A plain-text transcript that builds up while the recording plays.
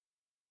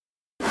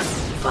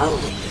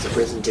following is a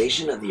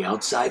presentation of the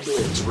Outside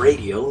Lens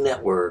Radio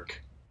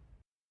Network.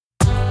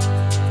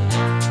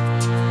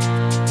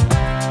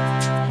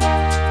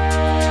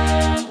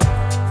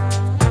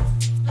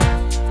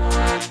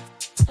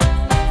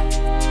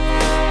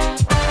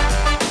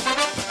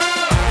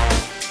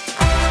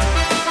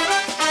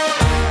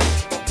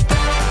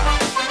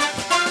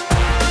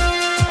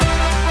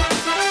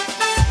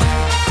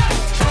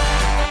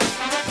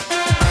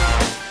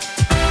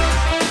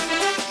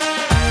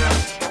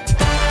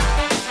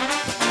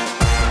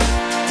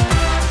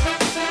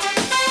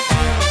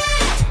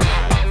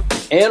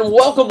 And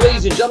welcome,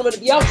 ladies and gentlemen, to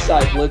the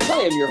Outside Blitz. I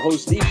am your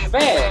host, the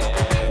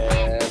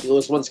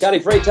fabulous one, Scotty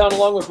Freytown,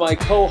 along with my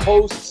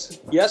co-hosts,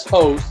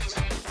 hosts,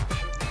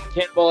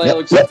 Cannonball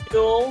Alex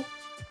Hill,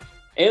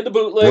 and the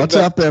Bootleg. What's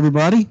up,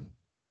 everybody?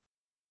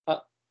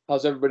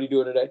 How's everybody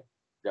doing today?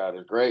 God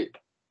is great.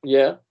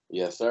 Yeah?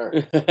 Yes,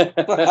 sir.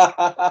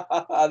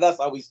 That's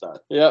how we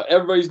start. Yeah,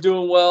 everybody's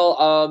doing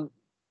well.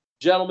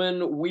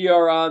 Gentlemen, we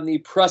are on the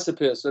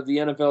precipice of the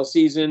NFL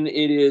season.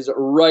 It is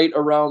right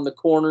around the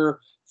corner.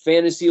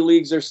 Fantasy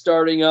leagues are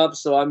starting up,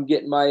 so I'm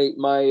getting my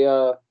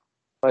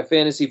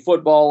fantasy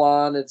football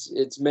on.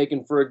 It's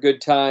making for a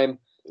good time.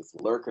 It's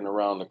lurking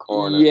around the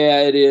corner. Yeah,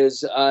 it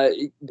is.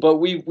 But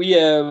we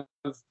have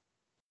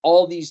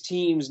all these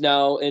teams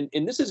now, and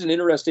this is an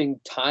interesting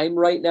time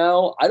right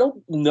now. I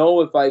don't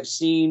know if I've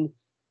seen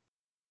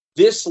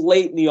this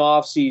late in the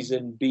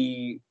offseason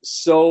be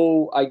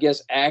so, I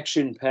guess,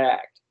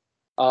 action-packed.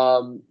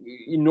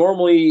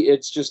 Normally,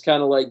 it's just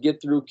kind of like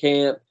get through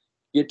camp,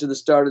 get to the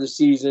start of the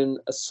season,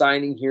 a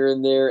signing here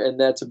and there, and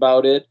that's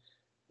about it.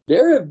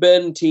 There have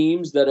been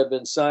teams that have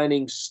been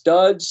signing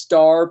stud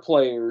star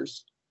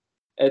players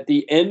at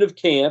the end of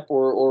camp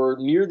or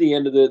near the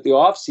end of the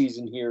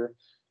offseason here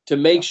to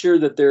make sure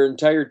that their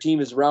entire team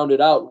is rounded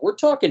out. We're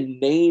talking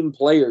name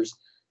players.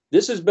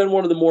 This has been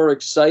one of the more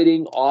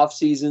exciting off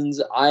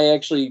seasons. I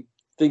actually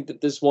think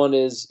that this one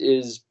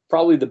is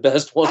probably the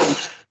best one in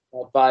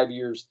about 5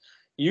 years.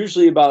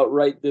 Usually about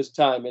right this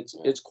time,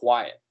 it's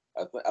quiet.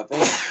 I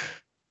think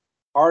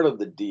part of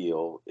the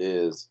deal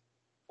is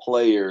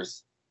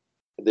players.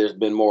 There's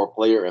been more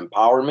player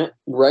empowerment,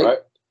 right?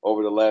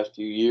 Over the last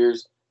few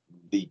years,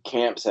 the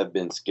camps have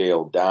been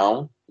scaled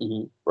down,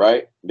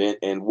 right?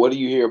 And what do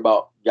you hear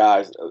about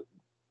guys?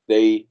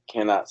 They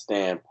cannot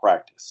stand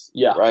practice,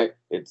 right?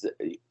 It's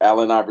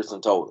Allen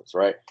Iverson told us,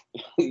 right?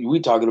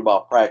 We talking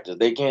about practice.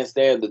 They can't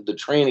stand the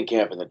training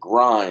camp and the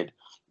grind.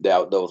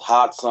 Those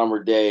hot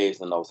summer days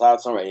and those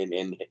hot summer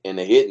and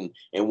the hitting.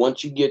 And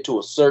once you get to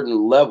a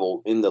certain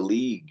level in the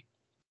league,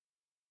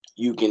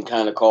 you can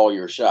kind of call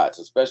your shots,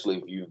 especially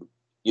if you've,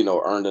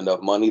 earned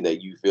enough money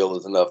that you feel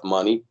is enough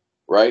money,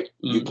 right?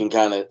 Mm-hmm. You can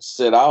kind of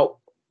sit out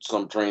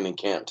some training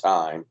camp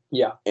time.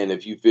 Yeah. And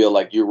if you feel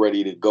like you're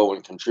ready to go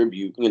and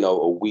contribute,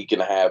 a week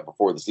and a half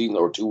before the season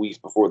or 2 weeks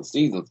before the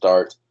season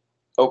starts,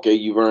 okay,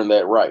 you've earned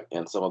that right,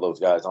 and some of those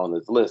guys on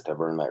this list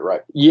have earned that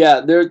right.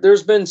 Yeah,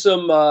 there's been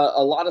some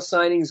a lot of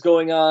signings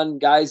going on,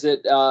 guys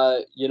that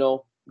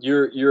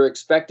you're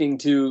expecting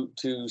to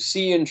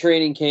see in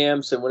training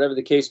camps and whatever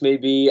the case may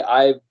be.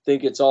 I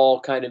think it's all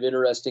kind of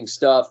interesting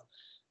stuff.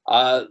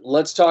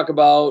 Let's talk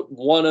about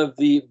one of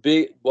the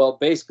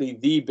basically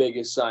the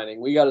biggest signing.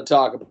 We got to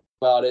talk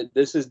about it.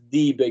 This is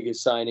the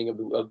biggest signing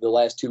of the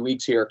last 2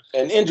 weeks here,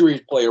 and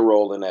injuries play a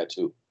role in that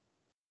too.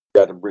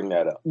 Got to bring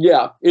that up.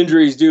 Yeah,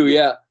 injuries do.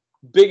 Yeah,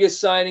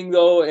 biggest signing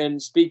though.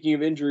 And speaking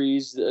of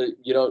injuries,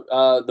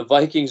 the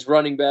Vikings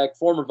running back,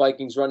 former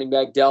Vikings running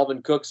back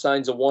Dalvin Cook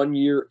signs a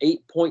 1-year,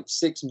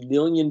 $8.6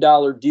 million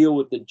deal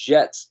with the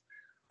Jets.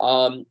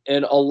 And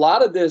a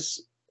lot of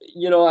this,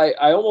 I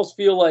almost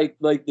feel like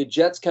the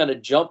Jets kind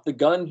of jumped the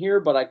gun here,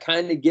 but I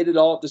kind of get it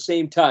all at the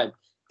same time.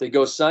 They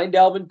go sign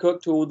Dalvin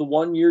Cook to the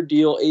 1-year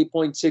deal,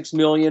 $8.6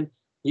 million.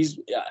 He's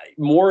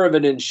more of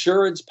an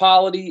insurance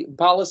policy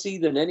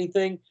than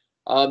anything.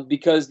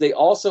 Because they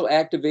also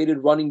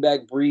activated running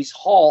back Breece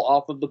Hall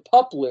off of the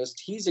PUP list.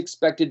 He's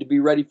expected to be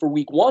ready for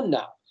week 1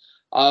 now.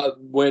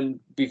 When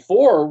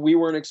before we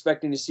weren't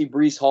expecting to see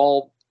Breece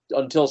Hall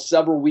until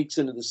several weeks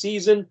into the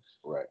season.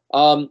 Right.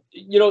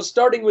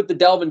 Starting with the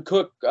Dalvin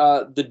Cook,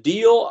 the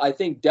deal, I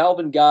think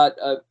Dalvin got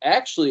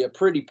actually a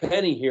pretty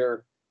penny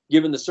here,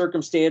 given the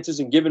circumstances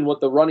and given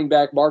what the running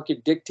back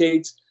market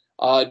dictates.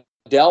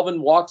 Dalvin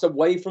walks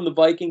away from the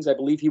Vikings. I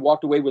believe he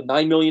walked away with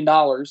 $9 million.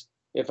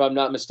 If I'm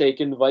not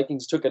mistaken, the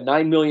Vikings took a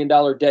 $9 million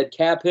dead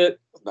cap hit.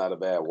 It's not a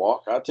bad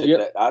walk. I'll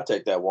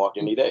take that walk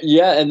any day.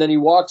 Yeah, and then he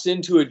walks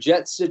into a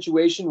Jets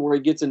situation where he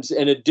gets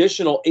an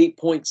additional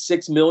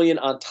 $8.6 million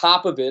on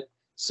top of it.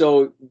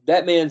 So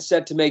that man's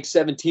set to make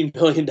 $17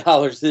 million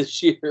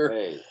this year.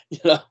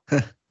 Hey,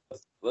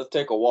 let's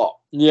take a walk.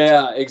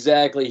 Yeah,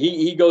 exactly.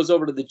 He goes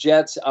over to the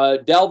Jets.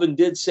 Dalvin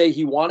did say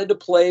he wanted to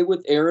play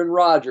with Aaron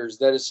Rodgers.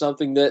 That is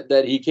something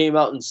that he came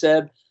out and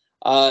said.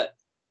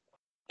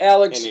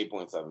 Alex, and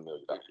 $8.7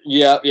 million.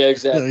 Yeah,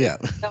 exactly. Yeah.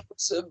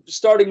 Alex,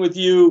 starting with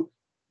you,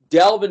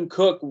 Dalvin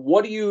Cook,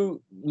 what do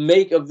you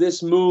make of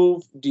this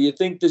move? Do you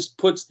think this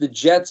puts the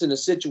Jets in a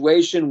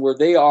situation where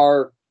they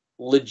are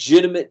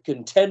legitimate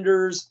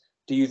contenders?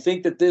 Do you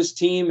think that this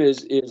team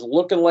is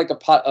looking like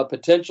a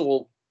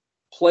potential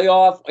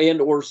playoff and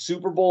or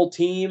Super Bowl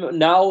team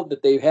now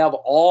that they have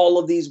all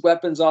of these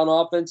weapons on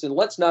offense? And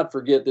let's not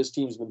forget, this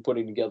team's been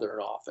putting together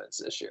an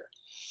offense this year.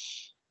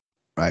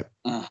 Right.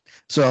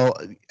 So,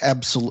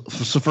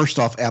 So first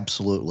off,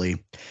 absolutely.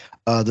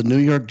 The New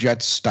York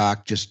Jets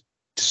stock just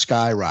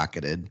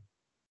skyrocketed.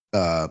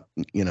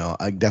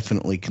 I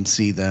definitely can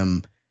see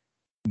them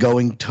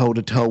going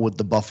toe-to-toe with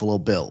the Buffalo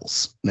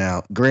Bills.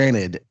 Now,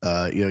 granted,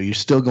 you're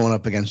still going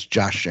up against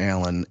Josh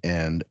Allen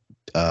and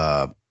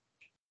the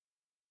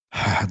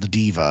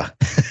diva,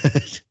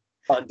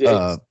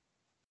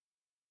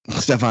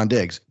 Stephon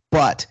Diggs.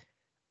 But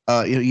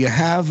you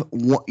have,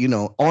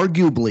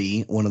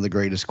 arguably one of the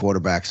greatest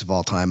quarterbacks of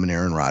all time in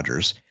Aaron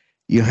Rodgers.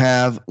 You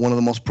have one of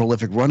the most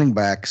prolific running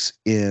backs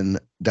in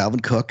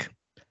Dalvin Cook.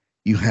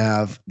 You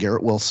have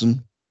Garrett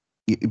Wilson.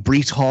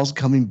 Breece Hall's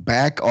coming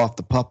back off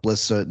the PUP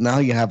list, so now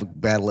you have a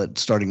battle at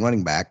starting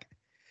running back.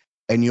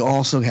 And you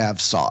also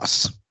have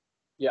Sauce,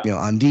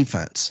 on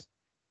defense.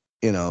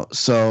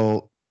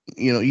 So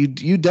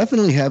you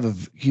definitely have a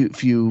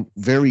few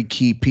very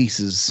key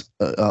pieces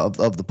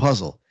of the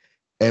puzzle.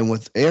 And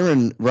with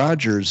Aaron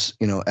Rodgers,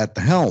 at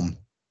the helm,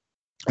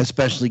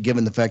 especially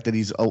given the fact that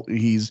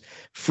he's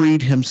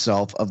freed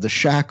himself of the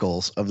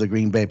shackles of the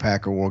Green Bay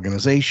Packer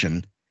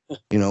organization,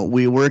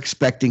 we were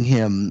expecting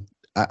him.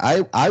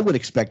 I would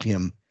expect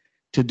him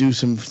to do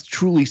some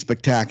truly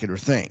spectacular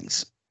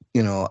things.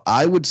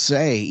 I would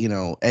say,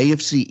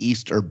 AFC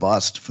East or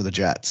bust for the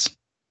Jets.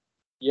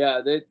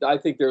 Yeah, I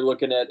think they're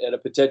looking at a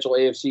potential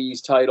AFC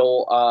East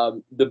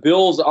title. The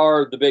Bills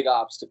are the big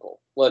obstacle.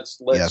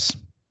 Let's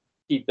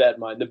keep that in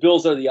mind. The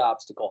Bills are the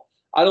obstacle.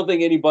 I don't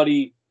think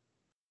anybody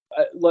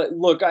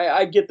look,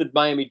 I get that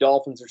Miami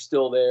Dolphins are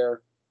still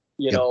there,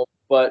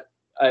 but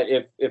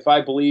if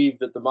I believe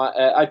that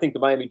I think the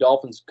Miami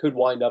Dolphins could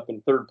wind up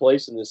in third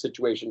place in this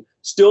situation,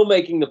 still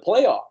making the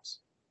playoffs.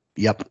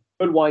 Yep.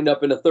 Could wind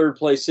up in a third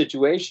place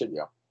situation.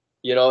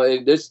 Yeah.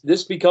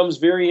 This becomes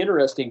very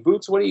interesting.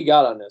 Boots, what do you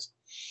got on this?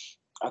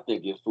 I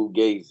think it's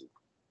Fugazi.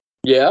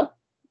 Yeah?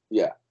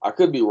 Yeah. I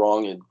could be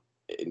wrong, and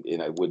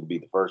it wouldn't be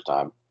the first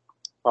time,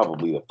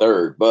 probably the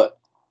third, but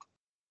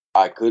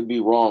I could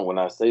be wrong when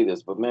I say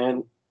this, but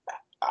man,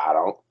 I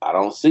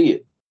don't see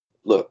it.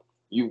 Look,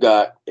 you've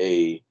got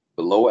a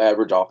below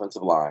average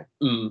offensive line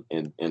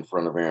in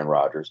front of Aaron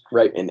Rodgers.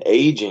 Right. An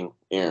aging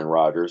Aaron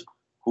Rodgers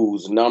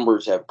whose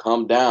numbers have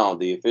come down.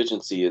 The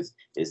efficiency is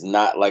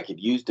not like it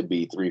used to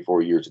be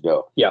 3-4 years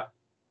ago. Yeah.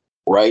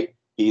 Right?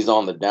 He's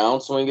on the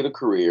downswing of the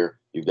career.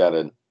 You've got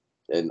an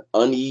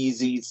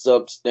uneasy,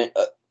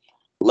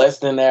 less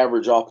than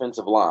average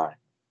offensive line.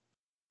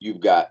 You've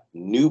got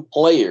new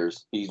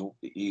players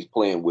he's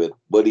playing with,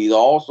 but he's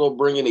also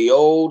bringing the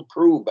old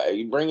crew back.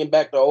 He's bringing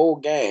back the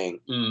old gang,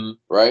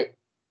 right?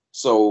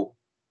 So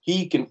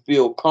he can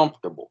feel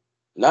comfortable.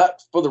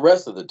 Not for the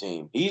rest of the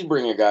team. He's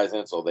bringing guys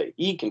in so that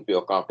he can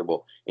feel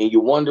comfortable. And you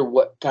wonder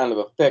what kind of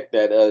effect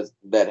that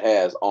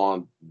has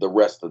on the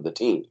rest of the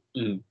team,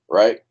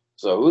 right?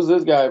 So who's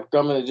this guy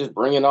coming and just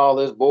bringing all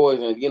his boys?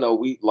 And,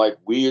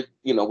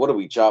 what are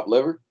we, chopped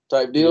liver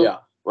type deal? Yeah.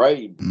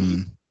 Right?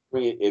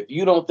 If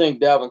you don't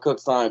think Dalvin Cook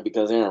signed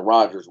because Aaron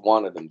Rodgers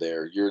wanted him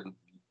there,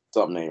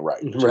 something ain't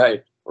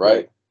right.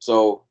 Right?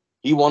 So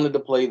he wanted to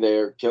play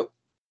there,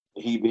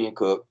 he being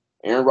Cook.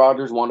 Aaron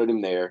Rodgers wanted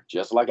him there,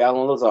 just like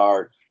Allen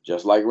Lazard,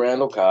 just like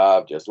Randall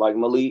Cobb, just like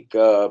Malik,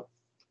 the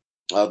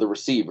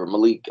receiver,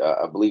 Malik,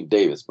 I believe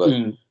Davis. But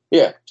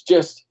yeah, it's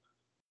just,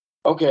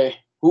 okay,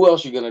 who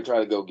else you going to try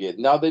to go get?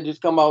 Now they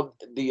just come out,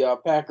 the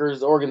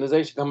Packers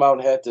organization come out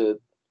and had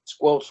to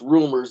squelch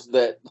rumors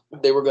that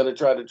they were going to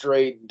try to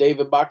trade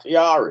David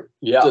Bakhtiari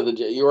to the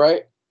Jets. You're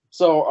right.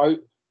 So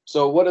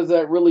what is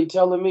that really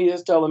telling me?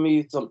 It's telling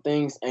me some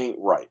things ain't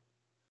right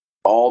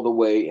all the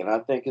way, and I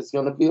think it's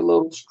going to be a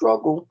little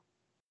struggle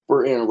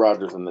for Aaron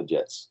Rodgers and the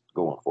Jets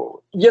going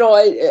forward.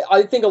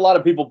 I think a lot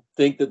of people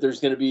think that there's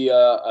going to be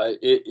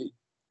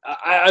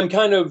I'm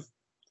kind of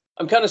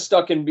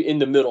stuck in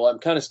the middle. I'm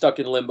kind of stuck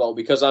in limbo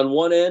because on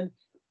one end,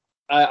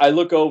 I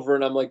look over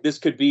and I'm like, this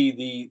could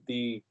be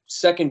the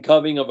second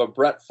coming of a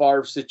Brett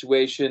Favre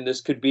situation.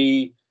 This could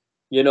be,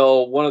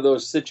 one of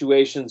those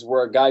situations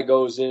where a guy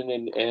goes in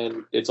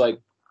and it's like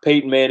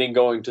Peyton Manning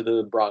going to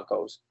the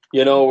Broncos,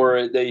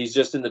 where he's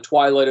just in the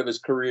twilight of his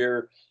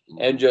career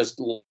and just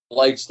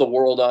lights the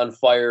world on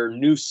fire.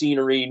 New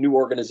scenery, new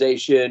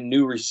organization,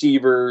 new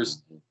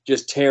receivers,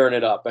 just tearing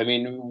it up. I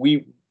mean,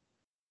 we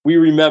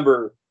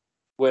remember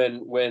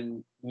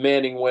when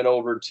Manning went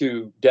over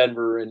to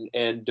Denver and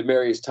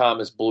Demaryius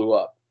Thomas blew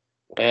up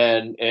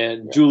and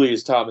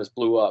Julius Thomas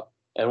blew up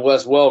and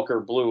Wes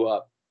Welker blew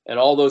up and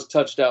all those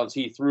touchdowns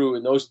he threw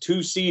in those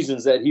 2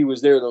 seasons that he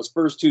was there, those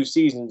first 2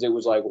 seasons, it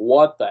was like,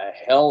 what the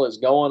hell is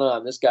going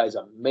on? This guy's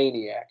a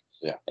maniac.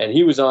 Yeah. And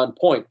he was on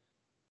point.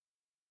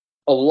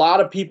 A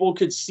lot of people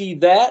could see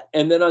that.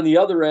 And then on the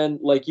other end,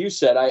 like you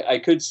said, I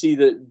could see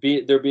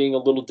that there being a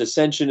little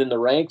dissension in the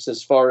ranks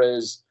as far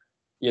as,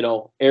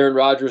 Aaron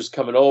Rodgers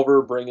coming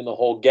over, bringing the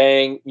whole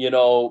gang.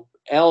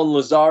 Allen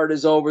Lazard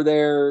is over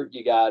there.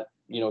 You got,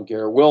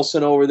 Garrett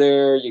Wilson over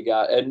there. You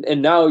got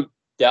and now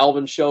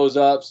Dalvin shows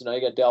up, so now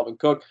you got Dalvin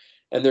Cook,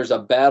 and there's a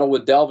battle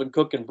with Dalvin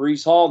Cook and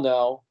Breece Hall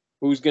now.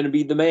 Who's going to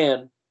be the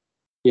man?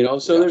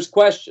 So there's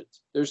questions.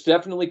 There's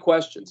definitely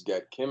questions. You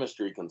got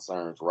chemistry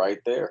concerns right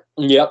there.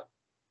 Yep.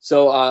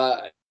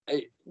 So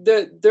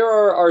there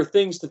are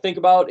things to think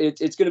about.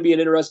 It's going to be an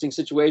interesting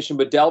situation,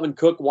 but Dalvin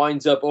Cook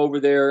winds up over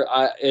there.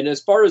 And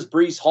as far as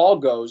Breece Hall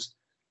goes,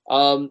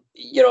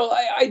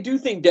 I do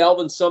think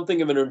Dalvin's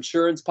something of an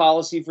insurance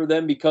policy for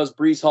them because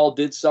Breece Hall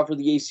did suffer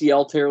the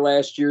ACL tear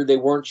last year. They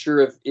weren't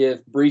sure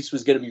if Breece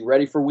was going to be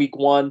ready for week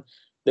 1.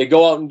 They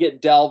go out and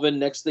get Dalvin.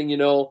 Next thing you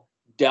know,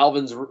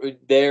 Dalvin's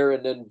there,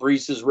 and then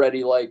Breece is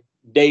ready like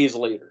days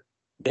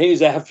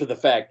after the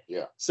fact.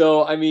 Yeah.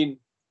 So, I mean,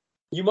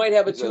 you might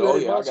have a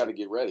two-headed I got to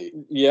get ready.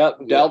 Yeah,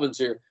 Dalvin's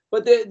here.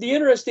 But the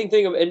interesting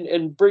thing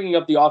and bringing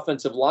up the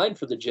offensive line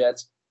for the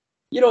Jets,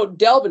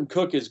 Dalvin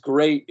Cook is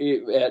great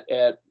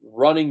at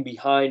running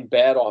behind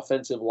bad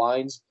offensive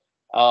lines,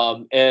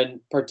 and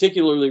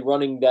particularly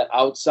running that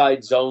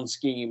outside zone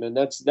scheme. And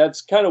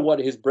that's kind of what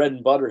his bread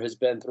and butter has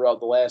been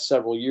throughout the last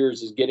several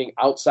years, is getting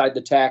outside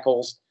the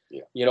tackles,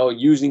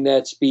 using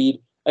that speed.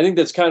 I think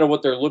that's kind of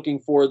what they're looking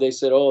for. They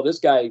said, oh, this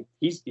guy,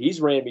 he's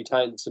ran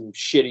behind some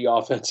shitty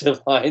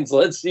offensive lines.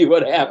 Let's see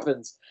what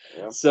happens.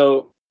 Yeah.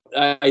 So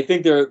I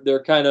think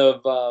they're kind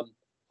of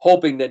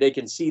hoping that they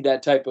can see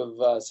that type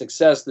of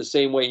success the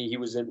same way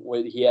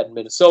he had in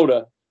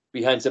Minnesota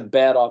behind some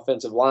bad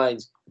offensive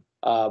lines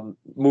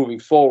moving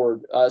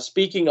forward.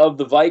 Speaking of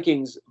the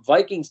Vikings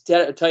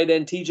tight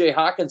end TJ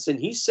Hawkinson,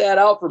 he sat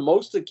out for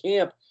most of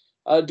camp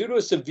due to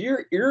a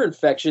severe ear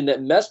infection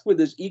that messed with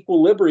his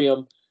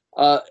equilibrium.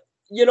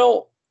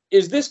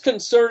 Is this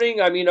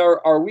concerning? I mean,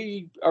 are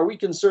we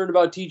concerned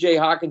about TJ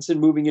Hawkinson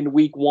moving into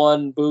week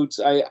 1, Boots?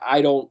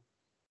 I don't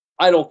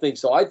think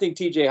so. I think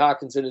TJ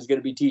Hawkinson is going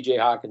to be TJ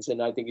Hawkinson.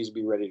 I think he's going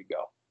to be ready to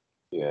go.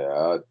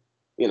 Yeah.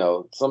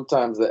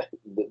 Sometimes the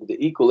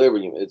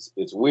equilibrium,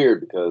 it's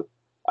weird because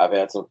I've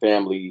had some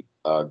family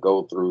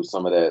go through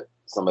some of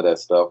that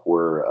stuff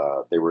where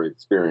they were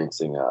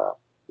experiencing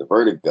the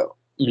vertigo.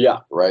 Yeah.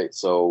 Right.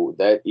 So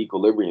that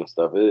equilibrium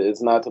stuff,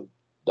 it's not to,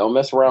 don't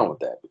mess around with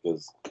that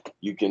because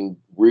you can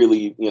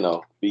really,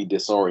 be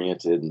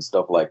disoriented and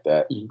stuff like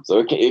that. Mm-hmm.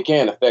 So it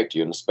can affect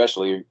you. And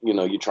especially,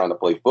 you're trying to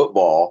play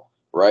football,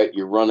 right?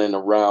 You're running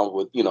around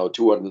with,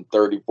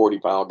 230,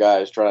 40-pound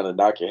guys trying to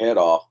knock your head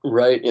off.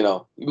 Right.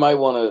 You might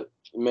want to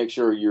make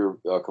sure you're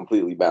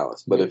completely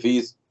balanced. But if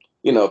he's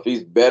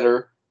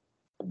better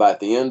by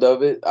the end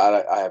of it,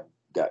 I have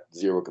got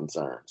zero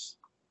concerns.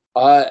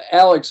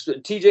 Alex,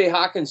 TJ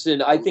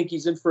Hawkinson, I think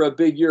he's in for a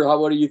big year.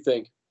 What do you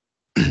think?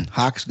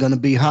 Hawk's going to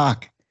be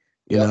Hawk.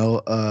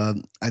 I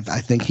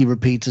think he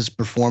repeats his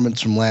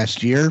performance from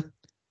last year.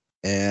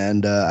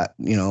 And,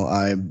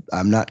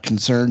 I'm not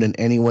concerned in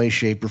any way,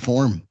 shape, or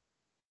form.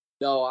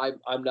 No,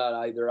 I'm not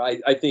either.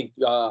 I think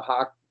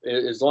Hawk,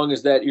 as long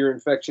as that ear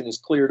infection is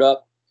cleared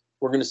up,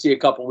 we're going to see a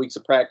couple weeks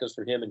of practice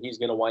for him, and he's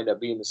going to wind up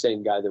being the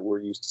same guy that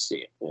we're used to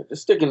seeing. Yeah,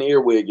 just stick an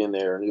earwig in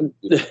there, and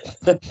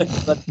let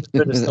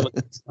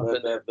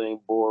that thing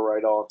bore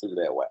right on through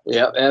that way.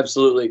 Yeah,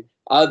 absolutely.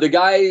 The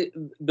guy,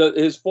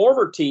 his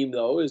former team,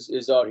 though,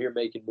 is out here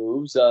making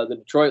moves. The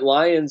Detroit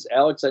Lions,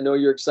 Alex, I know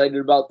you're excited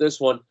about this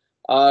one.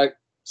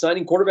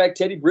 Signing quarterback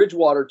Teddy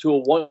Bridgewater to a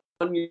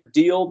one-year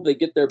deal. They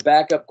get their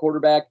backup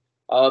quarterback.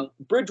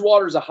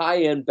 Bridgewater's a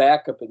high-end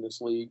backup in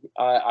this league,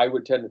 I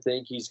would tend to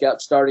think. He's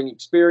got starting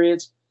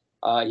experience.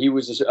 He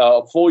was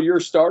a full-year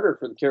starter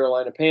for the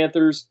Carolina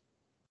Panthers.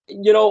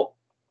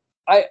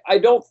 I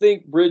don't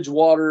think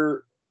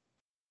Bridgewater –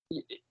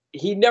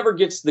 he never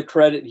gets the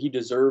credit he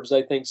deserves,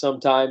 I think,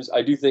 sometimes.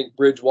 I do think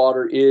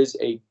Bridgewater is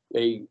a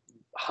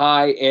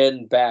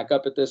high-end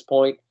backup at this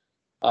point.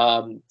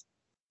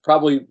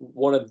 Probably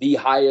one of the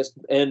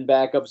highest-end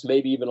backups,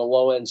 maybe even a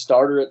low-end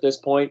starter at this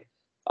point.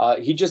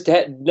 He just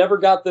never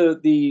got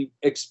the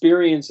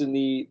experience and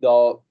the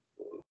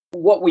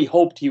what we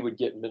hoped he would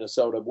get in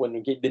Minnesota when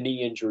the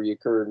knee injury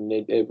occurred, and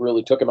it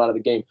really took him out of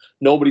the game.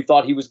 Nobody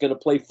thought he was going to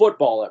play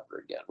football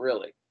ever again,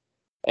 really.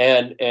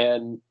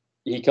 And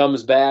he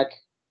comes back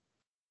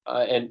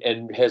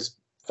and has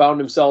found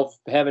himself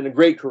having a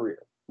great career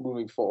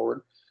moving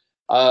forward.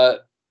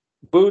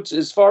 Boots,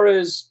 as far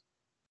as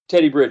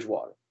Teddy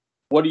Bridgewater,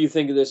 what do you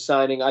think of this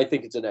signing? I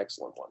think it's an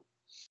excellent one.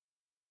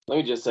 Let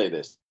me just say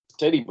this.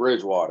 Teddy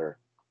Bridgewater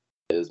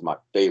is my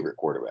favorite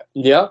quarterback.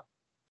 Yeah.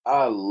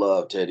 I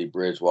love Teddy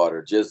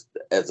Bridgewater just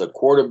as a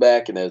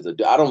quarterback and as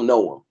I don't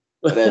know him,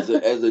 but as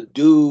a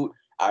dude,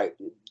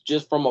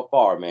 just from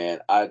afar, man,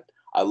 I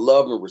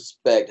love and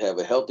respect, have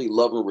a healthy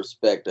love and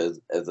respect as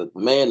a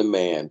man to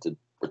man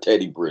for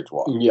Teddy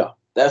Bridgewater. Yeah.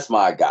 That's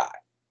my guy,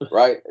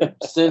 right?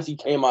 Since he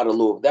came out of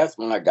Louisville, that's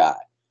my guy,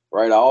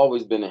 right? I've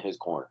always been in his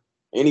corner.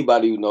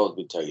 Anybody who knows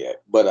me tell you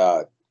that.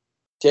 But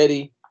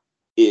Teddy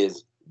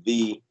is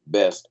the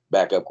best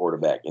backup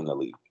quarterback in the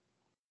league.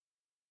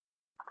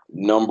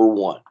 Number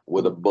one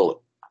with a bullet.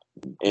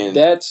 And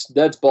that's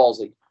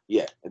ballsy.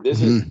 Yeah. And this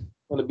is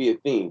going to be a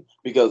theme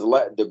because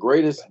the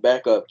greatest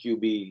backup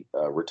QB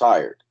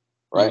retired,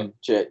 right?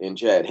 Chad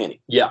Henne.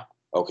 Yeah.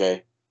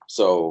 Okay,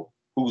 so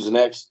who's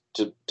next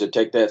to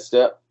take that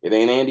step? It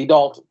ain't Andy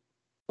Dalton.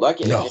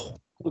 No.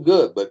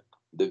 Good, but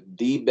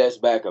the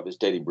best backup is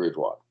Teddy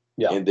Bridgewater.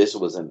 Yeah. And this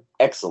was an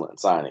excellent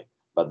signing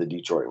by the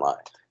Detroit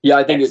Lions. Yeah,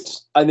 I think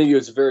it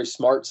was a very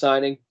smart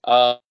signing.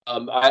 I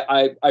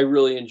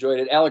really enjoyed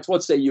it. Alex,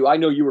 what say you? I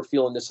know you were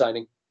feeling the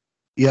signing.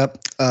 Yep.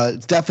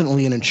 It's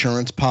definitely an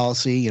insurance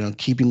policy,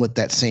 keeping with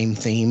that same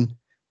theme,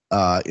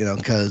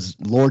 because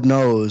Lord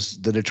knows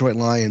the Detroit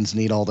Lions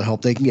need all the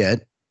help they can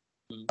get.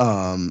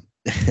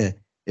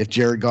 If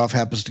Jared Goff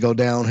happens to go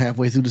down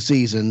halfway through the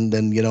season,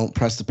 then you don't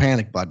press the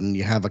panic button.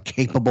 You have a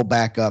capable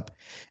backup.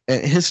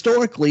 And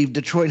historically,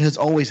 Detroit has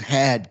always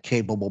had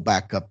capable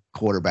backup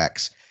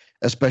quarterbacks,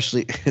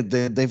 especially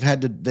they've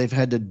had to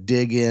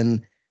dig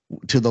in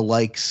to the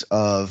likes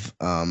of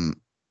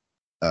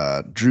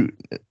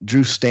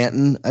Drew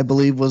Stanton, I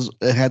believe,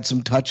 had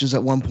some touches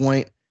at one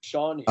point.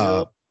 Shaun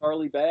Hill,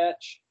 Charlie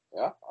Batch.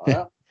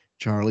 Yeah.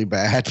 Charlie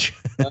Batch.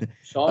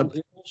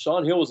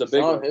 Shaun Hill was a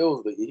big one.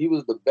 He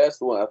was the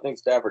best one. I think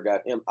Stafford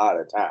got him out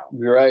of town.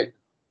 You're right.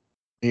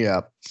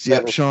 Yeah.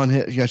 Shaun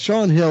Hill. Yeah,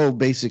 Shaun Hill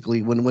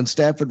basically, when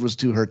Stafford was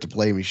too hurt to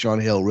play, Shaun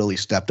Hill really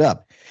stepped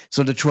up.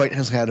 So Detroit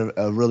has had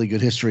a really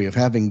good history of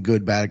having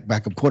good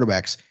backup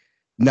quarterbacks.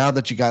 Now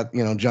that you got,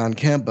 Dan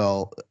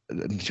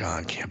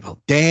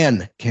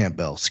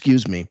Campbell,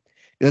 excuse me.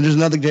 There's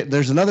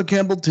another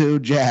Campbell too,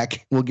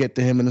 Jack. We'll get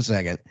to him in a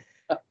second.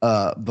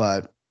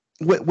 But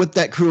with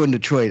that crew in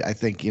Detroit, I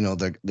think,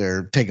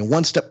 they're taking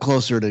one step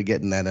closer to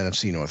getting that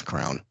NFC North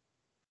crown.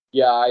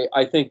 Yeah,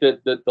 I think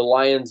that the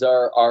Lions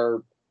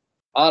are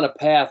on a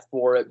path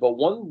for it, but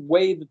one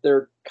way that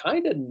they're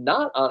kind of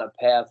not on a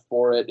path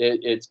for it,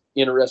 it's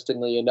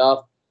interestingly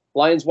enough,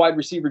 Lions wide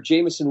receiver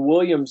Jameson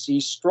Williams, he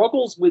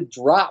struggles with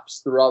drops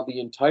throughout the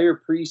entire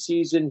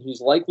preseason.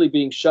 He's likely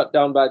being shut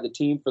down by the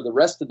team for the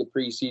rest of the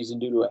preseason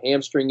due to a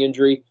hamstring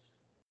injury.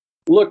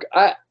 Look,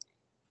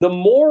 the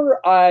more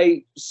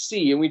I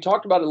see, and we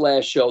talked about it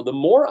last show, the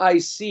more I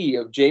see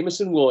of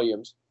Jameson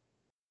Williams,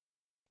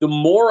 the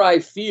more I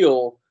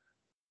feel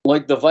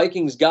like the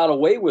Vikings got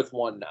away with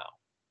one now.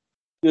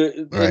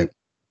 Right.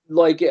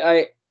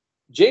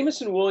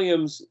 Jameson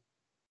Williams,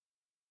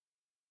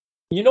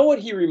 you know what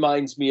he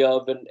reminds me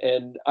of,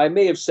 and I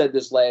may have said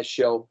this last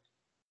show,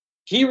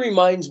 he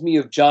reminds me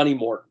of Johnny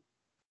Morton.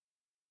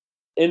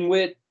 And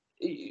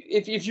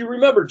if you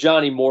remember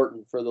Johnny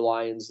Morton for the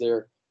Lions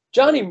there,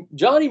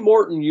 Johnny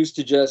Morton used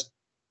to just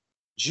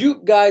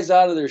juke guys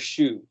out of their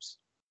shoes.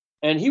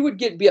 And he would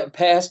get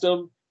past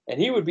them,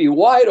 and he would be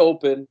wide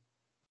open,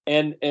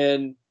 and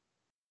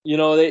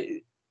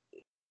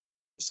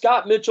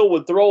Scott Mitchell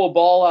would throw a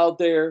ball out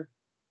there,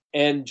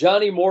 and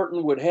Johnny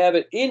Morton would have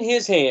it in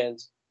his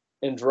hands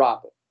and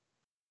drop it.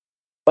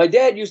 My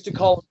dad used to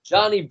call him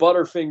Johnny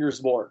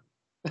Butterfingers Morton.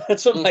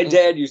 That's what my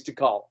dad used to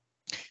call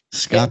him.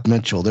 Scott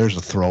Mitchell, there's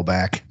a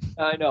throwback.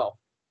 I know.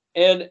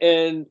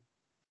 And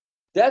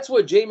that's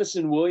what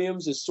Jameson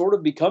Williams is sort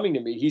of becoming to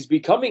me. He's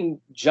becoming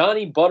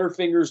Johnny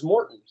Butterfingers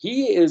Morton.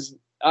 He is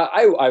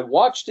I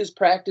watched his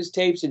practice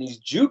tapes, and he's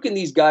juking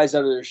these guys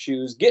out of their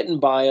shoes, getting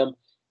by them.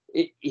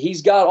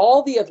 He's got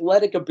all the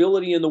athletic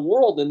ability in the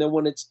world, and then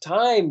when it's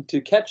time to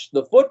catch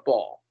the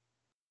football,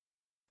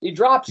 he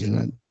drops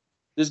it.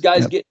 This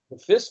guy's getting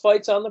fist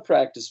fights on the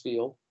practice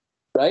field,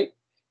 right?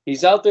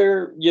 He's out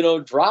there,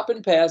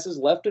 dropping passes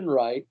left and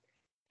right.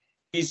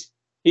 He's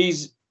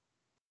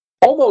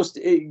almost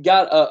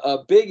got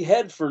a big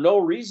head for no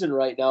reason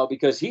right now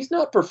because he's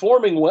not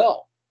performing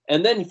well.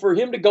 And then for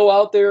him to go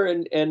out there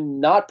and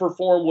not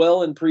perform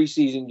well in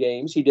preseason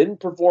games, he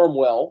didn't perform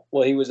well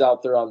while he was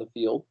out there on the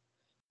field.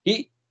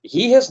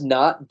 He has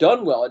not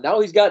done well, and now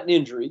he's got an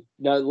injury.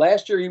 Now,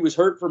 last year he was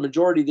hurt for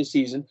majority of the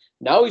season.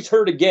 Now he's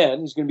hurt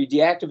again. He's going to be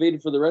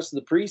deactivated for the rest of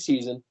the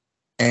preseason.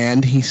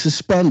 And he's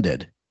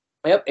suspended.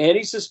 Yep, and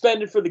he's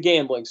suspended for the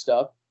gambling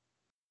stuff.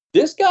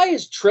 This guy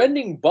is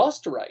trending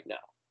bust right now.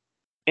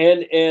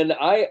 And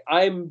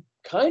I'm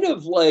kind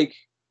of like,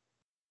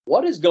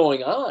 what is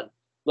going on?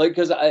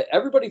 Because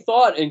everybody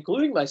thought,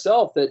 including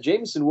myself, that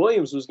Jameson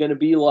Williams was going to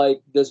be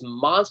like this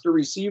monster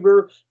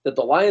receiver, that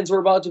the Lions were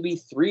about to be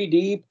 3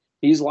 deep.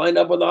 He's lined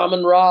up with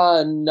Amon-Ra,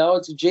 and now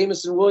it's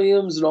Jameson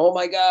Williams, and oh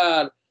my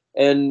God.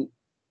 And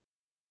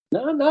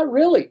no, not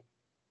really.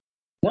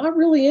 Not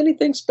really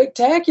anything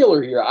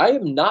spectacular here. I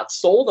am not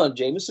sold on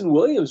Jameson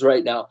Williams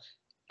right now.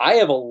 I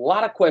have a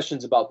lot of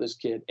questions about this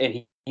kid,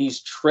 and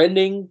he's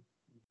trending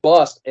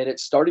bust, and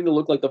it's starting to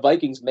look like the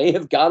Vikings may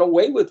have got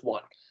away with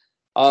one.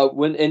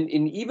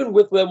 And even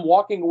with them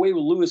walking away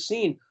with Lewis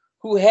Cine,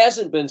 who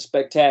hasn't been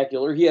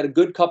spectacular. He had a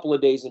good couple of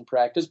days in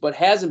practice, but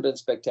hasn't been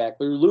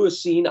spectacular. Lewis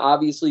Cine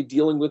obviously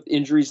dealing with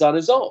injuries on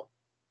his own.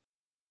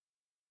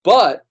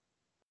 But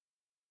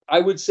I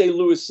would say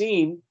Lewis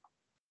Cine,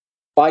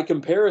 by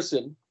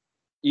comparison,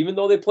 even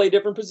though they play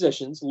different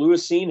positions,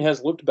 Lewis Cine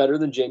has looked better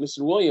than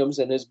Jameson Williams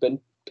and has been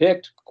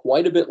picked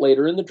quite a bit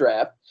later in the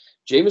draft.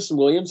 Jameson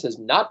Williams has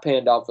not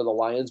panned out for the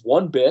Lions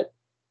one bit.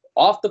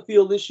 Off the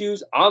field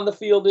issues, on the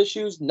field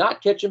issues,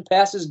 not catching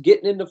passes,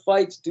 getting into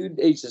fights. Dude,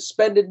 he's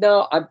suspended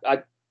now.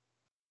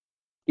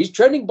 He's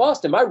trending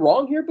bust. Am I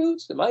wrong here,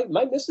 Boots? Am I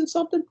missing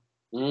something?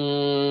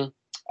 I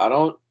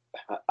don't.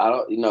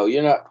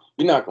 You're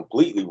not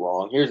completely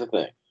wrong. Here's the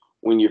thing: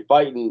 when you're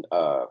fighting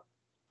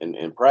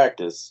in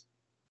practice,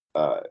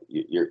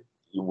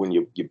 when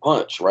you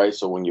punch, right?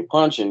 So when you're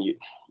punching,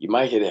 you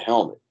might hit a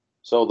helmet.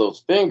 So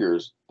those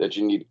fingers that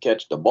you need to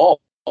catch the ball,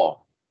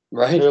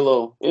 right? They're a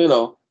little,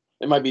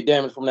 it might be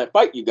damaged from that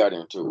fight you got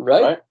into,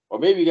 right? Or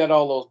maybe you got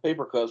all those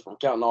paper cuts from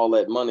counting all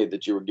that money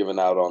that you were giving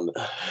out on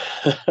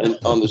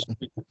the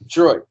street of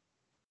Detroit.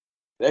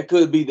 That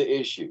could be the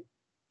issue.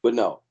 But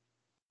no,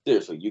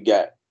 seriously, you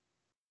got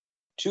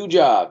 2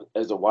 jobs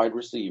as a wide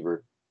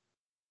receiver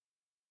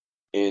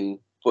in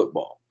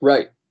football.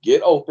 Right.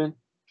 Get open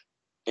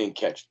and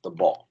catch the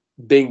ball.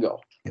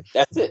 Bingo.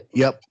 That's it.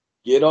 Yep.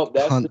 Get up.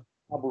 That's the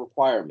job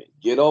requirement.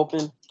 Get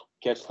open,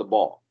 catch the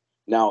ball.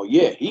 Now,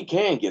 yeah, he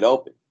can get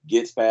open,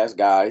 gets past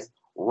guys,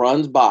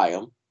 runs by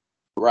them,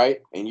 right?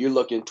 And you're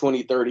looking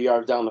 20, 30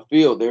 yards down the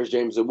field. There's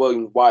Jameson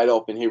Williams wide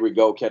open. Here we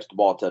go. Catch the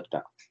ball,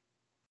 touchdown.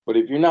 But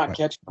if you're not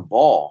catching the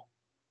ball,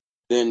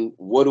 then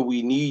what do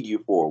we need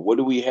you for? What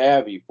do we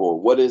have you for?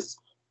 What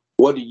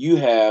do you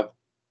have?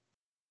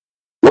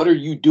 What are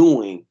you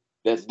doing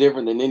that's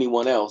different than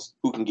anyone else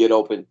who can get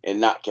open and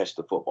not catch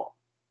the football?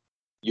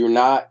 You're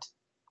not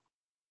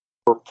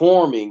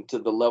performing to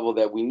the level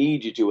that we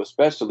need you to,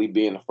 especially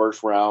being the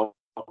first round.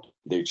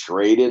 They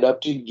traded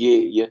up to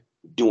get you,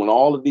 doing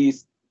all of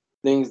these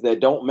things that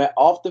don't matter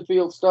off the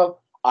field stuff.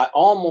 I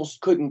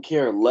almost couldn't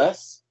care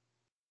less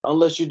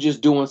unless you're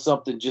just doing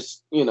something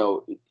just,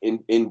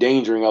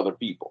 endangering other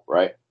people,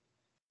 right?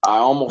 I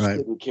almost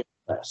couldn't care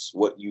less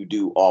what you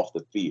do off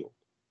the field.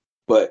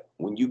 But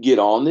when you get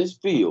on this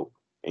field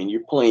and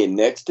you're playing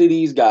next to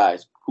these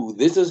guys who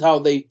this is how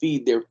they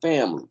feed their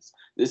families,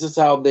 this is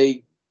how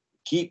they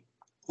keep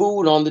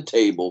food on the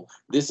table,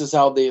 this is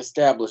how they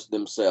establish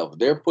themselves.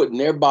 They're putting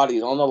their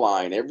bodies on the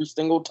line every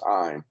single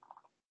time.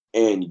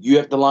 And you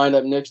have to line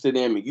up next to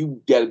them, and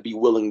you got to be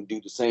willing to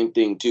do the same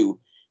thing too.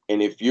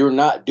 And if you're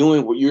not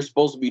doing what you're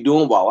supposed to be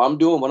doing while I'm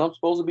doing what I'm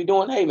supposed to be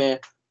doing, hey, man,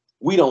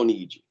 we don't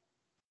need you.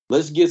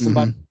 Let's get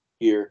somebody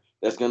here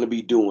that's going to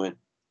be doing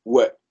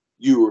what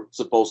you're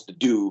supposed to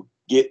do,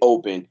 get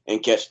open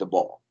and catch the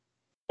ball.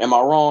 Am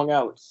I wrong,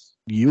 Alex?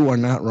 You are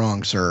not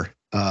wrong, sir.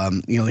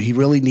 He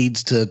really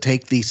needs to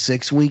take these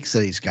 6 weeks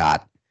that he's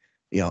got,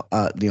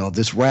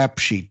 this rap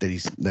sheet that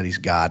he's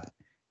got,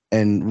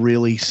 and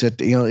really sit.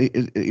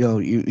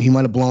 He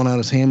might have blown out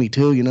his hammy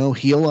too.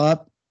 Heal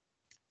up,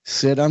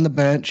 sit on the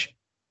bench,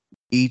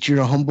 eat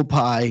your humble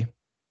pie,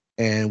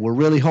 and we're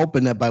really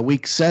hoping that by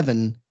week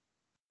 7,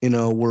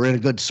 we're in a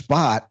good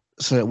spot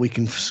so that we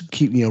can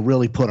keep,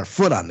 really put our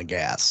foot on the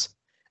gas.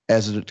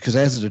 Because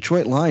as a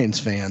Detroit Lions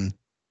fan,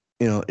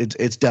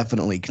 it's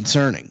definitely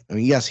concerning. I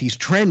mean, yes, he's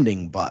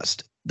trending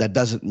bust. That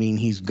doesn't mean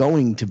he's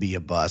going to be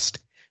a bust.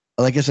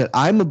 Like I said,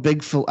 I am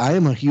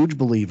a huge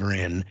believer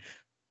in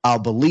I'll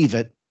believe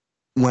it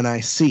when I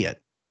see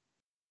it.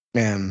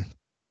 And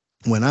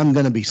when I'm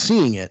going to be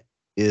seeing it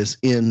is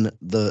in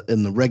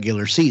the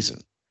regular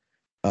season.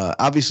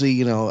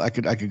 Obviously, I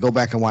could go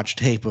back and watch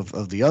tape of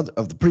the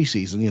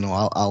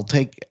preseason. I'll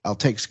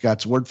take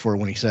Scott's word for it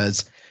when he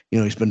says,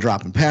 he's been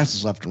dropping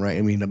passes left and right.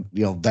 I mean,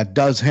 that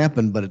does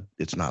happen, but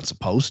it's not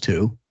supposed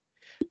to.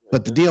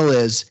 But the deal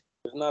is,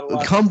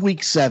 come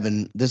week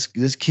 7, this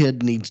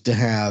kid needs to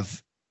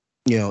have,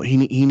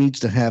 he needs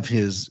to have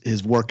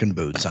his working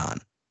boots on.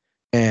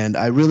 And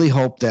I really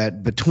hope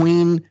that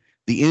between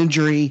the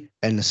injury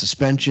and the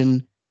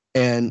suspension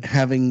and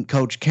having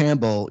Coach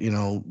Campbell,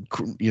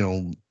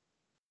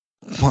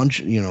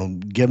 punch,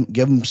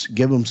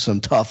 give him some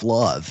tough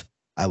love.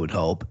 I would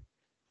hope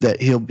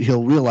that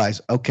he'll realize,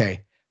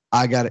 okay,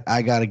 I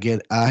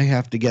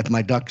have to get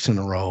my ducks in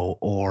a row,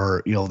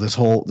 or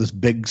this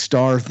big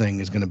star thing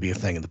is going to be a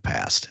thing of the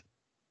past.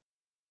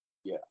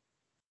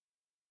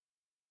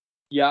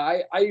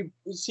 Yeah, I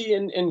see,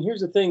 and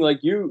here's the thing,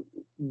 like you,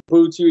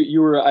 Boots,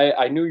 you were,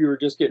 I knew you were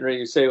just getting ready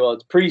to say, well,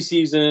 it's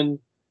preseason,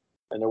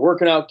 and they're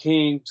working out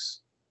kinks.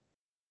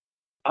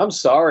 I'm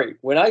sorry.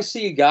 When I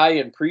see a guy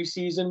in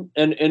preseason,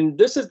 and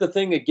this is the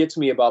thing that gets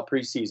me about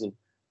preseason,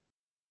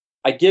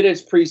 I get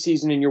it's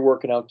preseason and you're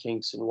working out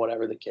kinks and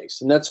whatever the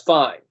case, and that's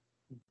fine.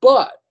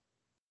 But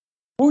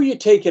who are you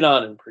taking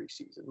on in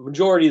preseason?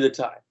 Majority of the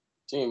time.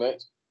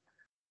 Teammates.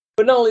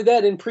 But not only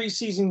that, in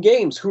preseason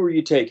games, who are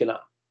you taking on?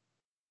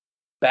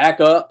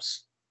 Backups,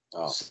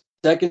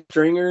 second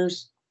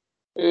stringers.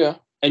 Yeah.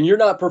 And you're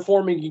not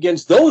performing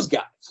against those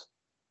guys.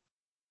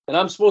 And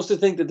I'm supposed to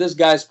think that this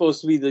guy's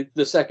supposed to be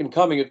the second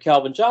coming of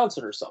Calvin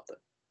Johnson or something.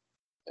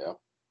 Yeah.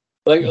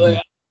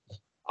 Like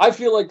I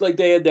feel like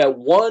they had that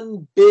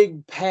one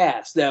big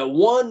pass, that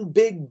one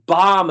big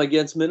bomb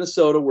against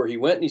Minnesota where he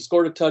went and he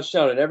scored a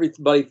touchdown and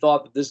everybody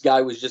thought that this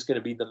guy was just going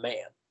to be the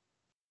man.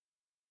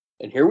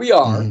 And here we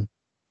are.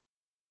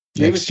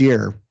 Next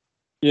year.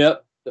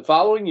 Yep. The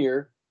following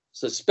year,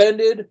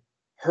 suspended,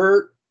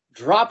 hurt,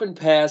 dropping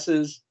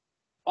passes,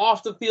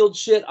 off the field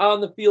shit,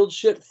 on the field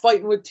shit,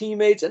 fighting with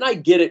teammates. And I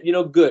get it,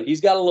 good. He's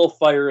got a little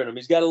fire in him.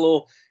 He's got a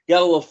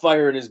little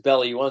fire in his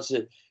belly. He wants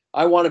to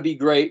I want to be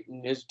great,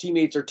 and his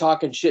teammates are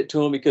talking shit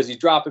to him because he's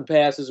dropping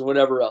passes and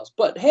whatever else.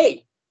 But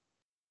hey,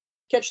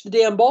 catch the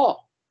damn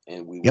ball.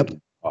 And we wouldn't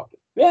be talking.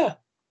 Yeah.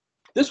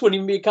 This wouldn't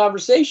even be a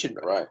conversation.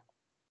 Right.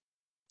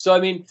 So, I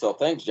mean. So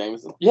thanks,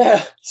 Jameson.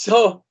 Yeah.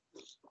 So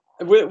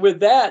with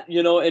that,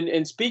 you know,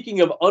 and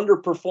speaking of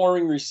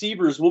underperforming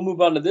receivers, we'll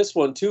move on to this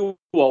one too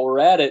while we're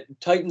at it.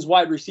 Titans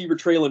wide receiver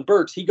Treylon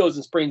Burks, he goes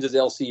and sprains his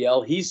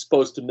LCL. He's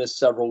supposed to miss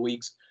several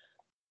weeks.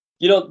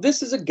 You know,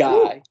 this is a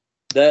guy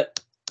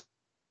that,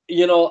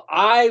 you know,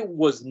 I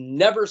was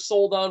never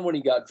sold on when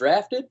he got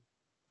drafted.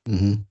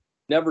 Mm-hmm.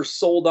 Never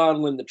sold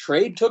on when the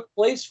trade took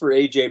place for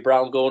A.J.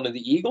 Brown going to the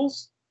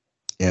Eagles.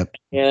 Yep.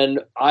 And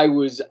I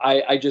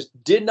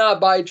just did not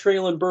buy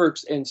Treylon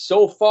Burks. And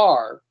so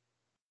far,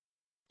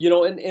 you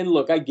know, and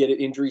look, I get it.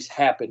 Injuries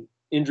happen.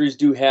 Injuries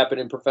do happen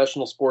in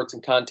professional sports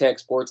and contact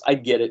sports. I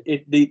get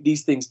it.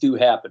 These things do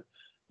happen.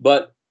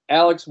 But,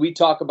 Alex, we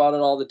talk about it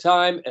all the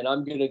time, and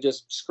I'm going to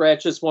just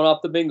scratch this one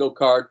off the bingo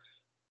card.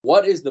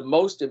 What is the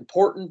most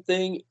important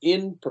thing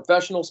in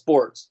professional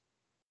sports?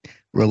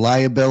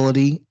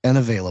 Reliability and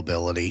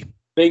availability.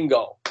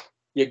 Bingo.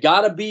 You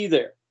got to be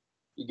there.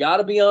 You got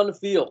to be on the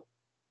field.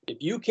 If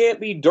you can't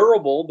be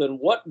durable, then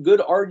what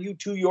good are you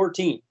to your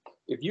team?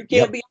 If you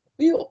can't be on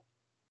the field.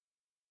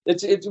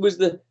 It was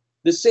the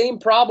same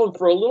problem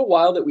for a little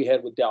while that we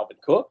had with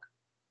Dalvin Cook.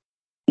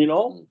 You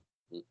know,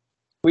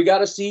 we got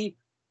to see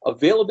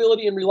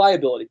availability and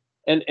reliability.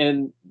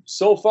 And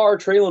so far,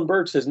 Treylon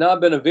Burks has not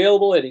been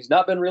available and he's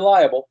not been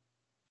reliable.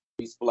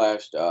 He's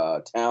flashed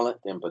talent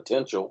and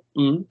potential,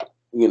 mm-hmm.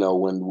 you know,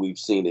 when we've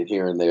seen it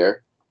here and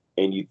there.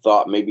 And you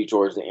thought maybe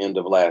towards the end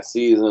of last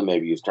season,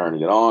 maybe he was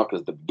turning it on,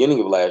 because the beginning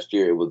of last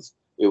year, it was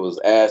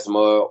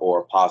asthma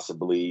or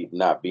possibly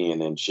not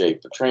being in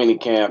shape for training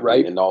camp,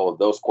 right, and all of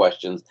those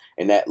questions.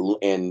 And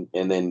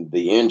then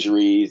the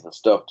injuries and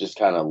stuff just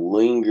kind of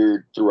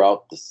lingered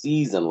throughout the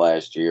season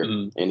last year.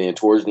 Mm-hmm. And then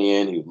towards the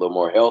end, he was a little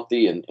more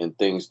healthy and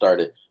things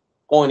started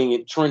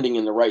trending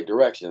in the right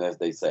direction, as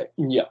they say.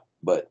 Yeah.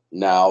 But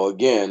now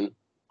again,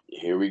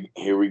 here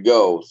we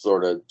go,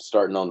 sort of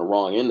starting on the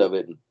wrong end of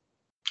it.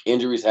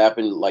 Injuries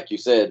happen, like you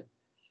said,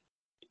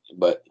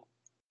 but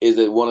is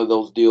it one of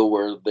those deals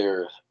where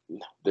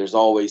there's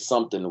always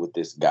something with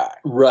this guy,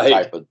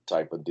 right?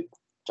 Type of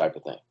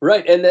thing,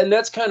 right? And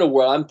that's kind of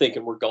where I'm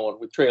thinking we're going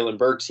with Treylon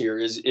Burks here.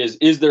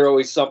 Is there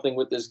always something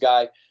with this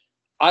guy?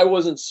 I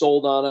wasn't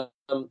sold on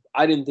him.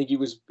 I didn't think he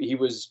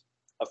was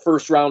a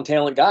first round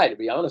talent guy, to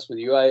be honest with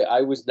you.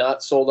 I was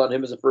not sold on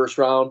him as a first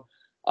round.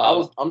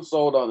 I'm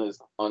sold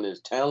on his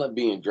talent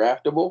being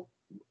draftable.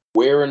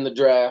 Where in the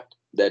draft?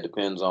 That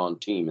depends on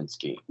team and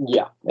scheme.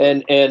 Yeah,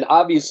 and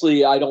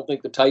obviously, I don't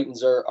think the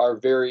Titans are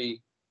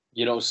very,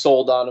 you know,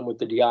 sold on him with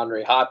the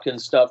DeAndre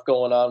Hopkins stuff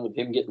going on with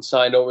him getting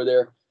signed over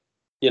there.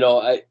 You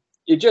know,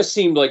 it just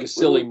seemed like a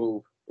silly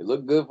move. It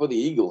looked good for the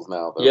Eagles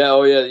now, though.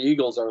 Yeah, the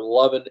Eagles are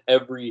loving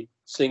every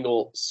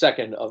single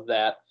second of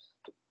that.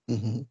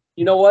 Mm-hmm.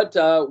 You know what?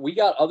 We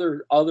got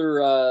other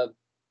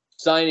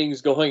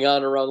signings going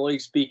on around the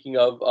league. Speaking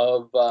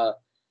of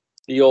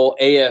the old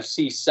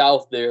AFC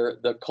South there,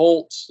 the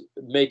Colts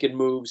making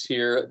moves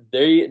here.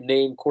 They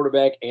named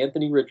quarterback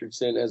Anthony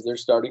Richardson as their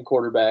starting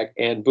quarterback.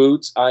 And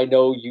Boots, I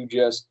know you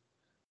just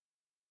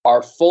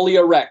are fully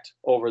erect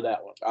over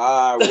that one.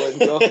 I wouldn't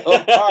go so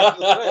far to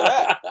say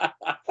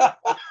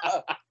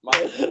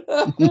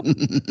that.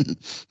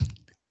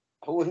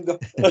 I wouldn't go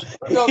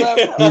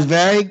that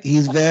far.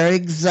 He's very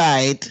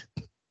excited.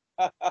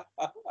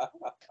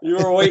 You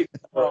were waiting.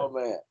 Oh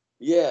man.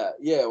 Yeah.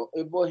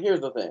 Well, here's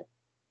the thing.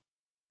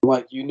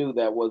 Like, you knew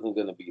that wasn't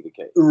going to be the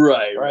case.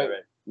 Right.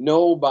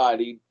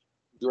 Nobody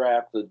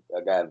drafted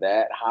a guy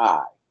that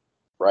high,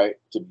 right,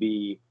 to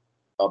be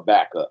a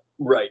backup.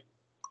 Right.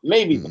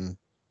 Maybe the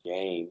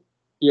game.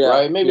 Yeah.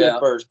 Right? Maybe the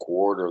first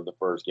quarter of the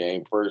first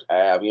game, first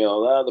half. You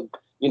know,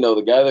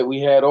 the guy that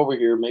we had over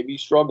here maybe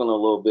struggling a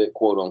little bit,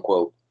 quote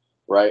unquote.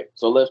 Right?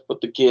 So let's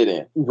put the kid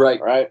in. Right.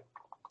 Right?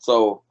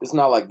 So it's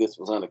not like this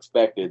was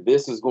unexpected.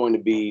 This is going to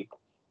be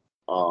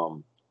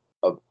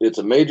it's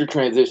a major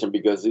transition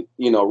because,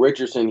 you know,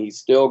 Richardson, he's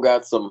still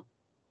got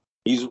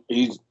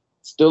he's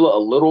still a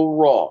little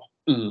raw,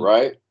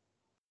 right?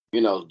 You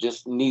know,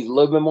 just needs a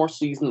little bit more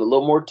season, a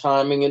little more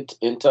timing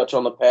and touch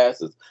on the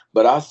passes.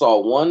 But I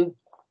saw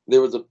there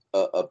was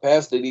a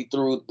pass that he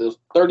threw, the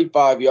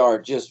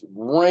 35-yard just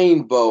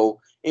rainbow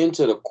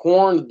into the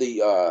corner,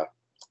 the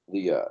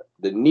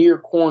near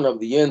corner of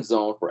the end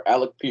zone for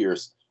Alec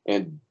Pierce,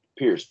 and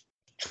Pierce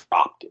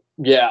dropped it.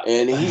 Yeah.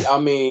 And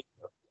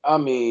I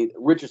mean,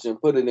 Richardson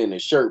put it in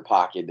his shirt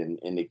pocket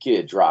and the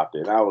kid dropped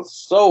it. And I was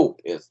so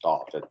pissed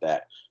off at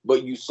that.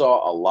 But you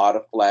saw a lot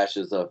of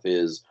flashes of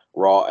his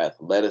raw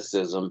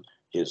athleticism,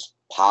 his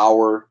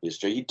power,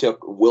 he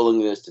took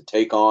willingness to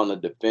take on a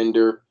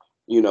defender,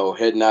 you know,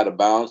 heading out of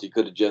bounds. He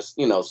could have just,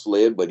 you know,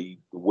 slid, but he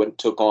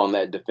took on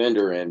that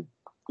defender and,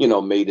 you know,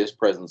 made his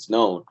presence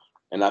known.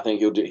 And I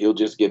think he'll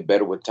just get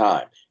better with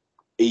time.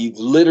 He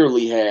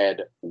literally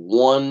had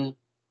 1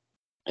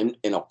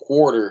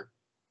 1/4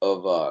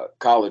 of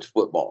college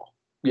football.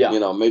 Yeah. You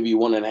know, maybe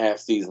 1.5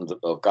 seasons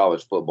of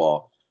college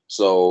football.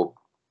 So,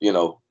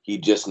 he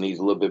just needs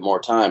a little bit more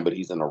time, but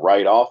he's in the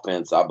right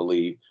offense, I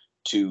believe,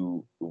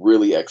 to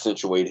really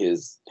accentuate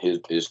his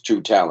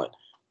true talent.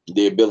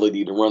 The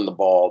ability to run the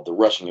ball, the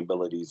rushing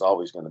ability is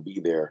always going to be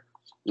there,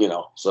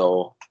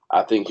 so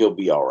I think he'll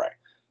be all right.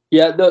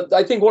 Yeah,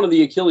 I think one of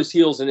the Achilles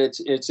heels, and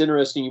it's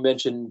interesting you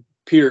mentioned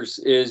Pierce,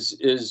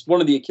 is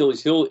one of the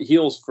Achilles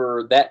heels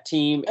for that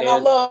team. And I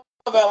love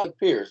Alec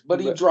Pierce, but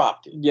he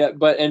dropped it. Yeah,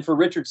 and for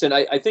Richardson,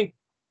 I think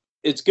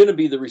it's going to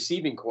be the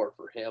receiving core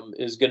for him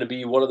is going to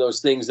be one of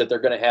those things that they're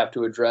going to have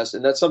to address.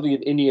 And that's something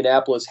that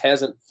Indianapolis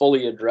hasn't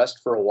fully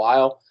addressed for a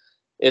while.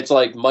 It's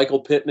like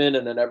Michael Pittman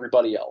and then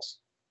everybody else.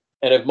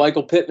 And if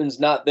Michael Pittman's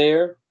not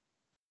there,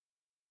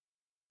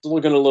 it's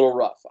looking a little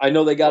rough. I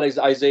know they got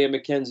Isaiah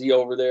McKenzie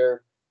over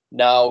there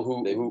now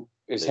who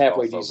is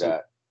halfway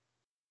decent.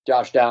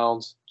 Josh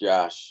Downs.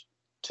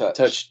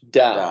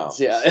 Touchdowns.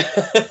 Yeah.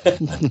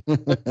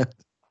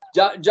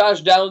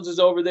 Josh Downs is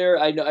over there.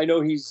 I know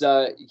he's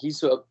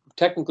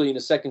technically in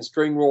a second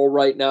string role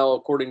right now,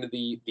 according to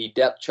the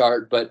depth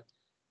chart. But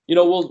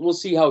we'll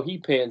see how he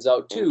pans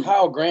out too. And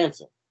Kyle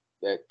Granson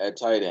at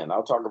tight end.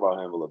 I'll talk about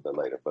him a little bit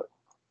later, but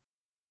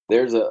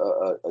there's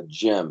a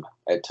gem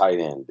at tight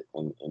end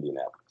in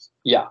Indianapolis.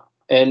 Yeah,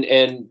 and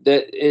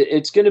that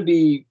it's going to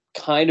be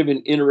kind of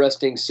an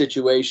interesting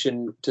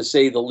situation to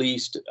say the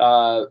least,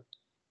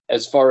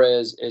 as far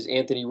as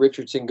Anthony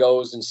Richardson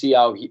goes, and see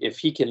if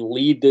he can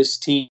lead this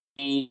team,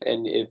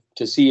 and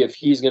to see if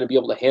he's going to be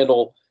able to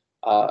handle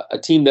a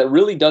team that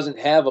really doesn't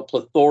have a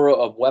plethora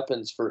of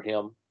weapons for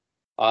him,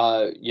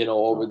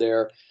 over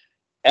there.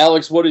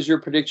 Alex, what is your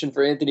prediction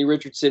for Anthony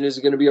Richardson? Is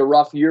it going to be a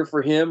rough year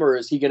for him, or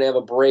is he going to have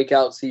a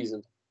breakout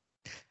season?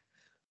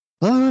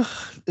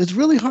 It's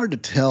really hard to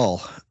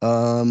tell.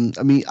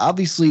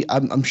 Obviously,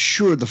 I'm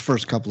sure the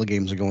first couple of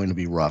games are going to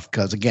be rough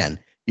because, again,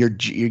 you're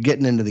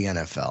getting into the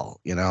NFL.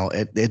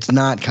 It's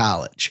not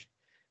college.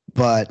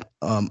 But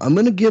I'm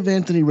going to give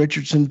Anthony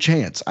Richardson a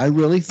chance. I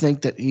really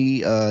think that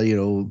he,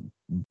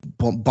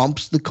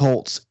 bumps the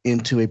Colts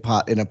into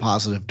in a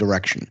positive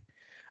direction.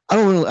 I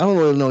don't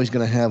really know he's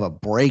going to have a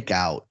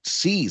breakout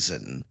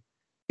season,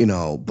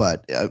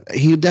 but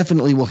he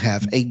definitely will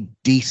have a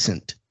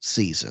decent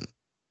season.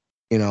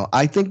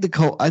 I think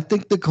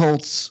the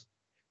Colts.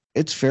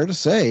 It's fair to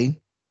say,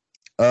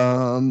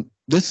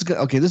 this is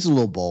a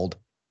little bold.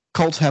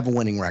 Colts have a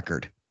winning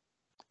record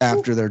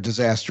after their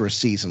disastrous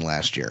season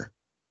last year.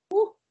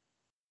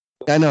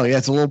 I know, yeah,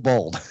 it's a little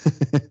bold.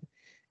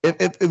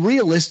 If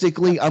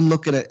realistically, I'm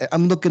looking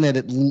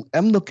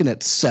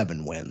at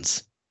 7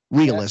 wins.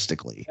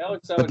 Realistically,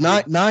 but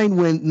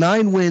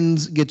nine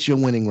wins gets you a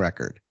winning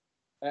record.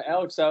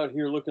 Alex out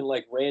here looking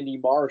like Randy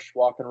Marsh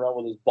walking around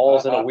with his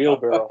balls in a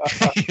wheelbarrow.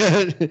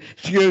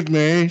 Excuse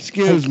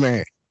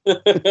me.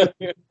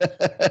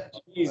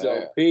 Jeez,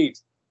 oh Pete.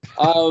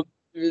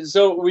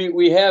 So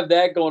we have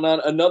that going on.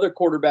 Another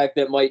quarterback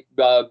that might,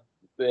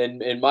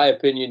 in my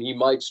opinion, he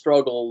might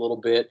struggle a little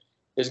bit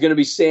is going to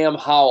be Sam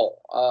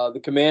Howell. The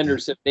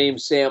Commanders have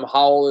named Sam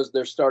Howell as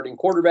their starting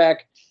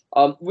quarterback.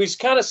 We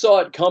kind of saw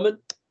it coming.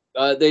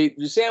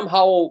 Sam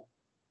Howell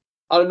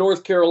out of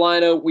North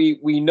Carolina,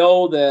 we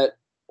know that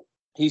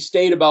he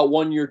stayed about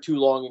 1 year too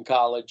long in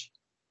college.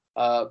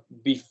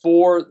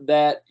 Before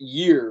that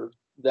year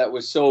that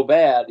was so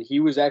bad, he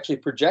was actually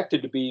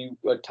projected to be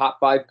a top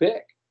 5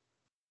 pick.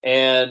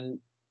 And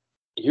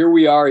here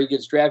we are. He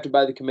gets drafted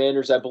by the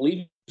Commanders. I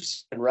believe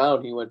second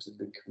round he went to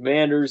the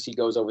Commanders. He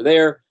goes over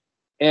there.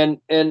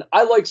 And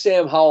I like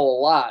Sam Howell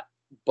a lot,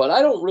 but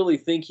I don't really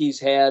think he's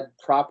had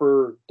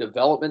proper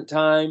development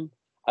time.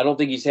 I don't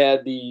think he's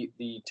had the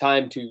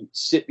time to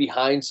sit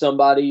behind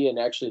somebody and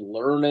actually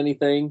learn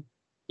anything.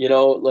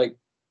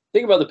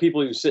 Think about the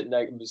people who's sitting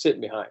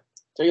behind.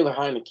 Taylor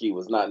Heineke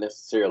was not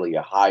necessarily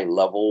a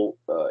high-level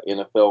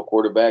NFL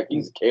quarterback.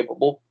 He's a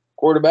capable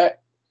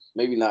quarterback,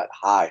 maybe not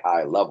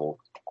high-level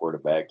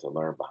quarterback to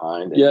learn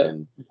behind.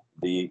 And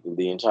the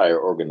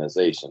entire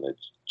organization,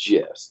 it's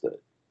just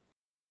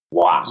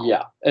wow.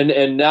 Yeah,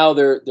 and now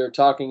they're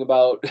talking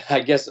about.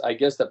 I guess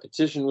the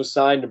petition was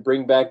signed to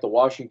bring back the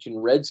Washington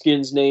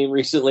Redskins name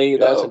recently.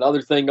 That's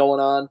another thing going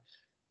on.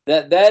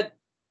 That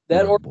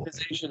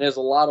organization has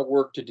a lot of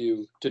work to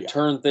do to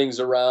turn things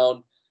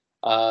around.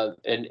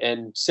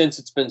 And since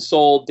it's been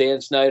sold,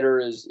 Dan Snyder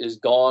is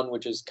gone,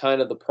 which is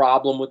kind of the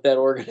problem with that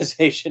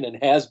organization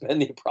and has been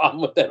the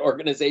problem with that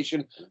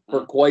organization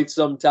for quite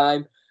some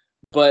time.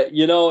 But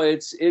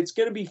it's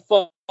going to be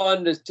fun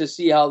to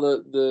see how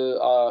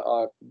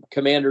the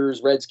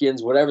Commanders,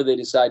 Redskins, whatever they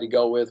decide to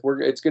go with.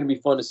 It's going to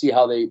be fun to see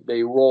how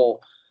they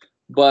roll.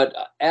 But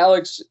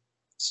Alex,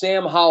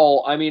 Sam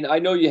Howell, I mean, I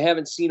know you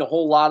haven't seen a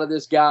whole lot of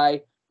this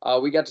guy.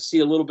 We got to see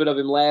a little bit of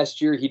him last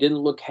year. He didn't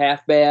look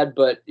half bad,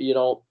 but do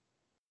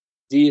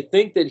you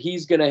think that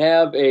he's going to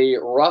have a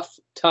rough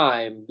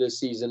time this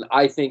season?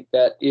 I think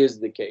that is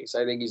the case.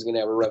 I think he's going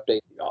to have a rough day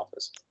in the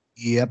office.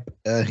 Yep,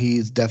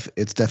 it's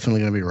definitely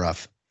going to be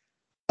rough.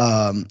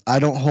 I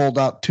don't hold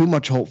out too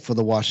much hope for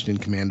the Washington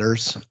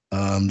Commanders.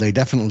 They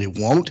definitely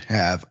won't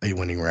have a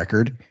winning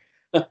record.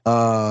 They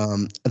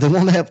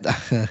won't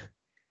have.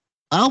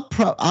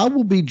 I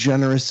will be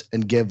generous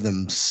and give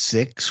them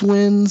 6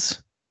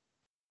 wins.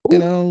 You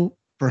know,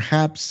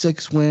 perhaps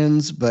 6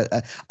 wins,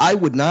 but I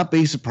would not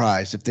be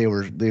surprised if they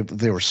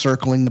were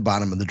circling the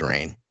bottom of the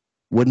drain.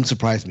 Wouldn't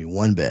surprise me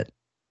one bit.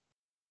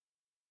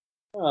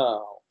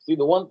 Oh, see,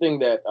 the one thing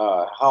that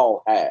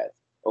Howell has,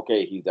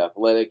 okay, he's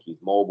athletic, he's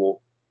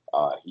mobile,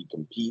 he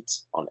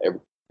competes on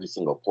every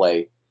single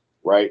play,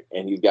 right?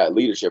 And he's got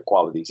leadership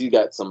qualities. He's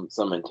got some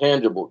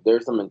intangible.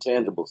 There's some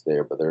intangibles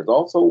there, but there's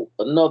also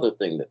another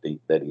thing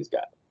that he's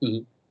got.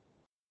 Mm-hmm.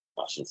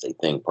 I shouldn't say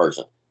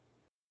person.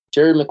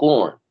 Terry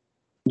McLaurin.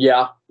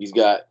 Yeah, he's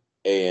got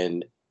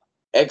an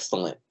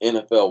excellent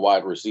NFL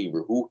wide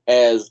receiver who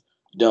has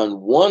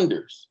done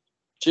wonders.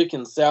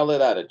 Chicken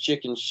salad out of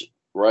chicken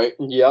right?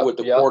 Yeah, with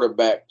the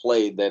quarterback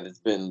play that has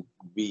been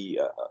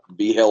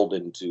beheld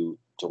into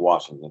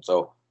Washington.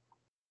 So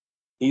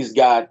he's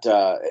got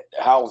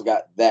Howell's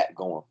got that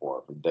going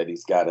for him. That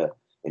he's got an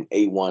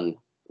A1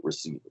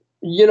 receiver.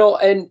 You know,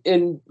 and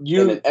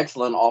an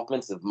excellent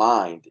offensive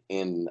mind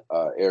in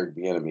Eric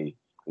Bieniemy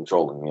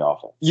controlling the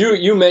offense.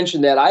 You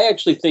mentioned that. I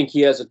actually think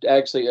he has a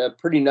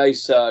pretty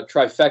nice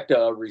trifecta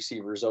of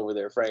receivers over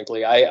there.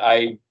 Frankly,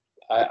 I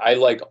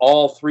like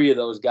all 3 of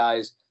those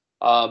guys.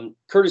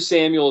 Curtis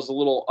Samuel is a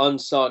little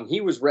unsung.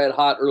 He was red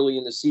hot early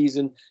in the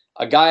season.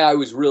 A guy I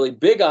was really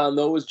big on,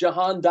 though, was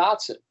Jahan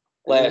Dotson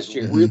last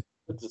year. Really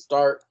good to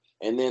start,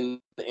 and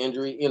then the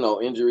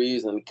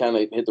injuries, and kind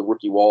of hit the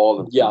rookie wall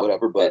and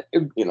whatever. But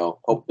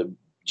hope to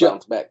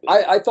bounce back.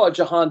 I thought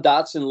Jahan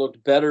Dotson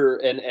looked better,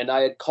 and I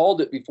had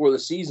called it before the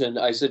season.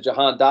 I said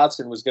Jahan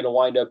Dotson was going to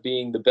wind up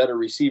being the better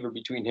receiver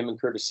between him and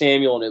Curtis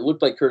Samuel, and it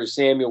looked like Curtis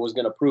Samuel was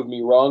going to prove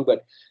me wrong,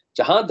 but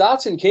Jahan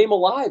Dotson came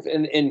alive,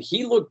 and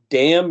he looked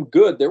damn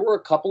good. There were a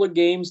couple of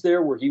games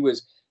there where he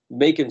was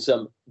making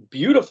some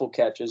beautiful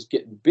catches,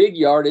 getting big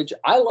yardage.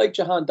 I like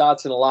Jahan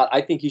Dotson a lot. I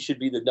think he should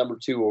be the number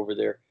 2 over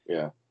there.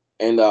 Yeah.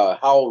 And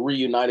Howell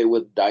reunited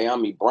with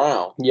Dyami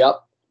Brown.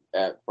 Yep.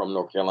 From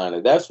North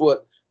Carolina. That's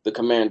what the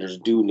Commanders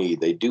do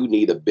need. They do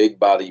need a big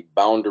body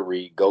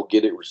boundary, go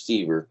get it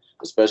receiver,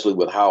 especially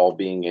with Howell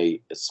being a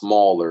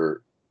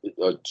smaller,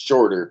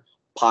 shorter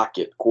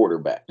pocket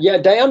quarterback. Yeah,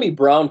 Dyami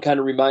Brown kind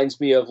of reminds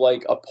me of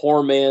like a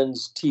poor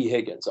man's T.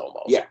 Higgins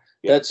almost. Yeah.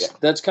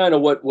 That's kind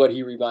of what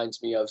he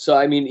reminds me of. So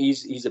I mean,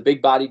 he's a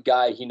big-bodied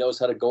guy. He knows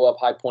how to go up,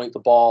 high point the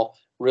ball,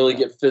 really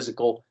get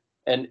physical,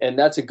 and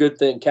that's a good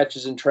thing.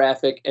 Catches in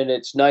traffic, and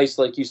it's nice,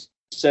 like you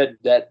said,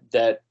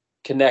 that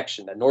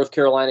connection, that North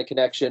Carolina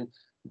connection.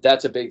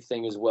 That's a big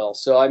thing as well.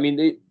 So I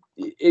mean,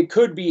 it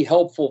could be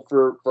helpful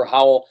for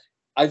Howell.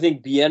 I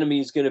think Bieniemy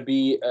is going to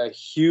be a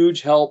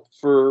huge help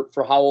for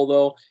Howell,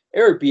 though.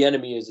 Eric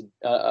Bieniemy is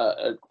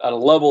at a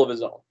level of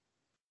his own.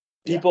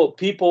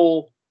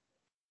 People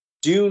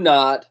do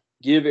not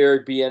give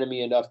Eric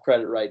Bieniemy enough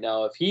credit right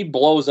now. If he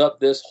blows up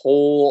this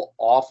whole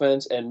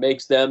offense and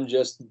makes them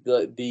just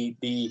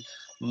the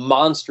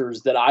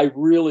monsters that I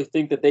really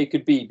think that they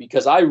could be,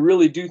 because I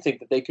really do think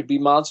that they could be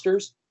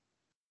monsters,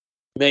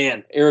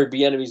 man, Eric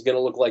Bieniemy is going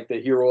to look like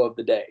the hero of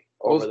the day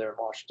over there in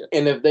Washington.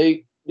 And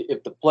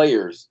if the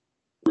players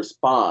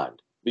respond,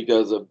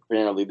 because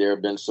apparently there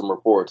have been some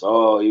reports,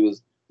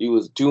 he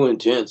was too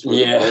intense for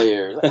the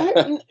players.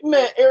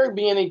 Man, Eric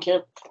Bieniemy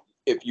can't.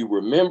 If you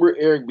remember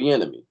Eric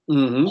Bieniemy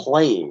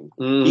playing,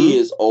 he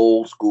is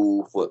old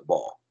school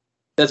football.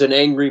 That's an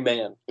angry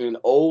man. In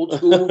old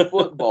school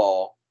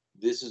football,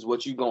 this is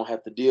what you're going to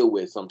have to deal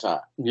with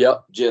sometime.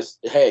 Yep. Just,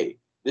 hey,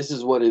 this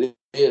is what it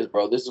is,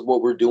 bro. This is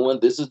what we're doing.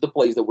 This is the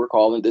plays that we're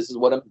calling. This is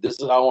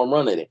how I'm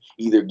running it.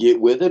 Either get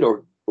with it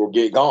or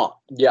get gone.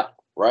 Yeah.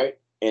 Right?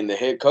 And the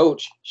head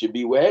coach should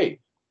be, hey,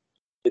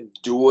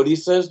 do what he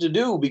says to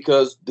do,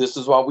 because this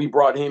is why we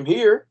brought him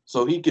here,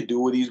 so he could do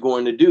what he's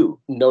going to do.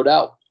 No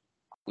doubt.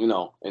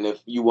 And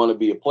if you want to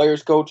be a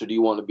player's coach or do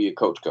you want to be a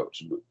coach?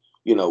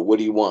 What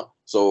do you want?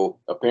 So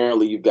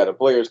apparently you've got a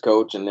player's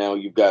coach, and now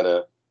you've got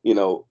a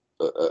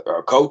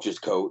coach's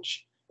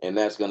coach, and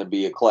that's going to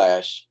be a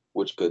clash,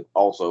 which could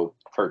also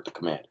hurt the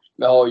Commanders.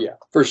 Oh, yeah,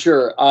 for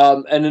sure.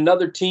 And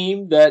another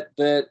team that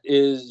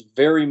is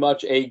very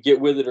much a get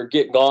with it or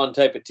get gone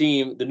type of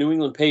team, the New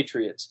England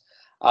Patriots.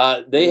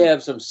 They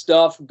have some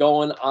stuff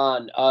going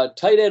on.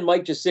 Tight end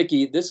Mike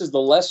Gesicki, this is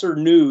the lesser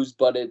news,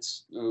 but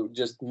it's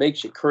just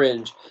makes you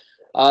cringe.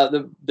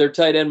 Their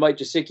tight end Mike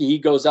Gesicki, he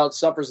goes out,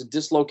 suffers a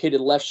dislocated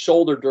left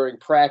shoulder during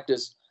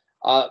practice.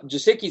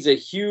 Gesicki's a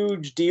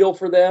huge deal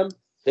for them.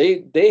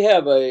 They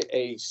have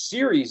a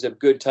series of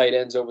good tight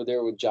ends over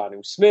there with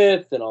Jonnu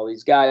Smith and all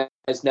these guys.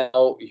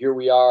 Now here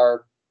we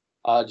are.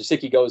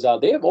 Gesicki goes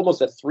out. They have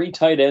almost a 3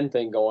 tight end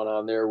thing going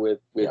on there with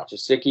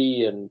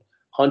Gesicki and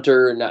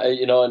Hunter, and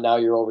now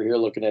you're over here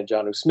looking at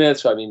Jonnu Smith.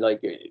 So I mean,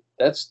 like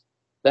that's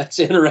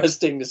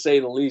interesting to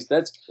say the least.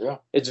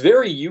 It's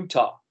very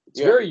Utah. It's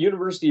very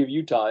University of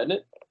Utah, isn't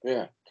it?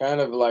 Yeah, kind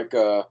of like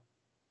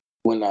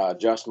when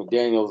Josh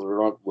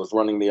McDaniels was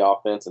running the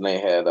offense, and they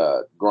had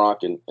Gronk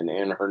and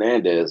Aaron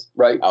Hernandez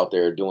out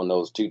there doing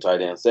those 2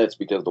 tight end sets,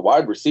 because the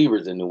wide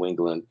receivers in New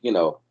England,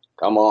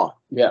 come on.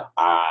 Yeah,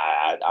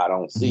 I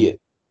don't see it.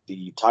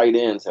 the tight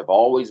ends have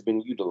always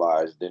been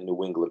utilized in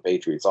New England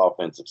Patriots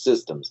offensive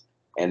systems.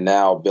 And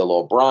now Bill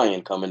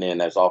O'Brien coming in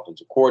as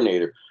offensive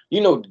coordinator,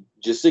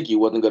 Gesicki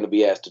wasn't going to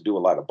be asked to do a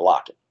lot of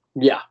blocking.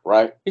 Yeah.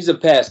 Right? He's a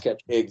pass catcher.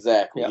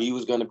 Exactly. Yeah. He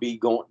was going to be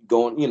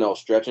going,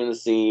 stretching the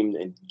seam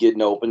and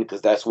getting open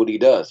because that's what he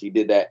does. He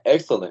did that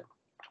excellent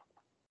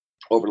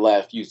over the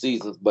last few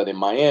seasons. But in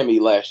Miami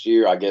last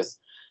year, I guess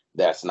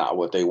that's not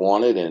what they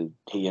wanted. And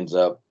he ends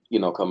up,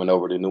 coming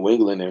over to New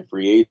England in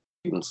free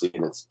agency.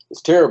 And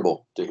it's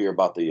terrible to hear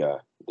about the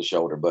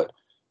shoulder. But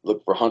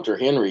look for Hunter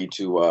Henry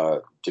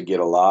to get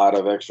a lot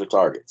of extra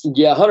targets.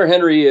 Yeah, Hunter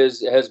Henry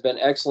has been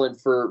excellent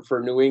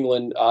for New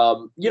England.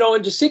 And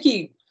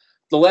Gesicki,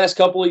 the last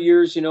couple of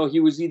years, he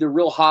was either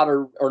real hot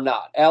or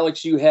not.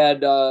 Alex, you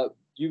had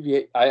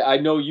I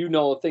know you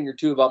know a thing or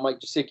two about Mike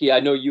Gesicki. I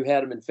know you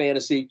had him in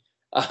fantasy.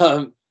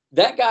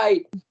 That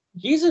guy,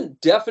 he's a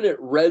definite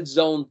red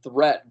zone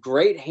threat.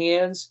 Great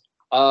hands.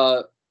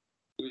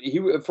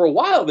 He for a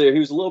while there, he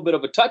was a little bit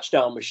of a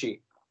touchdown machine,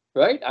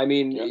 right? I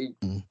mean,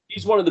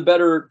 he's one of the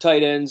better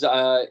tight ends,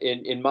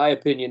 in my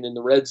opinion, in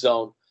the red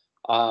zone.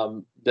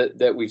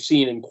 That we've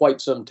seen in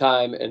quite some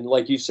time, and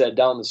like you said,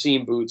 down the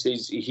seam boots,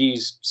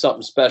 he's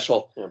something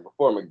special. Yeah,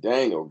 before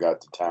McDaniel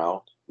got to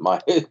town, my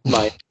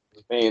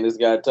paying this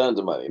guy tons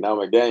of money. Now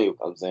McDaniel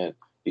comes in,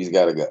 he's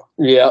got to go.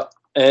 Yeah,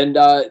 and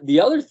the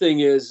other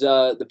thing is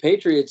the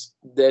Patriots.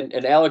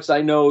 And Alex,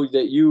 I know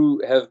that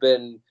you have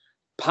been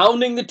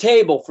pounding the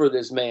table for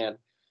this man,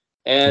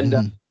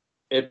 and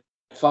it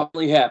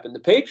finally happened. The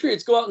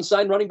Patriots go out and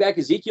sign running back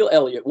Ezekiel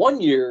Elliott, 1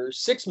 year,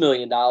 $6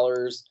 million.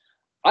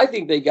 I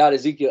think they got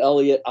Ezekiel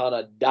Elliott on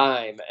a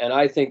dime, and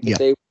I think that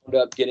they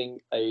wound up getting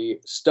a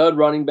stud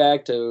running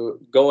back to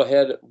go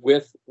ahead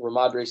with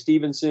Ramondre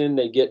Stevenson.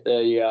 They get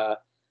a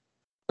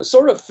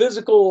sort of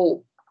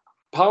physical,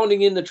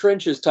 pounding in the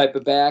trenches type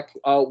of back.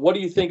 What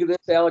do you think of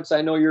this, Alex?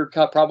 I know you're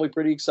probably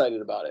pretty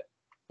excited about it.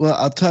 Well,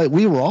 I'll tell you,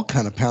 we were all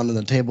kind of pounding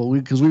the table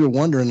because we were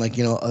wondering,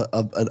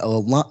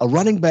 a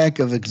running back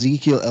of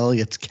Ezekiel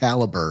Elliott's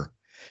caliber,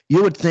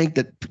 you would think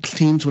that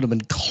teams would have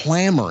been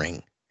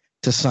clamoring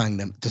to sign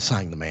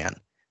the man.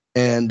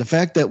 And the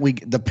fact that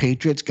the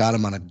Patriots got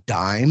him on a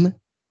dime,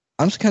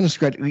 I'm just kind of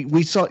scratching.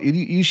 We saw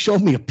you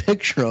showed me a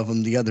picture of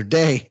him the other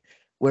day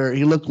where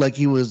he looked like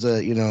he was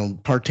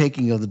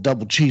partaking of the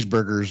double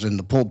cheeseburgers and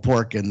the pulled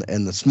pork and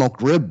the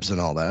smoked ribs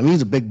and all that. I mean,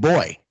 he's a big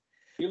boy.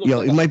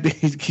 He might be.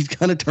 He's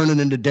kind of turning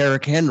into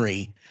Derrick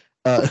Henry,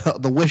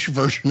 the Wish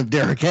version of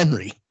Derrick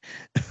Henry.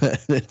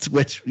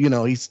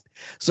 He's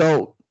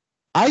so.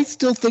 I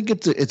still think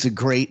it's a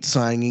great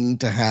signing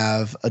to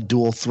have a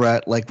dual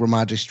threat like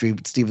Ramondre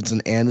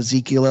Stevenson and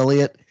Ezekiel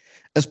Elliott,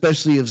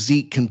 especially if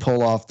Zeke can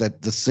pull off the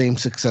same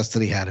success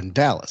that he had in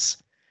Dallas.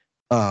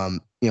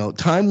 Time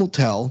will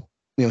tell.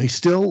 He's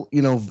still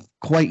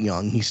quite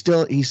young. He's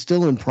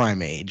still in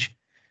prime age.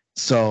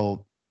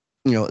 So,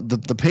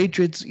 the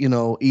Patriots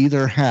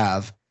either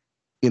have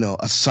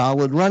a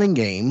solid running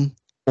game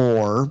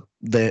or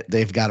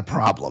they've got a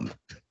problem.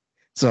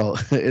 So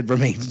it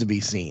remains to be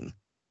seen.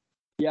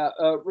 Yeah,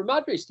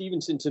 Ramondre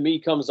Stevenson to me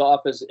comes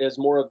off as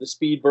more of the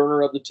speed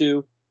burner of the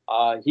two.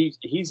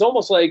 He's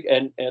almost like,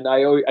 and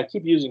I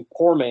keep using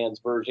poor man's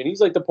version.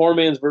 He's like the poor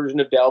man's version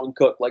of Dalvin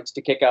Cook. Likes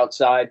to kick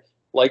outside,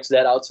 likes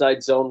that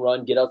outside zone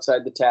run, get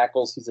outside the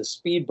tackles. He's a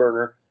speed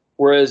burner.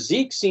 Whereas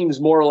Zeke seems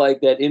more like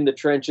that in the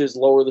trenches,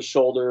 lower the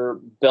shoulder,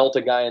 belt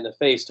a guy in the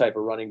face type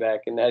of running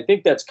back. And I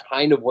think that's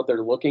kind of what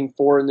they're looking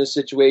for in this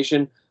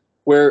situation,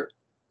 where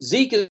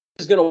Zeke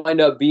is going to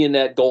wind up being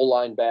that goal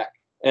line back.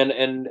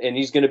 And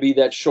he's going to be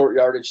that short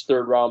yardage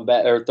third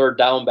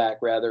down back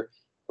rather,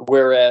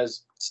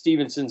 whereas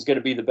Stevenson's going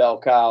to be the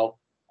bell cow.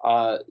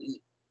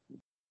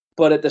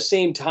 But at the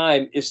same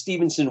time, if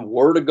Stevenson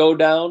were to go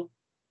down,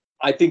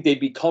 I think they'd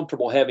be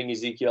comfortable having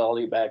Ezekiel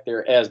Elliott back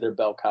there as their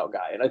bell cow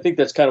guy. And I think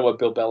that's kind of what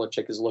Bill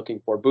Belichick is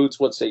looking for. Boots,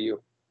 what say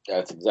you?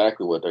 That's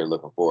exactly what they're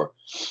looking for.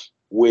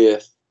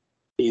 With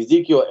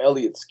Ezekiel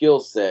Elliott's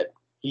skill set,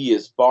 he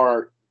is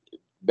far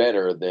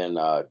better than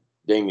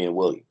Damian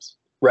Williams.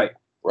 Right.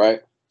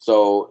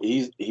 So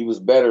he was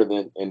better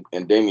than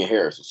and Damian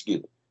Harris,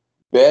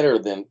 better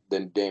than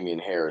Damian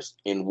Harris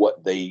in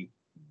what they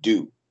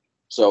do.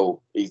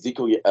 So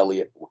Ezekiel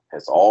Elliott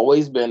has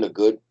always been a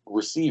good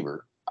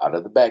receiver out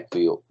of the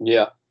backfield.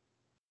 Yeah.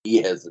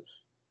 He has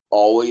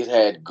always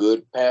had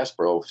good pass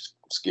pro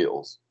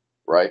skills,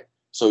 right?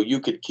 So you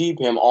could keep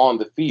him on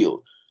the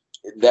field.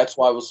 That's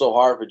why it was so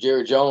hard for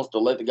Jerry Jones to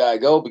let the guy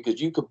go, because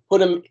you could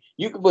put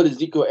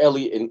Ezekiel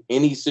Elliott in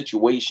any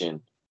situation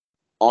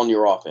on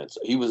your offense.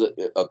 He was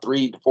a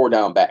 3 to 4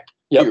 down back,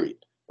 period.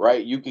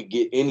 Right? You could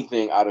get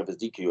anything out of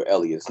Ezekiel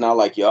Elliott. It's not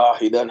like,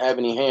 he doesn't have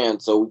any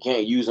hands, so we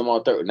can't use him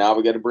on third. Now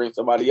we got to bring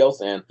somebody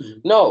else in. Mm-hmm.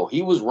 No,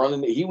 he was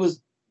running. He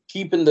was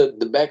keeping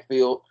the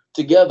backfield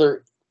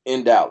together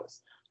in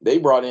Dallas. They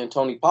brought in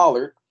Tony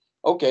Pollard.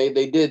 Okay,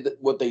 they did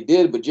what they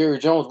did, but Jerry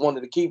Jones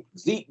wanted to keep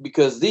Zeke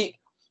because Zeke,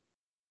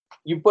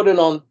 you put it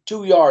on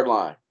 2-yard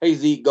line. Hey,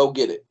 Zeke, go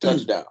get it.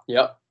 Touchdown.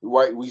 Yep.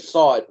 Right? We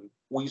saw it.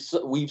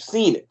 We've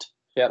seen it.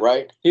 Yeah.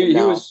 Right. He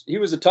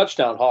was a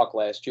touchdown hawk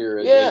last year.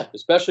 Yeah.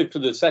 Especially for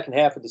the second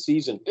half of the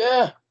season.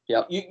 Yeah.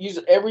 Yeah.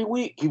 Every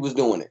week he was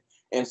doing it.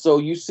 And so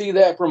you see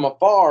that from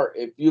afar.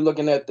 If you're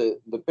looking at the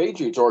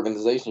Patriots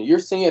organization, you're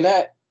seeing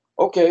that,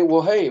 okay,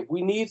 well, hey, if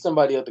we need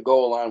somebody at the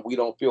goal line, we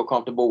don't feel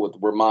comfortable with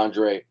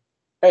Ramondre.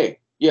 Hey,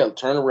 yeah,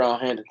 turn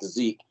around, hand it to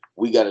Zeke.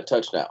 We got a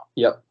touchdown.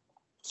 Yep.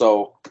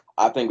 So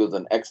I think it was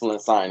an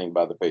excellent signing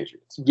by the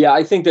Patriots. Yeah,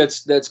 I think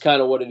that's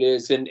kind of what it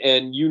is. And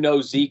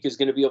Zeke is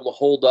going to be able to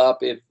hold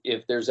up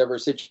if there's ever a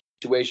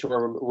situation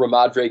where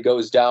Ramondre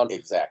goes down.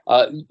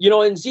 Exactly.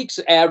 And Zeke's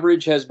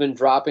average has been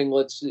dropping.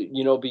 Let's,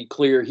 be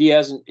clear. He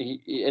hasn't,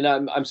 and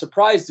I'm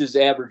surprised his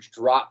average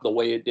dropped the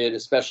way it did,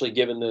 especially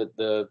given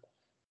the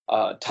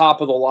top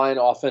of the line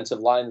offensive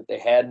line that they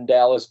had in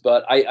Dallas.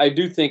 But I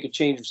do think a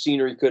change of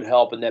scenery could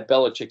help in that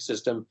Belichick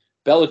system.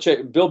 Bill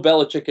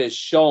Belichick has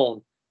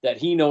shown that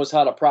he knows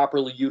how to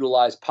properly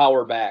utilize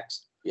power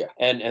backs. Yeah.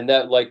 And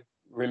that, like,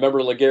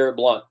 remember LeGarrette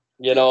Blount,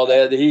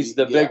 he's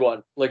the big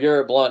one.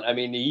 LeGarrette Blount. I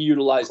mean, he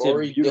utilized him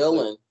beautifully.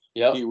 Dillon.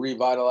 Yep. He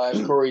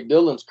revitalized Corey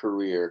Dillon's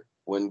career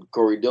when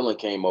Corey Dillon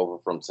came over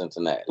from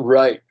Cincinnati.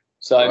 Right.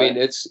 So, I mean,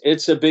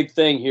 it's a big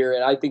thing here,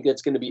 and I think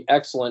that's going to be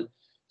excellent.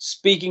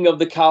 Speaking of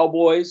the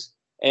Cowboys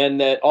and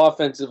that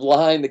offensive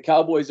line, the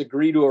Cowboys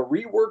agree to a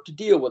reworked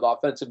deal with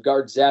offensive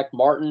guard Zach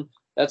Martin.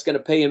 That's going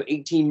to pay him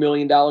 $18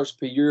 million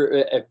per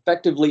year,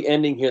 effectively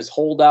ending his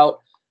holdout.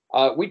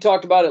 We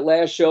talked about it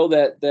last show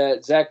that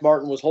Zach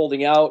Martin was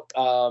holding out,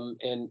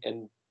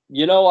 and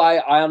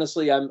I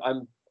honestly I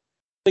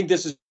think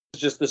this is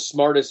just the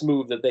smartest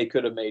move that they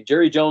could have made.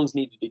 Jerry Jones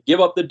needed to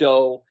give up the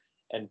dough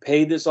and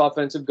pay this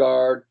offensive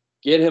guard,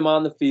 get him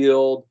on the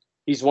field.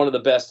 He's one of the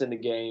best in the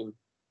game.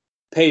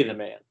 Pay the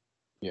man.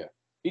 Yeah,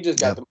 he just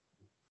got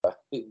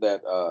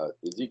that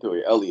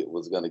Ezekiel Elliott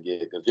was going to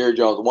get, because Jerry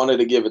Jones wanted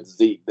to give it to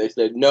Zeke. They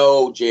said,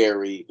 no,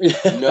 Jerry,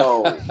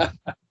 no.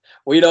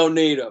 We don't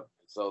need him.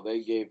 So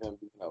they gave him,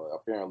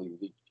 apparently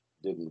Zeke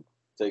didn't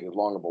take as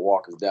long of a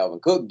walk as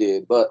Dalvin Cook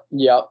did. But,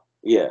 yeah,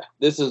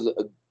 this is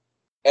an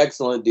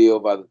excellent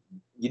deal.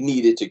 You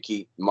needed to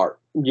keep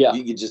Martin. Yeah.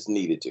 You just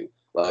needed to.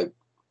 Like,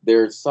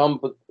 it's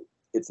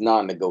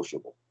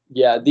non-negotiable.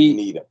 Yeah, you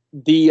need him.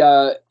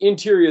 The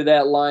interior of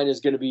that line is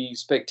going to be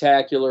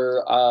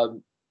spectacular.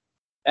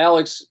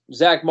 Alex,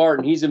 Zach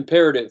Martin, he's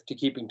imperative to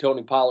keeping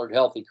Tony Pollard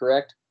healthy,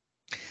 correct?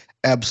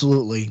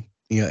 Absolutely.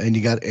 Yeah, and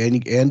you got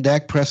and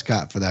Dak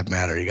Prescott for that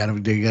matter. You got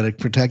to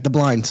protect the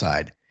blind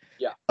side.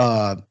 Yeah.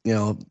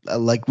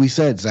 Like we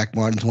said, Zach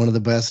Martin's one of the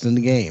best in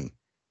the game.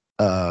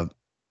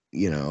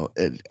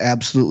 It's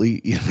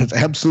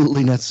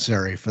absolutely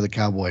necessary for the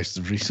Cowboys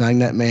to re-sign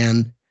that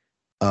man.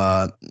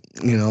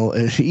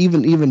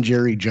 Even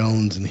Jerry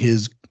Jones in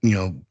his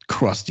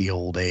crusty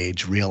old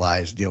age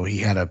realized he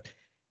had a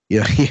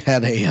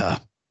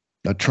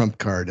trump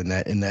card in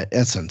that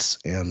essence,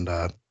 and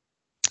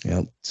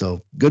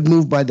so good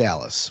move by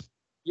Dallas.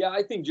 Yeah,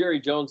 I think Jerry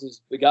Jones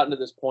has gotten to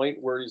this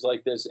point where he's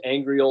like this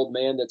angry old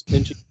man that's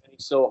pinching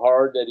so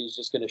hard that he's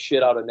just going to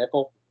shit out a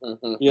nickel.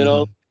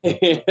 Mm-hmm.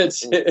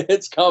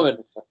 It's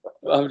coming.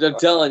 I'm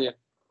telling you.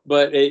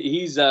 But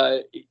he's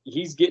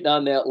getting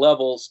on that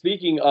level.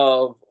 Speaking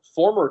of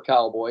former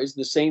Cowboys,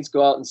 the Saints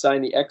go out and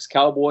sign the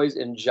ex-Cowboys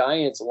and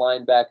Giants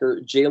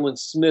linebacker Jaylon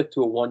Smith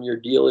to a one-year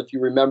deal. If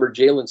you remember,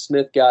 Jaylon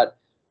Smith got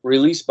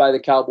released by the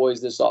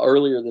Cowboys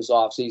earlier this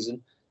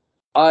offseason.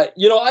 I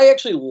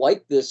actually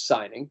like this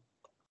signing.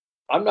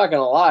 I'm not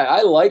going to lie.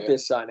 I like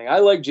this signing. I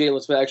like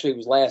Jaylon Smith. Actually, it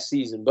was last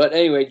season. But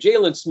anyway,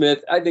 Jaylon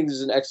Smith, I think this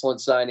is an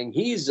excellent signing.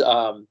 He's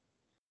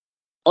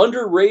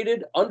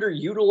underrated,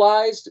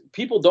 underutilized.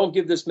 People don't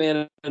give this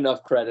man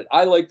enough credit.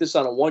 I like this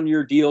on a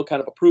one-year deal,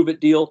 kind of a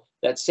prove-it deal.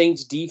 That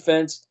Saints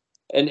defense,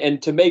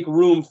 and to make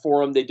room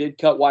for him, they did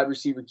cut wide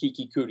receiver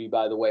Kiki Kuti,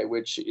 by the way,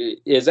 which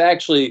is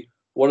actually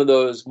one of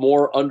those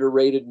more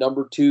underrated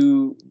number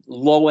 2,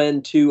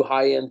 low-end 2,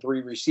 high-end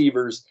 3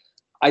 receivers.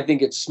 I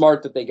think it's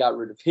smart that they got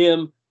rid of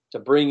him to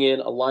bring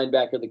in a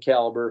linebacker the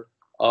caliber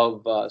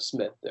of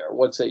Smith there.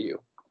 What say you?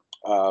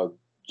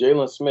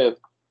 Jaylon Smith,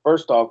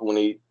 first off, when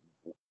he,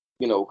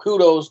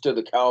 kudos to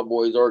the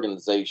Cowboys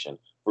organization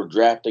for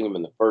drafting him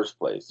in the first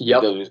place.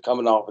 Yep. Because he was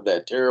coming off of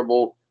that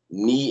terrible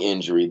knee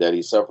injury that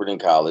he suffered in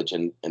college,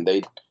 and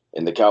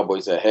the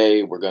Cowboys said,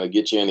 hey, we're going to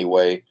get you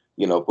anyway,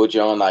 put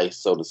you on ice,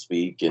 so to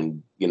speak,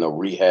 and,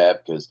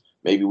 rehab, because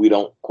maybe we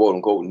don't, quote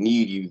unquote,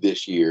 need you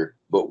this year,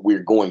 but we're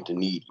going to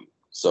need you.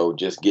 So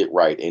just get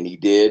right. And he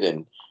did,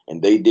 and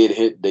they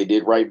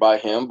did right by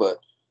him, but,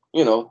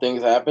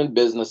 things happen,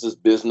 business is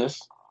business,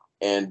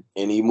 and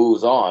he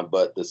moves on.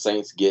 But the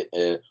Saints get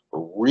a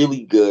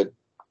really good,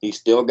 he's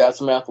still got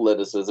some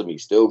athleticism,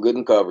 he's still good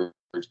in coverage.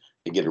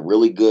 They get a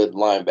really good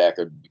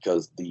linebacker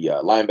because the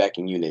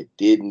linebacking unit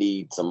did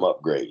need some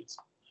upgrades.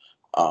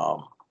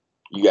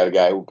 You got a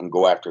guy who can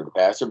go after the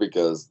passer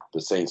because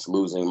the Saints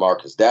losing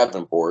Marcus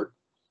Davenport.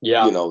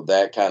 Yeah.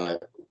 That kind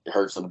of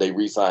hurts them. They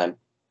re-signed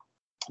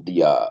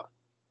the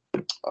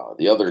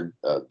other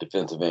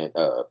defensive end,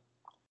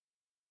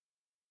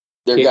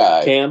 their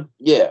guy. Cam?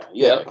 Yeah,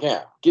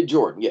 Cam. Get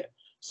Jordan, yeah.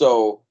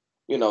 So,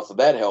 so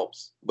that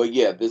helps. But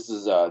yeah, this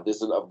is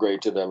an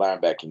upgrade to their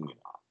linebacking unit.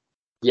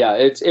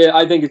 Yeah,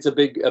 I think it's a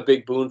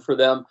big boon for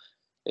them.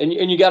 And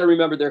you got to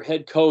remember their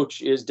head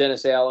coach is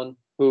Dennis Allen,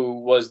 who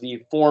was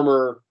the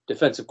former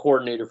defensive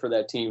coordinator for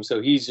that team.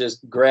 So he's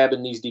just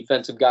grabbing these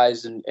defensive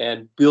guys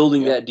and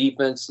building that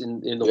defense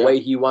in the way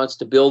he wants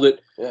to build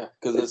it. Yeah,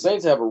 because the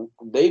Saints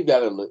they've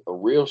got a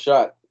real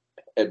shot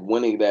at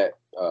winning that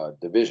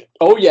division.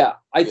 Oh yeah,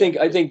 I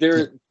think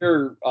their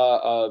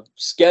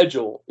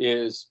schedule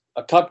is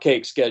a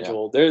cupcake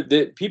schedule.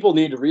 Yeah. People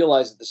need to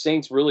realize that the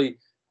Saints really,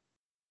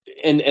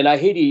 and I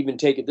hate to even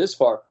take it this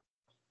far,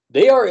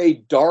 they are a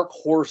dark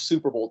horse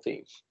Super Bowl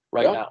team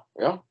now.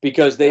 Yeah.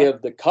 Because they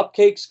have the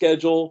cupcake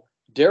schedule.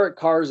 Derek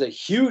Carr is a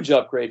huge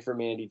upgrade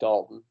from Andy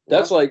Dalton.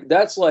 That's like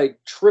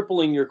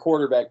tripling your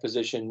quarterback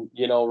position,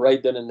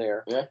 right then and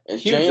there. Yeah. And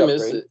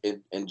Jameis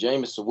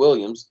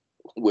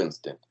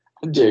Winston.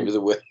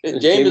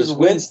 Jameis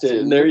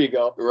Winston. There you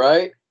go.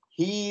 Right?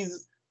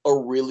 He's a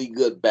really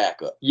good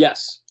backup.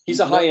 Yes. He's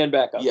a high-end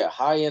backup. Yeah,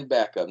 high-end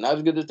backup. Not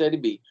as good as Teddy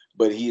B,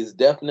 but he is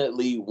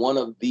definitely one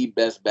of the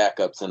best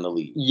backups in the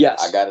league.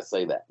 Yes. I got to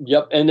say that.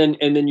 Yep. And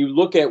then you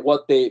look at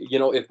what they,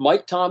 if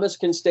Mike Thomas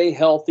can stay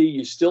healthy,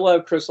 you still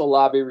have Chris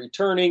Olave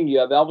returning. You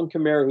have Alvin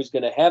Kamara, who's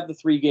going to have the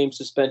 3-game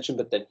suspension,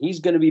 but then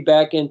he's going to be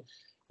back in.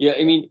 Yeah,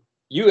 I mean,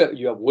 you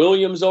have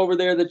Williams over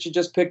there that you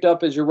just picked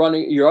up as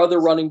your other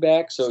running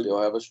back. So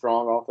you'll have a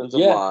strong offensive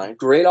line.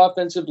 Great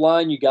offensive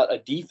line. You got a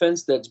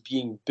defense that's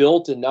being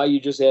built, and now you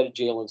just added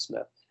Jalen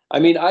Smith. I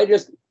mean, I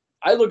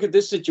look at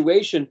this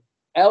situation.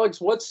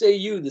 Alex, what say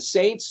you? The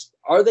Saints,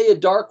 are they a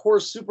dark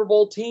horse Super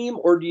Bowl team,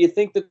 or do you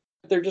think that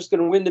they're just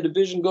going to win the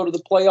division, go to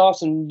the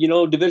playoffs, and,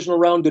 divisional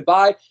round,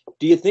 goodbye?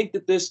 Do you think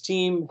that this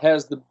team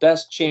has the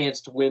best chance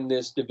to win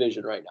this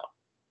division right now?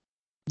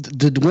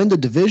 To win the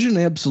division?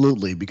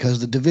 Absolutely,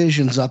 because the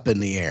division's up in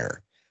the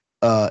air.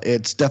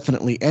 It's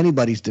definitely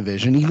anybody's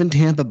division. Even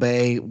Tampa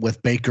Bay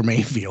with Baker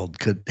Mayfield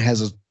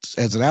has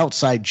an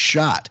outside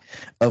shot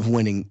of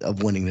winning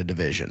the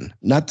division.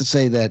 Not to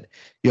say that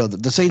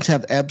the Saints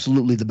have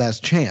absolutely the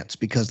best chance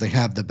because they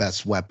have the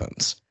best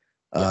weapons.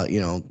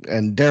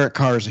 And Derek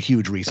Carr is a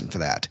huge reason for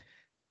that.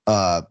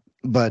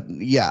 But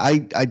yeah,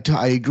 I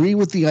agree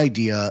with the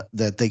idea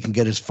that they can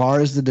get as far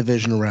as the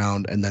division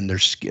round and then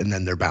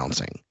they're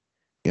bouncing.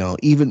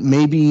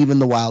 Even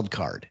the wild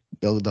card.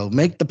 They'll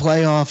make the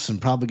playoffs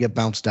and probably get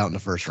bounced out in the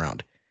first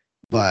round.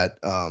 But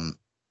if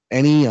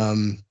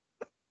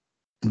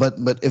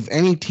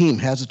any team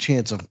has a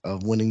chance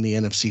of winning the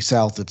NFC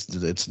South,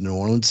 it's New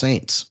Orleans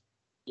Saints.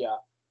 Yeah,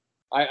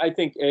 I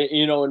think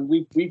and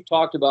we've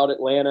talked about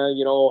Atlanta,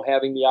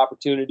 having the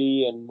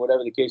opportunity and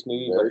whatever the case may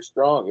be. Very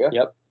strong, yeah.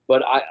 Yep.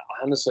 But I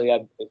honestly,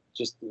 it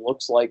just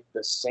looks like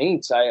the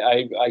Saints.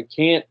 I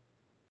can't.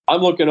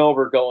 I'm looking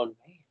over, going,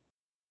 man,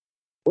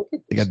 look at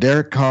this. They got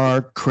Derek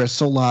Carr, Chris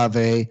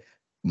Olave,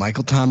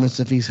 Michael Thomas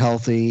if he's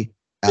healthy,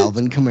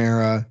 Alvin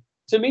Kamara.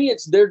 To me,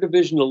 it's their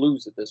division to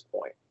lose at this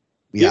point.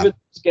 Yeah. Given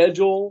the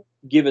schedule,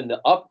 given the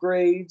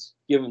upgrades,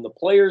 given the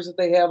players that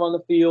they have on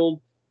the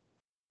field,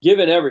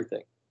 given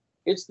everything,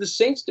 it's the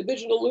Saints'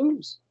 division to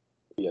lose.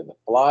 Yeah, the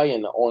fly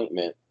in the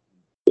ointment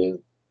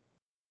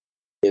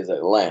is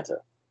Atlanta.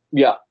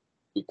 Yeah,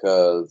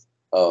 because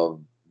of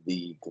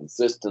the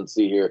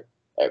consistency here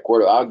at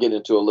quarter. I'll get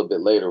into a little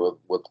bit later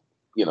with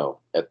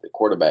at the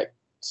quarterback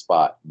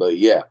spot. But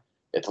yeah,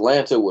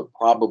 Atlanta would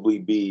probably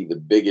be the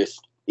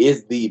biggest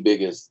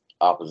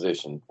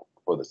opposition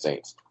for the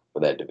Saints for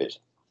that division.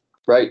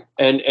 Right.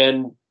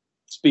 And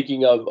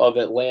speaking of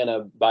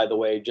Atlanta, by the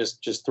way,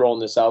 just throwing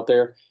this out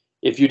there,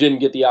 if you didn't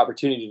get the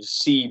opportunity to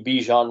see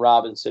Bijan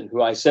Robinson,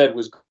 who I said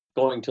was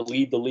going to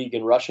lead the league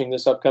in rushing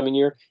this upcoming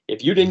year,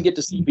 if you didn't get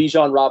to see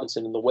Bijan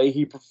Robinson and the way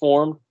he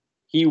performed,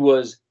 he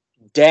was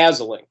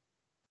dazzling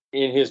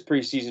in his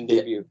preseason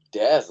debut.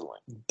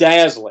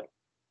 Dazzling.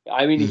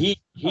 I mean, he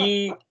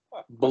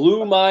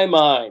blew my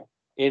mind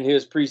in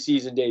his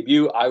preseason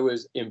debut. I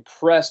was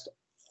impressed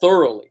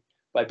thoroughly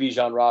by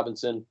Bijan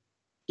Robinson.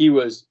 He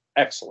was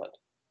excellent.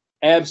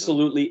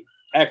 Absolutely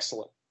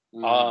excellent.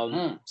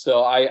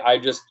 So I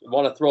just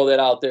want to throw that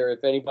out there.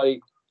 If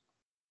anybody,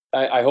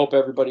 I hope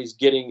everybody's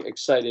getting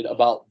excited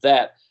about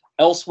that.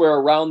 Elsewhere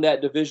around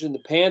that division, the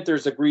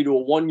Panthers agree to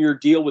a 1-year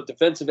deal with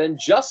defensive end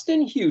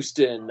Justin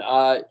Houston.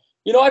 I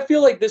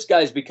feel like this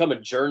guy's become a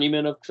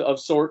journeyman of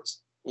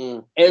sorts.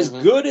 As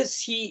good as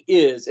he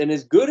is, and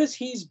as good as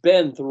he's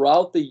been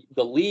throughout the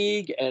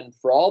league and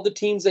for all the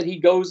teams that he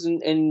goes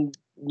and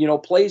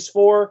plays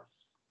for,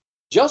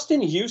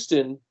 Justin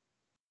Houston,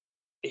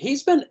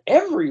 he's been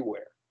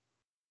everywhere.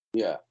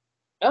 Yeah.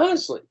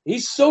 Honestly,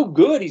 he's so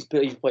good. He's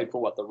played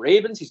for the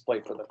Ravens. He's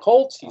played for the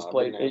Colts. He's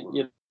played,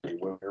 man.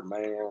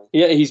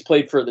 Yeah, he's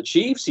played for the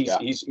Chiefs.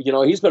 He's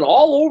been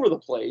all over the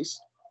place,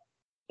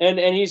 and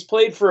he's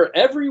played for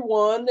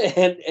everyone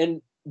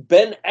and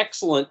been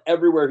excellent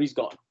everywhere he's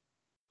gone.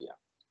 Yeah,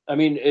 I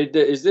mean,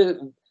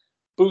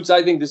 Boots?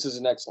 I think this is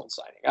an excellent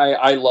signing.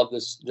 I love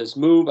this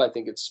move. I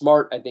think it's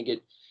smart. I think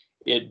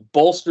it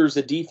bolsters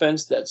a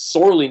defense that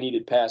sorely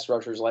needed pass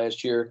rushers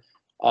last year.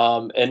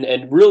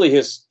 And really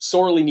his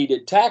sorely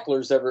needed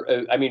tacklers ever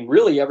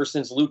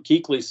since Luke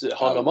Kuechly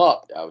hung him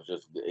up. I was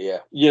just,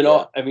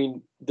 I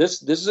mean,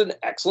 this is an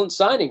excellent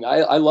signing.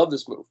 I love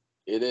this move.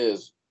 It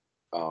is.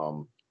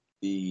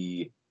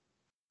 The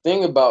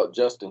thing about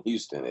Justin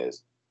Houston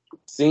is, it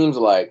seems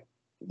like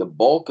the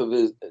bulk of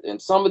his,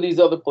 and some of these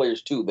other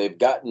players too, they've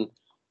gotten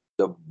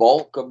the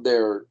bulk of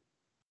their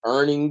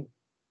earning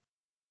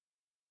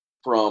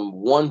from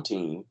one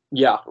team.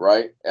 Yeah.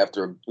 Right?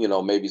 After,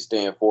 maybe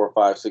staying 4 or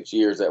 5, 6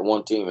 years at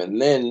one team.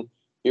 And then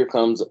here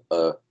comes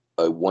a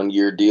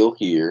 1-year deal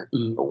here, a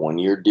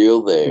 1-year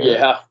deal there.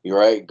 Yeah. You're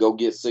right. Go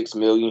get $6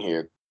 million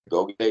here.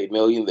 Go get $8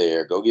 million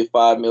there. Go get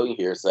 $5 million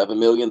here, $7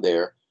 million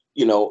there.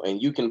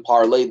 And you can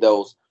parlay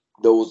those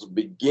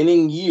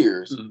beginning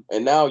years.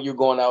 And now you're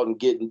going out and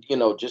getting,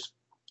 just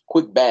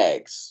quick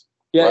bags.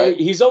 Yeah. Right?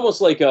 He's almost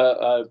like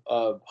a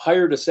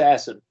hired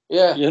assassin.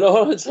 Yeah.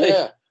 It's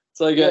like, It's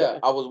like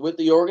I was with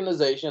the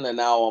organization and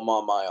now I'm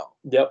on my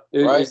own. Yep.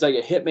 Right? He's like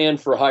a hitman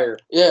for hire.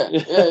 Yeah.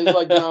 He's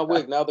like John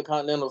Wick. Now the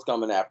Continental's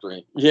coming after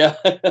him. Yeah.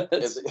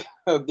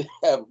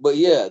 But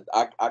yeah,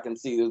 I can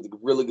see it was a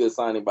really good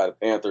signing by the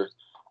Panthers.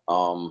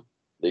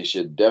 They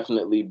should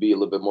definitely be a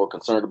little bit more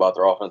concerned about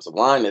their offensive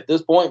line at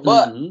this point.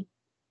 But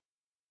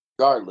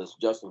regardless,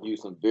 Justin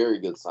Houston, very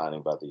good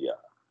signing by the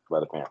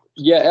Panthers.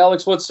 Yeah,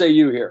 Alex, what say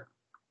you here?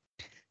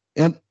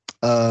 Yep.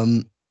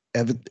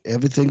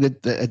 Everything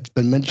that's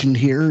been mentioned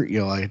here,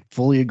 I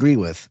fully agree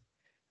with.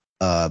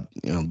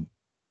 The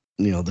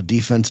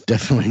defense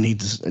definitely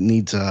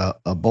needs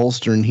a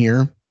bolstering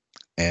here,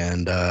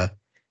 and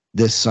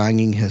this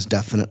signing has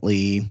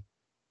definitely,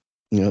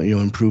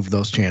 improved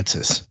those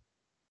chances.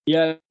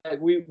 Yeah,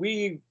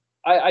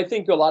 I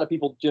think a lot of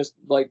people just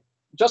like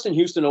Justin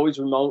Houston always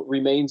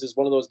remains as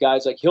one of those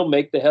guys. Like he'll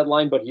make the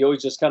headline, but he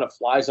always just kind of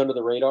flies under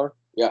the radar.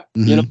 Yeah,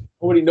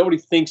 nobody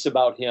thinks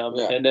about him,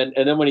 and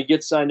then when he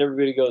gets signed,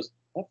 everybody goes,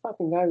 "That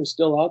fucking guy was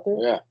still out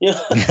there." Yeah.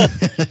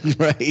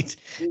 Right.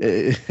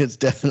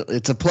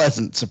 It's a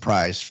pleasant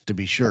surprise to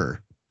be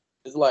sure.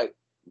 It's like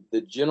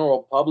the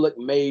general public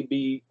may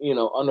be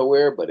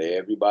unaware, but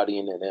everybody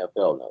in the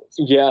NFL knows.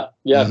 Yeah.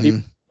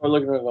 People are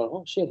looking around going,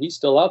 "Oh shit, he's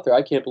still out there!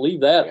 I can't believe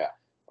that." Yeah.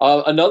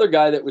 Another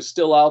guy that was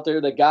still out there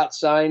that got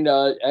signed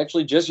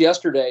actually just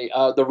yesterday.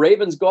 The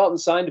Ravens go out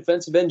and sign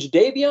defensive end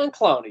Jadeveon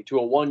Clowney to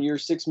a 1-year,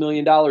 $6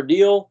 million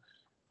deal.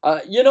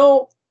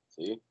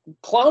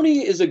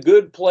 Clowney is a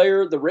good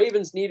player. The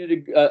Ravens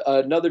needed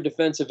another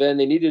defensive end.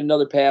 They needed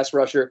another pass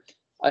rusher.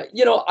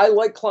 I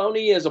like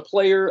Clowney as a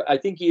player. I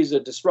think he's a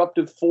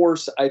disruptive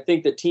force. I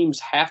think that teams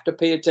have to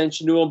pay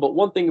attention to him. But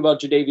one thing about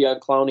Jadeveon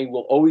Clowney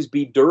will always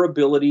be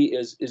durability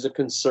is a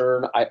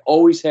concern. I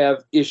always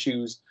have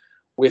issues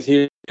with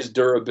his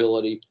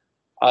durability.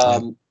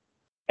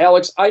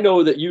 Alex, I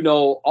know that you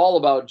know all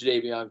about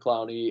Jadeveon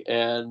Clowney,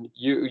 and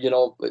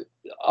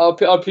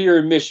up here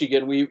in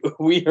Michigan,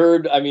 we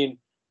heard,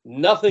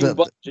 nothing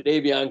but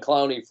Jadeveon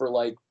Clowney for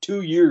like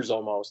 2 years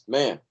almost.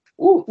 Man.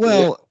 Ooh,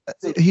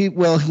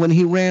 when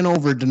he ran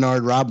over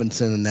Denard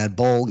Robinson in that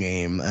bowl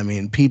game,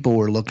 people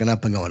were looking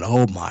up and going,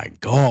 "Oh my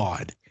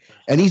God!"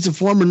 And he's a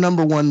former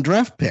number 1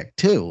 draft pick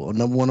too, a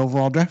number 1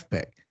 overall draft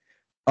pick.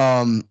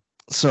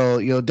 So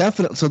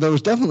there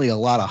was definitely a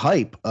lot of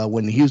hype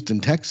when the Houston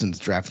Texans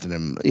drafted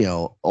him,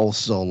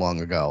 so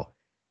long ago.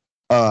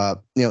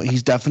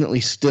 He's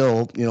definitely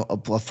still,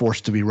 a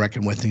force to be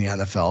reckoned with in the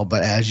NFL.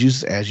 But as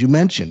you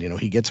mentioned,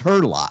 he gets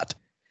hurt a lot.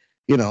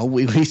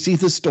 We see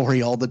this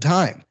story all the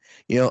time.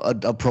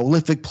 A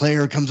prolific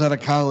player comes out of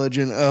college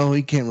and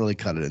he can't really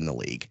cut it in the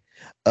league.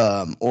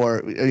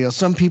 Or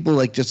some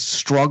people just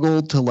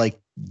struggle to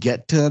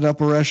get to that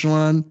upper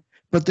echelon,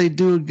 but they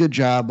do a good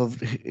job of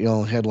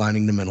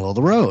headlining the middle of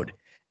the road.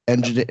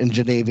 And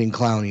Jadeveon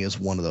Clowney is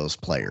one of those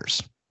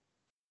players.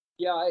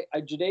 Yeah,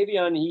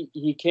 Jadeveon,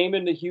 he came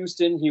into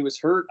Houston. He was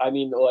hurt.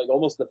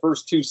 Almost the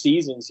first 2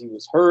 seasons he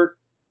was hurt.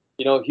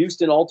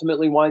 Houston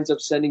ultimately winds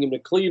up sending him to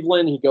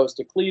Cleveland. He goes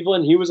to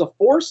Cleveland. He was a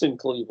force in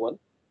Cleveland,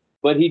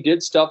 but he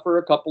did suffer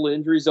a couple of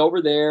injuries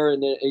over there.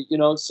 And,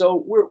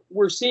 so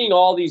we're seeing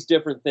all these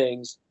different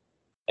things.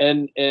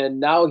 And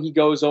now he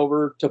goes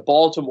over to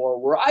Baltimore,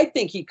 where I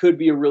think he could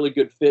be a really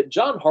good fit.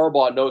 John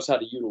Harbaugh knows how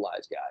to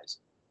utilize guys.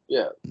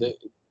 Yeah.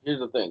 Here's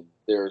the thing.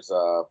 There's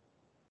the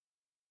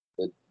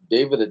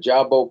David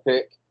Ojabo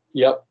pick.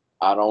 Yep.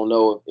 I don't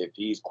know if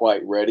he's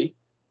quite ready.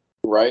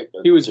 Right.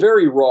 He was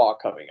very raw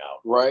coming out.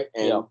 Right.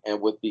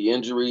 And with the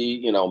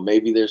injury,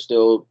 maybe they're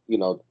still,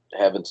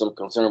 having some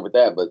concern with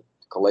that. But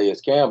Calais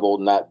Campbell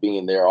not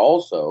being there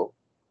also.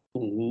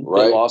 Mm-hmm.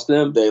 Right.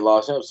 They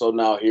lost him. So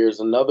now here's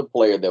another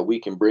player that we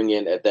can bring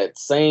in at that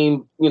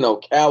same,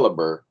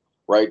 caliber,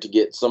 right, to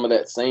get some of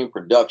that same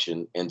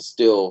production and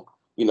still,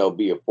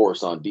 be a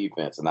force on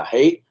defense. And I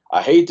hate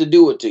to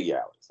do it to you,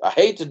 Alex. I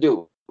hate to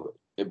do it.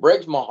 It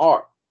breaks my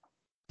heart.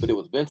 But it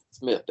was Vincent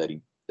Smith that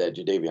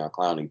Jadeveon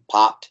Clowney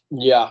popped.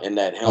 Yeah. And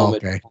that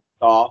helmet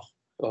off.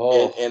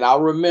 Oh. And I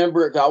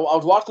remember I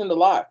was watching the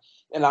live,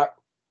 and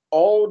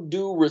all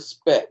due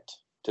respect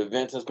to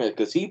Vincent Smith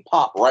because he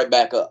popped right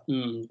back up.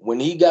 When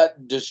he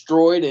got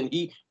destroyed and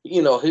his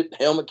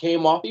helmet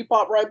came off, he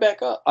popped right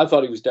back up. I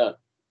thought he was done.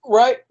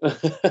 Right.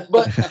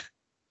 But,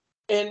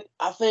 and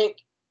I think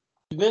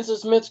Vincent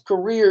Smith's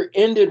career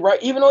ended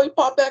right, even though he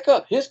popped back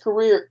up, his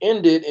career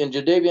ended, and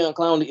Jadeveon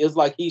Clowney is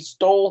like he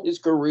stole his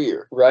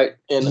career. Right.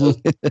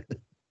 And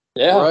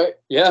yeah. Right.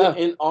 Yeah.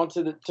 And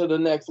onto the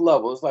next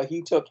level. It's like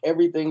he took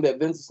everything that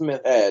Vincent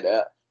Smith had.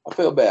 I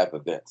feel bad for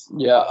Vince.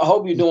 Yeah. I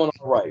hope you're doing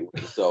all right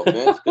with yourself,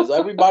 Vince, because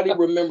everybody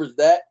remembers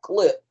that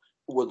clip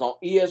was on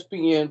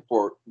ESPN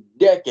for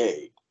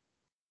decades.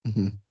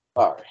 Mm-hmm.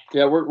 All right.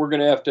 Yeah, we're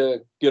gonna have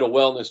to get a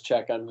wellness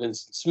check on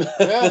Vincent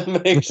Smith.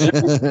 Make sure.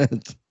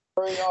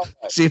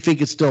 See if he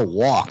can still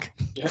walk.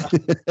 Yeah.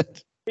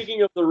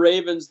 Speaking of the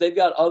Ravens, they've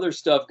got other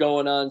stuff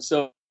going on.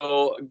 So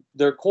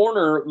their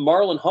corner,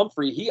 Marlon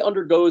Humphrey, he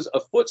undergoes a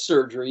foot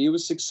surgery. He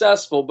was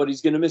successful, but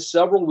he's going to miss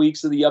several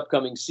weeks of the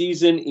upcoming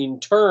season. In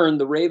turn,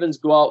 the Ravens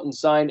go out and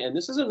sign, and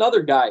this is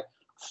another guy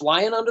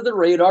flying under the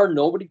radar,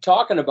 nobody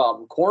talking about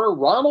him. Corner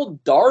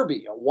Ronald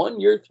Darby, a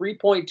 1-year,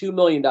 $3.2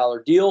 million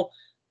deal.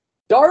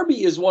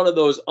 Darby is one of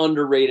those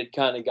underrated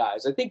kind of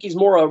guys. I think he's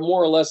more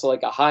or less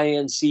like a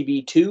high-end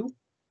CB2.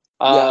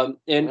 At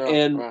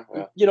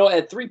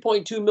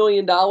 $3.2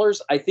 million,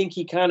 I think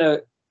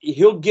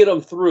he'll get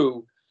them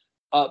through.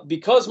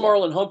 Because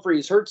Marlon Humphrey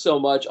is hurt so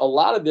much, a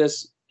lot of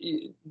this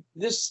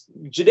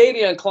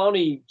Jadeveon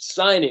Clowney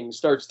signing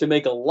starts to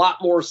make a lot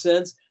more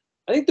sense.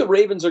 I think the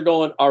Ravens are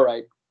going, all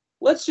right,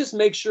 let's just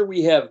make sure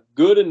we have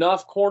good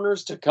enough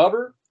corners to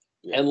cover,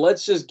 and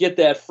let's just get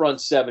that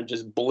front seven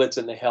just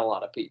blitzing the hell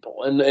out of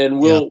people, and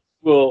we'll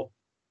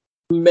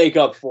make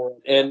up for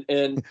it.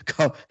 And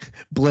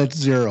blitz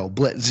zero.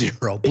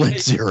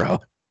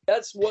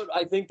 That's what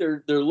I think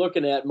they're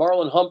looking at.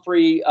 Marlon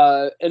Humphrey,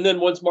 and then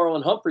once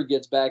Marlon Humphrey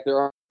gets back,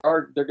 they're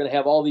going to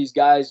have all these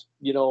guys,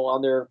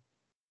 on their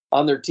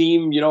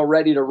team,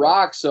 ready to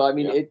rock. So I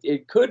mean,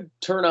 it could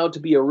turn out to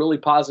be a really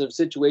positive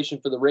situation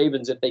for the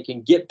Ravens if they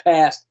can get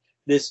past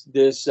this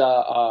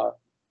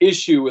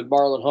issue with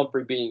Marlon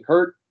Humphrey being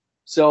hurt.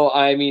 So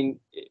I mean,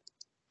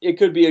 it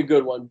could be a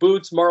good one.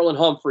 Boots, Marlon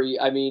Humphrey.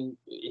 I mean,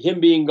 him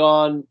being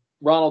gone,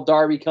 Ronald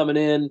Darby coming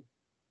in.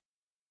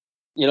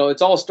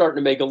 It's all starting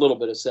to make a little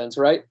bit of sense,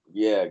 right?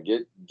 Yeah,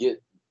 get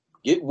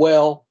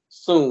well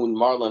soon,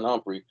 Marlon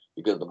Humphrey,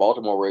 because the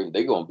Baltimore Ravens,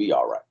 they're going to be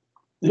all right.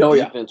 The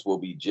defense will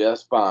be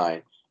just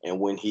fine, and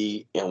when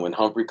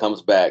Humphrey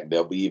comes back,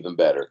 they'll be even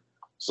better.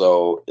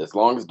 So as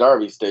long as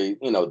Darby stays,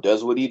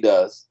 does what he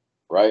does,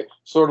 right?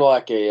 Sort of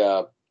like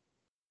the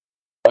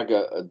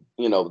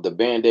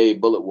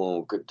Band-Aid bullet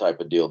wound type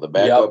of deal. The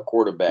backup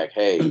quarterback,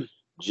 hey,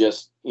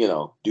 just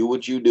do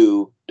what you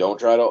do. Don't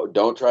try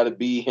to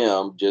be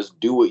him. Just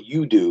do what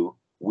you do.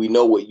 We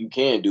know what you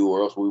can do,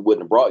 or else we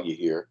wouldn't have brought you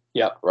here.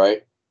 Yeah.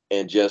 Right.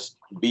 And just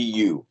be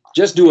you.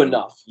 Just do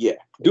enough. Yeah.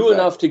 Do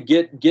enough to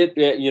get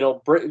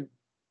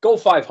go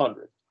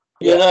 500.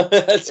 Yeah.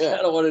 That's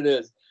kind of what it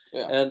is.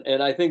 Yeah.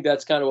 And I think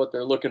that's kind of what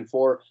they're looking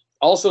for.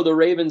 Also, the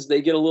Ravens,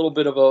 they get a little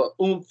bit of a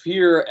oomph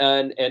here,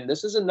 and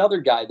this is another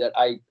guy that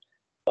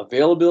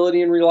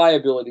availability and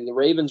reliability. The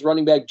Ravens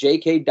running back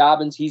J.K.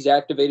 Dobbins, he's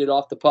activated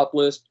off the PUP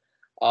list.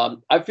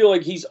 I feel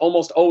like he's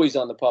almost always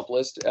on the PUP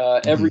list.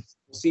 Every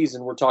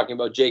season we're talking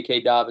about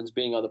J.K. Dobbins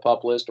being on the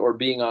PUP list or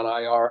being on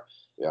IR.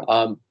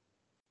 Yeah.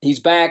 He's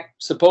back,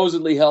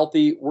 supposedly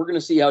healthy. We're going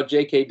to see how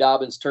J.K.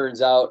 Dobbins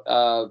turns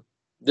out.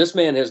 This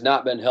man has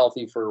not been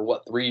healthy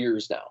for, 3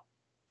 years now.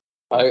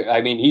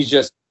 I mean, he's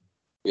just –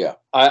 yeah.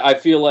 I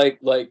feel like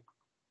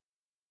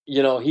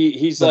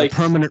he's like a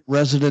permanent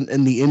resident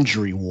in the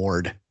injury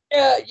ward.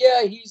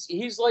 Yeah,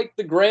 he's like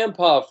the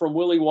grandpa from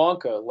Willy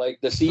Wonka. Like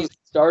the season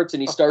starts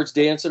and he starts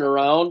dancing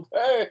around.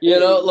 Hey,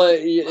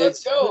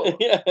 let's go.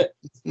 Yeah,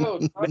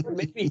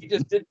 maybe he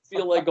just didn't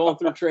feel like going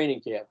through training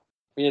camp.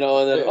 And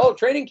then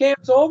training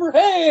camp's over.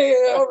 Hey,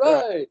 all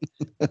right.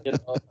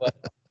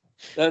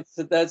 But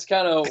that's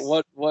kind of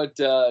what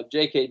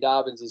J.K.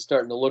 Dobbins is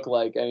starting to look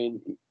like. I mean,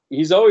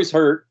 he's always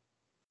hurt.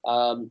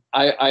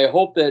 I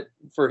hope that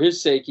for his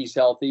sake he's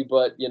healthy,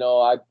 but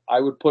I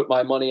would put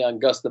my money on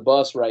Gus the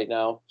Bus right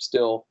now,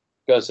 still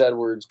Gus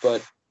Edwards.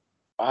 But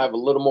I have a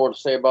little more to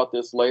say about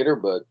this later.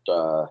 But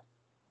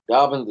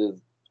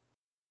Dobbins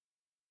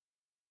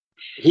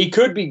he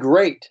could be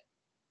great.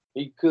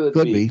 He could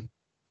be.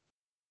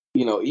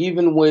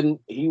 Even when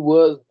he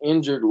was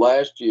injured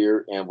last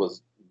year and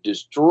was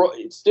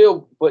destroyed,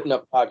 still putting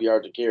up 5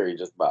 yards a carry,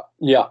 just about.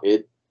 Yeah.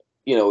 It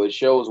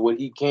shows what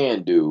he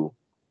can do.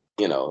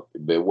 But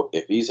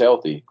if he's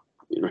healthy,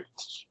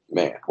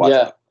 man.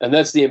 Yeah, and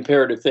that's the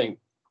imperative thing.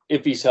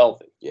 If he's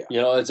healthy,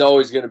 it's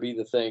always going to be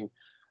the thing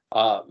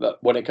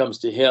when it comes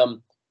to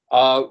him.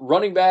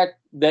 Running back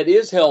that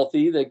is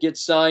healthy, that gets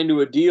signed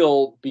to a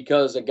deal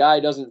because a guy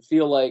doesn't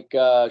feel like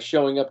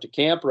showing up to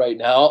camp right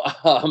now.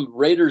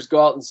 Raiders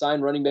go out and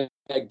sign running back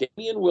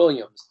Damian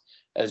Williams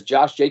as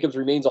Josh Jacobs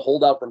remains a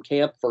holdout from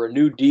camp for a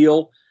new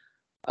deal.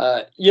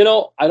 I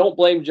don't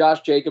blame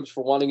Josh Jacobs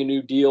for wanting a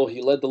new deal.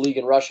 He led the league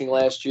in rushing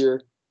last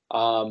year.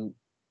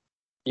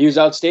 He was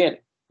outstanding.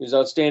 He was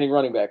outstanding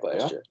running back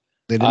last year.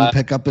 They didn't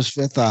pick up his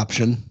fifth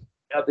option.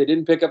 Yeah, they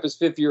didn't pick up his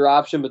fifth-year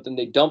option, but then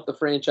they dumped the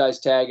franchise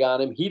tag on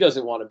him. He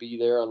doesn't want to be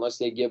there unless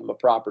they give him a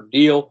proper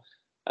deal,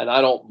 and I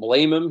don't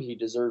blame him. He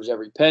deserves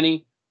every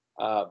penny.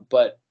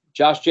 But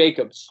Josh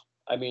Jacobs,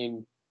 I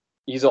mean,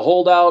 he's a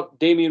holdout.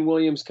 Damian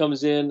Williams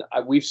comes in.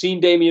 We've seen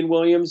Damian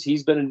Williams.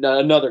 He's been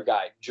another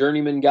guy,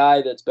 journeyman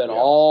guy that's been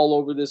all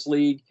over this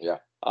league. Yeah.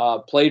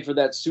 Played for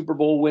that Super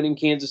Bowl winning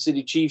Kansas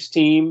City Chiefs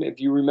team,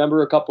 if you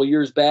remember, a couple of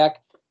years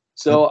back.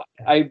 So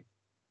I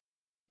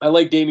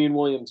like Damian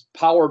Williams.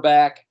 Power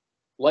back,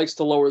 likes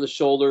to lower the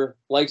shoulder,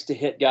 likes to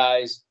hit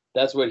guys.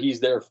 That's what he's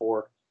there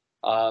for.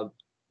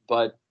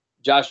 But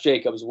Josh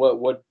Jacobs,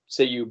 what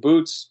say you,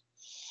 Boots?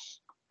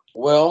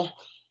 Well,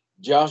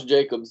 Josh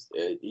Jacobs,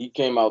 he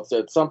came out,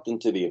 said something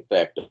to the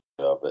effect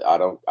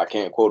of, I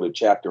can't quote a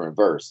chapter and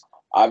verse.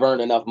 I've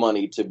earned enough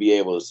money to be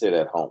able to sit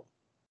at home.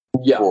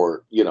 Yeah.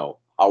 For,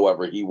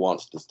 however he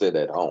wants to sit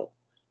at home.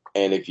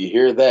 And if you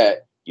hear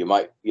that, you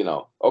might,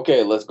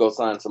 okay, let's go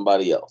sign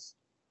somebody else.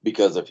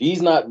 Because if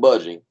he's not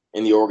budging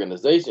in the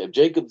organization, if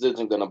Jacobs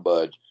isn't going to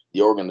budge,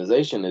 the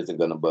organization isn't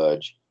going to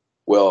budge,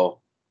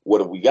 well,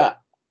 what have we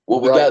got? Well,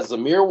 we got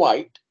Zamir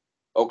White.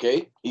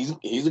 Okay, he's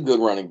a good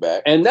running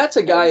back. And that's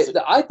a guy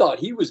that I thought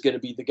he was going to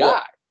be the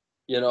guy,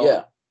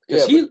 Yeah.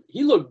 Because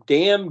he looked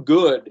damn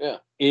good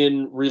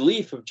in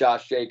relief of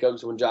Josh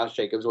Jacobs when Josh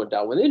Jacobs went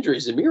down with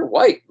injuries. Zamir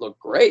White looked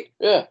great.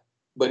 Yeah.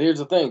 But here's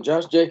the thing.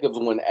 Josh Jacobs,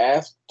 when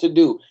asked to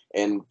do,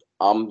 and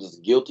I'm as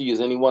guilty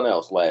as anyone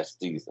else last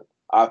season,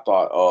 I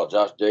thought, oh,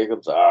 Josh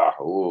Jacobs,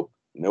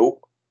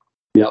 nope.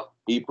 Yep.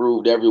 He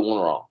proved everyone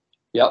wrong.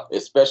 Yep.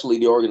 Especially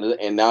the organization.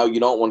 And now you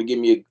don't want to give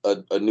me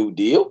a new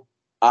deal?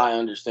 I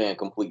understand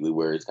completely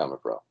where he's coming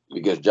from.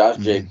 Because Josh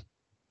Jacobs,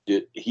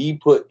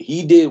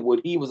 he did what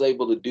he was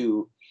able to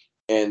do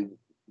and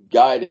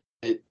guided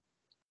it.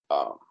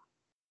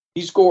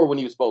 He scored when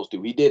he was supposed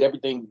to. He did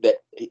everything that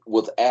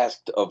was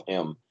asked of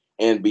him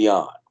and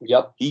beyond.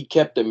 Yep. He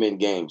kept them in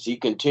games. He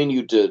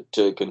continued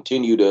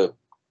to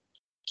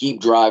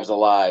keep drives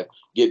alive,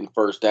 getting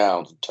first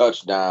downs,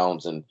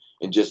 touchdowns, and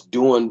just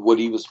doing what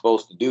he was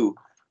supposed to do.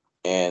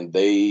 And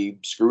they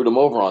screwed him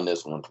over on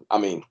this one. I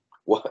mean,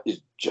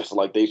 it's just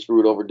like they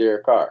screwed over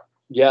Derek Carr.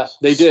 Yeah,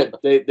 they did.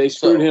 They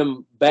screwed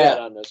him bad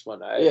on this one.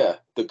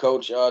 The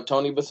coach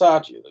Tony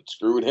Versace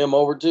screwed him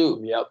over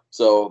too. Yep.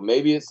 So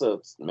maybe it's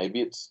an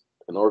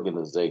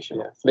organization.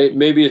 Yeah.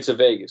 Maybe it's a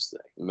Vegas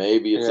thing.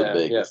 Maybe it's a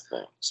Vegas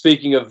thing.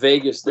 Speaking of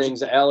Vegas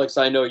things, Alex,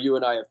 I know you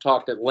and I have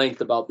talked at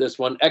length about this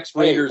one.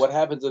 Ex-Raiders. What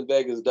happens in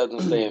Vegas doesn't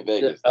stay in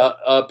Vegas.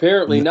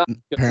 Apparently not.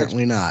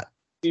 Apparently not.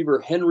 Receiver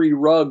Henry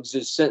Ruggs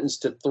is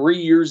sentenced to 3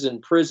 years in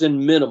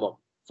prison minimum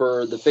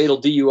for the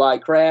fatal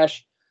DUI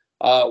crash.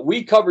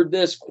 We covered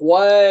this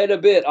quite a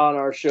bit on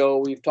our show.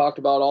 We've talked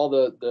about all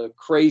the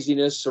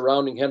craziness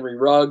surrounding Henry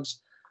Ruggs.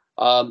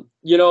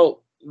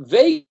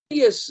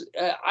 Vegas,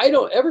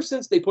 ever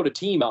since they put a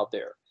team out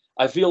there,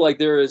 I feel like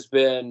there has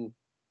been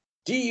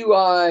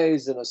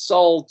DUIs and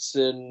assaults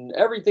and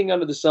everything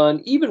under the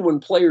sun, even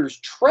when players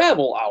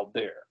travel out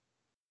there.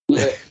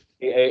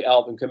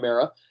 Alvin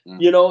Kamara,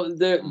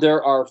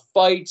 there are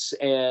fights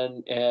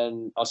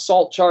and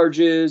assault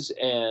charges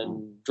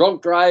and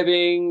drunk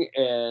driving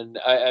and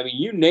I mean,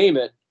 you name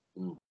it,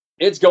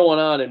 it's going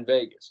on in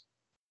Vegas.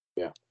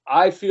 Yeah,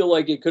 I feel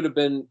like it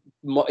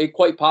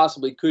quite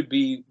possibly could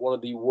be one of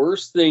the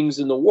worst things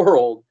in the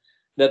world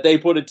that they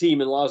put a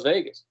team in Las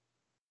Vegas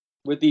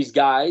with these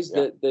guys,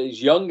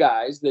 these young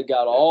guys that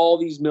got all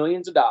these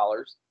millions of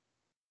dollars.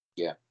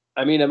 Yeah.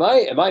 I mean, am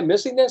I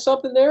missing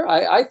something there?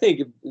 I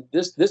think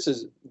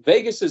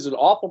Vegas is an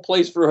awful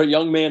place for a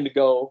young man to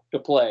go to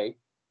play.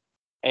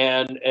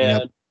 And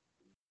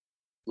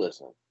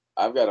listen,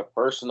 I've got a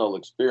personal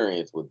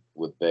experience with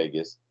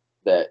Vegas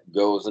that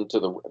goes into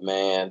the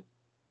man.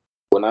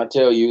 When I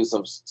tell you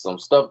some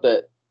stuff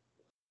that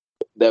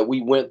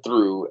we went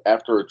through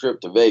after a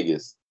trip to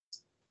Vegas,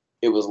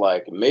 it was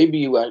like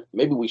maybe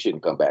we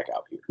shouldn't come back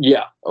out here.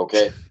 Yeah.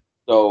 Okay.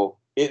 So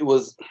it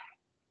was.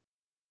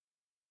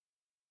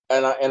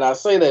 And I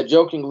say that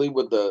jokingly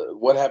with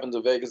what happens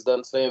in Vegas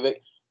doesn't stay in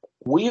Vegas.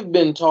 We've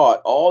been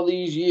taught all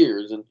these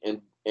years, and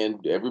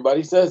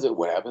everybody says it,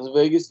 what happens in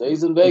Vegas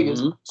stays in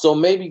Vegas. Mm-hmm. So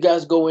maybe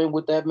guys go in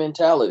with that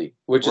mentality.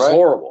 Which is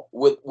horrible.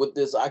 With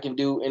this I can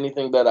do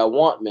anything that I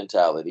want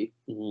mentality.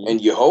 Mm-hmm. And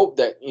you hope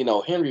that,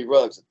 Henry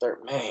Ruggs, the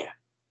third man,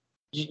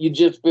 you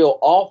just feel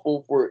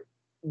awful for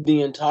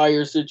the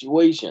entire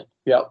situation.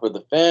 Yeah. For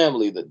the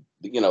family, the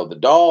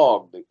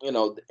dog,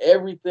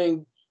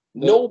 everything.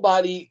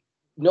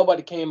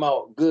 Nobody came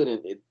out good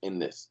in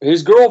this.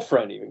 His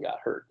girlfriend even got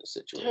hurt in the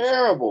situation.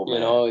 Terrible,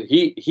 man.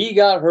 He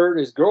got hurt.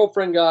 His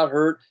girlfriend got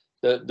hurt.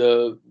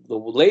 The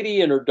lady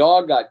and her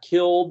dog got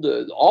killed.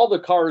 All the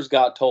cars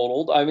got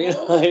totaled. I mean, he's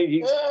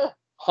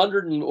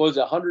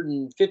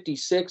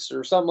 156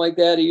 or something like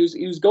that. He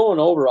was going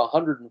over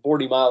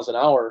 140 miles an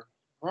hour.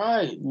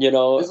 Right.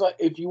 It's like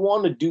if you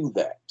want to do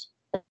that,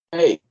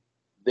 hey,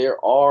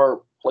 there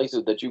are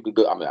places that you could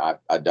go. I mean,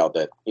 I doubt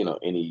that,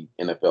 any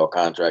NFL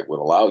contract would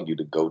allow you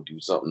to go do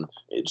something.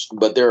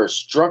 But there are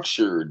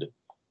structured,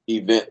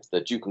 events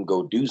that you can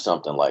go do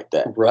something like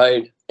that.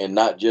 Right. And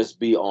not just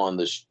be on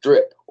the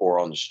strip or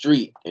on the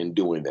street and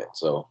doing that.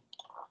 So,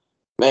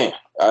 man,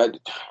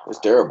 it's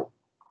terrible.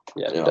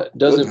 Yeah, you know,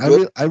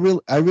 doesn't. I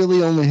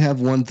really only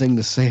have one thing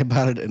to say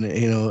about it, and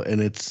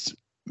and it's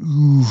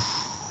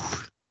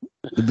oof,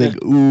 the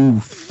big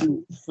oof.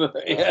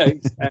 Yeah,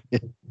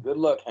 exactly. Good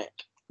luck, Hank.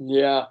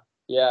 Yeah,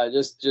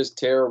 just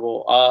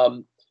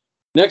terrible.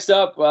 Next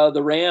up,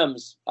 the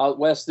Rams out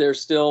west. They're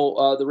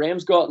still the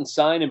Rams go out and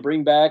sign and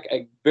bring back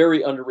a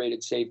very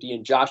underrated safety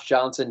in Josh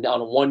Johnson on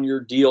a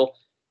 1-year deal.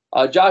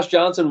 Josh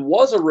Johnson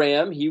was a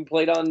Ram. He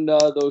played on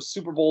those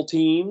Super Bowl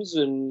teams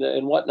and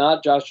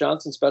whatnot. Josh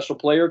Johnson, special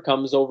player,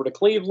 comes over to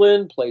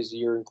Cleveland, plays a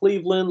year in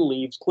Cleveland,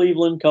 leaves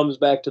Cleveland, comes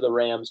back to the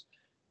Rams.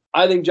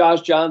 I think Josh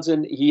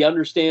Johnson, he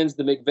understands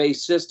the McVay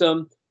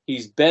system.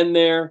 He's been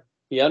there.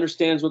 He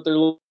understands what they're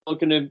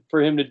looking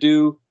for him to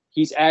do.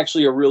 He's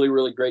actually a really,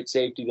 really great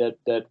safety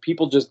that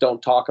people just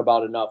don't talk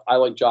about enough. I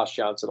like Josh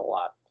Johnson a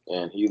lot.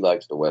 And he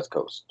likes the West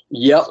Coast.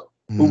 Yep.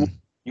 So,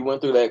 he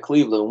went through that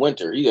Cleveland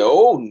winter. He said,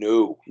 oh,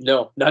 no.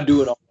 No, not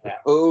doing all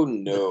that. Oh,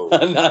 no.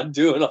 I'm not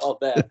doing all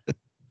that.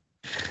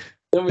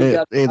 Then we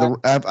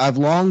I've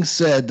long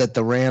said that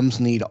the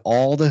Rams need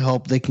all the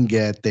help they can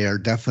get. They are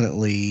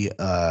definitely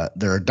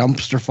they're a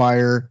dumpster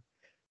fire.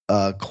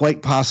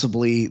 Quite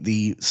possibly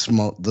the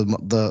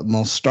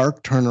most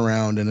stark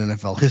turnaround in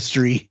NFL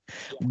history,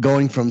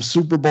 going from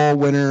Super Bowl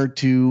winner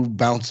to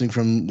bouncing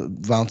from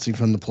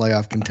the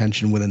playoff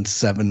contention within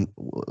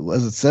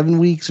 7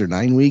 weeks or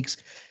 9 weeks?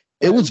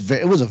 It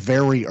was a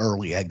very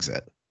early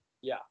exit.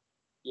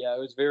 Yeah, it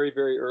was very,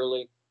 very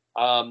early.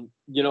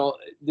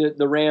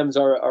 The Rams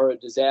are a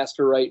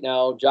disaster right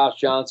now. Josh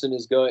Johnson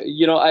is going.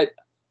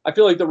 I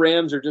feel like the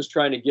Rams are just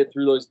trying to get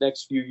through those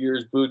next few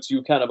years. Boots,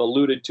 you kind of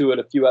alluded to it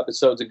a few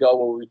episodes ago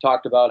where we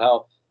talked about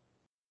how,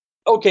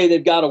 okay,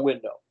 they've got a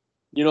window.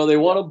 They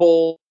won a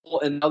bowl,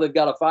 and now they've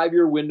got a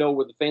 5-year window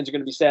where the fans are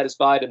going to be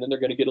satisfied, and then they're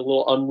going to get a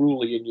little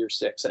unruly in year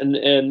 6.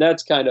 And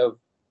that's kind of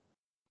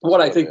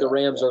what I think the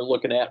Rams are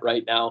looking at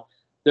right now.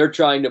 They're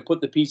trying to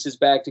put the pieces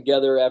back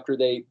together after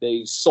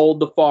they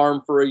sold the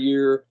farm for a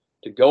year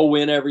to go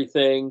win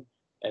everything,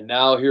 and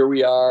now here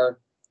we are.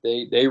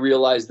 They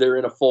realize they're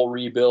in a full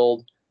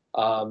rebuild.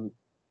 But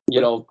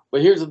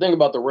here's the thing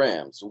about the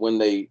Rams: when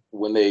they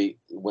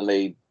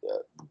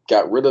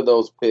got rid of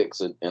those picks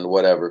and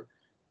whatever,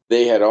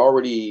 they had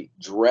already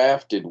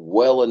drafted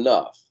well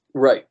enough,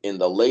 right, in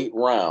the late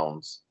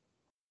rounds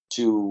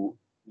to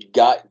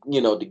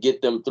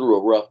get them through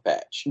a rough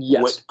patch.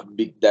 Yes,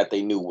 that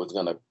they knew was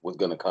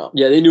gonna come.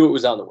 Yeah, they knew it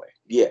was on the way.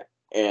 Yeah,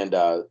 and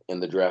in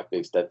the draft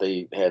picks that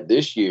they had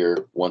this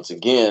year, once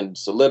again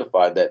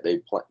solidified that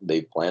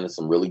they planted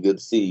some really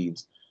good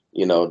seeds,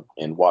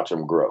 and watch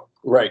them grow.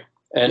 Right.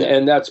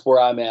 And that's where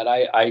I'm at.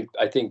 I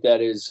think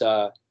that is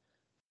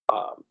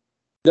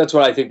that's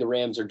what I think the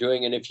Rams are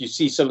doing. And if you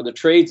see some of the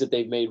trades that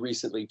they've made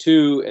recently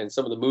too, and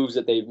some of the moves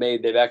that they've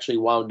made, they've actually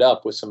wound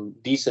up with some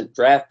decent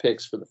draft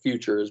picks for the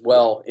future as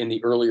well in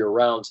the earlier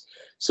rounds.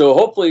 So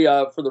hopefully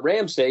for the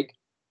Rams' sake,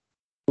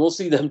 we'll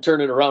see them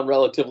turn it around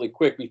relatively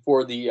quick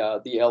before the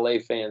LA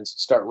fans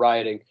start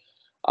rioting.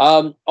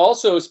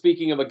 Also,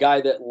 speaking of a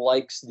guy that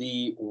likes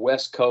the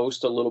West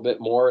Coast a little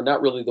bit more,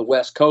 not really the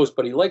West Coast,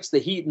 but he likes the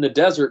heat in the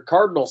desert,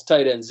 Cardinals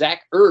tight end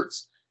Zach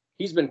Ertz.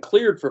 He's been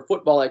cleared for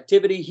football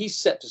activity. He's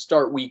set to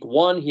start week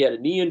 1. He had a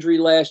knee injury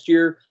last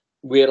year.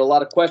 We had a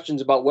lot of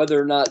questions about whether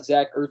or not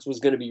Zach Ertz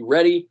was going to be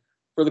ready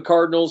for the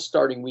Cardinals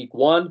starting week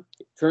 1.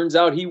 It turns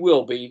out he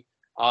will be.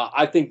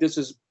 I think this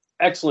is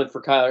excellent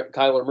for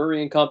Kyler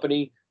Murray and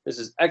company. This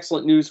is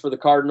excellent news for the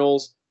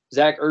Cardinals.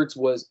 Zach Ertz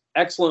was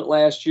excellent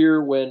last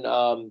year when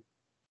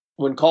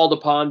called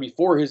upon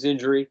before his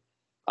injury.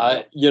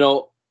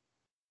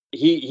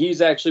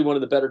 He's actually one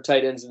of the better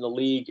tight ends in the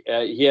league.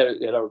 He had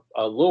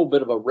a little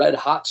bit of a red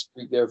hot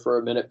streak there for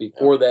a minute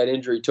before that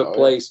injury took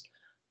place.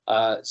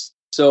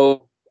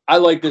 So I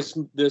like this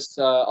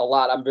a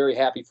lot. I'm very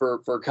happy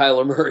for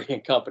Kyler Murray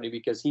and company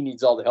because he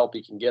needs all the help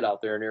he can get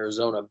out there in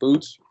Arizona.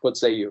 Boots, what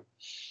say you?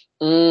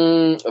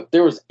 If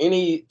there was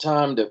any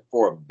time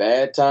for a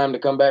bad time to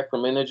come back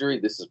from an injury,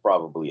 this is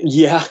probably it.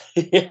 Yeah,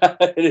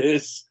 it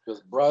is.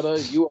 Because, brother,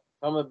 you are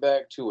coming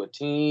back to a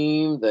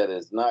team that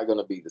is not going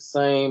to be the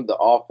same. The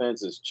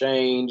offense has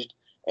changed,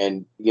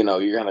 and, you're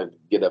going to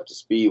get up to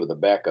speed with a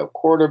backup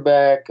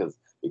quarterback because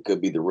it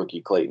could be the rookie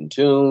Clayton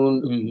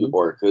Tune,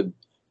 or it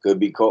could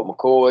be Colt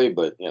McCoy,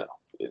 but,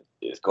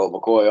 is Colt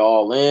McCoy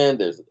all in?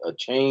 There's a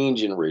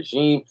change in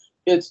regime.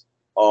 It's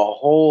a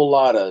whole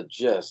lot of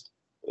just,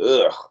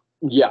 ugh.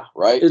 Yeah,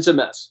 right. It's a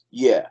mess.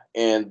 Yeah,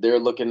 and they're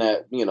looking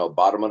at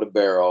bottom of the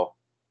barrel.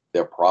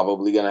 They're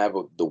probably going to have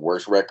the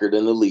worst record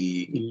in the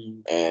league.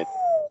 And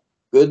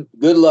good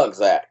luck,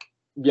 Zach.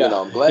 Yeah,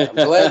 I'm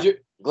glad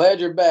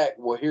you're back.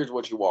 Well, here's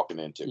what you're walking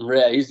into.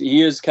 Yeah,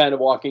 he is kind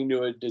of walking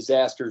to a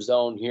disaster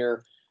zone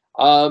here.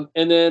 And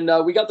then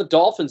we got the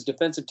Dolphins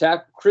defensive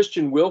tackle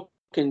Christian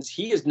Wilkins.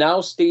 He is now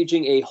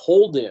staging a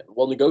hold-in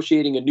while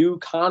negotiating a new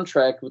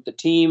contract with the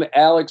team.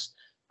 Alex,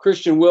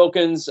 Christian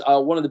Wilkins,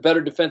 one of the better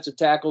defensive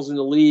tackles in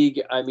the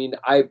league. I mean,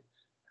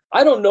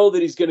 I don't know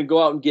that he's going to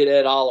go out and get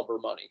Ed Oliver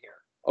money here.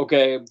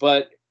 Okay,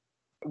 but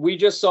we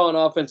just saw an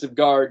offensive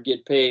guard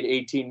get paid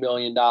 $18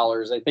 million.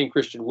 I think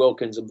Christian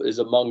Wilkins is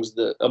amongst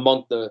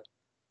the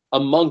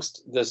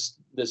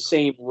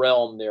same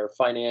realm there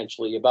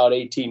financially. About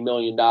 $18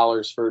 million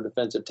for a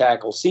defensive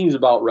tackle seems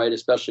about right,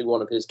 especially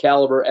one of his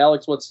caliber.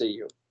 Alex, what say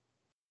you?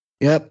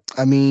 Yep.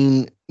 I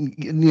mean,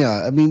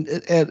 yeah. I mean,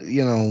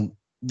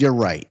 you're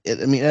right.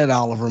 Ed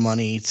Oliver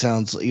money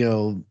sounds.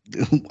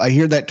 I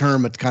hear that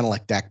term. It's kind of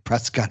like Dak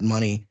Prescott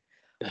money.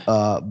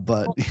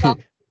 But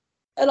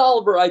Ed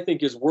Oliver, I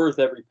think, is worth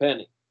every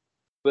penny.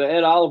 But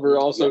Ed Oliver,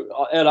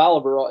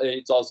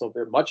 it's also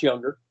very much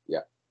younger. Yeah,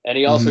 and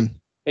he also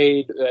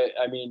paid.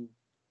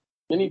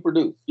 And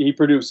he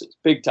produces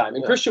big time.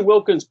 And Christian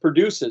Wilkins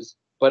produces,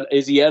 but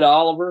is he Ed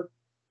Oliver?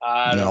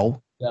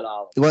 No. Ed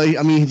Oliver. Well,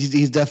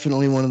 he's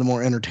definitely one of the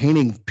more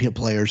entertaining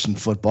players in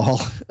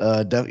football.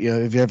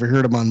 If you ever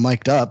heard him on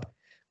Mic'd Up,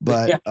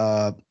 but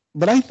I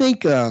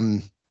think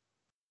I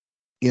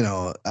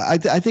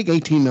think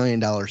 $18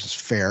 million is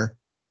fair.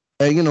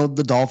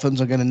 The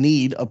Dolphins are going to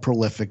need a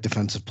prolific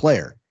defensive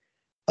player,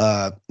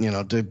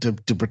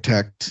 to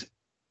protect.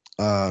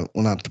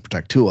 Not to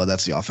protect Tua.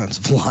 That's the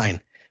offensive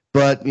line.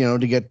 But to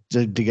get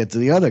to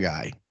the other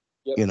guy,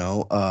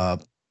 yep.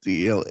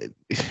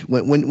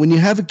 When you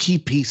have a key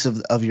piece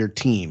of your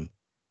team,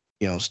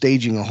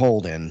 staging a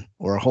hold in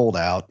or a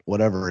holdout,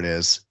 whatever it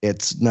is,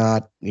 it's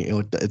not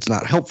it's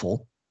not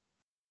helpful,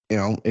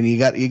 and you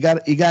got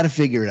to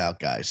figure it out,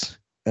 guys.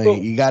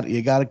 You got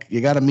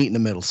to meet in the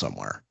middle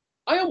somewhere.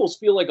 I almost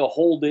feel like a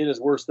hold in is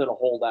worse than a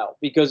holdout,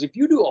 because if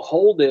you do a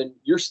hold in,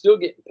 you're still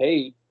getting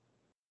paid.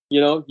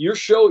 You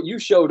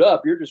showed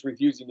up. You're just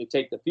refusing to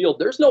take the field.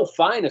 There's no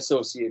fine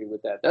associated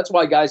with that. That's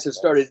why guys have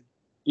started,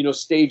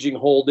 staging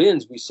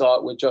hold-ins. We saw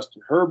it with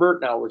Justin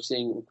Herbert. Now we're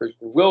seeing it with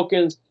Christian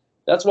Wilkins.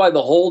 That's why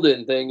the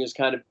hold-in thing has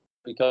kind of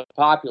become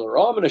popular.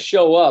 Oh, I'm going to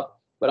show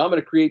up, but I'm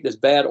going to create this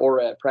bad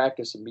aura at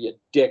practice and be a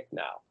dick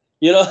now.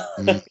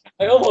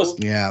 I almost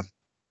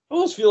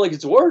feel like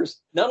it's worse.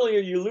 Not only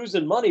are you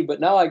losing money, but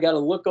now I got to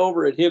look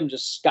over at him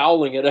just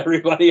scowling at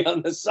everybody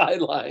on the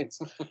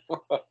sidelines.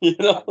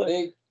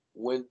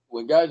 When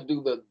guys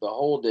do the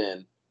hold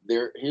in,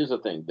 here's the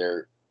thing,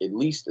 they're at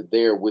least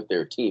there with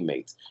their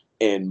teammates.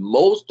 And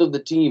most of the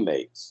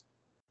teammates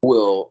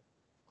will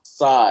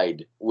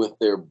side with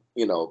their,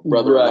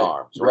 brother in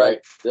arms, right?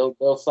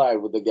 They'll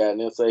side with the guy and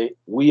they'll say,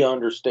 we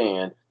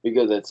understand,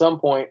 because at some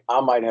point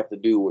I might have to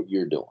do what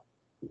you're doing.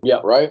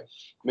 Yeah. Right?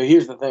 But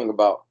here's the thing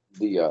about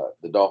the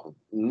Dolphins.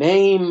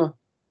 Name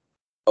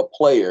a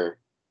player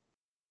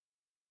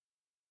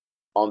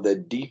on the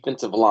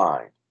defensive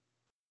line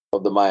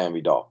of the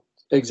Miami Dolphins.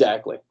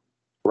 Exactly.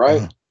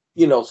 Right?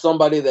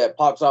 Somebody that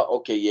pops out,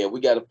 okay, yeah, we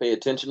got to pay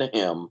attention to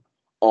him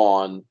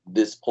on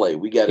this play.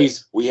 He's it.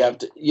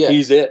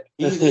 He's it.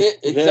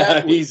 Exactly.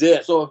 Yeah, he's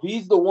it. So if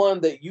he's the one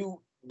that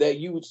you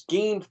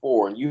schemed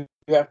for and you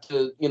have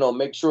to,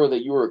 make sure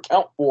that you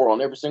account for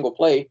on every single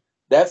play,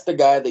 that's the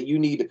guy that you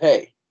need to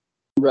pay.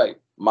 Right.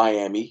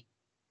 Miami.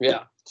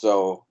 Yeah.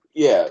 So,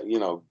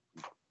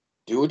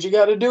 do what you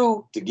got to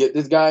do to get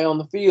this guy on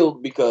the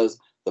field, because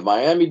the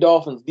Miami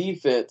Dolphins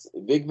defense,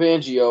 Vic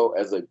Fangio,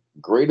 as a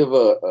great of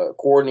a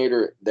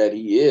coordinator that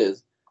he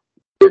is,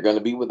 they're going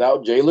to be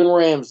without Jalen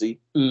Ramsey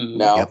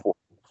now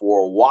for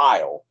a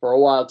while. For a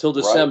while, till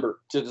December.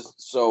 Right?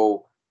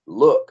 So,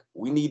 look,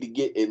 we need to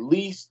get at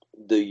least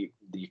the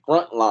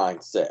front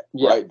line set,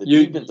 right? The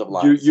defensive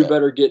line set. You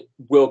better get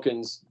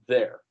Wilkins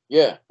there.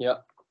 Yeah.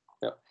 Yep.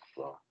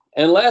 So.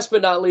 And last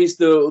but not least,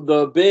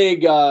 the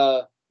big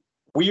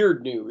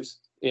weird news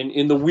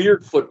in the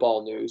weird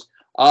football news.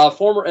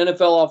 Former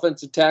NFL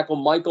offensive tackle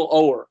Michael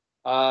Oher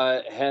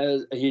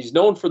he's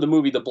known for the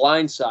movie The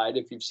Blind Side.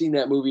 If you've seen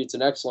that movie, it's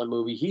an excellent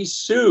movie. He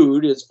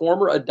sued his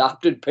former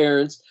adopted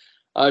parents,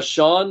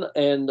 Sean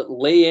and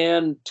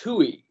Leanne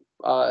Toohey,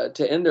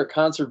 to end their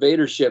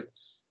conservatorship.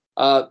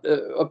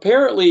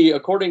 Apparently,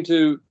 according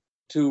to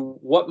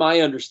what my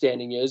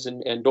understanding is,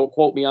 and don't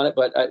quote me on it,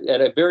 but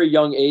at a very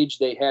young age,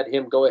 they had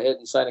him go ahead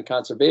and sign a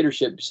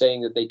conservatorship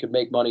saying that they could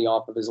make money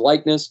off of his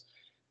likeness.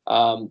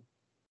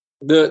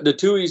 The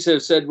Tuohys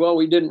have said, well,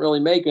 we didn't really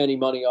make any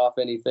money off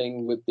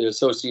anything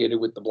associated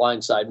with the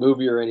Blind Side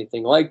movie or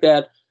anything like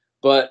that.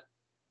 But,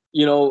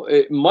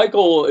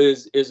 Michael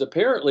is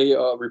apparently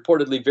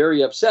reportedly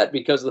very upset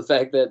because of the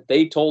fact that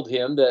they told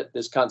him that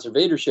this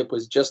conservatorship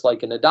was just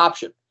like an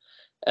adoption,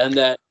 and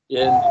that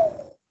they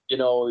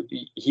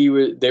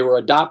were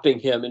adopting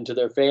him into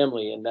their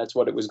family, and that's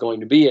what it was going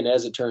to be. And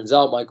as it turns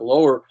out, Michael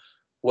Oher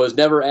was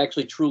never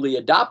actually truly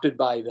adopted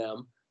by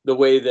them the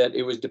way that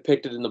it was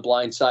depicted in the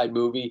Blind Side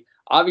movie.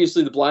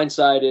 Obviously, The Blind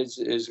Side is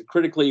a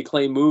critically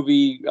acclaimed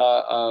movie.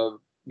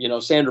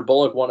 Sandra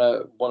Bullock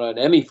won an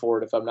Emmy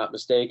for it, if I'm not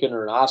mistaken,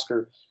 or an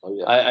Oscar. Oh,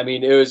 yeah.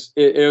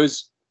 It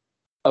was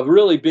a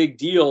really big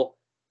deal.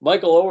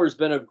 Michael Oher's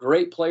been a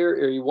great player,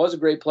 or he was a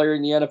great player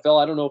in the NFL.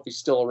 I don't know if he's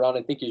still around.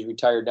 I think he's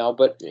retired now,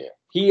 but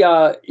he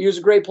was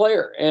a great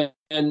player, and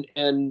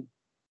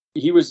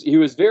he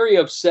was very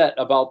upset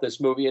about this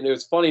movie. And it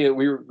was funny that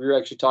we were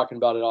actually talking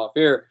about it off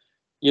air.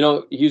 he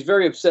was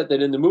very upset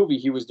that in the movie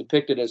he was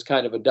depicted as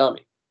kind of a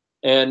dummy,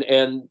 and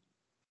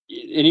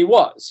he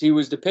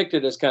was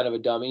depicted as kind of a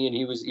dummy, and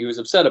he was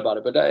upset about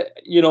it. But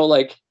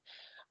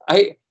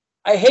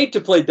I hate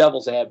to play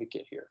devil's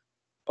advocate here,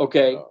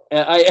 okay?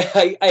 And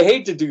I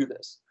hate to do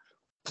this,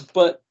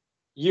 but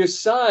you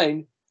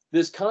sign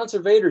this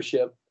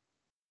conservatorship,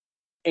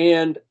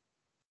 and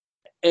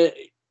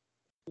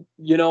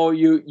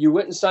you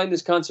went and signed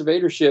this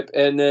conservatorship,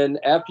 and then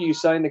after you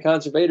signed the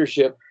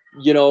conservatorship,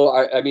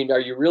 I mean, are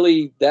you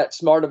really that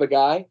smart of a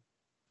guy?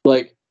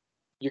 Like,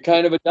 you're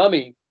kind of a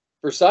dummy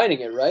for signing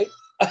it, right?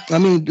 I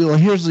mean,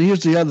 here's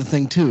the other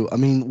thing too. I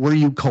mean, were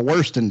you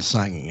coerced into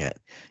signing it?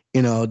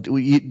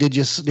 Did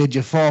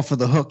you fall for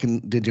the hook,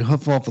 and did you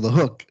fall for the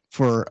hook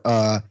for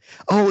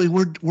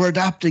we're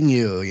adopting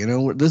you?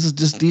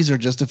 These are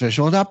just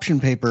official adoption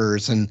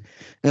papers, and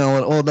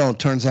no, it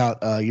turns out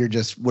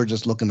we're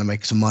just looking to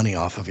make some money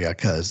off of you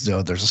because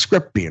there's a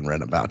script being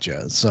written about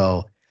you.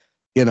 So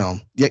you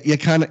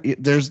kind of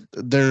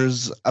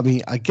there's I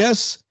mean, I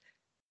guess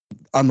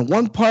on the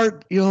one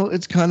part,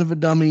 it's kind of a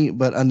dummy,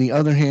 but on the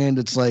other hand,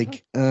 it's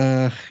like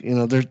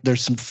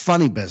there's some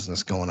funny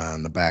business going on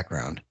in the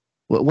background.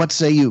 What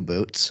say you,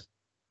 Boots?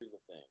 Here's the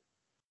thing: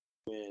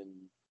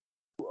 when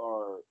you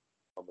are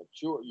a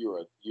mature,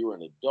 you're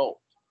an adult.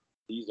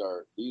 These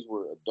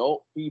were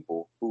adult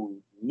people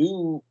who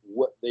knew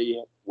what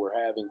they were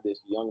having this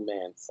young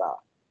man sign.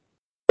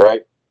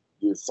 Right?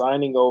 You're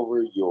signing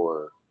over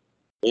your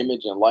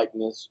image and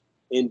likeness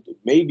into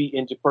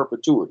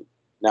perpetuity.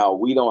 Now,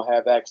 we don't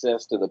have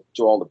access to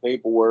all the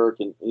paperwork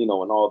and and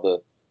all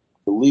the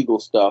legal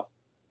stuff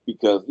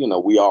because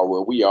we are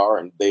where we are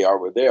and they are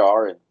where they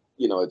are, and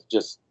it's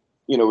just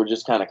we're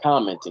just kind of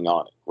commenting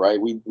on it, right?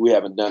 We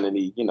haven't done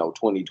any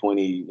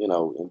 2020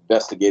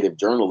 investigative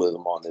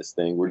journalism on this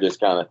thing. We're just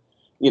kind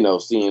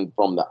of seeing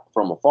from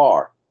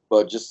afar,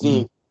 but just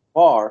seeing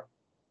from afar,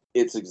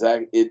 it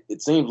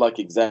seems like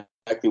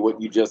exactly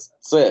what you just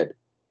said.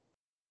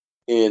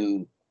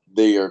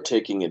 They are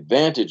taking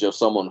advantage of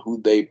someone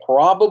who they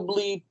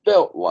probably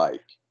felt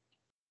like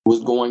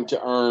was going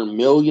to earn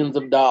millions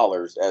of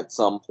dollars at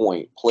some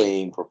point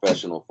playing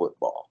professional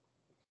football.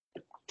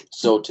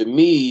 So to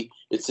me,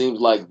 it seems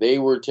like they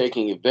were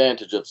taking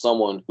advantage of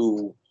someone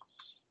who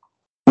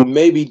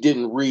maybe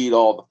didn't read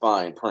all the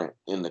fine print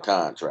in the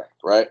contract,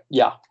 right?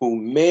 Yeah. Who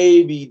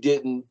maybe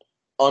didn't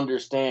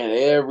understand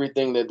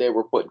everything that they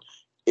were putting.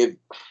 If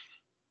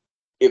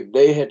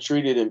they had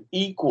treated him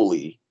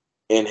equally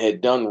and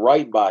had done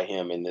right by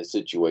him in this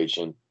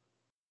situation,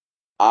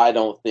 I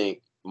don't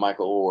think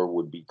Michael Oher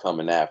would be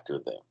coming after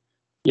them.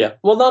 Yeah.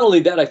 Well, not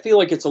only that, I feel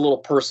like it's a little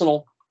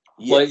personal.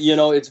 Yes. Like,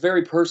 it's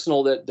very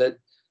personal that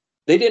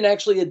they didn't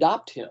actually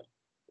adopt him.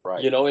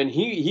 Right. And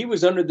he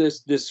was under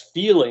this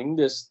feeling,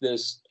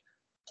 this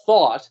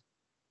thought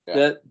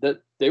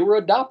that they were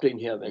adopting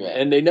him,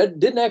 and they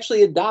didn't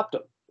actually adopt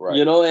him. Right.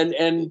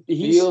 And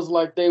he feels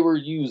like they were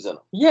using him.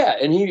 Yeah,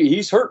 and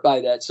he's hurt by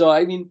that. So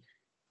I mean,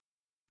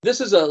 this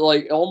is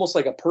almost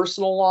like a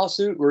personal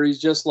lawsuit where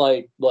he's just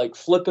like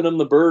flipping him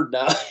the bird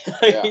now.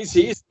 Yeah.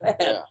 he's that.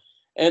 Yeah.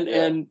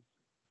 And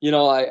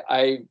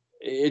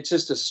it's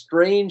just a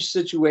strange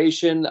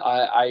situation.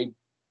 The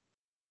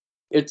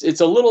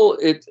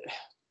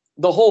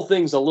whole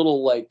thing's a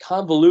little like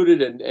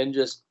convoluted and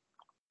just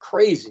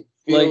crazy.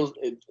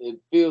 It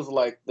feels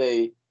like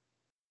they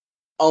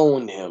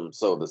own him,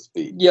 so to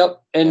speak. Yep.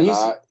 And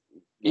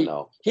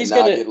he's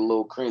gonna get a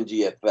little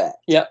cringy at that.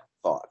 Yep.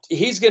 Thought.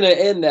 He's going to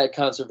end that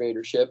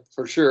conservatorship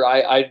for sure.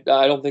 I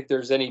don't think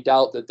there's any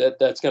doubt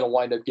that's going to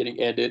wind up getting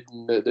ended.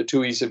 And the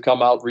Tuohys have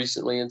come out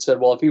recently and said,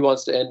 well, if he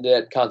wants to end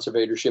that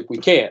conservatorship, we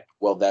can.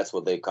 Well, that's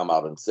what they've come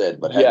out and said.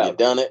 But have you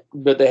done it?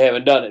 But they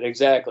haven't done it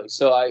exactly.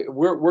 So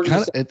we're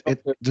kind of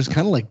it just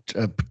kind of like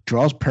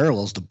draws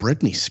parallels to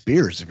Britney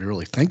Spears if you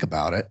really think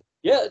about it.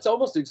 Yeah, it's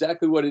almost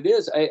exactly what it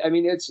is. I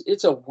mean,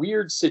 it's a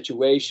weird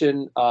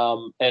situation,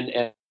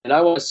 and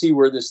I want to see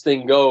where this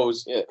thing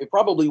goes. Yeah, it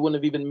probably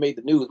wouldn't have even made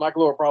the news.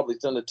 Michael Oher probably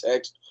sent a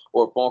text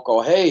or a phone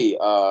call. Hey,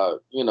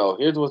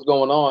 here's what's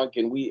going on.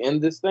 Can we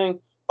end this thing?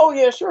 Oh,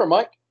 yeah, sure,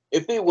 Mike.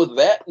 If it was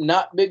that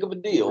not big of a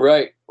deal,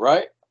 right,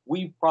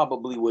 we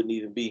probably wouldn't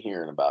even be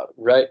hearing about it.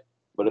 Right.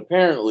 But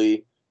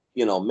apparently,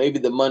 maybe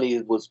the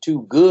money was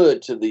too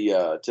good to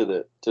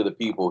the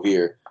people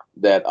here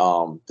that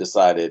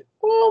decided,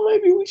 well,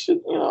 maybe we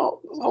should,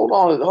 hold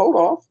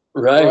off.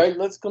 Right.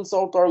 Let's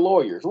consult our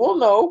lawyers. Well,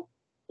 no.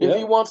 If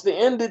he wants to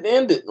end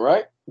it,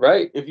 right?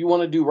 Right. If you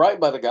want to do right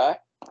by the guy.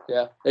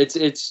 Yeah.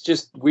 It's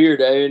just weird.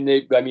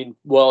 If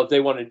they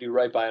wanted to do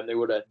right by him, they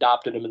would have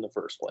adopted him in the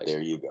first place.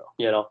 There you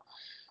go.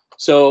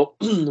 So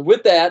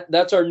with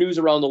that's our news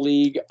around the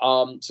league.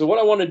 So what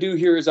I want to do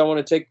here is I want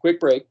to take a quick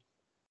break.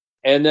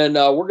 And then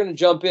we're going to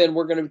jump in.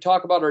 We're going to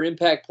talk about our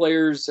impact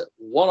players,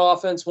 one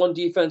offense, one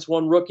defense,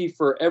 one rookie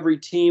for every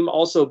team.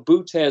 Also,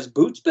 Boots has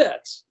Boots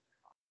Bets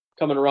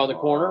coming around the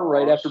corner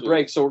right after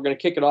break. So we're going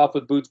to kick it off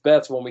with Boots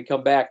Bets when we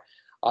come back.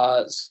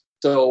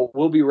 So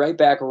we'll be right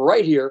back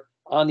right here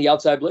on the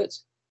Outside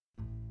Blitz.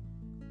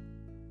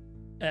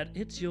 At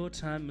It's Your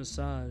Time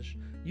Massage,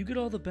 You get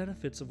all the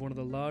benefits of one of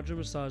the larger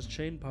massage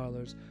chain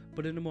parlors,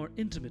 but in a more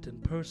intimate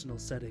and personal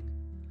setting.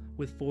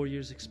 With 4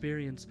 years'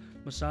 experience,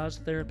 massage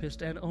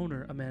therapist and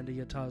owner Amanda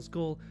Yatta's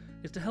goal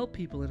is to help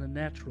people in a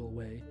natural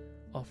way,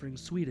 offering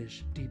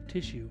Swedish, deep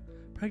tissue,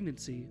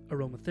 pregnancy,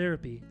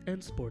 aromatherapy,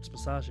 and sports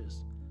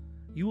massages.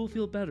 You will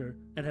feel better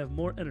and have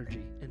more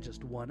energy in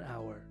just 1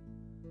 hour.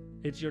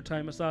 It's Your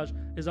Time Massage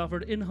is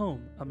offered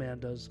in-home,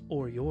 Amanda's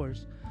or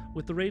yours,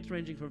 with the rates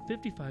ranging from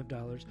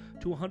 $55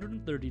 to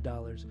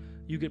 $130.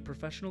 You get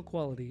professional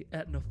quality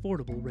at an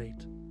affordable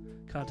rate.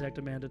 Contact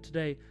Amanda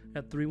today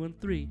at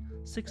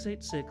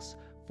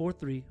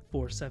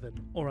 313-686-4347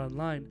 or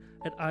online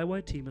at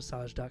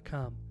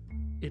iytmassage.com.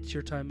 It's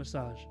Your Time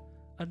Massage,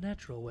 a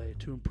natural way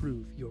to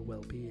improve your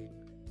well-being.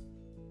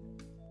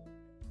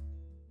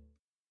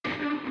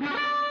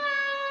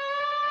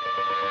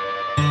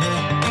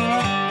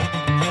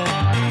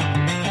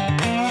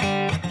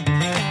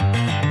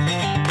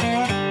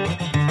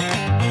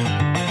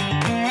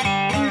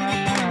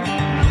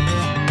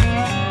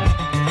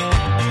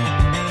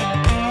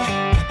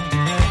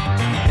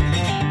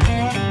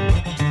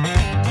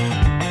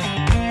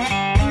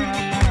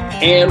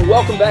 And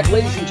welcome back,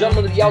 ladies and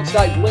gentlemen, to the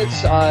Outside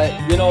Blitz.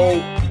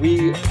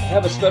 We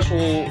have a special,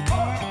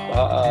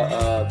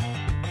 a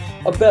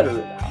better in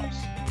the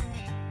house.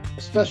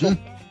 A special,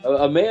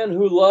 a man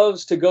who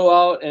loves to go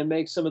out and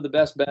make some of the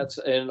best bets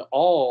in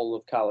all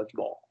of college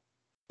ball.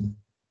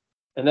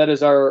 And that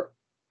is our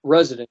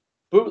resident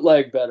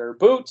bootleg bettor.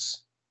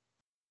 Boots,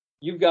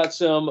 you've got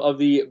some of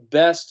the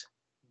best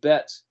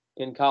bets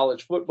in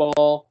college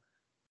football.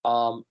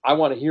 I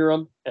want to hear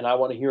them, and I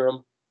want to hear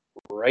them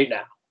right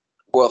now.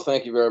 Well,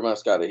 thank you very much,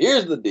 Scotty.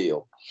 Here's the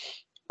deal.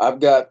 I've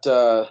got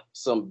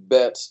some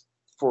bets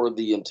for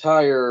the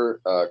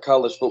entire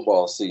college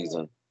football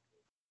season.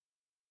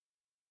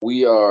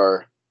 We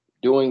are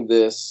doing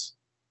this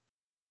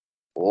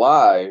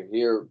live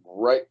here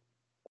right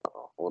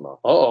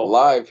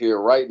live here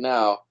right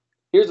now.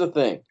 Here's the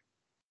thing.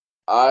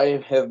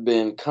 I have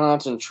been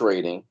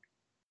concentrating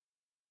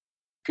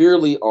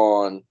purely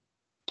on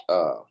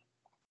the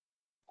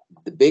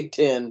Big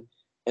Ten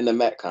and the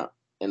MAC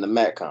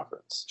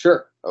conference.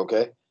 Sure.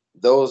 Okay.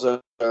 Those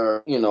are,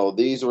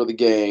 these were the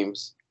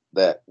games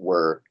that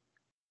were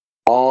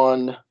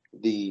on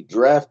the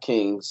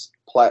DraftKings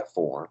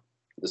platform,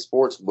 the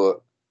sports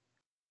book,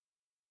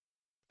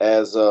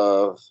 as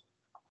of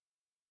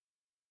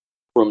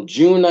from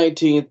June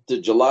 19th to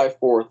July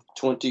 4th,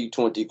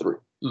 2023.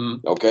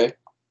 Mm-hmm. Okay.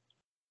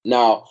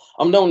 Now,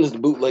 I'm known as the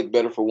bootleg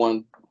bettor for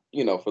one,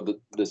 for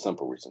the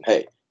simple reason.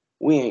 Hey,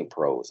 we ain't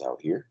pros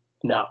out here.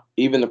 No.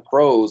 Even the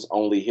pros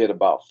only hit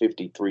about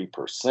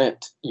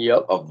 53%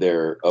 of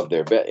their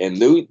bet.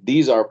 And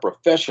these are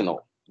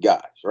professional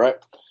guys, right?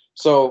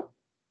 So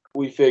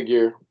we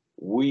figure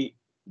we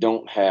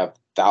don't have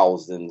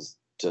thousands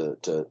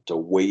to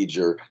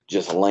wager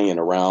just laying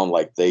around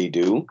like they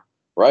do,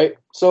 right?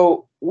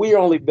 So we're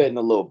only betting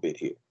a little bit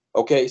here.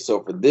 Okay,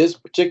 so for this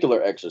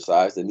particular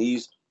exercise, in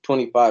these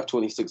 25,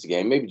 26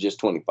 game, maybe just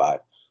 25,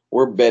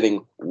 we're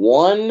betting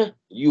 $1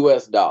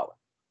 US.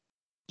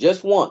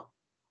 Just one.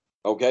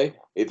 Okay,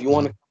 if you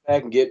want to come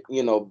back and get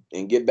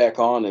back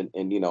on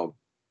and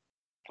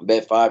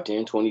bet 5,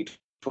 10, 20,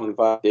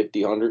 25,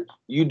 50, 100,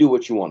 you do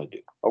what you want to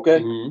do. Okay,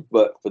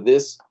 But for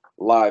this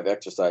live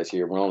exercise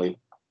here, we're only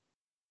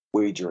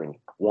wagering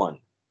 $1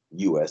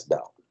 US.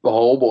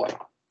 Oh boy.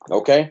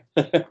 Okay,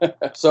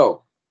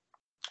 so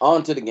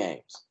on to the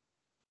games.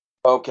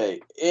 Okay,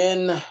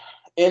 in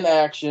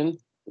action,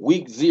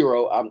 week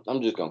 0.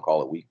 I'm just gonna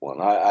call it week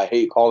 1. I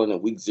hate calling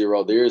it week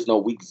 0. There is no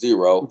week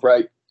 0.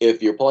 Right.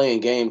 If you're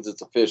playing games,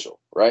 it's official,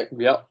 right?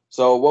 Yep.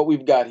 So what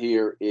we've got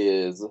here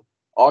is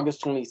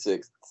August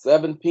 26th,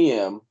 7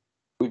 p.m.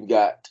 We've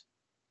got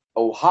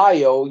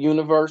Ohio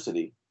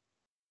University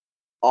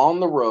on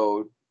the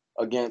road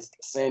against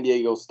San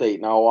Diego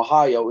State. Now,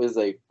 Ohio is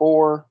a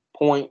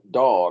 4-point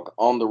dog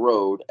on the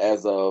road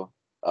as of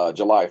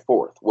July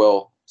 4th.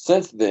 Well,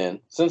 since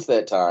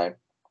that time,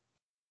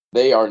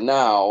 they are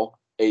now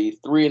a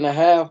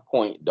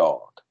 3.5-point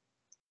dog.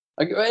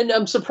 And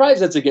I'm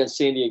surprised that's against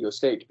San Diego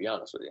State, to be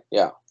honest with you.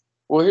 Yeah.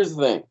 Well, here's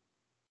the thing.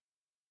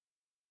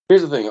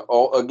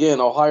 Again,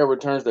 Ohio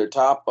returns their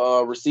top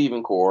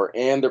receiving core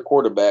and their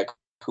quarterback,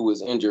 who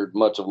was injured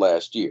much of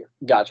last year.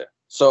 Gotcha.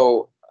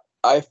 So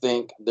I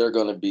think they're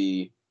going to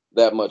be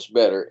that much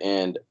better.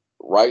 And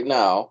right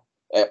now,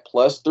 at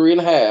plus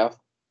 3.5,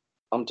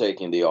 I'm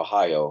taking the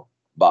Ohio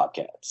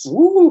Bobcats.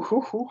 Woo,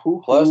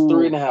 plus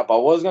 3.5. I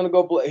was going to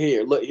go play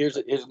here. Look, here's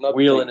another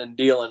wheeling thing. And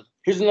dealing.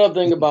 Here's another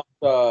thing about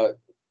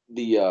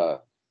the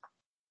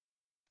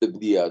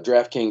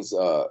DraftKings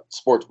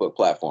sportsbook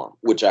platform,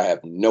 which I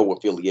have no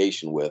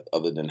affiliation with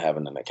other than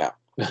having an account,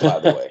 by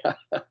the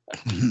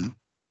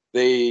way.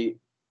 They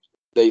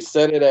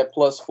set it at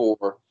plus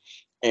 4,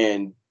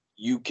 and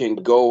you can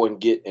go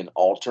and get an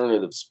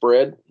alternative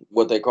spread,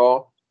 what they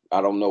call.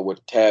 I don't know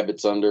what tab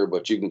it's under,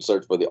 but you can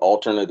search for the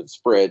alternative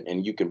spread,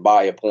 and you can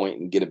buy a point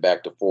and get it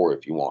back to 4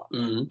 if you want.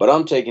 Mm-hmm. But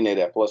I'm taking it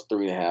at plus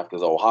 3.5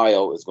 because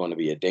Ohio is going to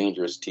be a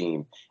dangerous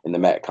team in the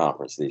MAC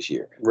conference this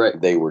year. Right.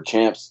 They were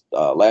champs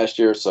last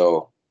year,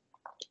 so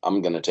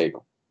I'm going to take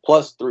them.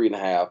 Plus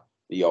 3.5,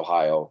 the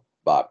Ohio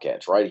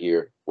Bobcats right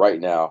here,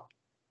 right now,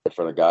 in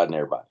front of God and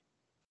everybody.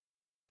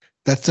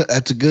 That's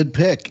a good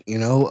pick.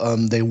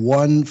 They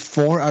won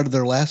 4 out of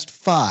their last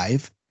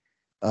 5.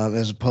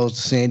 As opposed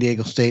to San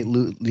Diego State,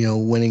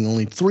 winning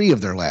only 3 of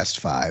their last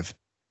 5,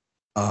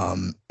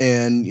 and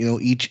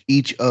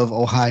each of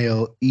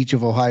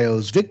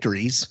Ohio's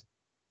victories,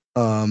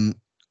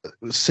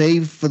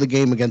 save for the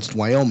game against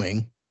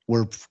Wyoming,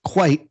 were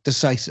quite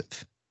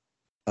decisive.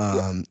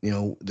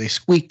 They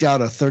squeaked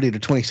out a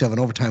 30-27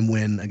 overtime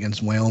win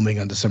against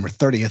Wyoming on December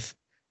 30th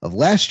of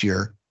last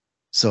year.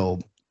 So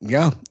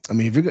yeah, I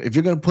mean, if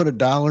you're going to put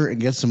 $1 and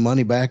get some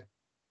money back,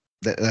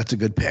 that's a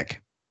good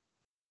pick.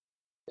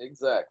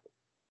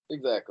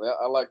 Exactly.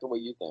 I like the way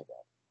you think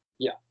that.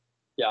 Yeah.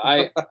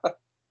 I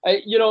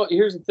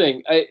here's the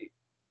thing.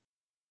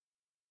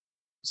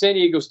 San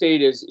Diego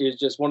State is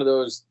just one of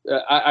those.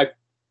 I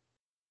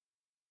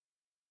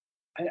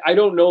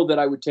don't know that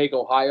I would take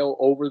Ohio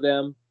over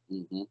them.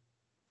 Mm-hmm.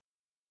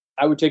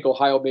 I would take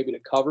Ohio maybe to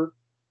cover.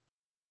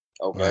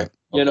 Okay.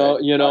 You know. I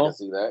can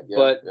see that.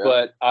 Yeah,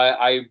 but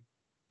I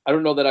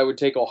don't know that I would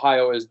take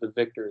Ohio as the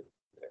victor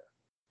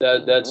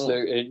there. That's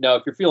now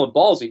if you're feeling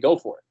ballsy, go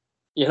for it.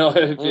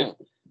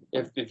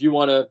 If you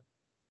want to,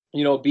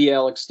 be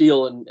Alex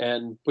Steele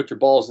and put your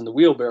balls in the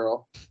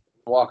wheelbarrow,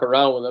 walk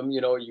around with them, you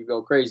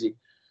go crazy.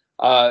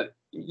 To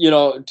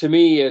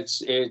me,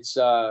 it's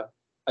I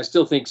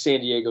still think San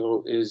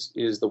Diego is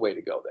the way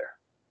to go there.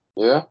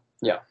 Yeah.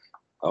 Yeah.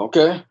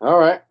 Okay. All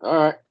right.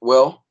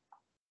 Well,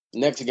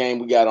 next game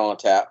we got on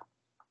tap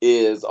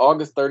is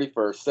August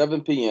 31st, 7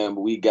 p.m.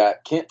 We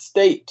got Kent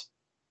State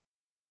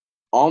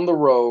on the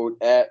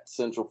road at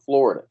Central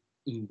Florida.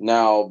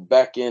 Now,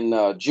 back in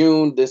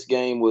June, this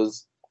game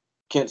was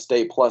Kent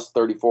State plus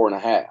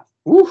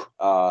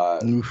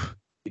 34.5.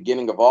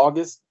 Beginning of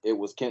August, it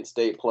was Kent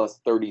State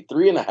plus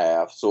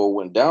 33.5, so it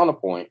went down a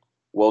point.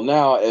 Well,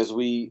 now, as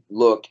we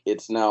look,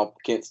 it's now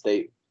Kent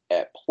State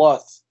at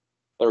plus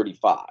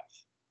 35.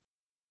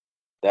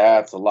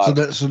 That's a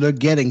lot. So they're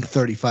getting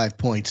 35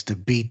 points to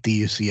beat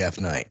the UCF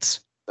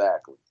Knights.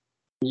 Exactly.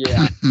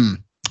 Yeah.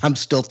 I'm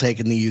still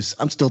taking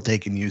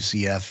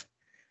UCF.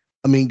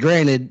 I mean,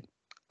 granted,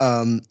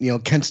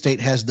 Kent State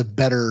has the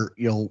better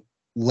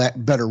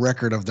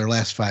record of their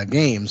last 5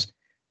 games,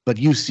 but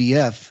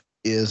UCF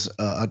is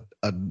a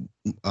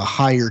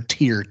higher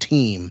tier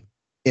team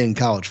in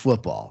college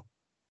football.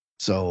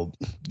 So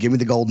give me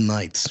the Golden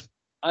Knights.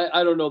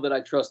 I don't know that I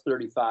trust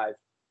 35.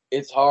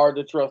 It's hard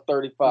to trust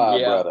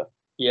 35, brother.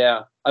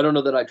 Yeah, I don't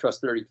know that I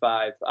trust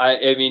 35.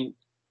 I mean,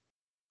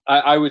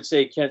 I would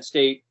say Kent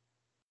State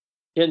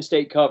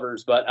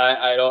covers, but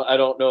I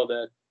don't know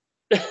that.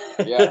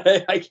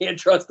 Yeah. I can't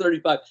trust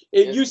 35.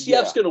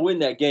 UCF's going to win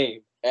that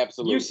game.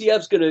 Absolutely.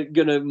 UCF's going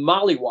to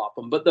mollywop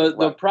them. But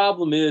the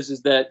problem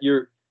is that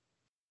you're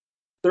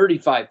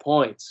 35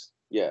 points.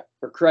 Yeah.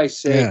 For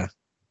Christ's sake.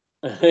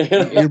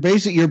 Yeah.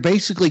 You're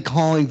basically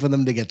calling for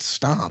them to get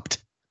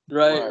stomped.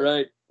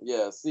 Right.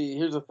 Yeah. See,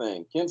 here's the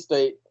thing. Kent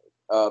State,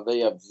 they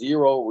have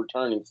 0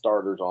 returning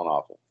starters on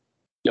offense.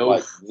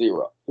 Like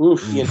 0.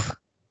 Oof.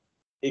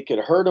 It could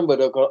hurt them,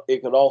 but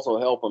it could also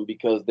help them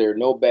because there are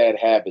no bad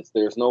habits.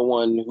 There's no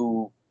one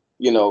who,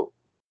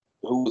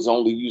 who's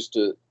only used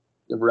to,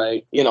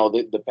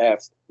 the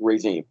past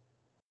regime.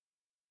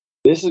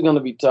 This is going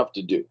to be tough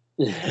to do.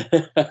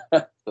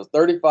 Because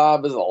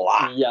 35 is a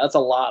lot. Yeah, that's a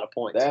lot of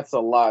points. That's a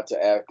lot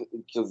to add.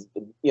 Because,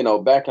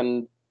 back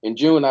in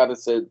June, I'd have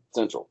said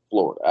Central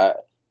Florida.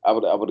 I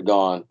would have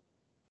gone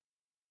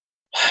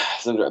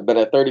Central. But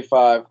at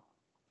 35,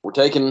 we're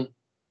taking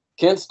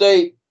Kent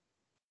State.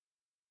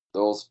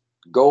 Those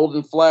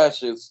golden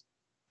flashes,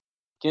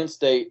 Kent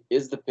State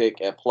is the pick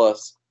at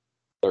plus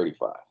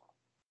 35.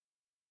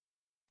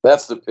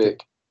 That's the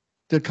pick.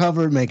 The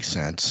cover makes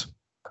sense.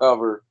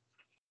 Cover.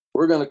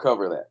 We're going to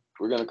cover that.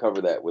 We're going to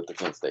cover that with the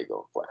Kent State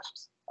gold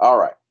flashes. All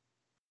right.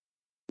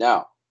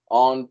 Now,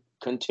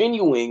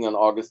 continuing on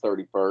August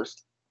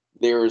 31st,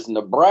 there is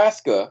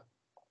Nebraska.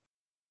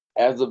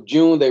 As of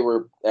June, they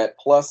were at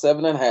plus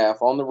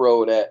 7.5 on the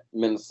road at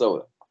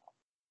Minnesota.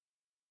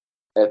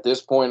 At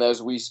this point,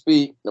 as we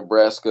speak,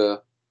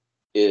 Nebraska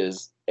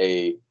is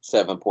a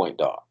 7-point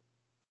dog.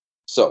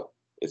 So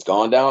it's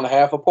gone down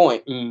 0.5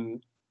 point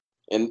in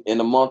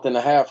a month and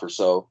a half or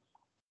so.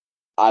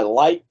 I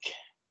like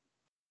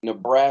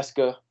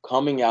Nebraska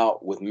coming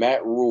out with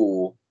Matt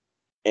Rule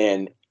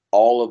and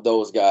all of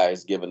those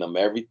guys giving them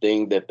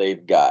everything that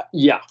they've got.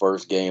 Yeah.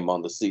 First game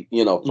on the seat,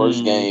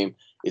 first game.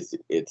 It's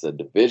a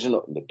division.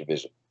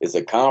 It's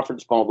a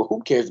conference opponent, but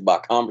who cares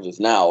about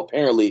conferences now?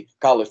 Apparently,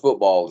 college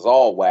football is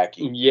all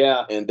wacky.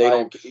 Yeah, and they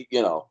don't.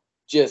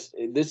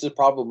 This is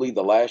probably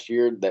the last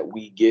year that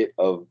we get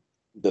of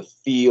the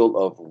feel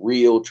of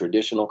real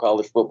traditional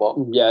college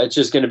football. Yeah, it's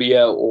just going to be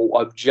a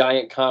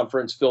giant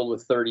conference filled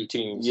with 30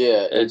 teams.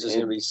 Yeah, it's just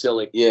going to be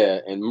silly. Yeah,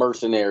 and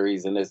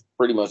mercenaries, and it's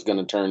pretty much going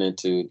to turn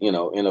into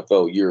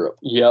NFL Europe,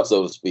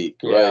 so to speak.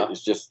 Right?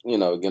 It's just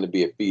going to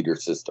be a feeder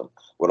system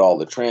with all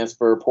the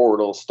transfer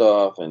portal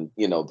stuff and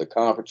the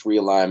conference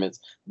realignments.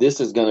 This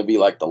is going to be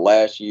like the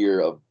last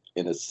year of,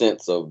 in a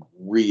sense, of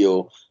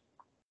real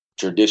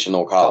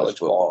traditional college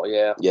football.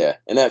 Yeah,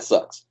 and that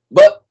sucks.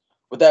 But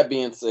with that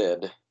being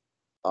said,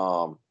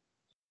 I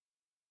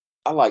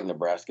like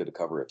Nebraska to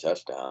cover a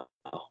touchdown.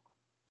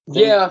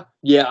 Yeah.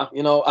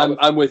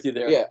 I'm with you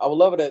there. Yeah, I would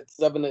love it at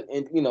 7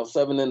 and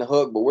 7 in the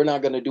hook, but we're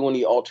not going to do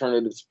any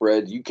alternative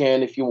spreads. You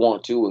can if you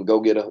want to, and go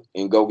get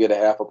a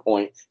half a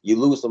point. You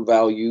lose some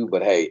value,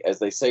 but hey, as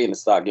they say in the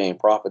stock game,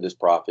 profit is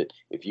profit.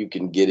 If you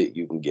can get it,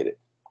 you can get it.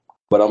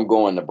 But I'm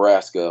going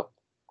Nebraska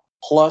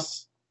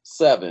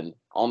 +7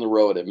 on the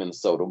road at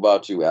Minnesota. What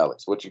about you,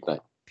 Alex? What you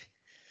think?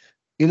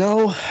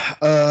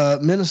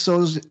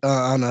 Minnesota's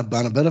on a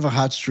bit of a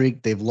hot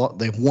streak. They've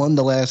won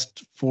the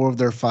last 4 of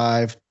their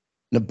 5.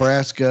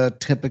 Nebraska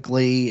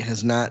typically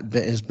has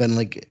been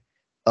like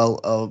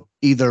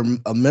either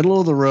a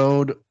middle of the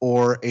road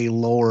or a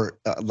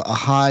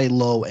high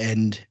low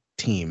end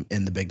team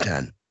in the Big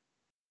Ten.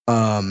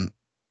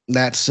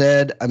 That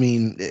said, I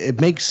mean,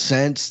 it makes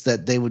sense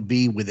that they would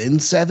be within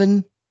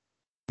 7,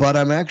 but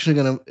I'm actually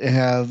going to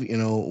have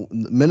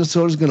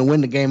Minnesota's going to win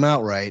the game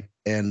outright,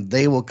 and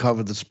they will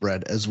cover the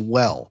spread as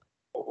well.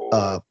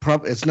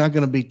 It's not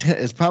going to be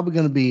it's probably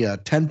going to be a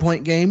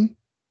 10-point game.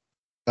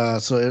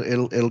 So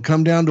it'll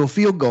come down to a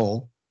field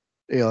goal,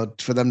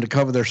 for them to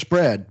cover their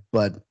spread.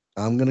 But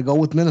I'm going to go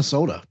with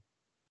Minnesota.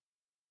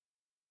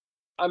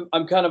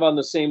 I'm kind of on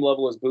the same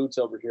level as Boots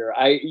over here.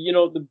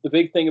 The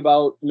big thing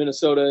about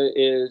Minnesota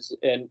is,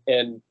 and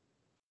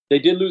they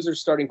did lose their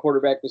starting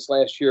quarterback this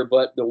last year,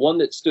 but the one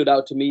that stood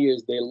out to me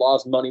is they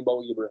lost Money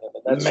Mo Ibrahim.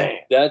 And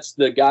that's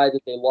the guy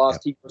that they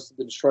lost. Yep. He goes to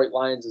the Detroit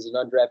Lions as an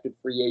undrafted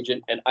free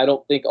agent, and I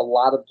don't think a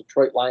lot of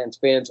Detroit Lions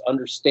fans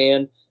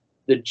understand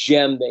the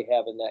gem they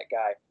have in that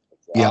guy.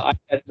 I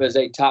had him as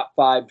a top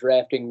 5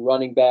 drafting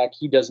running back.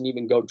 He doesn't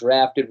even go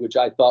drafted, which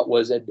I thought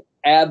was an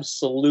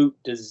absolute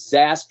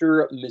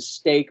disaster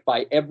mistake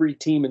by every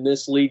team in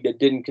this league that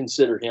didn't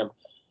consider him.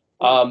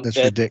 That's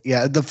ridiculous.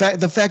 Yeah, the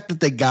fact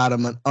that they got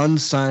him an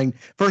unsigned.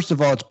 First of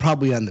all, it's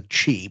probably on the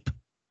cheap.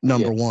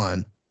 Number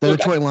one, the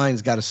Detroit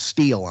Lions got a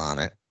steal on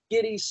it.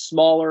 He's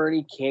smaller and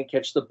he can't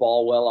catch the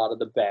ball well out of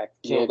the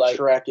backfield. Can't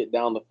track it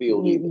down the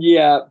field either.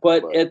 Yeah,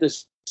 but at the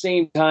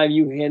same time,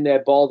 you hand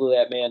that ball to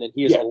that man, and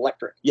he is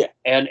electric. Yeah,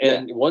 and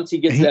once he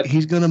gets that,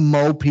 he's going to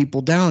mow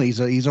people down. He's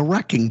a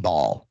wrecking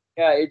ball.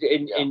 Yeah,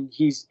 and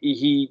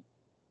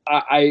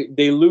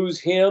they lose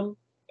him,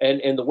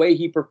 and the way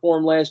he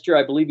performed last year,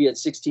 I believe he had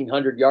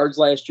 1,600 yards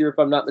last year, if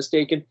I'm not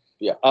mistaken.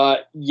 Yeah.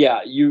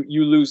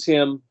 You lose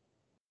him.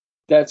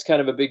 That's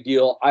kind of a big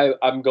deal.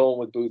 I'm going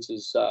with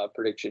Boots'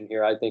 prediction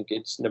here. I think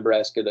it's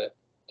Nebraska to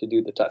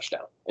do the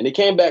touchdown. And he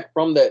came back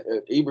from that.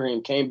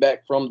 Ibrahim came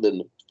back from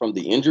the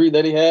injury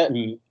that he had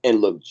and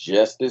looked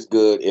just as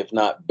good, if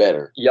not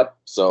better. Yep.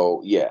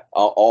 So, yeah,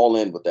 I'll all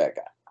in with that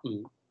guy.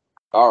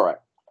 All right.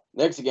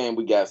 Next game,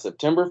 we got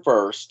September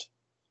 1st.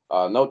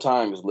 No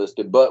time is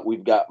listed, but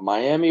we've got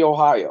Miami,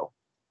 Ohio.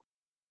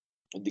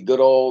 The good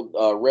old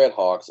Red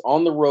Hawks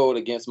on the road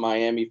against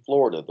Miami,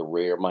 Florida, the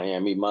rare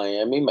Miami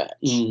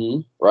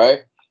match.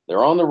 Right?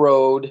 They're on the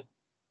road.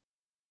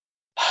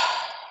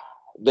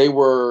 They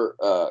were,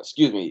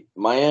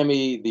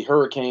 Miami, the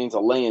Hurricanes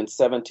are laying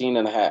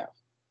 17.5.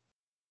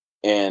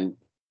 And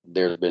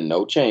there's been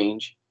no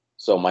change.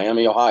 So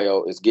Miami,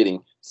 Ohio is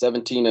getting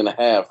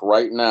 17.5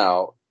 right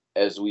now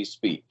as we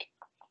speak.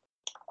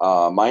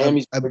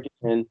 Miami's bringing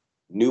in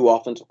new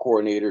offensive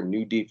coordinator,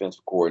 new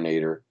defensive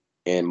coordinator,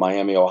 and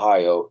Miami,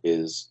 Ohio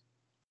is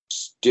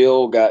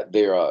still got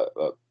their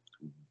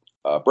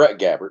Brett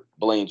Gabbert,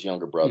 Blaine's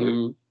younger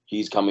brother.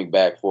 He's coming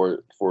back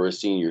for his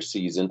senior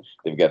season.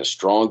 They've got a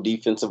strong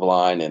defensive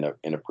line and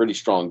a pretty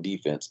strong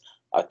defense.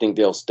 I think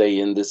they'll stay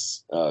in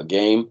this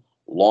game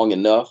long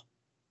enough.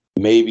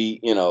 Maybe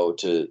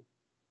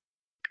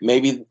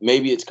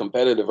maybe it's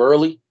competitive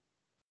early,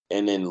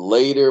 and then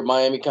later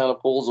Miami kind of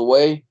pulls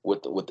away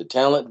with the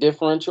talent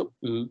differential.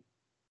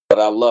 But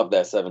I love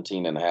that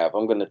 17.5.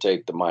 I'm going to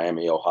take the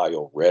Miami,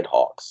 Ohio Red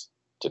Hawks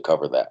to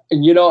cover that.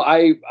 And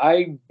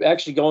I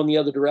actually going the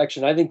other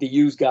direction. I think the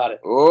U's got it.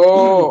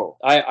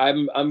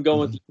 I'm going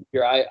with you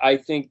here. I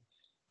think,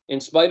 in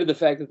spite of the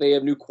fact that they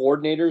have new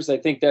coordinators, I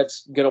think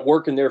that's going to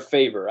work in their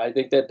favor. I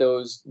think that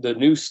the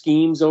new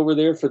schemes over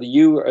there for the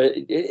U,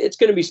 it's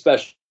going to be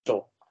special.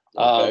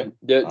 Okay.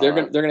 They're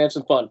going to have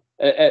some fun.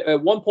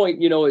 At one point,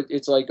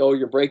 it's like, oh,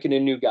 you're breaking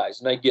in new guys,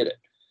 and I get it.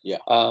 Yeah.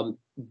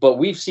 But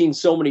we've seen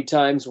so many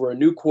times where a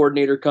new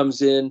coordinator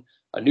comes in,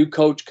 a new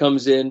coach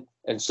comes in,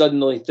 and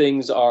suddenly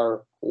things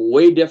are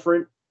way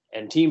different,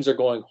 and teams are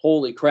going,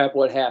 holy crap,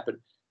 what happened?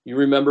 You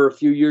remember a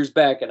few years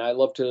back, and I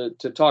love to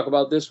talk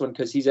about this one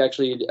because he's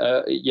actually,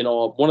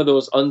 one of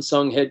those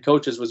unsung head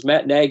coaches was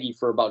Matt Nagy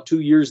for about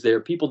 2 years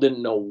there. People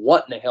didn't know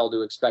what in the hell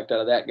to expect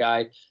out of that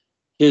guy.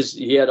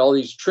 he had all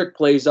these trick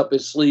plays up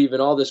his sleeve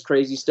and all this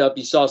crazy stuff.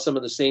 You saw some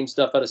of the same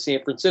stuff out of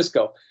San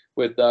Francisco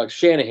with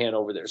Shanahan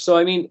over there. So,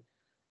 I mean,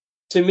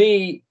 to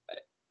me,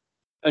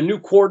 a new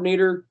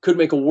coordinator could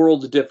make a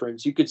world of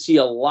difference. You could see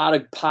a lot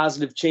of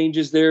positive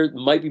changes there. It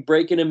might be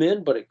breaking him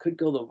in, but it could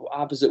go the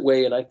opposite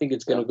way, and I think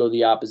it's going to go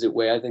the opposite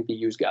way. I think the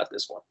U's got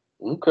this one.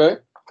 Okay.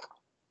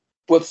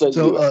 What's that?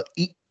 So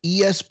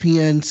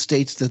ESPN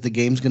states that the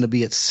game's going to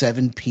be at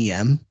 7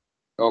 p.m.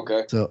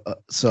 Okay.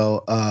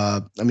 So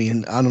I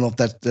mean, I don't know if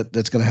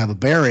that's going to have a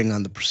bearing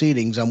on the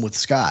proceedings. I'm with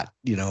Scott.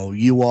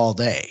 You all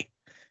day.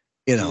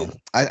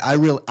 I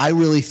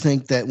really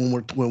think that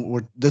when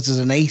we're this is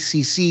an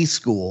ACC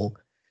school,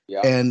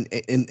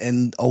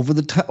 and over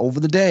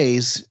the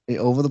days,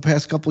 over the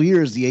past couple of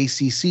years, the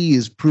ACC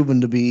is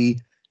proven to be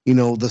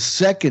the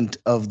second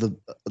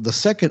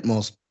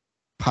most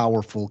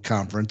powerful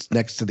conference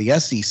next to the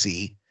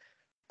SEC.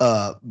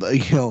 But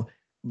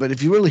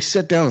if you really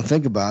sit down and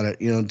think about it,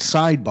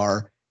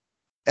 sidebar,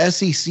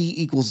 SEC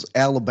equals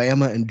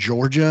Alabama and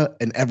Georgia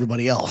and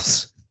everybody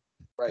else.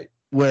 Right.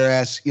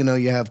 Whereas, you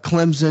have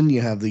Clemson,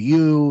 you have the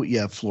U, you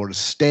have Florida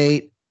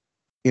State,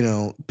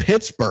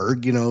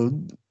 Pittsburgh,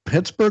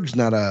 Pittsburgh's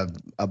not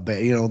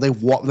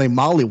they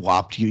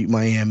mollywopped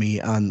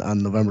Miami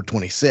on November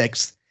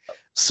 26th.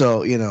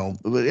 So,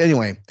 but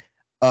anyway,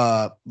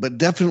 but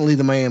definitely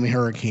the Miami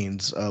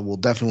Hurricanes will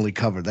definitely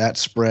cover that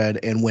spread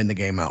and win the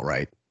game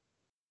outright.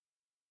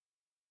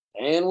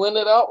 And win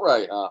it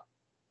outright, huh?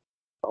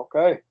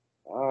 Okay.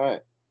 All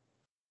right.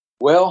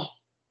 Well,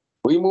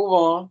 we move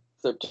on.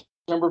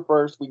 September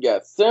 1st, we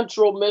got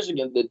Central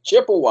Michigan, the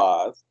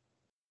Chippewas,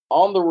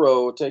 on the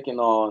road taking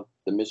on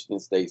the Michigan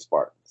State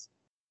Spartans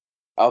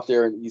out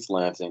there in East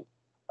Lansing.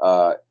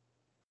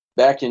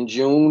 Back in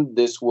June,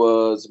 this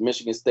was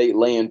Michigan State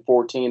laying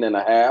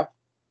 14.5.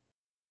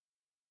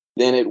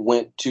 Then it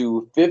went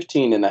to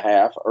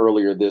 15.5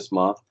 earlier this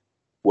month.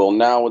 Well,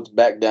 now it's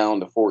back down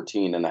to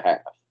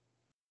 14.5.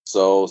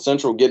 So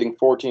Central getting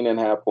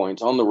 14.5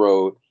 points on the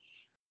road.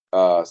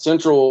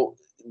 Central,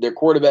 their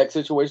quarterback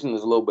situation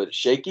is a little bit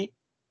shaky,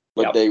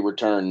 but they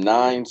returned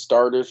 9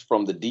 starters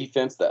from the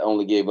defense that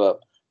only gave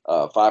up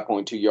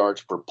 5.2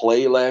 yards per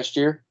play last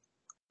year.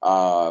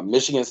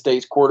 Michigan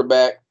State's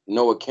quarterback,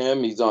 Noah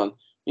Kim, he's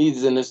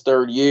in his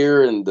 3rd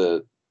year, and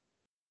the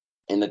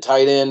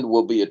tight end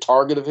will be a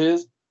target of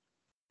his.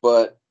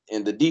 But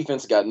the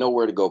defense got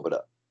nowhere to go but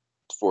up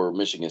for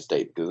Michigan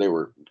State because they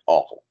were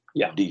awful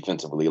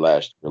defensively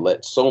last year.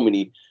 Let so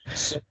many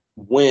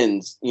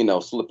wins,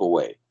 slip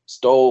away.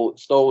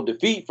 Stole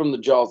defeat from the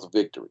jaws of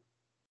victory.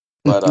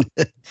 But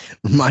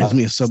reminds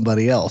me of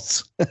somebody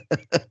else.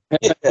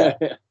 Yeah.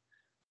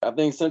 I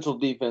think Central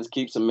defense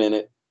keeps them in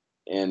it,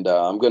 and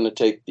I'm going to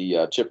take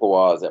the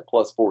Chippewas at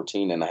plus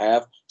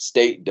 14.5.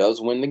 State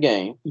does win the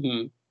game.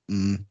 Mm-hmm.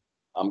 Mm.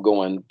 I'm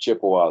going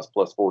Chippewas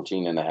plus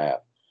 14.5,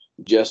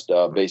 just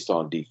based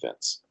on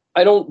defense.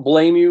 I don't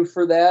blame you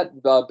for that,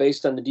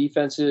 based on the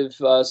defensive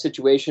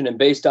situation and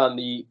based on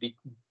the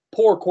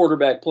poor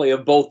quarterback play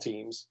of both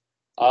teams.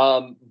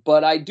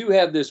 But I do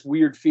have this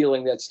weird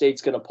feeling that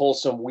State's going to pull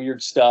some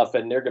weird stuff,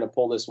 and they're going to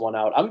pull this one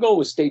out. I'm going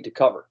with State to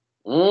cover.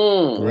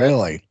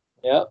 Really?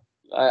 Yeah.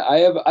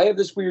 I have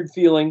this weird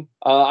feeling.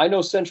 I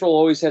know Central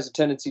always has a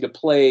tendency to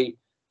play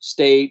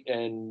State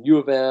and U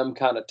of M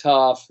kind of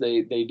tough.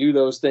 They do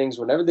those things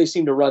whenever they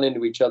seem to run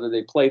into each other.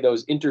 They play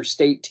those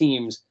interstate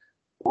teams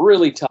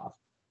really tough.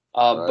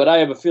 Right. But I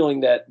have a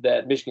feeling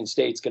that Michigan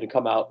State's going to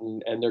come out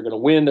and they're going to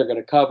win. They're going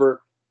to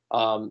cover.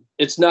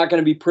 It's not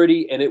going to be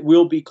pretty, and it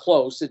will be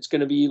close. It's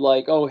going to be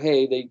like, oh,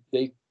 hey,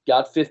 they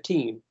got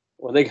 15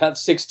 or they got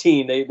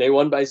 16. They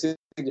won by 6.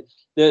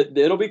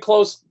 It'll be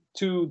close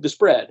to the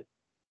spread,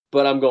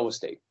 but I'm going with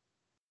State.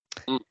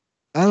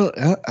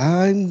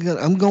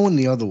 I'm going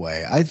the other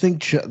way. I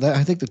think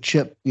the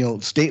Chip,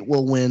 State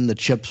will win. The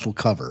Chips will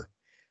cover.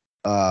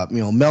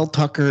 Mel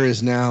Tucker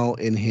is now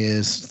in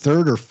his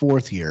 3rd or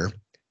 4th year.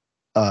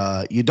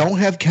 You don't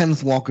have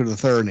Kenneth Walker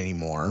III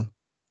anymore.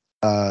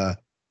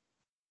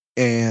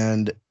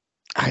 And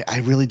I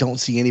really don't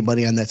see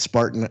anybody on that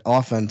Spartan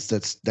offense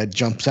that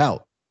jumps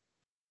out,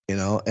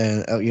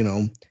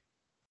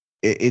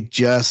 it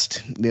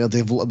just,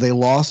 they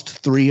lost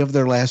 3 of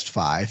their last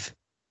 5,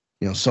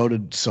 so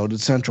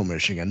did Central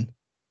Michigan.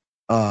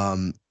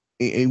 But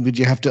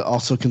you have to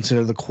also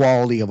consider the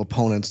quality of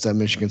opponents that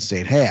Michigan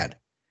State had.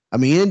 I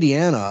mean,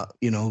 Indiana,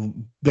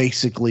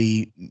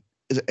 basically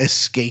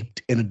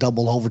escaped in a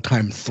double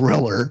overtime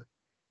thriller.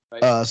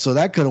 Right. So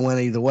that could have went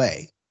either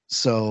way.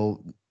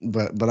 So,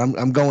 but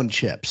I'm going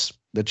Chips.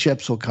 The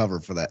Chips will cover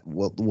for that.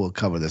 We'll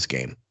cover this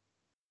game.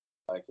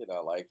 I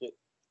like it.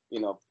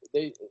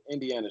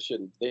 Indiana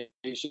shouldn't. They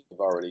should have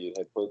already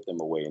had put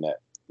them away in that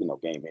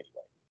game anyway.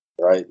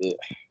 Right.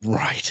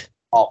 Right.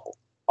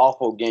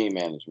 Awful game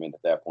management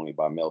at that point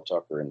by Mel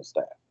Tucker and the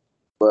staff.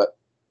 But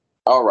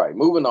all right,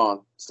 moving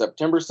on.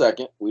 September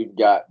 2nd, we've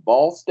got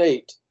Ball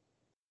State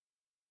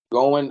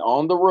going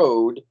on the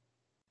road,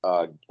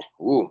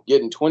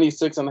 getting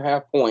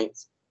 26.5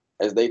 points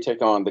as they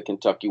take on the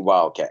Kentucky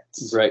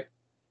Wildcats. Right.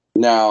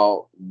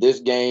 Now, this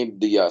game,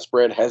 the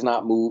spread has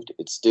not moved.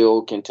 It's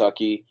still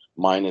Kentucky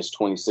minus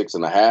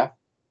 26.5.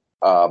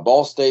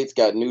 Ball State's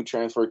got new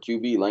transfer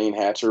QB Lane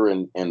Hatcher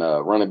and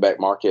running back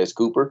Marquez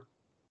Cooper.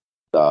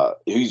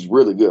 He's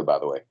really good, by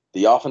the way.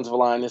 The offensive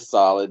line is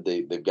solid.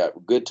 They've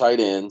got good tight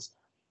ends.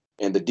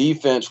 And the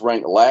defense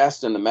ranked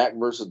last in the MAC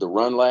versus the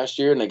run last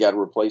year, and they got to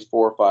replace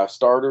 4 or 5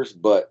 starters.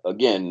 But,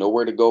 again,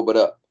 nowhere to go but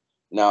up.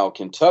 Now,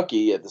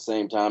 Kentucky, at the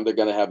same time, they're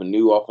going to have a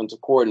new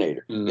offensive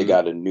coordinator. Mm-hmm. They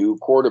got a new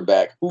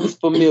quarterback who's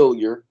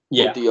familiar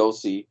with the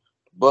OC.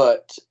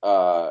 But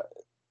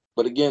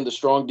again, the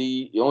strong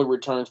D, he only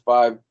returns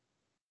 5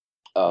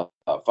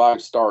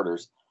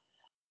 starters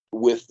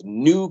with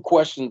new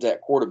questions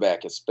at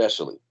quarterback,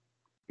 especially.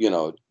 You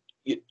know,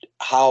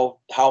 how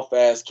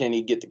fast can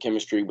he get the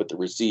chemistry with the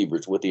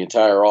receivers, with the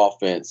entire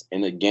offense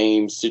in a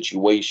game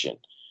situation,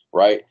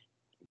 right?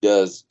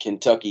 Does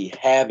Kentucky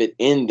have it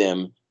in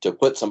them to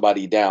put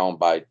somebody down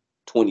by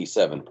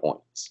 27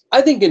 points?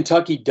 I think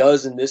Kentucky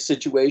does in this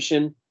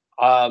situation.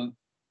 You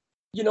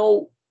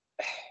know,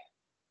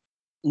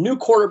 new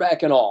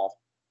quarterback and all,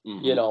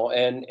 mm-hmm. you know,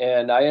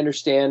 and I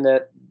understand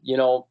that, you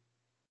know,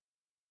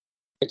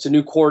 it's a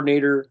new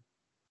coordinator,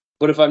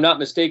 but if I'm not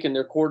mistaken,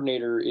 their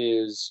coordinator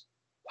is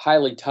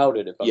highly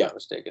touted, if I'm not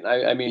mistaken.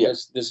 I mean,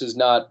 this is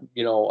not,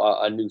 you know,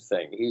 a new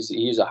thing.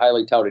 He's a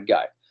highly touted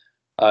guy.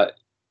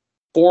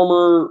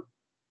 Former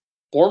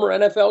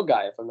NFL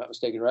guy, if I'm not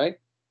mistaken, right?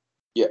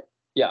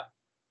 Yeah.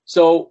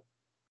 So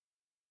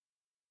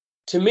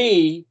to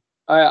me,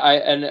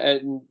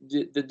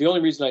 the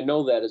only reason I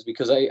know that is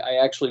because I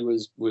actually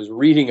was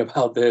reading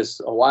about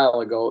this a while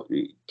ago.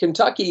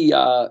 Kentucky,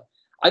 I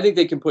think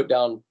they can put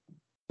down,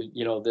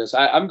 you know, this.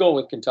 I'm going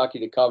with Kentucky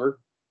to cover.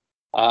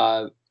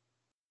 I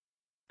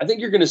think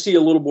you're going to see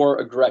a little more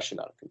aggression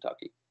out of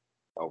Kentucky.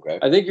 Okay.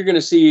 I think you're going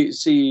to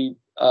see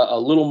a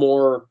little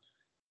more.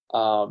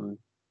 I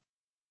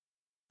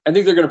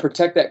think they're going to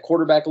protect that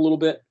quarterback a little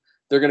bit.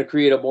 They're going to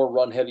create a more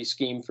run-heavy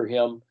scheme for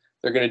him.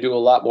 They're going to do a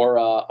lot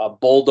more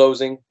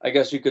bulldozing, I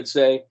guess you could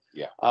say.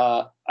 Yeah.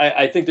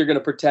 I think they're going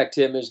to protect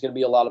him. There's going to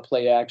be a lot of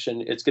play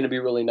action. It's going to be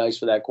really nice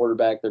for that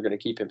quarterback. They're going to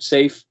keep him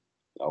safe.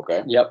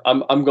 Okay. Yep.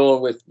 I'm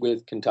going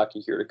with Kentucky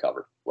here to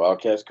cover.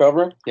 Wildcats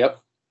covering? Yep.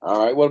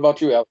 All right. What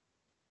about you, Al?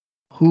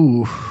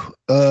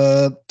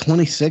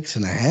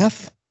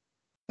 26.5.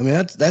 I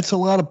mean, that's a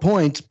lot of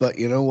points, but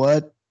you know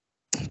what?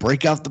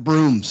 Break out the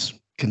brooms.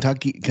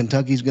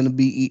 Kentucky's going to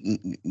be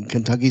eating.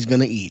 Kentucky's going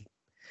to eat.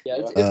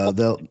 Yeah.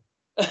 They'll.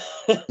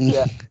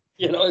 Yeah.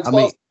 You know, it's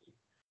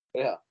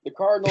yeah. The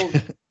Cardinals,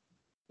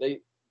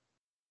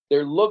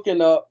 they're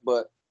looking up,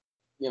 but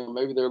you know,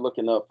 maybe they're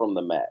looking up from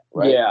the mat,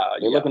 right? Yeah.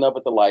 They're looking up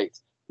at the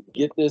lights.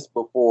 Get this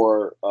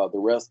before the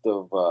rest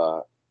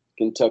of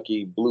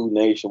Kentucky Blue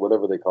Nation,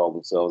 whatever they call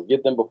themselves.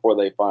 Get them before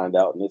they find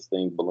out, and this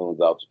thing balloons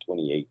out to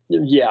 28.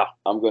 Yeah.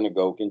 I'm going to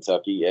go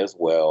Kentucky as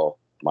well,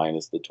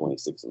 minus the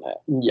 26.5.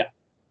 Yeah.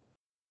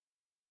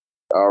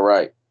 All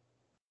right.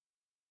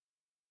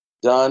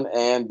 Done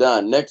and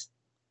done. Next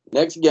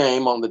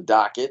game on the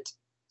docket,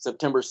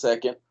 September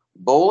 2nd.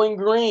 Bowling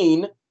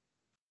Green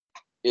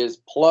is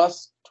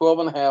plus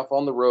 12.5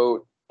 on the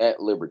road at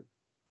Liberty.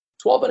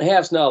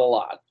 12.5 is not a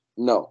lot.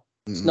 No.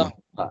 It's not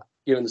a lot,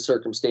 given the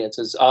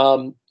circumstances.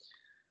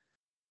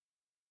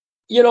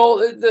 You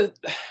know,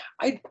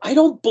 I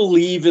don't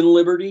believe in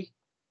Liberty.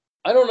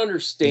 I don't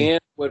understand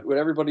what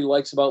everybody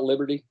likes about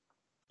Liberty.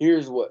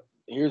 Here's what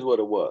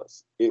it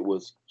was. It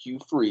was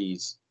Hugh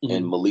Freeze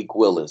and Malik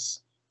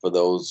Willis for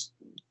those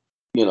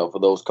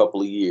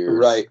couple of years.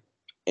 Right.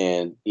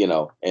 And, you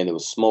know, and it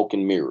was smoke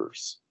and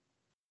mirrors.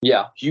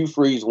 Yeah. Hugh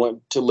Freeze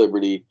went to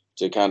Liberty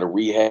to kind of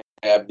rehab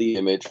the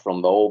image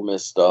from the Ole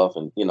Miss stuff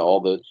and, you know, all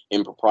the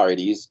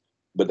improprieties.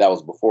 But that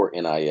was before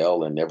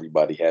NIL and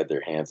everybody had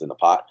their hands in the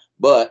pot.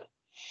 But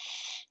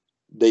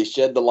they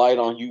shed the light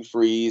on Hugh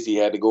Freeze. He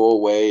had to go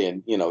away,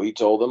 and you know he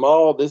told them,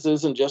 "Oh, this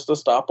isn't just a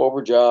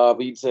stopover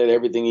job." He said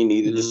everything he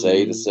needed to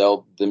say to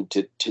sell them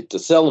to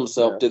sell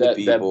himself to the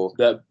people.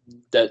 That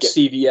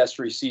CVS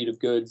receipt of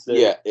goods. There.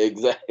 Yeah,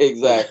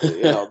 exactly.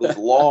 You know, this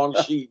long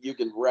sheet you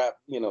can wrap,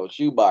 you know, a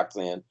shoebox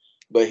in.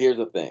 But here's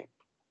the thing: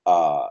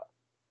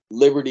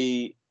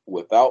 Liberty,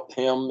 without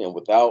him and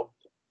without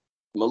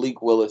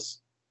Malik Willis,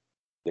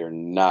 they're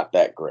not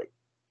that great.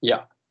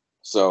 Yeah.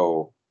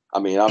 So. I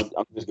mean, I'm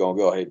just going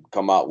to go ahead and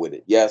come out with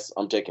it. Yes,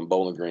 I'm taking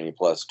Bowling Green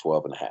plus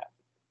 12.5.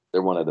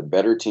 They're one of the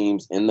better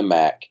teams in the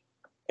MAC,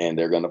 and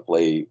they're going to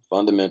play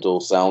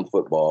fundamental, sound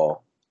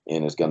football,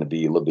 and it's going to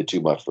be a little bit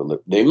too much for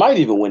Liberty. They might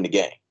even win the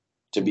game,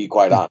 to be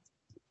quite honest.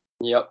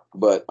 Yep.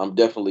 But I'm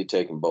definitely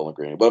taking Bowling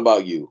Green. What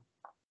about you?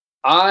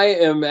 I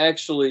am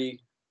actually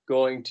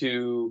going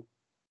to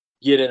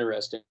get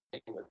interesting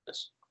with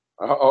this.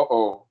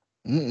 Oh.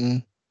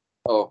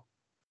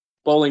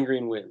 Bowling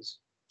Green wins.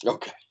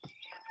 Okay.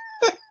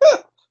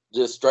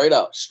 Just straight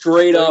up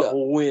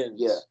wins.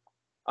 Yeah.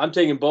 I'm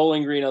taking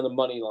Bowling Green on the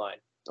money line.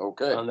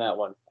 Okay. On that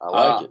one. I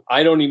like it.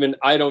 I don't even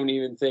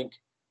think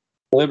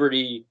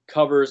Liberty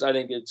covers. I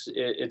think it's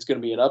going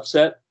to be an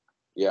upset.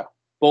 Yeah.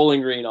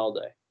 Bowling Green all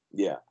day.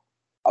 Yeah.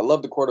 I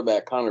love the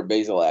quarterback Connor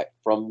Bazelak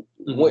from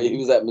what he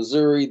was at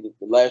Missouri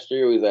last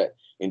year. He was at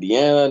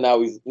Indiana.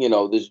 Now he's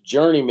this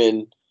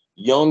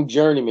young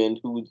journeyman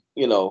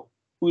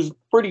who's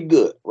pretty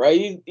good,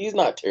 right? He's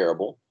not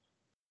terrible.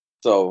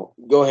 So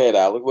go ahead,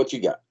 Alec. What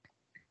you got?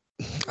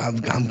 I'm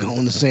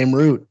going the same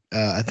route.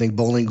 I think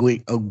Bowling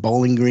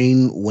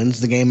Green wins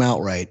the game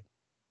outright.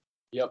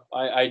 Yep.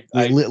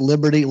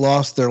 Liberty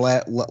lost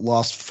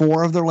lost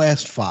 4 of their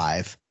last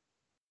 5.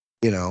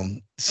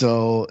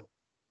 So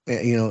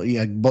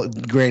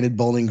granted,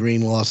 Bowling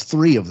Green lost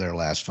 3 of their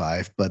last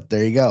 5, but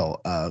there you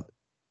go.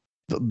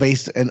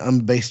 Based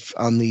on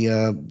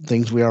the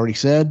things we already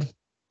said,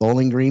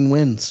 Bowling Green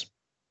wins.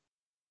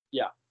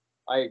 Yeah,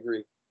 I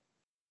agree.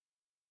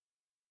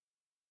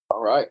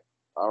 All right.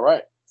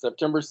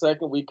 September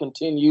 2nd, we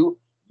continue.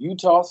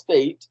 Utah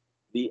State,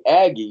 the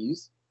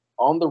Aggies,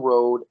 on the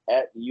road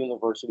at the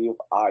University of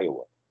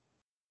Iowa.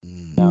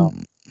 Now,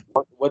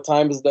 what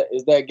time is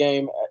that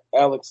game,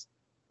 Alex?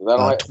 Is that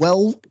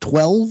right?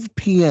 12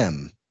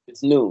 p.m.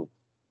 It's noon.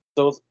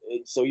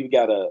 So you've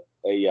got a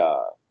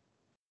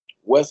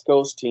West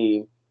Coast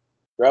team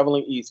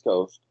traveling East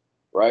Coast,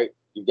 right?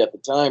 You've got the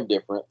time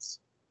difference,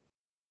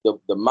 the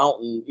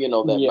mountain,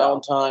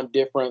 mountain time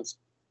difference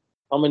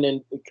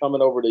coming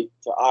over to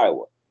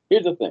Iowa.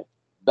 Here's the thing.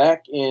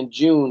 Back in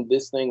June,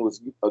 this thing was,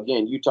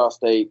 again, Utah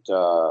State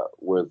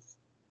was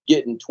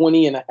getting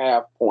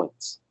 20.5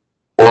 points.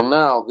 Well,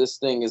 now this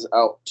thing is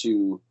out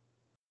to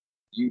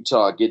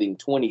Utah getting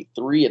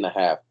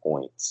 23.5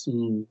 points.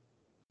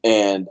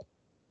 And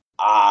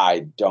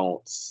I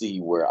don't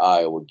see where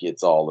Iowa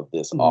gets all of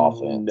this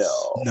offense.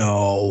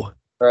 No.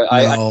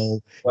 Right,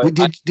 no.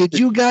 Did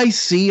you guys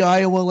see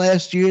Iowa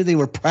last year? They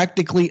were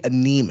practically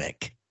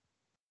anemic.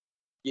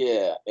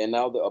 Yeah, and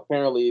now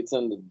apparently it's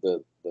in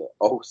the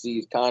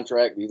OC's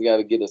contract. He's got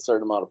to get a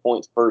certain amount of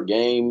points per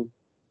game.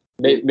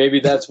 Maybe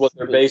that's what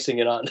they're basing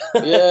it on.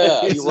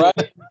 Yeah, you're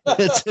right.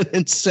 It's an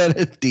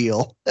incentive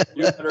deal.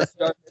 You better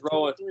start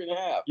throwing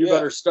 3.5. You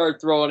better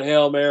start throwing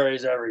Hail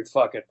Marys every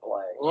fucking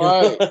play.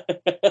 Right.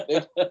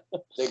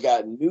 they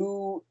got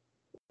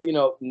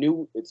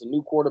it's a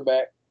new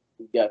quarterback.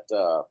 We got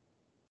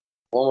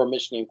former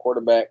Michigan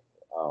quarterback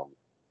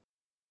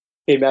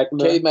Cade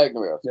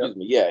McNamara. Excuse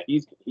me. Yeah,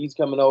 he's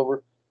coming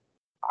over.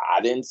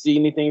 I didn't see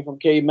anything from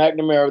Cade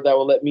McNamara that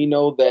will let me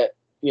know that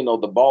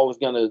the ball is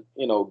gonna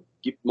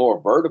get more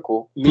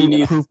vertical.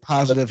 Proof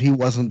positive he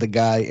wasn't the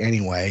guy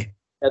anyway.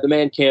 Yeah, the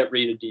man can't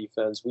read a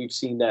defense. We've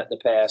seen that in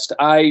the past.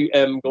 I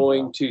am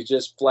going to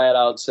just flat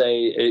out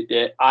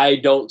say I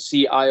don't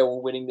see Iowa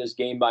winning this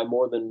game by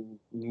more than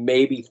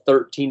maybe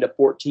 13 to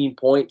 14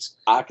 points.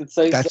 I could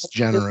say that's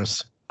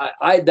generous.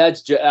 I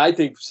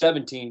think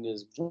 17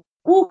 is.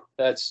 Woo,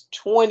 that's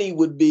 20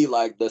 would be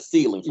like the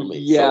ceiling for me.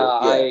 Yeah,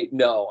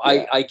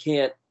 I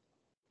can't.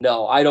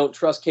 No, I don't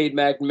trust Cade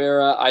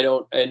McNamara. I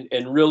don't,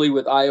 and really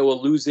with Iowa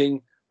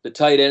losing the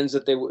tight ends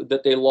that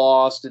they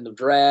lost in the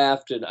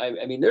draft, and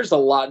I mean, there's a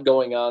lot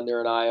going on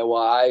there in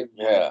Iowa.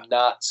 I'm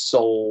not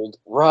sold.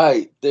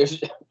 Right, it's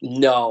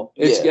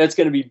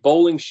going to be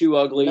bowling shoe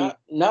ugly.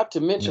 Not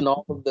to mention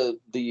all of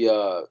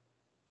the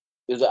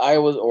is it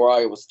Iowa or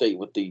Iowa State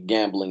with the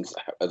gambling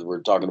as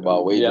we're talking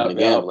about wagering and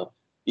gambling.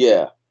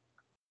 Yeah.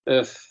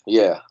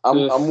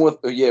 I'm with.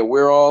 Yeah,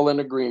 we're all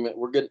in agreement.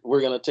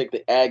 We're gonna take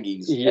the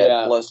Aggies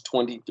at plus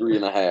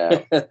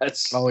 23.5.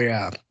 That's. Oh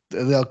yeah,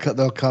 they'll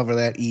cover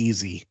that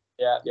easy.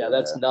 Yeah,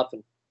 that's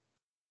nothing.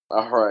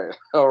 All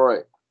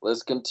right.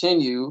 Let's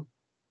continue.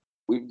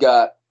 We've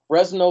got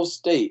Fresno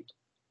State,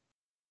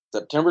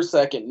 September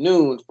 2nd,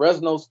 noon.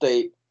 Fresno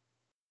State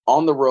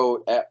on the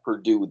road at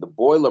Purdue. The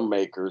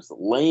Boilermakers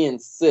laying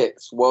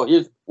 6. Well,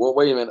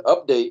 wait a minute.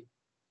 Update.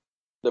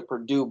 The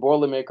Purdue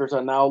Boilermakers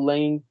are now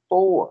laying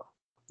 4.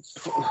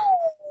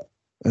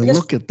 And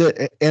look at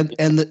that.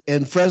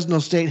 And Fresno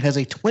State has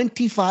a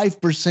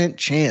 25%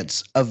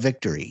 chance of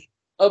victory.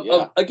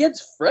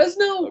 Against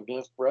Fresno?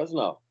 Against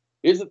Fresno.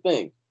 Here's the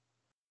thing.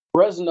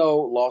 Fresno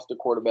lost a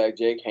quarterback,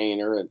 Jake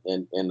Haener,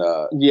 and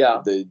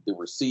the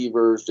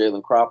receivers,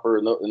 Jalen Cropper,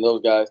 and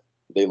those guys.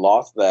 They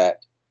lost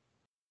that.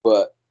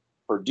 But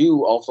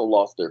Purdue also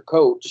lost their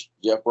coach,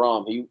 Jeff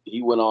Brom.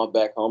 He went on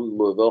back home to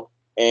Louisville,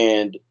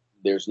 and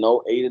there's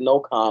no Aiden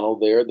O'Connell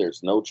there.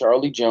 There's no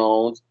Charlie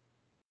Jones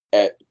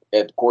at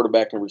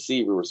quarterback and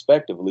receiver,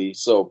 respectively.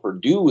 So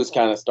Purdue is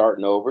kind of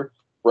starting over.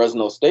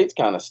 Fresno State's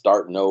kind of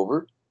starting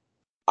over.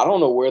 I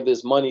don't know where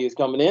this money is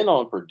coming in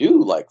on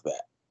Purdue like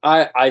that.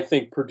 I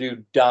think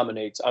Purdue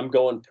dominates. I'm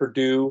going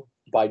Purdue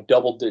by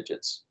double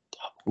digits.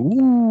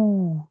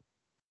 Ooh.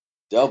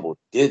 Double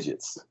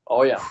digits.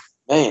 Oh, yeah.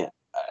 Man.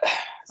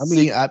 I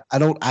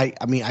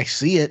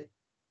see it.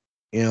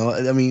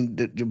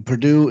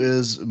 Purdue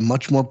is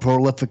much more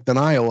prolific than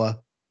Iowa.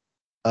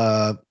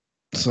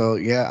 So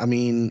yeah, I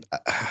mean,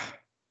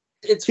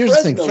 it's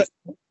Fresno,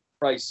 for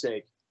Christ's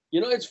sake.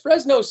 It's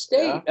Fresno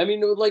State. Yeah. I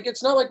mean,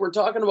 it's not like we're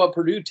talking about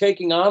Purdue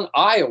taking on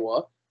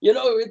Iowa.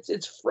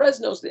 It's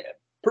Fresno State.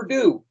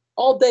 Purdue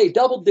all day,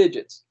 double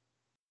digits.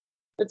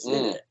 I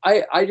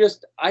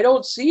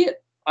don't see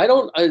it.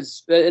 And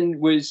as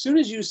soon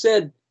as you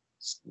said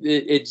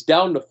it's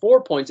down to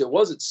 4 points. It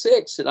was at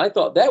 6, and I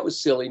thought that was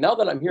silly. Now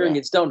that I'm hearing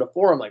it's down to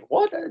 4, I'm like,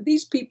 what are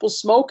these people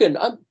smoking?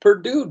 I'm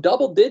Purdue,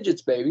 double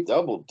digits, baby.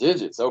 Double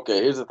digits.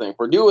 Okay, here's the thing.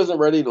 Purdue isn't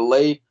ready to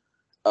lay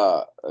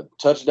a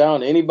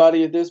touchdown to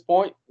anybody at this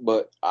point,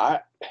 but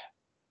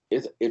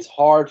it's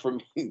hard for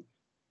me.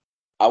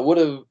 I would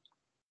have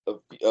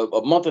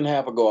a month and a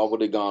half ago. I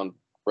would have gone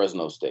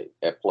Fresno State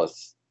at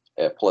plus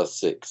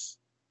 6,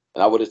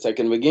 and I would have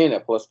taken them again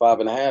at plus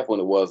 5.5 when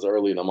it was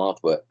early in the month.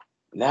 But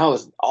now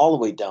it's all the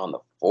way down to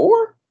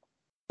 4.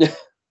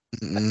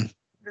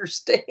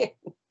 Understand?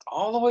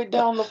 All the way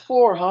down to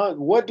 4, huh?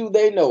 What do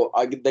they know?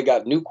 They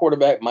got new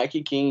quarterback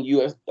Mikey King,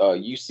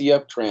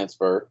 UCF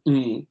transfer,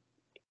 and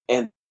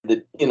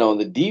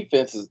the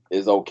defense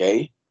is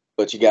okay.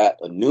 But you got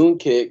a noon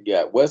kick. You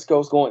got West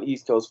Coast going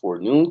East Coast for a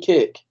noon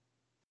kick.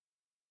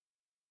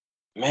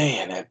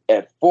 Man,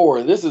 at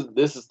 4, this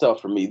is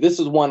tough for me. This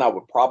is one I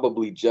would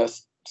probably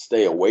just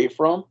stay away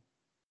from.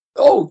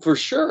 Oh, for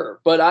sure.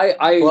 But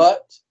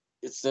but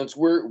since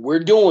we're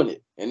doing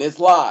it and it's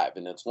live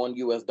and it's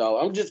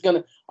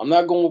 $1, I'm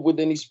not going with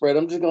any spread.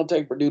 I'm just gonna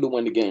take Purdue to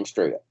win the game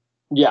straight up.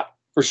 Yeah,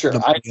 for sure.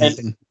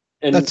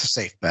 And that's a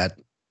safe bet.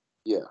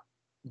 Yeah.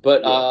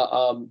 But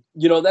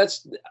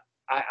that's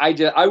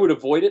I would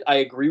avoid it. I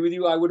agree with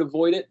you. I would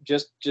avoid it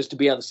just to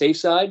be on the safe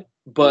side.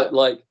 But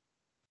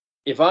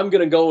if I'm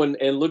going to go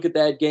and look at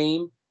that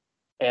game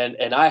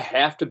and I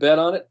have to bet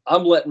on it,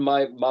 I'm letting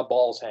my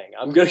balls hang.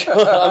 I'm going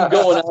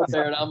out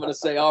there and I'm going to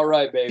say, all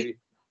right, baby.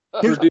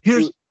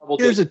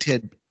 Here's a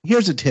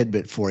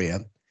tidbit for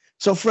you.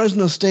 So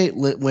Fresno State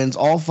wins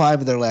all 5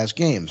 of their last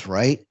games,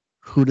 right?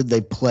 Who did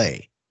they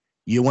play?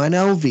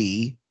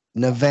 UNLV,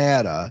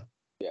 Nevada,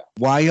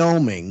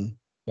 Wyoming,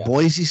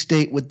 Boise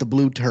State with the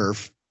blue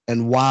turf,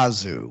 and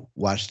Wazoo,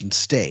 Washington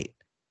State.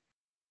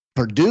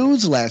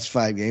 Purdue's last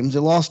 5 games, they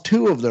lost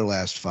 2 of their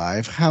last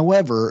 5.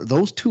 However,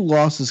 those 2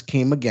 losses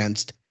came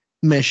against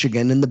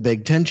Michigan in the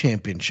Big Ten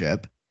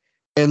Championship,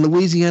 and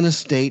Louisiana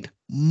State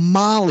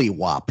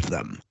mollywopped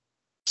them.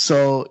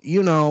 So,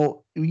 you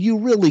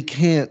really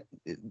can't,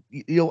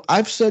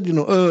 I've said,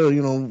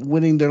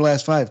 winning their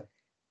last 5.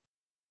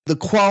 The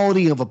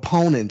quality of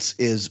opponents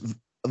is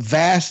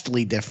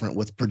vastly different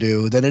with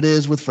Purdue than it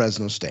is with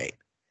Fresno State.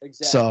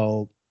 Exactly.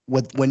 So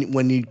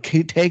when you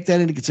take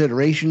that into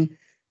consideration,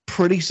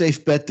 pretty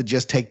safe bet to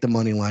just take the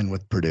money line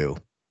with Purdue.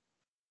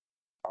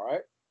 All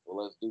right.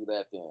 Well, let's do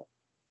that then.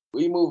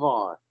 We move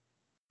on.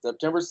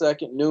 September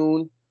 2nd,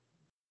 noon,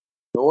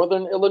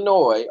 Northern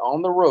Illinois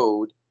on the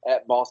road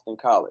at Boston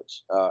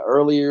College.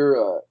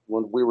 Earlier,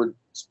 when we were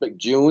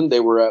June,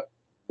 they were a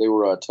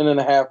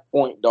 10.5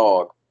 point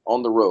dog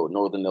on the road.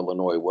 Northern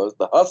Illinois was.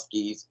 The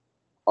Huskies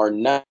are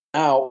now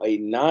a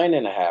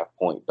 9.5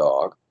 point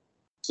dog.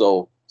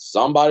 So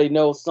somebody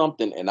knows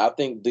something, and I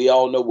think they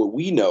all know what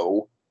we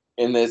know,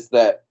 and it's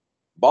that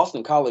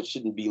Boston College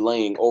shouldn't be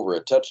laying over a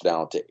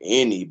touchdown to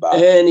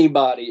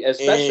anybody.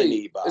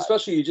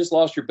 Especially you just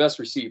lost your best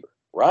receiver.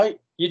 Right?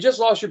 You just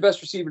lost your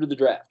best receiver to the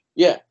draft.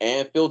 Yeah,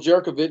 and Phil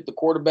Jerkovich, the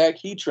quarterback,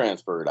 he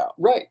transferred out.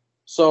 Right.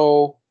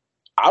 So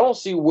I don't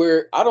see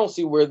where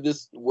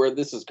this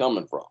is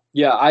coming from.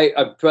 Yeah,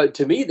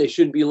 to me they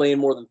shouldn't be laying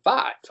more than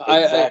 5.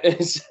 Exactly.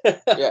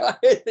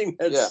 I think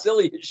that's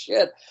silly as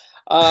shit.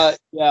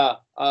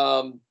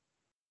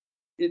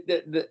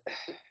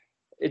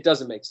 It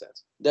doesn't make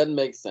sense. Doesn't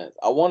make sense.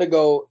 I want to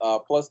go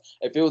plus.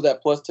 If it was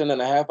at plus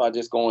 10.5, I'd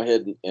just go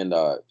ahead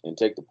and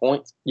take the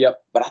points.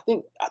 Yep. But I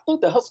think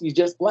the Huskies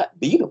just flat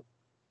beat them.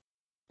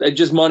 They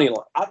just money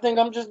line. I think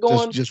I'm just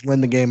going just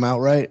win the game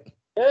outright.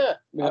 Yeah,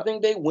 I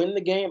think they win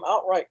the game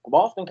outright.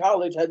 Boston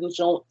College hasn't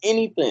shown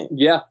anything.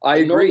 Yeah, I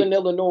agree. Northern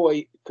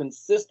Illinois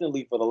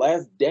consistently for the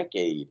last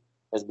decade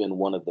has been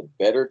one of the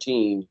better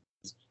teams,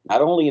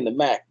 not only in the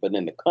MAC, but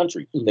in the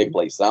country. Mm-hmm. They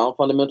play sound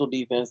fundamental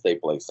defense. They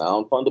play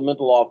sound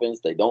fundamental offense.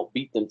 They don't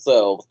beat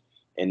themselves,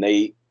 and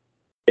they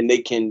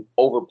can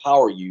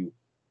overpower you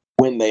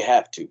when they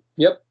have to.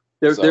 Yep.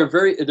 They're a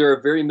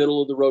very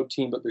middle of the road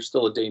team, but they're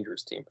still a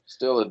dangerous team.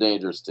 Still a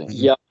dangerous team.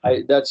 Yeah,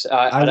 I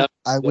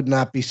would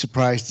not be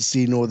surprised to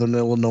see Northern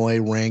Illinois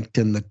ranked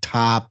in the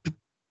top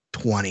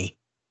 20.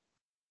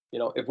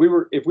 If we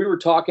were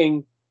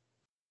talking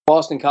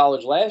Boston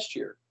College last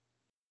year,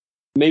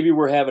 maybe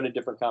we're having a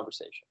different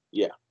conversation.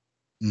 Yeah.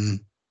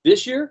 Mm-hmm.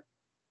 This year,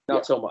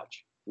 not so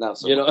much. Not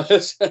so much.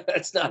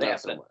 It's not happening.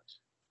 So much.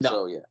 No.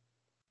 So yeah.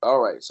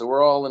 All right. So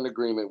we're all in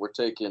agreement. We're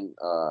taking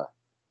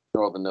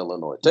Northern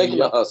Illinois. Taking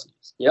the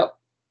Huskies. Yep.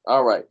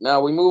 All right.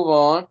 Now we move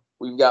on.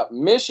 We've got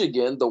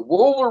Michigan, the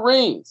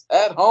Wolverines,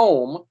 at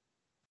home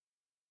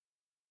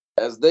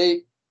as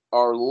they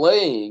are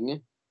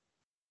laying,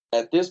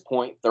 at this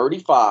point,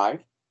 35.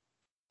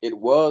 It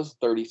was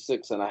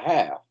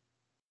 36.5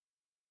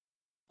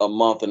 a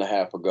month and a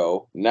half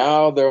ago.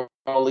 Now they're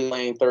only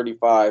laying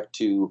 35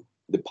 to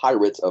the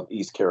Pirates of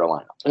East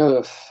Carolina.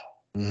 Ugh.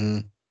 Mm-hmm.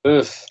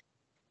 Ugh.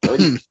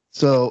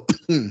 So,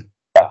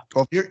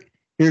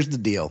 here's the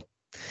deal.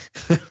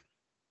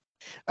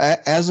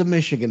 As a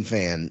Michigan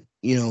fan,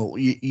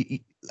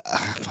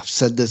 I've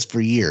said this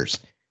for years.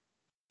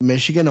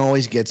 Michigan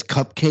always gets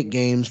cupcake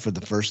games for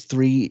the first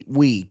 3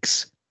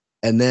 weeks,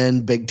 and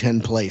then Big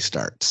Ten play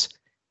starts.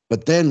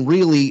 But then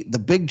really the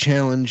big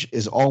challenge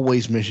is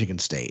always Michigan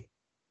State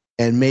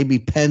and maybe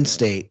Penn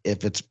State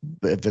if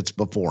it's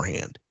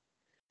beforehand.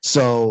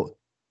 So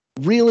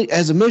really,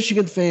 as a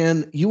Michigan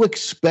fan, you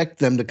expect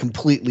them to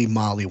completely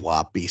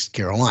mollywop East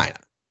Carolina.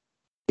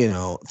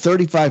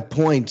 35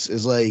 points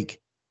is like,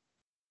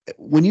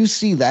 when you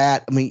see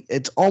that, I mean,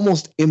 it's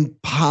almost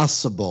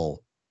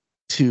impossible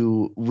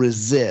to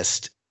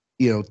resist,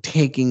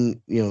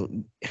 having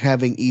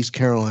East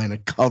Carolina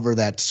cover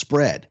that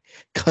spread,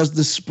 because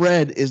the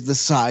spread is the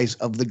size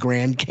of the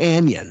Grand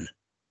Canyon.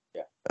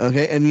 Yeah.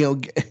 Okay. And,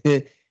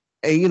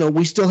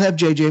 we still have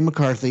JJ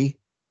McCarthy,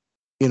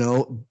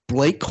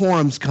 Blake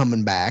Corum's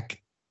coming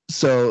back.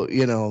 So,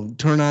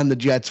 turn on the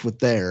Jets with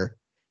there.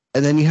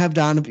 And then you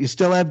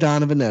still have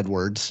Donovan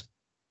Edwards.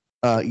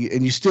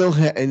 And you still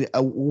have,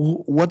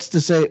 what's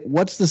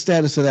the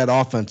status of that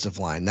offensive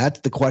line? That's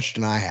the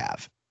question I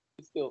have.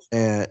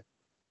 And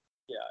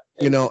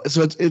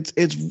so it's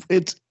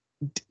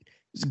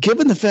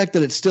given the fact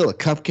that it's still a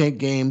cupcake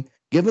game,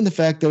 given the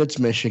fact that it's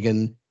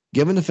Michigan,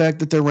 given the fact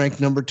that they're ranked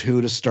number 2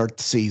 to start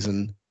the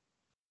season,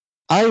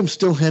 I am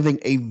still having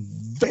a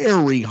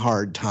very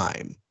hard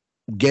time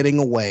getting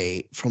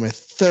away from a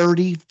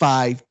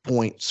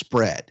 35-point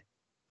spread.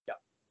 Yeah.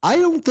 I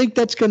don't think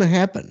that's going to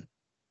happen.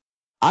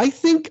 I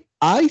think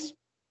I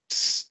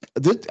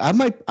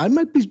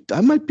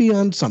might be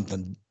on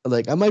something.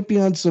 Like I might be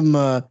on some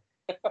I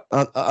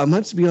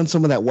might be on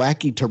some of that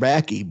wacky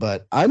tobacco,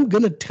 but I'm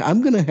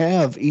gonna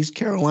have East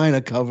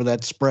Carolina cover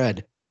that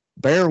spread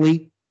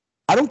barely.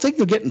 I don't think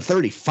they're getting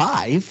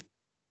 35.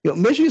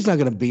 Michigan's not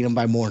going to beat them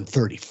by more than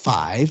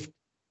 35,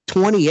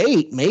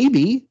 28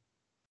 maybe.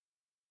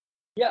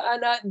 Yeah,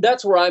 and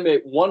that's where I'm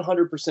at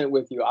 100%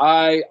 with you.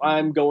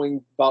 I'm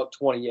going about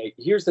 28.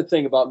 Here's the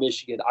thing about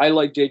Michigan. I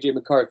like J.J.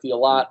 McCarthy a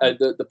lot.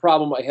 The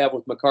problem I have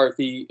with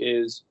McCarthy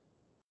is,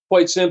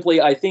 quite simply,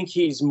 I think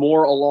he's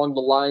more along the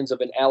lines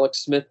of an Alex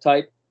Smith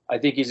type. I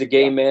think he's a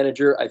game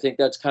manager. I think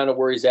that's kind of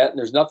where he's at, and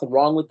there's nothing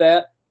wrong with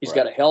that. He's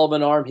got a hell of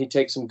an arm. He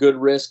takes some good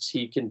risks.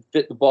 He can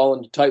fit the ball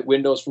into tight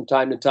windows from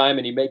time to time,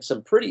 and he makes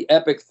some pretty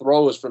epic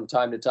throws from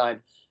time to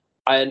time.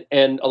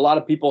 And a lot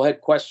of people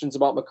had questions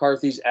about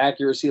McCarthy's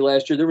accuracy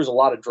last year. There was a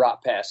lot of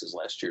drop passes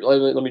last year.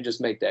 Let me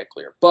just make that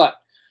clear. But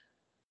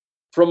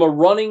from a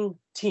running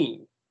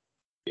team,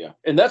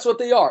 and that's what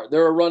they are.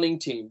 They're a running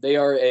team. They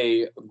are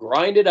a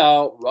grinded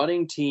out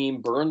running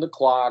team, burn the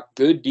clock,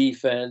 good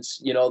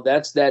defense.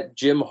 That's that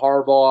Jim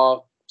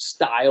Harbaugh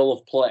style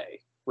of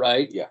play,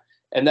 right? Yeah.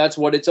 And that's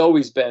what it's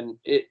always been.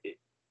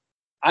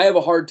 I have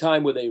a hard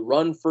time with a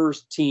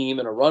run-first team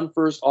and a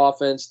run-first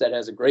offense that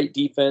has a great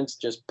defense,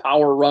 just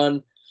power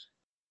run.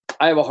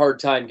 I have a hard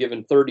time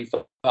giving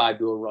 35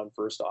 to a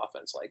run-first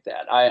offense like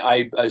that.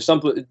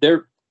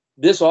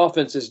 This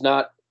offense is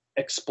not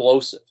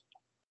explosive.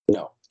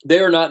 No. They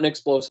are not an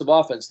explosive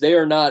offense. They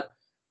are not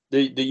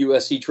the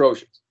USC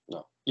Trojans.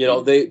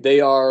 No. They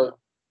are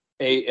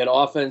an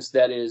offense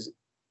that is,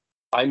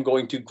 I'm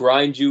going to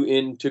grind you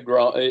into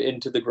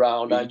the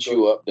ground. Beat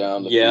you up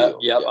down the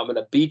field. Yeah. I'm going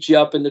to beat you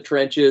up in the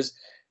trenches,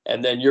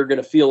 and then you're going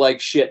to feel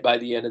like shit by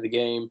the end of the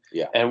game.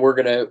 Yeah. And we're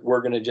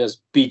gonna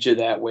just beat you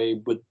that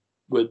way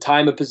with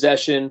time of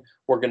possession.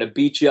 We're going to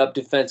beat you up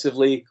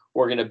defensively.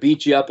 We're going to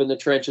beat you up in the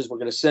trenches. We're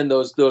going to send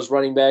those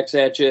running backs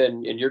at you,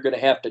 and you're going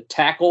to have to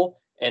tackle.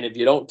 And if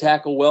you don't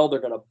tackle well, they're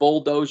going to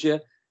bulldoze you.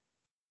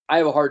 I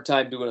have a hard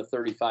time doing a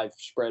 35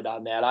 spread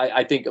on that.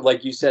 I think,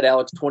 like you said,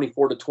 Alex,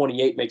 24 to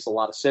 28 makes a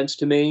lot of sense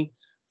to me.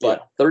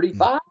 But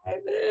 35,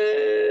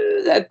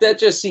 that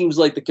just seems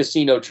like the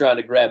casino trying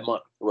to grab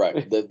money.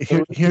 Right.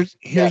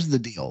 Here's the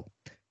deal.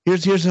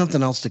 Here's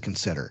something else to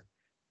consider.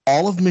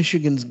 All of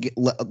Michigan's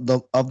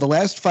of the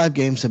last 5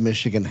 games that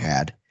Michigan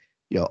had,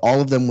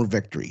 all of them were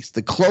victories.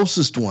 The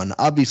closest one,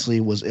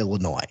 obviously, was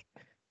Illinois,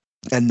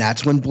 and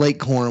that's when Blake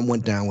Corum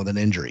went down with an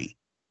injury.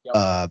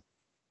 Yep.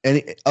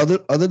 And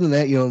other than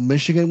that,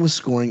 Michigan was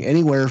scoring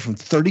anywhere from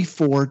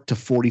 34 to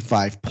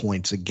 45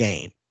 points a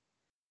game.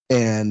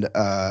 And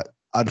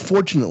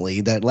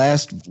unfortunately, that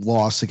last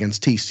loss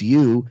against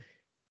TCU,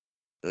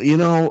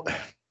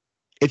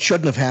 it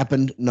shouldn't have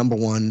happened. Number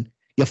one,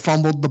 you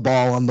fumbled the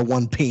ball on the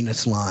one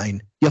penis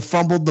line. You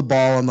fumbled the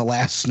ball on the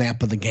last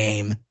snap of the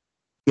game.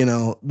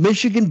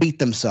 Michigan beat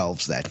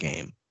themselves that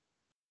game.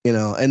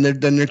 And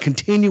they're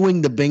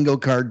continuing the bingo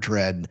card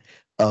trend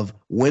of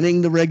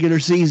winning the regular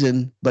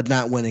season, but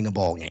not winning a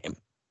ball game.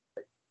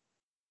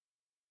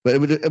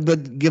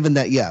 But given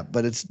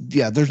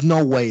that, there's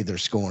no way they're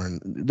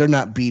scoring. They're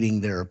not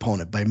beating their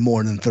opponent by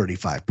more than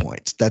 35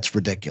 points. That's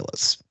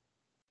ridiculous.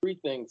 3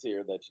 things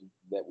here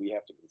that we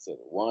have to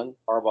consider. One,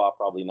 Harbaugh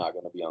probably not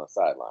going to be on the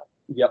sideline.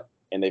 Yep.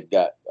 And they've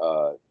got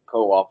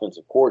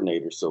co-offensive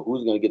coordinators. So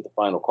who's going to get the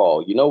final call?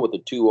 With the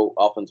 2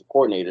 offensive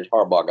coordinators,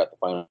 Harbaugh got the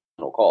final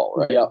call,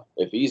 right? Yeah.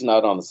 If he's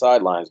not on the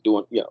sidelines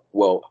doing,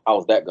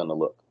 how's that going to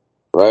look,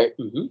 right?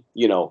 Mm-hmm.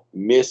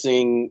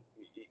 Missing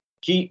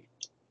key.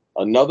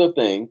 Another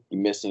thing,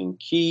 you're missing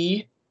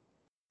key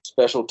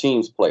special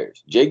teams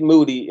players. Jake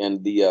Moody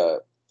and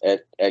the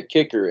at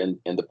kicker and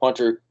the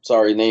punter,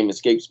 sorry, name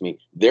escapes me,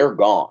 they're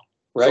gone.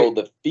 Right. So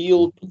the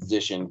field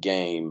position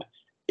game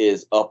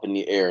is up in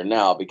the air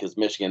now because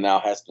Michigan now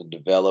has to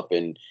develop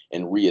and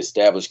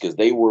reestablish, because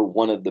they were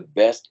one of the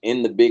best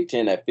in the Big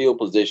Ten at field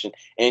position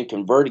and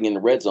converting in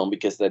the red zone,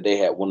 because that they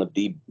had one of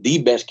the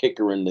best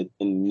kicker in the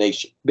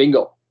nation.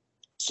 Bingo.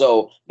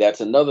 So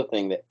that's another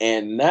thing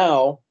and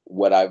now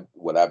what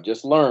I've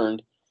just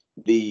learned,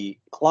 the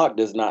clock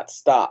does not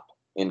stop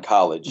in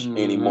college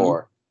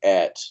anymore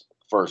at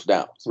first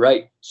downs.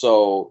 Right.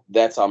 So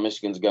that's how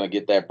Michigan's going to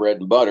get that bread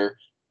and butter,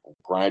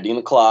 grinding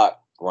the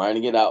clock,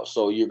 grinding it out.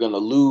 So you're going to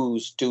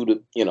lose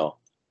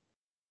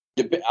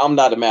I'm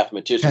not a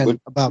mathematician, but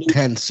about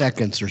 10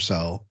 seconds or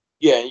so.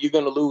 Yeah, and you're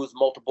going to lose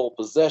multiple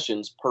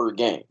possessions per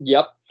game.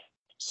 Yep.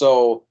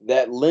 So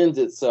that lends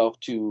itself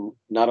to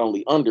not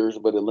only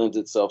unders, but it lends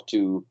itself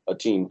to a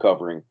team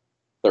covering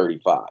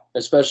 35.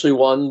 Especially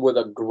one with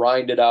a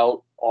grinded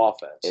out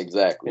offense.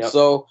 Exactly. Yep.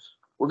 So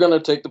we're going to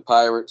take the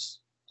Pirates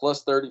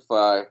plus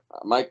 35. I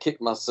might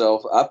kick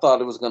myself. I thought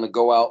it was going to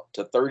go out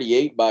to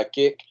 38 by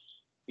kick,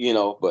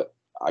 but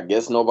I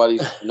guess nobody.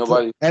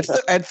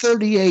 At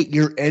 38,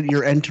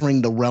 you're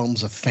entering the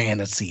realms of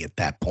fantasy at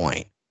that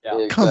point. Yeah.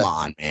 Exactly. Come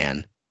on,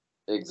 man.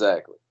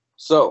 Exactly.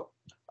 So,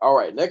 all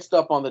right, next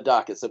up on the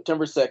docket,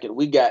 September 2nd,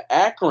 we got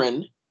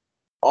Akron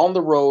on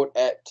the road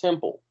at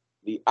Temple.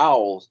 The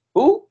Owls.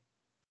 Who?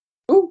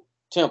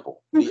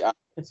 Temple. The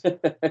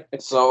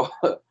Owls. So,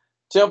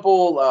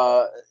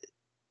 Temple,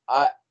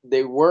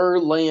 they were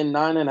laying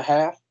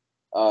 9.5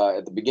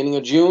 at the beginning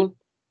of June,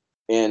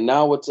 and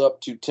now it's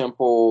up to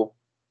Temple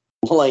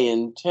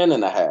laying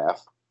 10.5.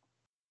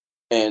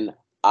 And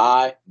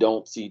I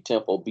don't see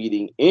Temple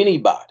beating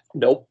anybody.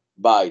 Nope.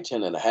 By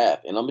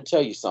 10.5. And I'm gonna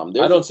tell you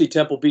something. I don't see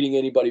Temple beating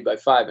anybody by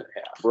 5.5.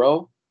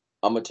 Bro,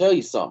 I'm gonna tell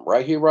you something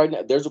right here, right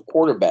now. There's a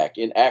quarterback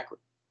in Akron,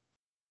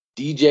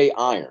 DJ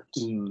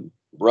Irons.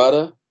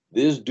 Brother,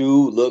 this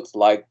dude looks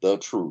like the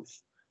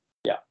truth.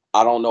 Yeah.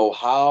 I don't know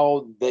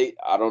how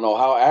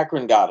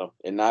Akron got him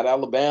and not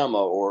Alabama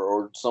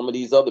or some of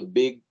these other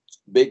big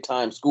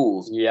time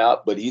schools. Yeah.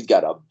 But he's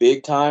got a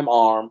big time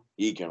arm.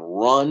 He can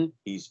run.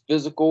 He's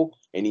physical,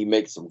 and he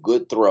makes some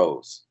good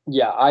throws.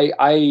 Yeah,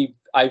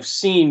 I've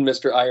seen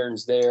Mr.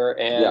 Irons there,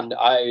 and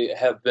I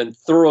have been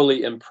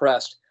thoroughly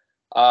impressed.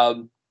 I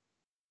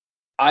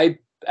want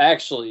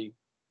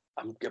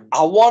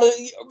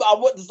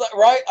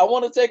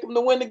to take him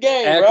to win the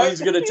game.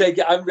 Akron's going to take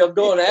it. I'm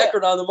going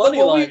Akron on the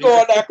money line. We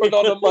going Akron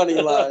on the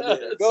money line.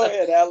 Here. Go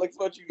ahead, Alex.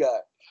 What you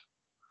got?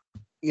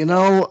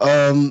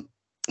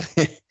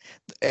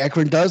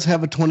 Akron does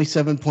have a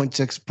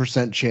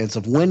 27.6% chance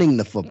of winning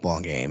the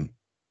football game.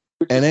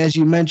 And as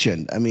you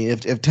mentioned, I mean,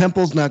 if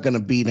Temple's not going to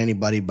beat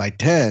anybody by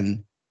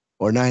 10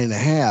 or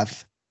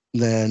 9.5,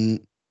 then,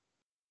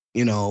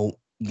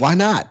 why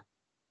not?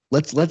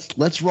 Let's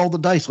roll the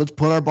dice. Let's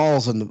put our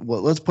balls in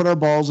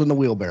the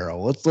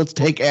wheelbarrow. Let's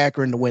take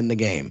Akron to win the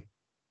game.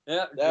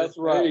 Yeah, that's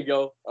right. There you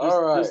go.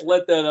 All right. Just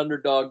let that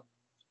underdog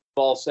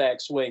ball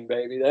sack swing,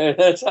 baby.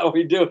 That's how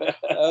we do it.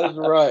 That's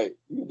right.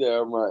 You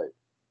damn right.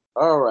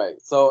 All right.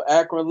 So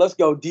Akron, let's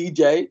go,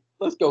 DJ.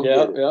 Let's go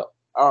get it. Yep.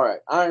 All right.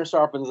 Iron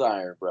sharpens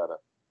iron, brother.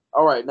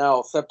 All right.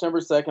 Now, September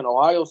 2nd,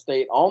 Ohio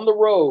State on the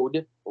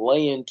road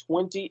laying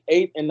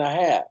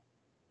 28.5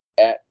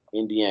 at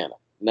Indiana.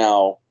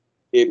 Now,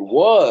 it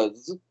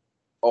was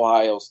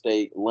Ohio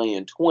State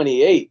laying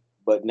 28,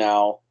 but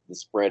now the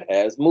spread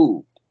has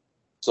moved.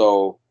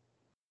 So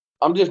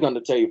I'm just going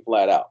to tell you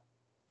flat out.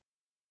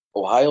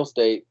 Ohio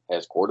State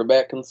has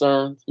quarterback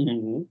concerns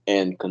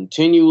and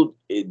continued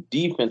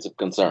defensive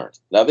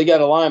concerns. Now they got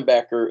a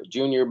linebacker,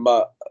 junior.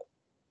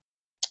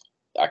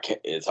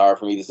 It's hard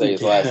for me to say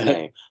his last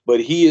name,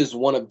 but he is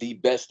one of the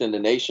best in the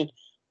nation.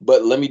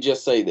 But let me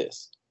just say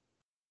this: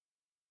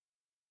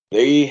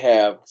 they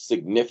have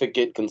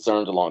significant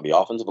concerns along the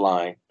offensive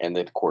line and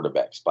the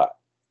quarterback spot.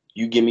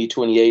 You give me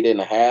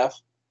 28.5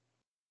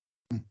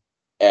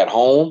 at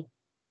home,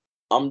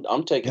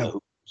 I'm taking the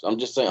Hoosiers. I'm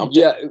just saying,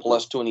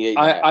 plus 28.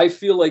 I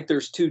feel like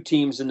there's two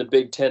teams in the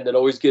Big Ten that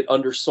always get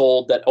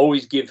undersold, that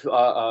always give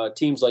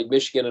teams like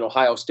Michigan and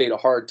Ohio State a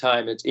hard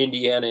time. It's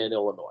Indiana and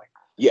Illinois.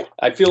 Yeah.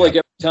 I feel like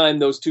every time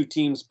those two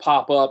teams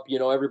pop up,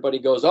 everybody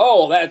goes,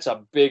 oh, that's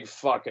a big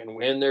fucking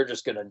win. They're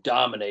just going to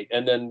dominate.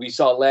 And then we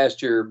saw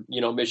last year,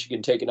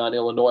 Michigan taking on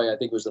Illinois. I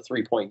think it was a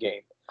 3-point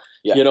game.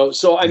 Yeah.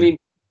 So, I mean,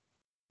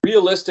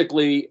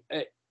 realistically,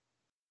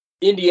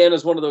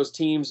 Indiana's one of those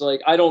teams.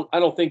 Like I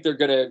don't think they're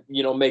gonna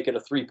make it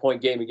a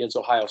 3-point game against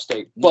Ohio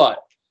State.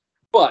 But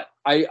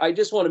I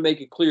just want to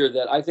make it clear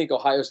that I think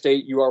Ohio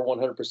State, you are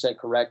 100%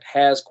 correct,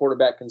 has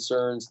quarterback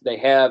concerns. They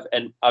have,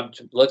 and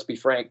let's be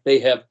frank, they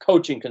have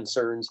coaching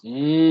concerns.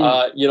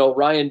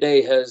 Ryan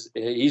Day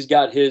he's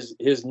got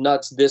his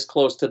nuts this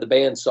close to the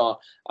bandsaw.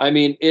 I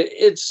mean,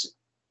 it's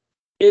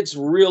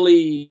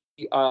really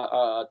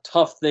a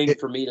tough thing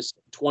for me to say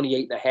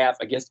 28.5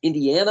 against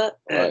Indiana.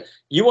 Right.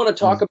 You want to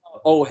talk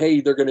about,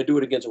 hey, they're going to do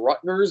it against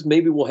Rutgers?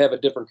 Maybe we'll have a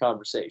different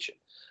conversation.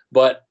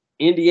 But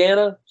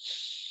Indiana?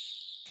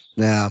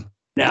 Now,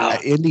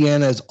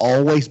 Indiana has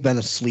always been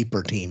a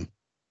sleeper team.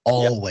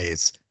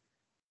 always.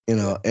 You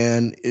know,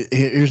 and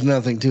here's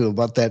another thing too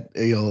about that.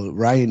 You know,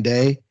 Ryan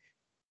Day,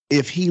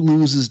 if he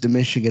loses to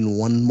Michigan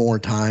one more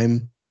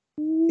time,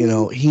 you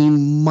know, he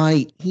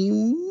might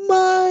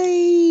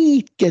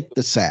get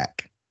the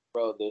sack.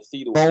 Bro,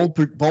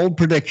 bold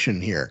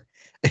prediction here.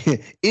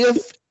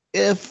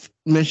 if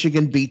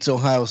Michigan beats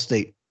Ohio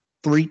State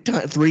 3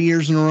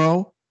 years in a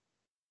row,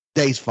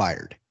 Day's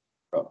fired.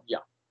 Bro, yeah,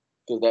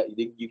 because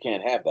you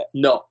can't have that.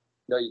 No,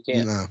 you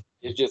can't. No.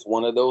 It's just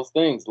one of those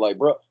things. Like,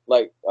 bro,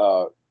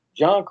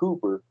 John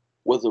Cooper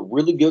was a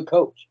really good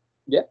coach.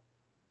 Yeah.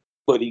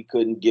 But he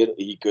couldn't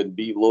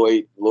beat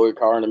Lloyd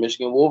Carr and the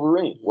Michigan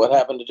Wolverines. What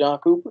happened to John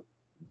Cooper?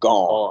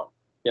 Gone.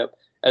 Yep.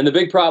 And the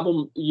big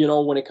problem, you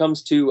know, when it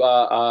comes to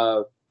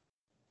Ohio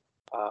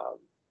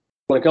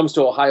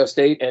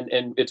State,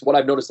 and it's what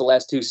I've noticed the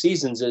last 2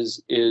 seasons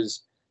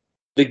is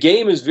the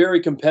game is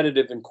very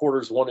competitive in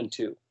quarters 1 and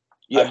 2.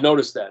 Yeah. I've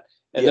noticed that.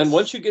 And then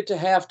once you get to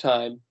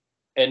halftime,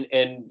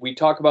 and we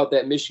talk about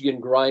that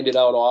Michigan grinded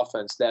out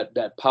offense,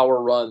 that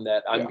power run,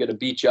 that I'm going to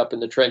beat you up in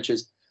the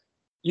trenches.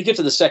 You get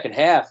to the second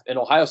half, and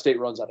Ohio State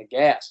runs out of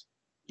gas.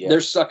 Yeah. They're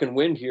sucking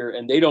wind here,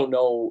 and they don't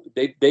know.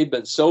 They've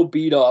been so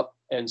beat up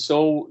and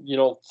so, you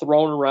know,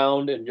 thrown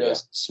around and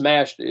just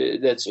smashed.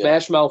 That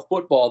smash mouth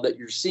football that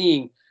you're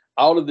seeing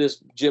out of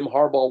this Jim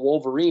Harbaugh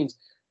Wolverines.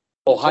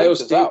 Ohio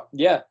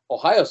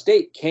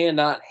State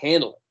cannot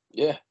handle it.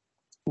 Yeah.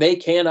 They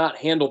cannot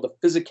handle the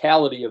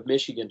physicality of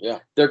Michigan. Yeah.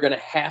 They're going to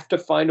have to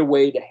find a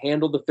way to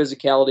handle the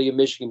physicality of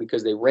Michigan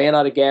because they ran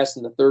out of gas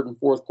in the 3rd and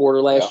 4th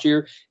quarter last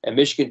year, and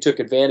Michigan took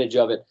advantage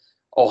of it.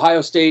 Ohio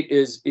State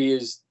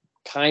is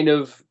kind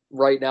of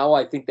right now,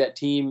 I think that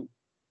team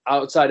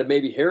outside of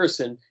maybe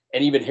Harrison,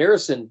 and even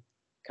Harrison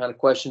kind of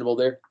questionable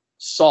there,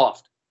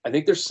 soft. I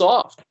think they're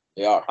soft.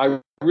 They are.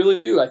 I really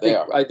do.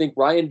 I think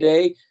Ryan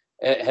Day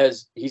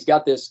he's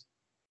got this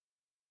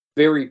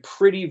very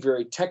pretty,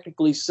 very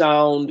technically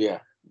sound,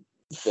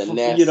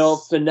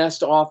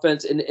 finessed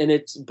offense,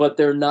 and but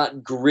they're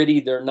not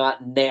gritty, they're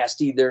not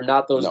nasty, they're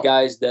not those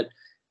guys that,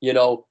 you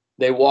know,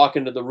 they walk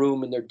into the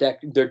room and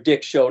their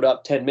dick showed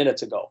up 10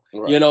 minutes ago.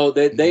 Right. You know,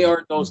 they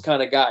aren't those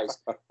kind of guys.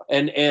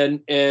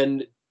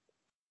 And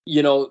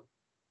you know,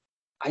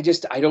 I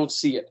don't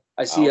see it.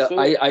 I see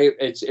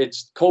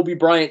it's Kobe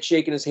Bryant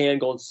shaking his hand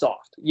going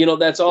soft. You know,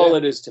 that's all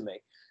it is to me.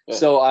 Yeah.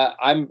 So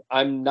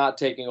I'm not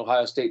taking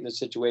Ohio State in this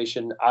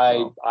situation.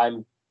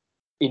 I'm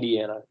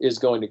Indiana is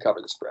going to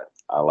cover the spread.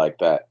 I like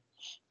that.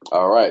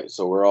 All right,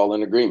 so we're all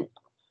in agreement.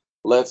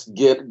 Let's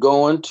get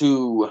going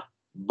to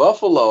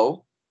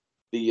Buffalo,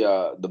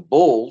 the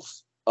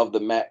Bulls of the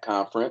MAC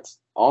Conference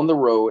on the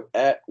road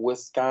at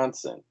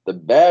Wisconsin. The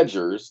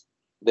Badgers,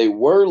 they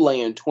were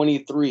laying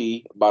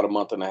 23 about a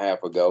month and a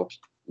half ago.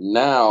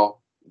 Now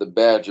the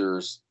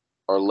Badgers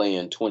are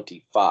laying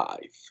 25.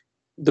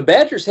 The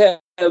Badgers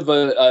have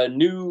a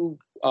new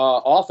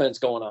offense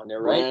going on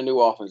there, right? Brand new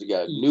offense. You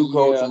got a new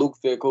coach, Luke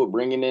Fickell,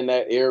 bringing in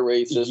that air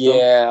raid system.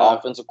 Yeah.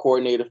 Offensive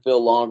coordinator,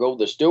 Phil Longo.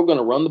 They're still going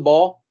to run the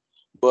ball,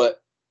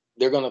 but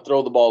they're going to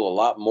throw the ball a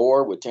lot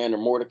more with Tanner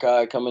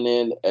Mordecai coming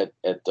in at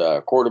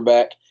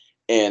quarterback.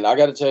 And I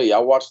got to tell you, I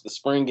watched the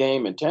spring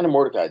game, and Tanner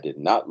Mordecai did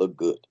not look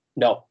good.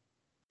 No,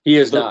 he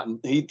is not.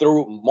 He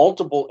threw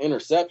multiple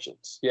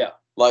interceptions. Yeah.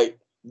 Like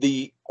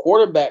the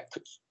quarterback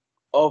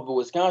of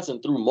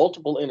Wisconsin threw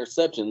multiple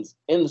interceptions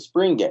in the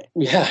spring game.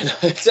 Yeah,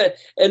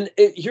 and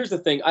here's the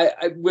thing: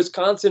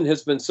 Wisconsin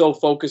has been so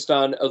focused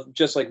on,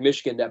 just like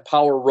Michigan, that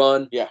power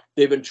run. Yeah,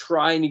 they've been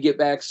trying to get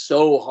back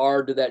so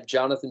hard to that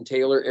Jonathan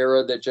Taylor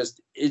era that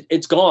just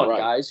it's gone,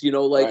 guys. You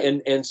know,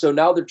 and so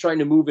now they're trying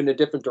to move in a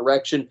different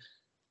direction.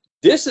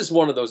 This is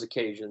one of those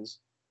occasions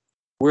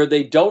where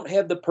they don't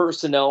have the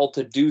personnel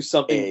to do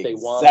something they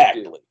want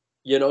to do.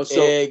 You know,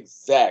 so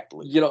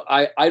exactly. You know,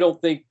 I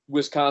don't think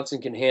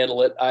Wisconsin can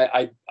handle it.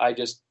 I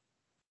just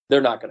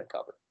they're not going to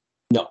cover.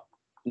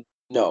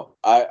 No.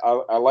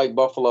 I like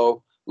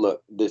Buffalo.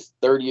 Look, this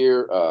third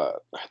year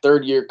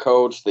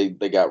coach. They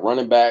got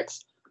running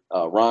backs,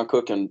 Ron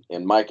Cook and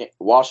Mike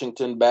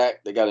Washington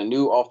back. They got a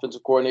new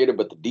offensive coordinator,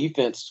 but the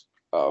defense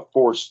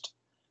forced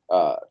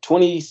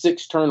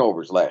 26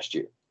 turnovers last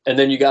year. And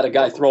then you got a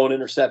guy throwing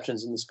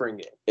interceptions in the spring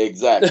game.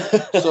 Exactly.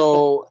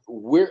 So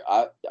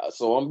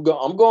I'm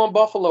going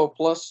Buffalo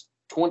plus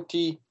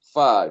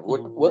 25.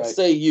 What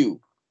say you,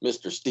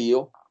 Mr.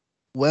 Steele?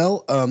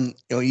 Well,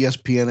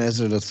 ESPN has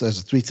it as a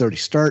 3:30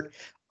 start.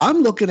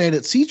 I'm looking at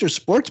it. Caesar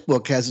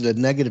Sportsbook has it at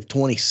negative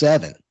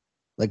 27.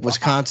 Like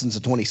Wisconsin's a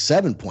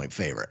 27-point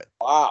favorite.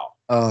 Wow.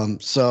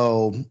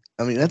 So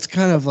I mean that's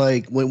kind of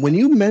like when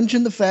you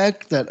mention the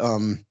fact that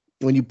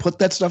when you put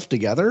that stuff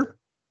together.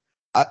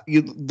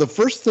 The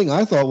first thing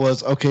I thought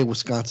was, okay,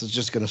 Wisconsin's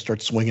just going to start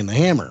swinging the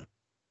hammer.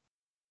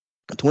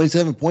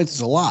 27 points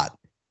is a lot,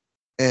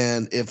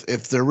 and if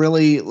they're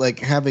really like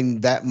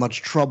having that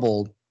much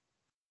trouble,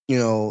 you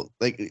know,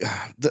 like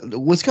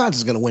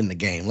Wisconsin's going to win the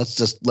game.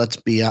 Let's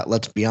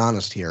be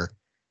honest here.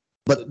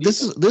 But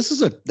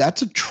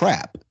that's a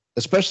trap,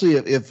 especially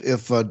if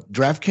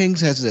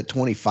DraftKings has it at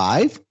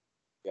 25.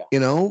 Yeah,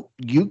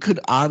 you could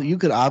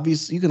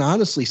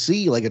honestly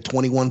see like a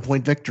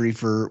 21-point victory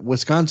for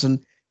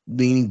Wisconsin,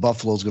 meaning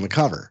Buffalo's going to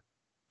cover.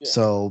 Yeah.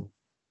 So,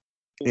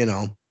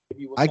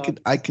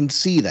 I can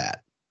see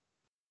that.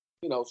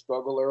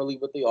 Struggle early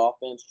with the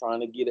offense, trying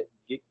to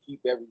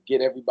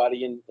get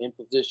everybody in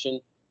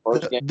position.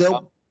 First game.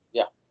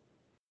 Yeah.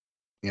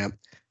 Yeah.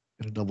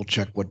 Gotta double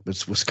check what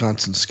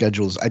Wisconsin's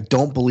schedule is. I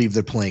don't believe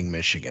they're playing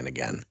Michigan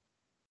again.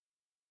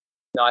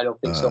 No, I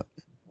don't think so.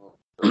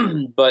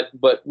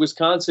 But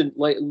Wisconsin,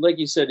 like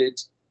you said,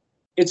 it's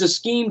a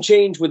scheme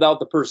change without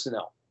the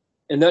personnel,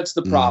 and that's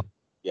the problem.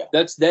 Yeah,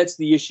 that's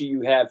the issue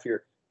you have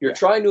here. You're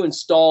trying to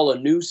install a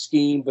new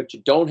scheme, but you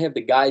don't have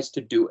the guys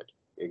to do it.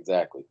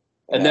 Exactly,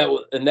 and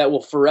that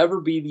will forever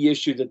be the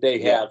issue that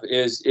they have.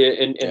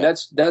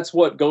 That's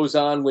what goes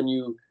on when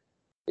you.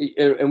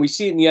 And we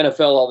see it in the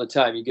NFL all the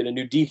time. You get a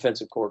new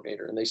defensive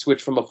coordinator, and they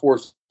switch from a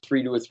 4-3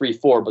 to a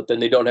 3-4, but then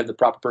they don't have the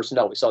proper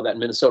personnel. We saw that in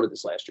Minnesota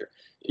this last year.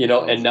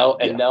 And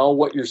now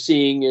what you're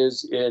seeing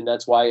is, and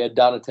that's why Ed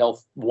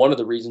Donatel, one of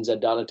the reasons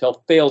Ed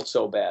Donatel failed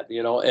so bad.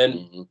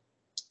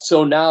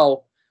 So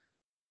now,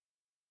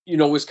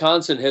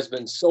 Wisconsin has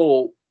been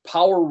so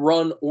power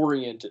run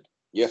oriented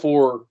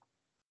for,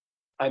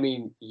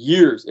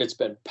 years. It's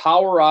been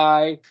power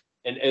I.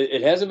 And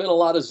it hasn't been a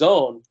lot of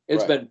zone.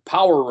 It's been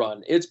power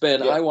run. It's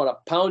been, I want to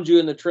pound you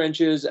in the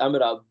trenches. I'm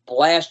going to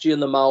blast you in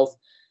the mouth.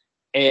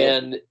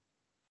 And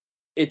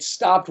it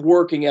stopped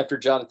working after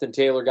Jonathan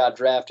Taylor got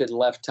drafted and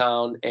left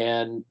town.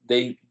 And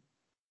they're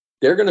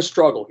going to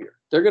struggle here.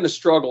 They're going to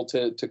struggle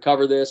to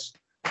cover this.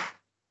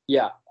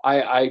 Yeah,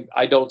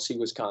 I don't see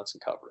Wisconsin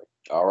covering.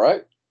 All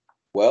right.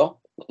 Well,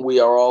 we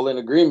are all in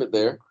agreement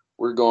there.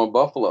 We're going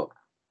Buffalo.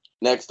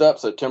 Next up,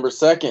 September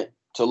 2nd,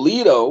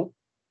 Toledo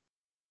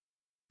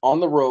on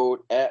the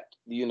road at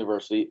the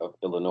University of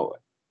Illinois.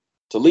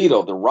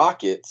 Toledo, the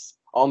Rockets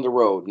on the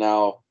road.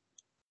 Now,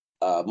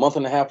 a month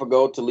and a half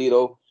ago,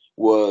 Toledo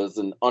was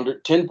an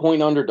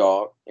 10-point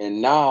underdog,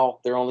 and now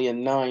they're only a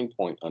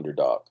 9-point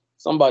underdog.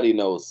 Somebody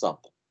knows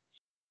something.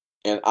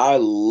 And I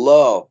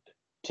loved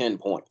 10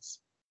 points.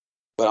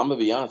 But I'm going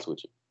to be honest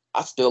with you.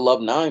 I still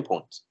love 9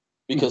 points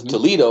because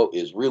Toledo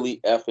is really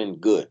effing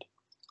good.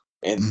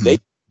 And they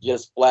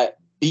just flat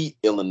beat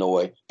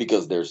Illinois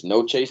because there's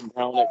no Chase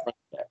Brown at front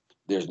back.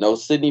 There's no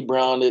Sidney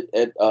Brown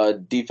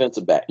at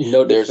defensive back.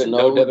 There's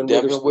no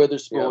Devin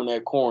Witherspoon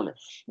at corner.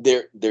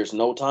 There's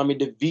no Tommy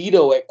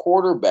DeVito at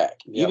quarterback.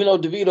 Even though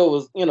DeVito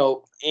was,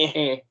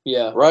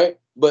 right?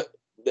 But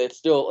that's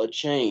still a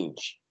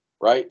change,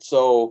 right?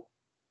 So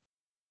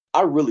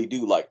I really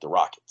do like the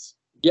Rockets.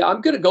 Yeah,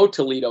 I'm going to go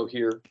Toledo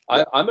here.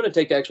 I'm going to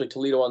take actually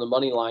Toledo on the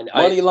money line.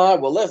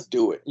 Line? Well, let's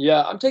do it.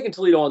 Yeah, I'm taking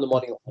Toledo on the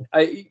money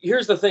line.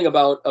 Here's the thing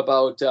about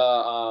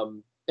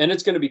and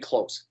it's going to be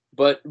close,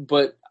 but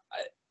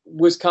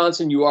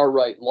Wisconsin, you are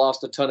right,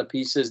 lost a ton of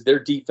pieces. Their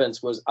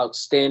defense was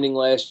outstanding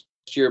last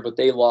year, but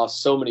they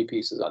lost so many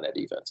pieces on that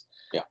defense.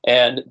 Yeah.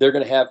 And they're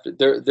going to have to,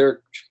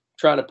 they're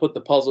trying to put the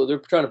puzzle, they're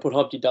trying to put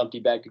Humpty Dumpty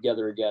back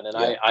together again. And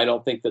I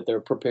don't think that they're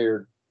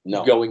prepared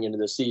going into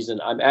the season.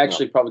 I'm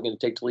actually probably going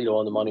to take Toledo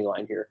on the money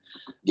line here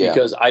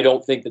because I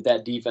don't think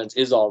that defense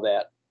is all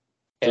that.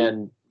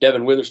 And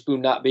Devin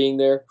Witherspoon not being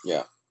there.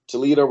 Yeah.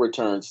 Toledo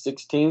returns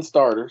 16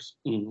 starters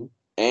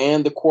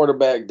and the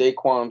quarterback,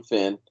 Daquan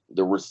Finn.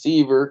 The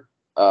receiver,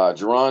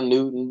 Jerron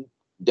Newton,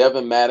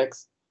 Devin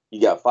Maddox. You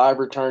got 5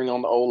 returning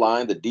on the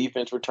O-line. The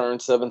defense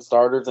returned 7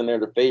 starters, and they're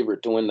the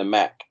favorite to win the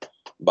MAC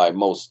by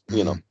most,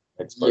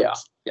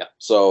 experts. Yeah.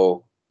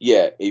 So,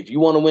 if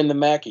you want to win the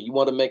MAC and you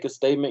want to make a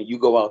statement, you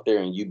go out there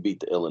and you beat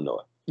the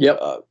Illinois.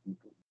 Yep.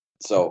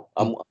 So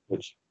I'm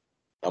with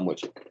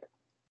you.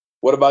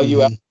 What about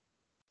you, Al?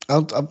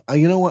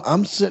 You know what?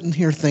 I'm sitting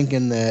here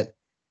thinking that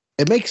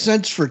it makes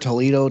sense for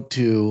Toledo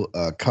to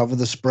cover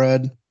the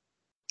spread.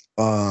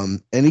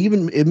 And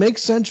even it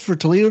makes sense for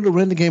Toledo to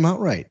win the game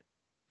outright,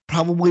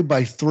 probably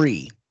by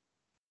 3.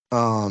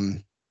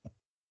 I'm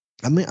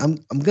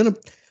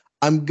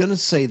gonna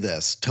say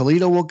this: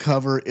 Toledo will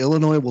cover,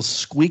 Illinois will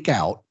squeak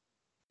out.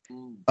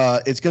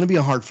 It's gonna be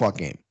a hard fought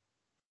game.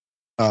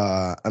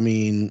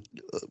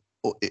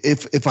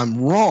 If I'm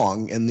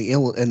wrong and the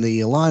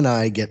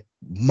Illini get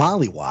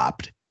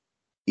mollywopped,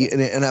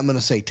 and I'm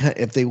gonna say 10,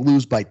 if they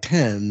lose by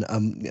 10,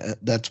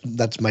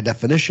 that's my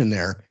definition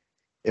there.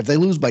 If they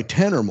lose by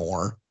 10 or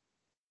more,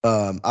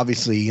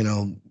 obviously,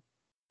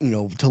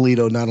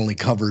 Toledo not only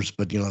covers,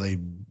 but, they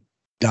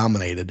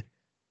dominated.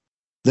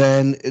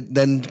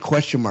 Then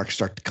question marks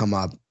start to come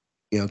up,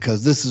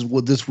 because this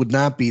would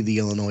not be the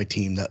Illinois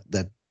team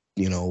that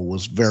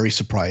was very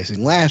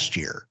surprising last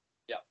year.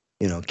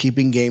 Yeah.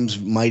 Keeping games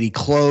mighty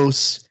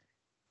close.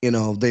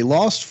 They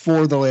lost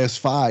 4 of the last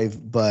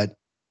 5, but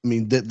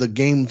the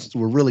games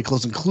were really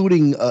close,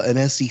 including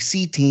an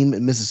SEC team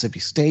in Mississippi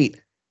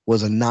State.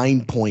 Was a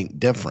 9-point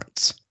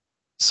difference.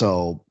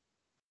 So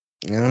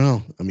I don't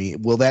know.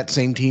 Will that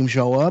same team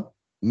show up?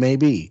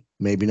 Maybe,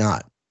 maybe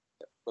not.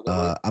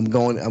 I'm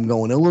going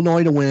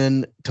Illinois to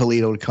win,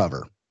 Toledo to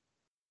cover.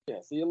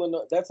 Yeah, see,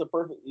 Illinois, that's a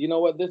perfect. You know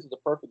what? This is a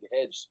perfect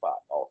hedge spot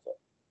also.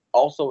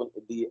 also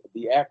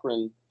the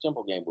Akron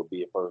Temple game would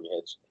be a perfect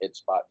head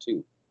spot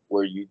too,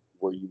 where you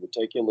would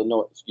take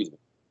Illinois. Excuse me,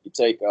 you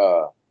take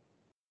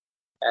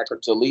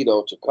Akron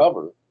Toledo to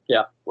cover.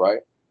 Yeah.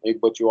 Right.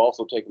 But you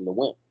also take them to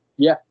win.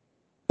 Yeah.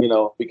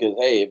 Because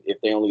hey,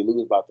 if they only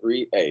lose by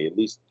 3, hey, at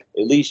least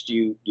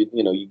you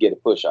get a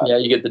push out. Yeah,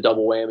 you get the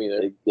double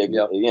whammy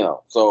there.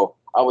 So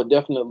I would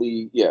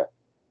definitely,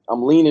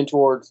 I'm leaning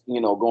towards,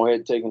 go ahead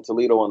and taking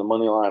Toledo on the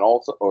money line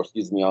also, or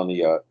excuse me, on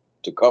the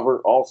to cover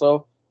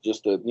also,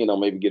 just to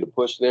maybe get a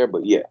push there.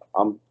 But yeah,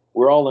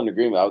 we're all in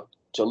agreement.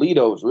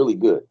 Toledo is really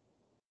good,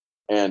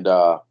 and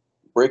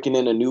breaking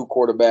in a new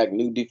quarterback,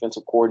 new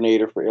defensive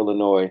coordinator for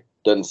Illinois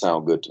doesn't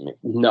sound good to me.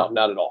 No,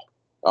 not at all.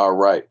 All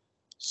right.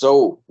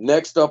 So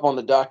next up on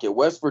the docket,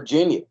 West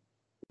Virginia,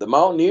 the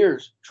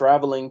Mountaineers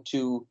traveling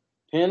to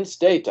Penn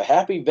State, to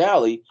Happy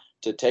Valley,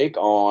 to take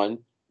on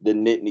the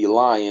Nittany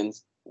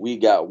Lions. We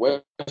got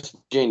West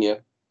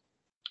Virginia.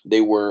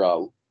 They were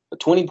a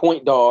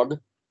 20-point dog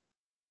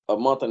a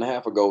month and a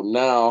half ago.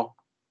 Now,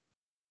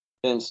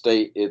 Penn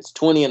State, it's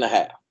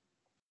 20.5.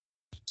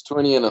 It's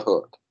 20 and a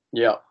hook.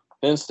 Yeah.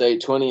 Penn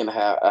State,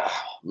 20.5.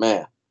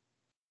 Man,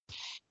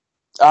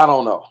 I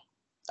don't know.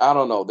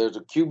 There's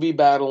a QB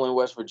battle in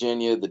West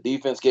Virginia. The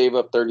defense gave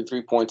up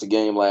 33 points a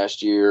game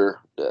last year.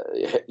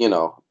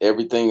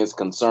 Everything is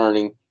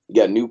concerning. You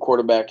got a new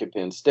quarterback at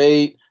Penn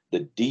State.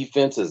 The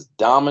defense is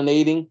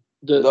dominating,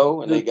 they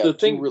got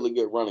two really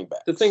good running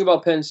backs. The thing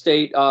about Penn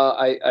State,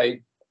 I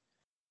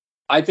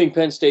think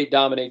Penn State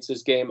dominates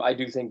this game. I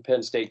do think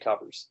Penn State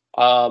covers,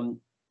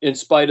 in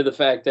spite of the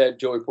fact that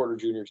Joey Porter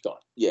Jr. is gone.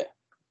 Yeah.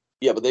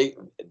 Yeah, but they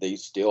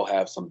still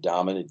have some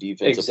dominant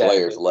defensive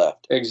players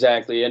left.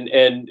 Exactly, and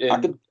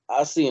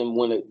I see them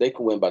win. They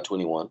could win by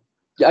 21.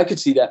 Yeah, I could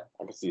see that.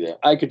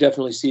 I could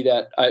definitely see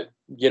that.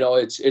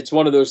 It's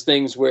one of those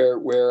things where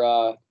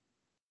to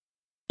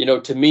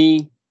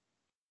me,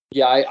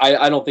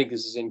 I don't think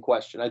this is in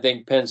question. I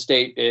think Penn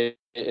State they're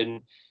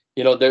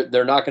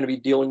not going to be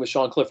dealing with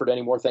Sean Clifford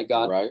anymore. Thank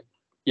God. Right.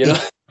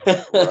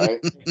 Right.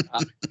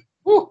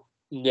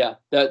 Yeah,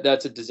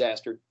 that's a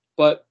disaster.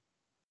 But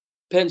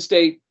Penn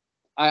State,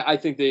 I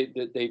think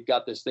they've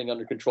got this thing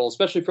under control,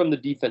 especially from the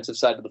defensive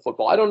side of the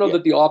football. I don't know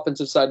that the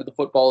offensive side of the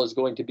football is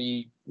going to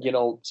be,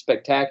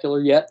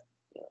 spectacular yet.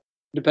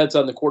 Depends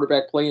on the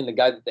quarterback play and the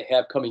guy that they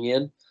have coming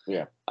in.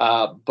 Yeah.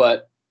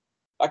 But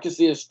I can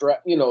see a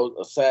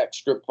sack,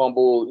 strip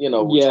fumble,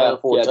 return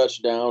for a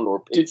touchdown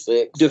or pick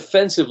six.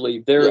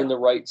 Defensively, they're in the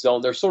right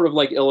zone. They're sort of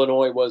like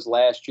Illinois was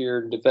last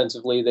year.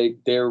 Defensively,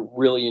 they're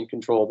really in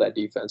control of that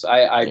defense.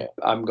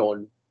 I'm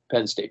going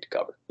Penn State to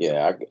cover.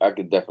 Yeah, I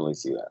could definitely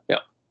see that. Yeah.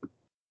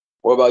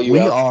 What about you? We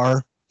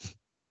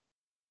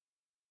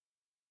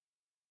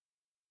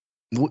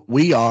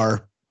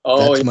are.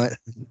 Oh,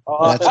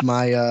 that's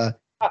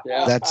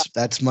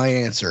my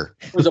answer.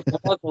 It was a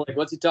pause, like,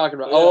 what's he talking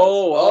about?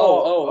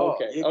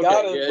 Okay. You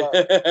got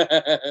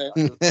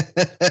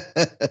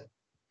it.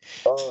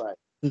 All right.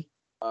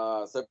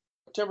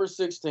 September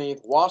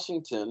 16th,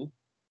 Washington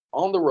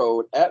on the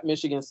road at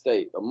Michigan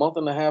State. A month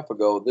and a half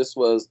ago, this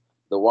was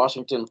the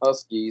Washington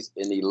Huskies,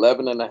 an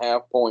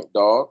 11.5-point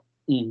dog.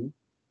 Mm-hmm.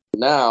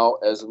 Now,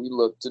 as we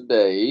look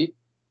today,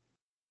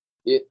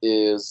 it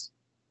is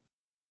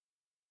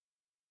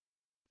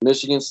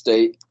Michigan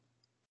State.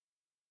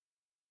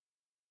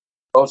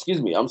 Oh,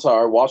 excuse me. I'm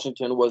sorry.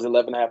 Washington was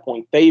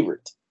 11.5-point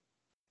favorite.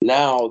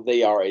 Now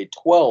they are a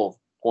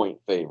 12-point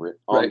favorite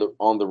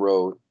on the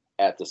road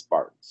at the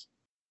Spartans.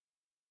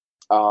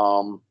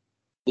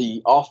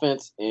 The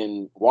offense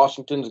in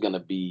Washington is going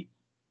to be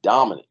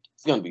dominant.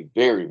 It's going to be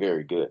very,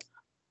 very good.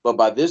 But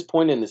by this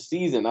point in the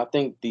season, I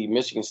think the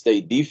Michigan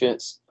State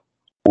defense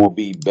will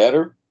be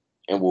better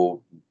and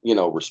will,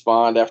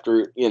 respond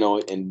after,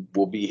 and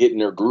will be hitting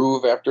their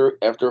groove after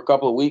a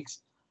couple of weeks.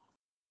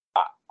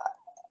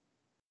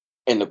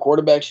 And the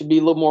quarterback should be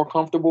a little more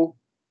comfortable.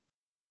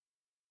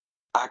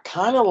 I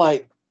kind of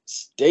like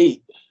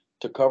State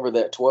to cover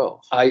that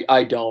 12.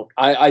 I don't.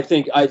 I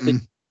think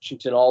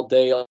Washington all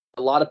day. A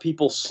lot of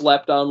people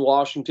slept on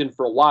Washington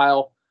for a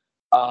while.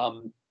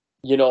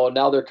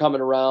 Now they're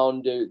coming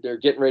around. They're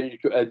getting ready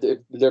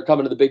to. They're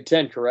coming to the Big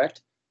Ten,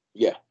 correct?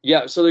 Yeah.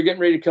 Yeah. So they're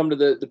getting ready to come to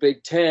the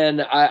Big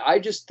Ten. I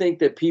just think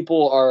that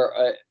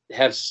people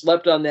have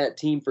slept on that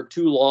team for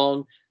too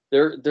long.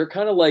 They're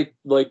kind of like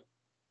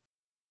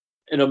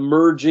an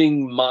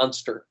emerging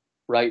monster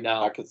right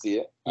now. I can see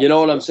it. You know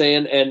what I'm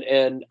saying?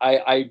 And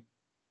I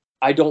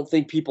don't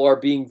think people are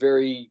being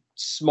very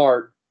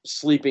smart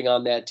sleeping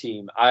on that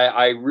team.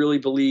 I really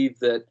believe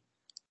that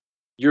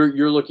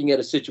you're looking at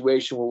a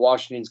situation where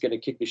Washington's going to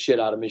kick the shit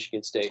out of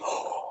Michigan State.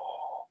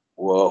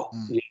 Whoa.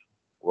 Yeah.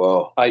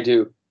 Whoa. I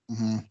do.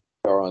 Mm-hmm.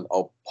 They're on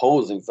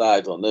opposing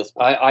sides on this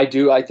one. I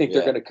do. I think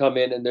they're going to come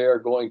in and they're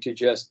going to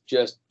just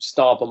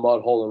stomp a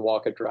mud hole and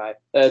walk it dry.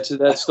 That's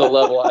the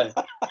level. I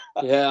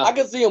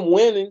can see them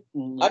winning.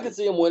 I can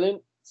see them winning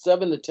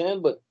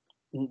 7-10, but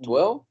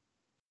 12.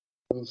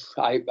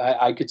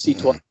 I could see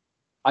 12.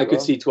 I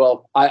could see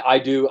 12. I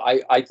do.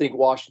 I think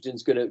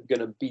Washington's gonna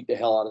beat the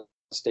hell out of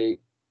State.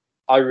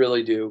 I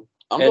really do.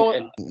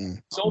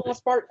 So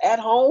much part at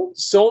home.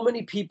 So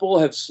many people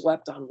have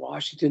slept on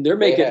Washington. They're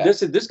making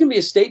this is going to be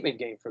a statement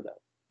game for them.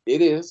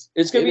 It is.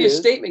 It's going to be a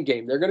statement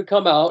game. They're going to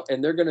come out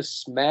and they're going to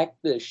smack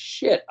the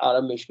shit out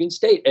of Michigan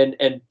State,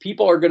 and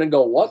people are going to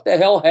go, "What the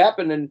hell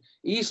happened in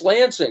East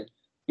Lansing?"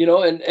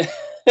 And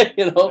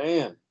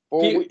man,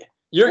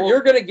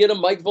 you're going to get a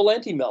Mike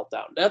Valenti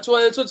meltdown. That's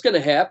what's going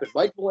to happen.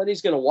 Mike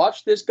Valenti's going to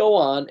watch this go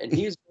on, and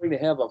he's going to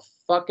have a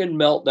fucking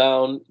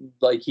meltdown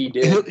like he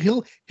did.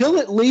 He'll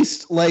at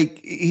least I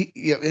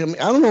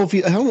don't know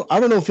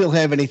if he'll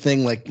have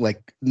anything like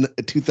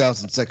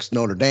 2006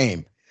 Notre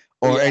Dame.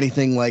 Or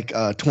anything like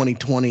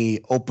 2020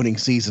 opening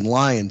season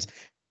Lions.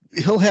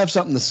 He'll have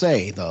something to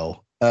say,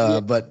 though.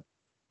 But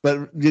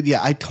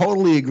I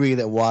totally agree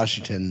that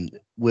Washington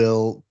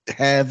will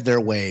have their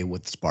way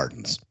with the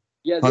Spartans.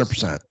 Yeah,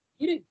 100%.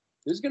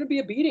 There's going to be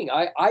a beating.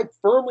 I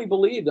firmly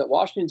believe that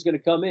Washington's going to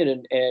come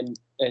in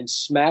and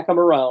smack them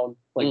around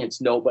like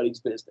it's nobody's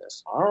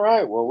business. All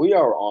right. Well, we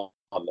are on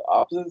the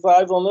opposite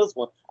sides on this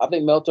one. I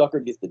think Mel Tucker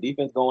gets the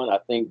defense going. I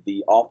think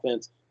the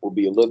offense will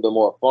be a little bit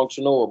more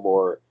functional or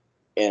more.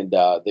 And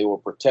they will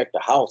protect the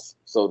house,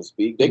 so to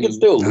speak. They can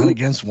still lose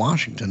against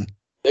Washington.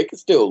 They can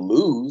still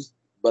lose,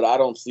 but I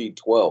don't see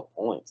 12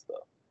 points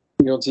though.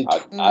 You don't see? I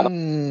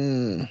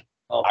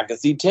can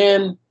see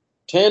 10.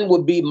 10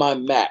 would be my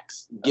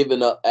max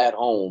given up at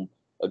home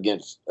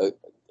against. I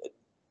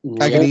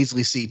can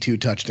easily see 2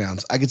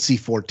 touchdowns. I could see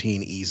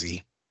 14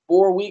 easy.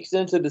 4 weeks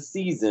into the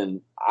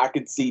season, I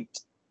could see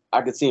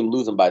him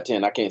losing by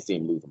 10. I can't see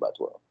him losing by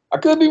 12. I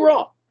could be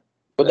wrong,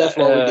 but that's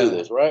why we do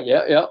this, right?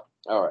 Yeah.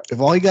 All right. If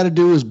all you got to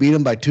do is beat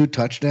them by 2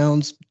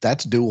 touchdowns,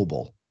 that's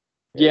doable.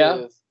 Yeah.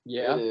 It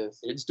is.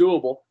 It's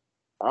doable.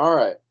 All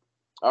right.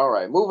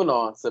 Moving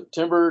on.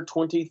 September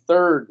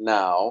 23rd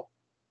now.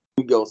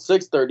 We go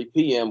 6:30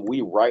 p.m.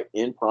 We right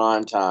in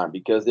prime time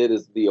because it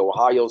is the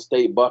Ohio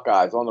State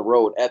Buckeyes on the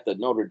road at the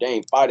Notre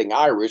Dame Fighting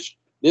Irish.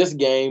 This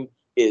game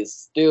is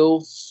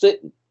still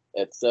sitting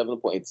at 7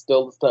 points. It's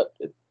still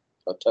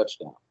a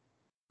touchdown.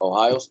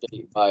 Ohio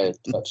State by a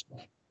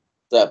touchdown.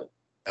 7.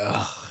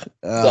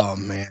 Oh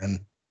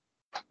man.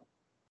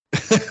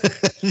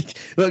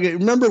 Look,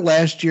 remember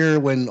last year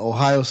when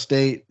Ohio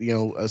State,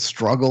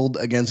 struggled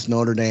against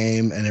Notre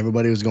Dame and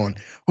everybody was going,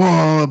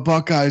 "Oh,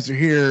 Buckeyes are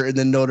here," and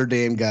then Notre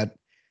Dame got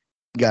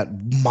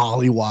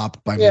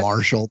mollywopped by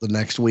Marshall the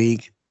next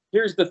week.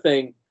 Here's the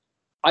thing.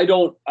 I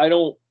don't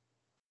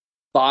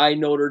buy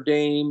Notre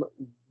Dame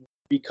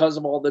because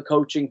of all the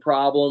coaching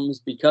problems,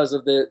 because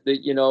of the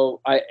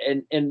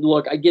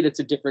look, I get it's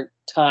a different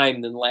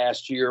time than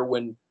last year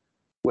when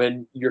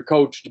your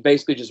coach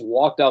basically just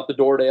walked out the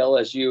door to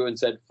LSU and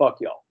said, "Fuck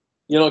y'all,"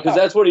 because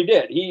that's what he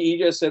did. He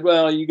just said,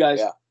 "Well, you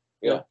guys,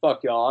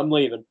 fuck y'all, I'm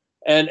leaving,"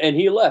 and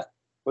he left.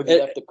 But he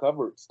left the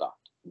cupboard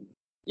stocked.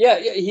 Yeah,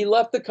 he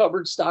left the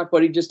cupboard stocked,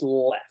 but he just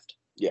left.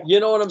 Yeah, you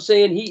know what I'm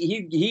saying?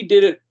 He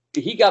did it.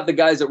 He got the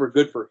guys that were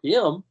good for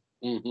him.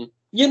 Mm-hmm.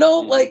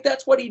 Like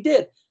that's what he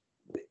did.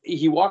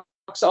 He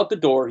walks out the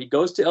door. He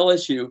goes to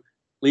LSU,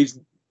 leaves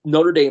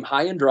Notre Dame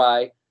high and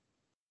dry.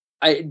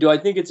 I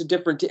think it's a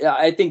different.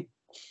 I think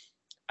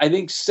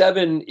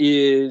 7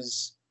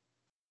 is.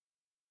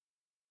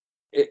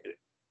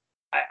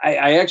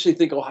 I actually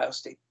think Ohio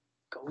State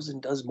goes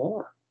and does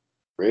more.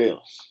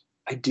 Really?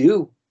 I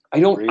do. I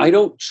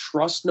don't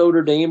trust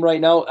Notre Dame right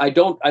now. I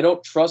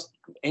don't trust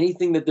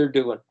anything that they're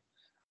doing.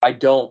 I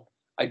don't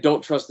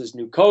trust this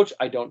new coach.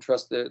 I don't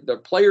trust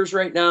the players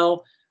right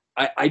now.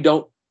 I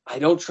don't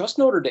trust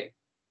Notre Dame.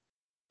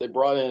 They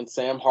brought in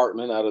Sam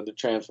Hartman out of the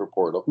transfer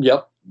portal.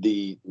 Yep.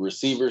 The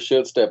receiver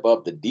should step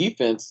up. The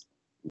defense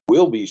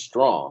will be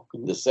strong.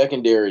 The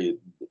secondary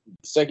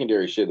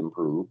should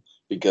improve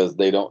because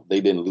they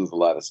didn't lose a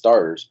lot of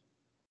starters.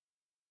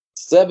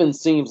 7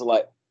 seems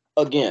like,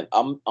 again,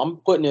 I'm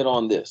putting it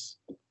on this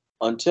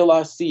until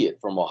I see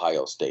it from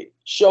Ohio State.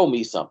 Show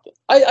me something.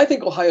 I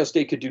think Ohio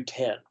State could do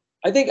 10.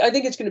 I think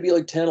it's going to be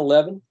like 10,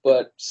 11,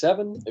 but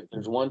 7. If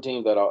there's one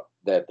team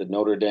that the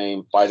Notre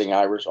Dame Fighting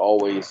Irish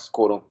always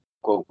quote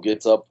unquote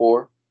gets up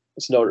for,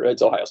 it's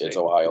Ohio State. It's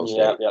Ohio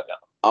State. Yeah.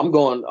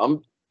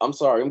 I'm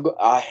sorry.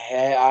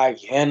 I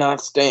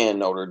cannot stand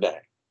Notre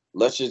Dame.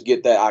 Let's just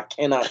get that. I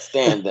cannot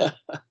stand them.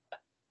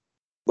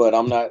 But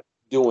I'm not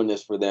doing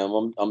this for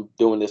them. I'm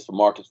doing this for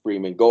Marcus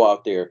Freeman. Go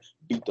out there,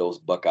 beat those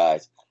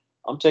Buckeyes.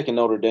 I'm taking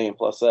Notre Dame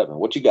plus 7.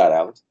 What you got,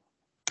 Alex?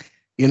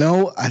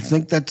 I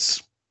think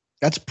that's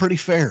pretty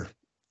fair.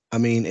 I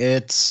mean,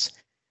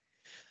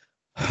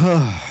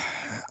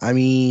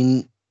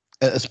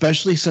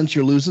 especially since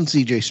you're losing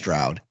CJ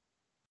Stroud.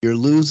 You're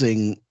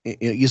losing.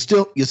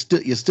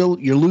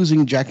 You're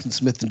losing Jackson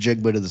Smith and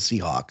Jigba to the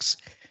Seahawks.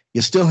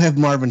 You still have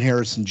Marvin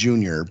Harrison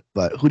Jr.,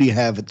 but who do you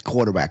have at the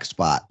quarterback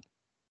spot?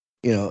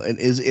 And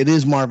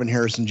is Marvin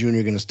Harrison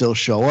Jr. going to still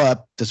show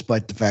up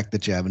despite the fact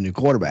that you have a new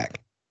quarterback?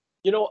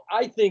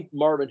 I think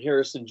Marvin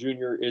Harrison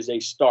Jr. is a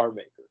star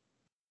maker.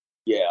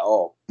 Yeah.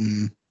 Oh.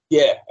 Mm-hmm.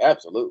 Yeah,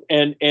 absolutely.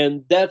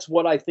 And that's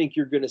what I think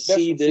you're going to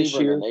see this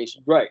year.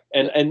 Right.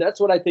 And that's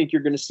what I think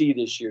you're going to see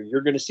this year.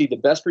 You're going to see the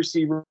best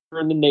receiver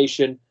in the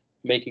nation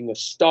making a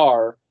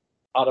star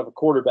out of a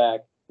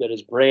quarterback that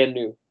is brand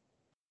new.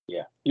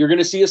 Yeah. You're going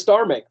to see a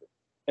star maker,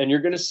 and you're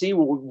going to see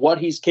what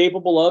he's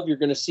capable of. You're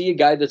going to see a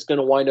guy that's going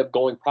to wind up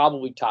going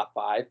probably top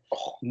 5,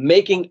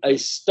 making a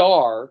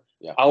star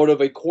out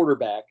of a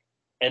quarterback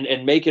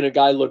and making a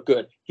guy look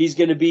good. He's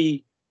going to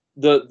be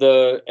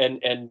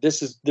and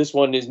this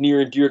one is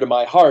near and dear to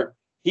my heart.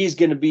 He's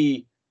going to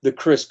be the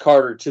Chris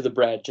Carter to the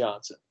Brad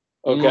Johnson.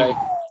 Okay.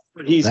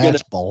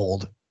 That's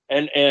bold.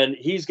 And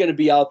he's going to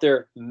be out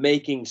there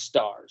making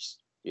stars.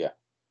 Yeah.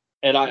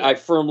 And I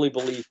firmly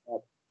believe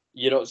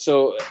that,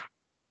 so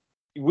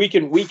we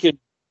can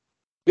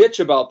bitch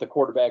about the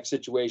quarterback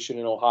situation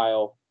in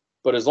Ohio,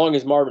 but as long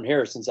as Marvin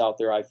Harrison's out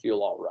there, I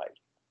feel all right.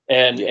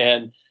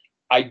 And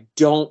I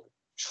don't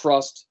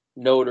trust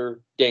Notre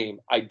Dame.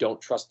 I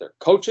don't trust their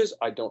coaches.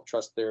 I don't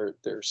trust their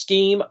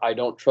scheme. I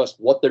don't trust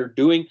what they're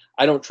doing.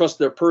 I don't trust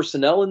their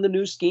personnel in the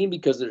new scheme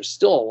because there's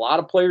still a lot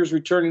of players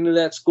returning to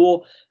that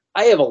school.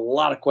 I have a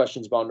lot of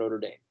questions about Notre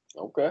Dame.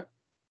 Okay.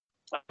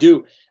 I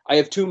do. I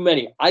have too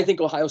many. I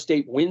think Ohio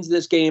State wins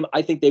this game.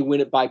 I think they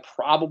win it by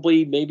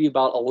probably maybe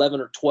about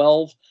 11 or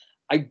 12.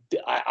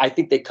 I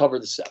think they cover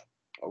the 7.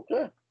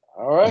 Okay.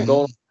 All right.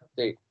 Going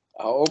State.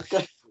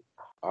 Okay.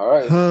 All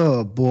right.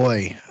 Oh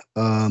boy.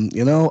 I'm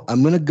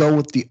going to go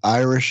with the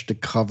Irish to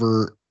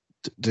cover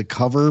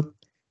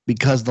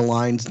because the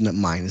line's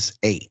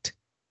 -8.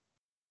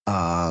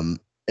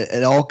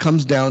 It all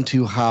comes down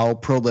to how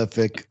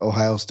prolific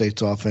Ohio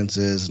State's offense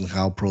is and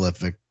how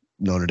prolific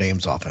Notre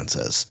Dame's offense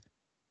is.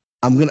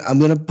 I'm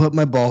gonna put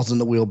my balls in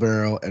the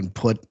wheelbarrow and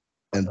put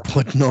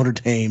Notre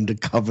Dame to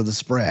cover the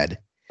spread.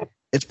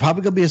 It's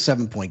probably gonna be a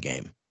 7-point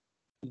game.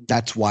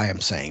 That's why I'm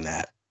saying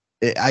that.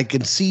 I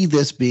can see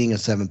this being a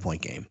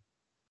 7-point game.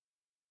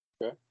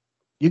 Okay.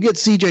 You get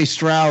C.J.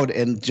 Stroud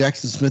and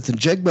Jackson Smith and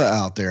Jigba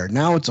out there.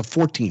 Now it's a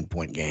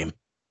 14-point game.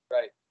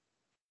 Right.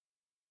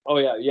 Oh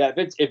yeah.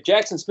 If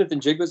Jackson Smith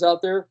and Jigba's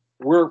out there,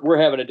 we're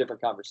having a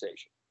different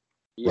conversation.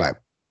 Yeah. Right.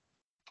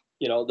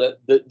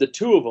 The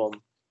two of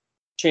them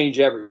change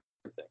everything.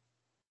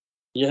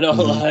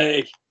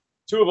 Like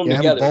two of them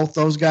together. Both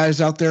those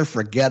guys out there,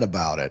 forget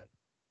about it.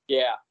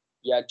 Yeah,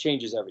 it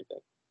changes everything.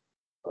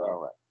 All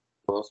right.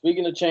 Well,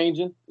 speaking of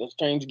changing, let's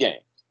change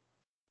games.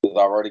 Because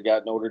I already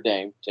got Notre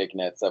Dame taking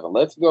that 7.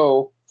 Let's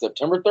go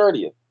September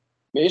 30th.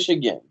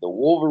 Michigan, the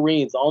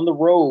Wolverines on the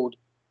road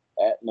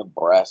at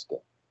Nebraska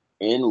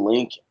in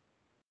Lincoln.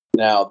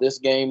 Now, this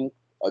game,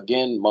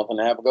 again, month and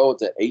a half ago,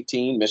 it's at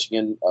 18.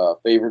 Michigan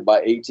favored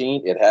by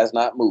 18. It has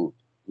not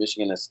moved.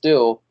 Michigan is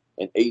still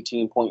an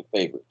 18-point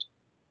favorite.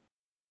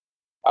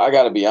 I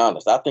got to be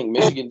honest. I think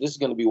Michigan, this is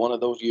going to be one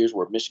of those years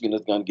where Michigan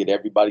is going to get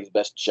everybody's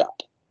best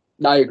shot.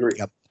 I agree.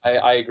 Yep.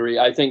 I agree.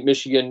 I think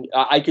Michigan,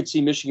 I could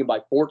see Michigan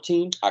by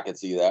 14. I could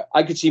see that.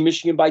 I could see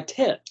Michigan by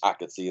 10. I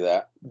could see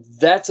that.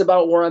 That's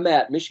about where I'm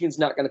at. Michigan's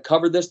not going to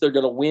cover this. They're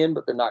going to win,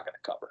 but they're not going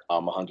to cover.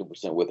 I'm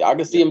 100% with you. I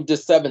can see them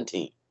just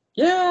 17.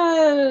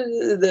 Yeah.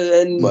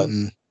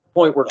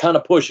 Point we're kind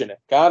of pushing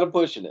it. Kind of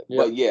pushing it.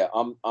 Yeah. But yeah,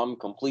 I'm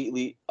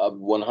completely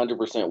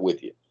 100%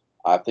 with you.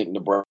 I think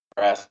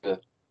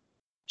Nebraska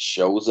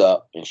shows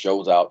up and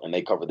shows out, and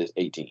they cover this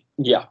 18.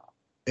 Yeah.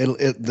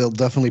 They'll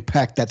definitely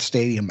pack that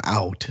stadium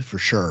out for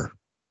sure.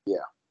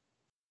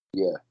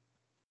 Yeah.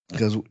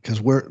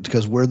 Because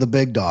we're the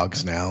big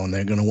dogs now,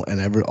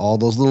 and all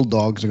those little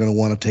dogs are gonna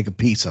want to take a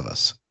piece of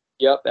us.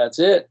 Yep, that's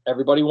it.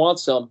 Everybody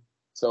wants some.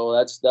 So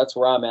that's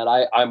where I'm at.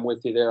 I'm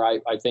with you there. I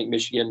think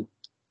Michigan,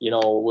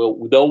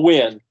 they'll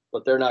win,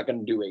 but they're not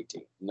going to do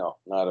 18. No,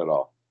 not at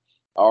all.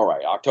 All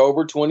right,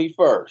 October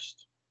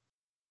 21st,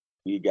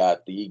 we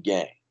got the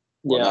game.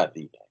 Well, not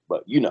the game,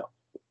 but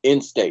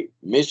in-state.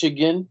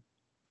 Michigan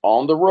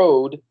on the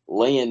road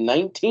laying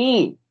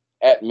 19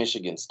 at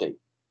Michigan State.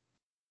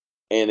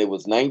 And it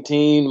was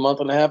 19 a month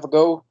and a half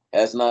ago.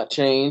 Has not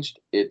changed.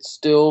 It's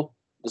still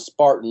the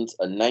Spartans,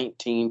 a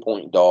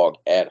 19-point dog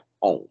at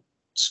home.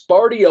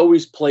 Sparty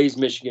always plays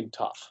Michigan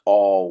tough.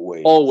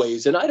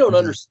 Always. And I don't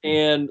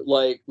understand,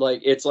 like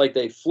it's like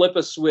they flip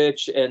a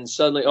switch and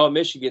suddenly,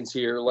 Michigan's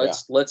here.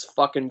 Let's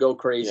fucking go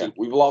crazy. Yeah.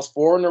 We've lost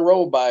 4 in a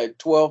row by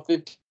 12,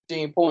 15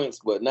 points,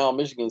 but now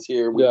Michigan's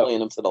here. We're playing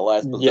them to the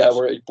last possession.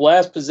 Yeah,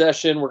 last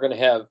possession.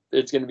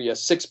 It's going to be a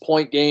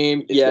 6-point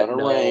game. It's going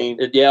to rain.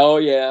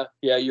 Yeah,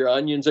 your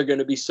onions are going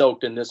to be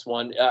soaked in this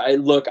one.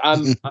 I'm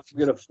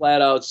going to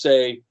flat out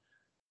say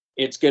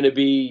it's going to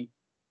be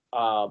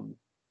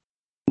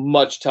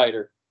much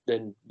tighter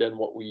than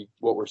what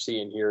we're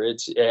seeing here.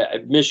 It's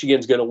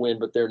Michigan's going to win,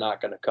 but they're not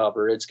going to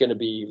cover. It's going to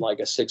be like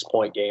a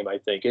 6-point game. I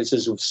think it's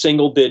just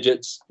single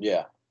digits.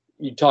 Yeah,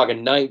 you're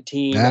talking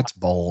 19. That's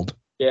bold.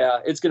 Yeah,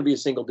 it's going to be a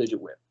single-digit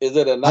win. Is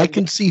it a night? I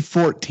can see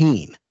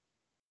 14.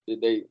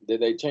 Did they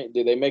change?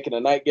 Did they make it a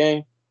night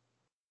game?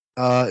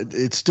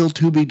 It's still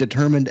to be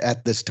determined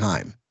at this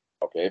time.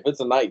 Okay, if it's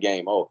a night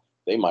game,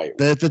 they might.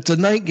 But if it's a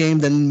night game,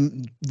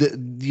 then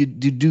you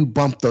do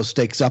bump those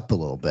stakes up a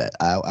little bit.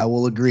 I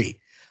will agree.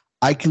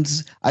 I can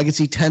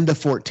see 10 to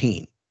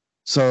 14.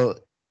 So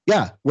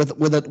yeah, if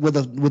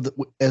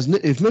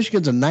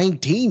Michigan's a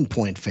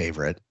 19-point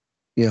favorite,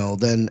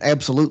 then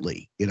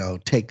absolutely,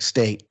 take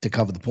State to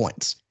cover the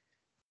points.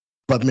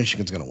 but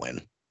Michigan's going to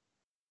win.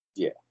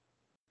 Yeah,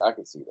 I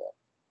can see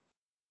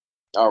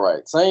that. All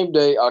right, same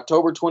day,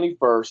 October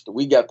 21st,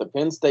 we got the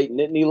Penn State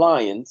Nittany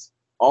Lions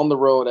on the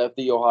road at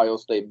the Ohio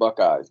State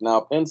Buckeyes.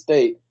 Now, Penn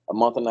State, a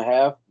month and a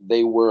half,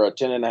 they were a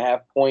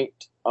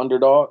 10.5-point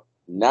underdog.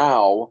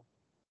 Now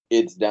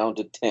it's down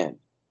to 10.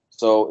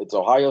 So it's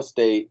Ohio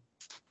State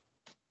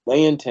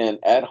laying 10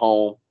 at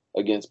home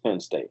against Penn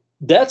State.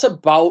 That's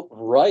about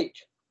right,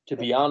 to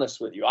be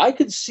honest with you. I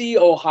could see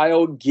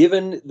Ohio,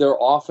 given their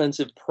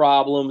offensive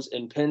problems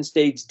and Penn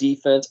State's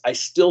defense, I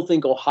still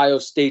think Ohio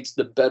State's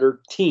the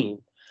better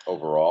team.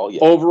 Overall,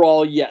 yes.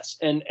 Overall, yes.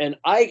 And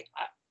I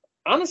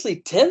honestly,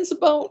 10's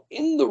about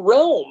in the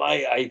realm,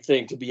 I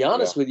think, to be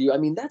honest with you. I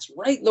mean, that's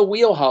right in the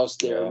wheelhouse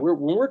there. Yeah.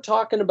 When we're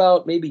talking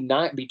about maybe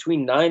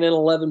between 9 and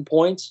 11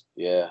 points,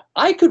 yeah,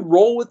 I could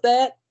roll with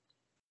that.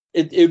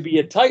 It'd be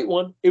a tight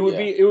one. It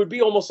would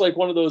be almost like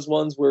one of those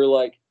ones where,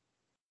 like,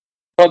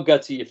 how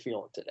gutsy are you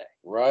feeling today?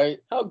 Right.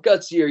 How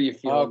gutsy are you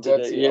feeling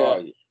today?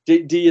 Yeah.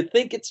 Do you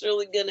think it's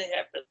really going to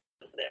happen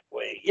that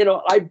way?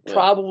 I'd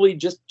probably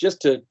just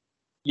to,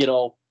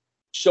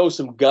 show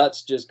some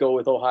guts, just go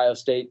with Ohio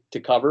State to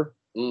cover.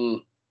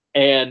 And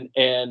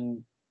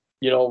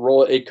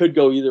roll. It could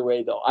go either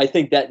way, though. I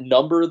think that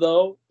number,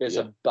 though, is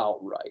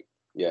about right.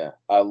 Yeah.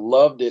 I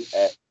loved it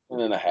at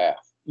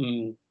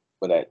 10.5.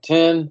 But at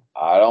 10,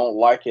 I don't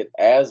like it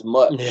as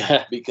much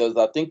because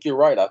I think you're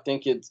right. I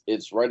think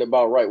it's right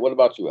about right. What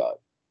about you, Alex?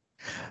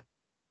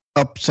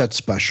 Upset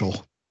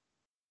special.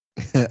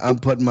 I'm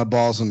putting my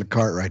balls in the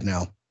cart right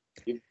now.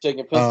 You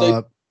taking Penn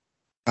State?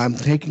 I'm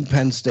taking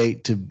Penn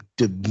State to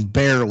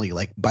barely,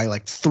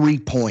 by 3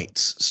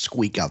 points,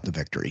 squeak out the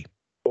victory.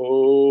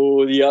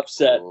 Oh, the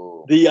upset.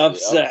 The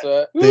upset.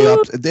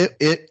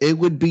 It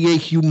would be a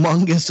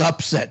humongous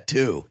upset,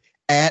 too.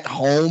 At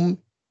home.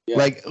 Yeah.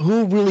 Like,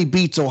 who really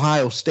beats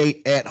Ohio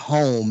State at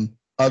home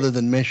other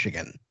than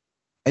Michigan?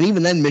 And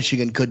even then,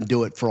 Michigan couldn't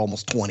do it for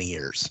almost 20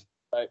 years.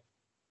 Right.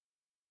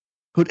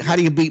 How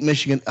do you beat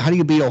Michigan? How do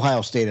you beat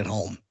Ohio State at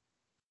home?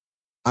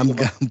 I'm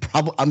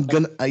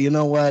gonna. You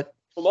know what?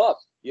 Come up.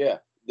 Yeah,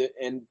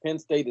 and Penn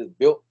State is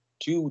built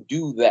to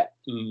do that,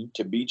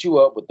 to beat you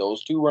up with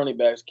those two running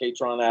backs,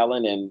 Katron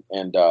Allen and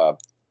the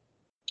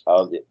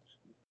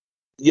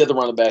other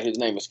running back. His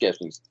name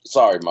escapes me.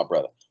 Sorry, my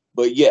brother.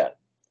 But yeah.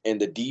 And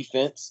the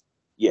defense,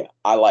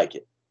 I like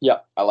it. Yeah.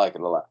 I like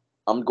it a lot.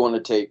 I'm going to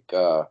take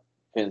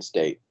Penn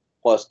State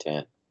plus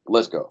 10.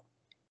 Let's go.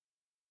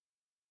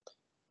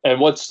 And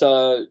what's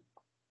you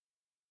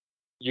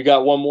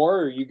got one more,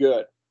 or are you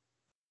good?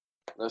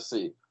 Let's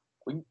see.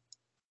 We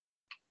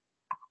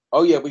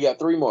got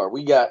 3 more.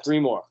 We got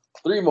 3 more.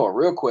 3 more,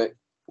 real quick.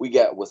 We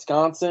got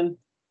Wisconsin,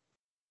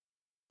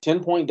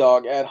 10-point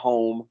dog at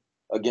home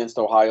against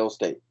Ohio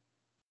State.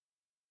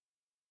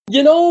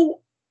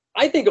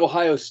 I think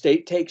Ohio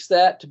State takes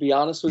that, to be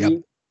honest with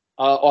you.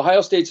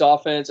 Ohio State's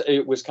offense,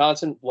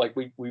 Wisconsin, like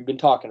we've been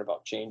talking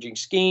about, changing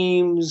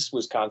schemes,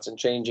 Wisconsin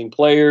changing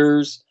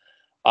players.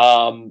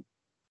 I'm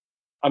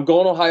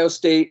going Ohio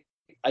State.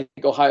 I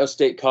think Ohio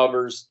State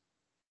covers.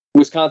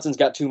 Wisconsin's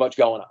got too much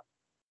going on.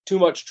 Too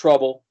much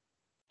trouble.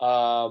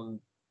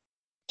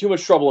 Too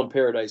much trouble in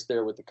paradise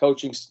there with the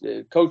coaches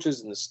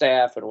and the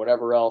staff and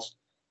whatever else.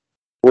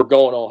 We're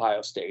going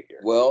Ohio State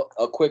here. Well,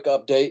 a quick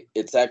update.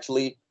 It's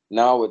actually...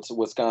 Now it's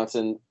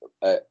Wisconsin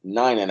at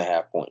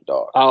 9.5-point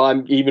dog.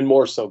 I'm even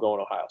more so going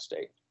Ohio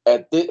State.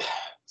 At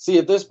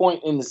this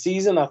point in the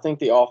season, I think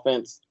the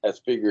offense has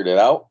figured it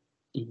out,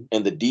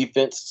 and the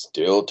defense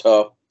still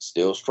tough,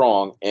 still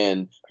strong,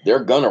 and they're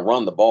gonna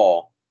run the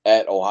ball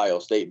at Ohio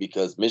State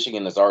because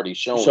Michigan has already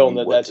shown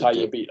that that's how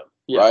you beat them,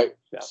 right?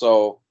 Yeah.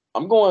 So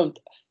I'm going.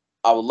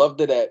 I would love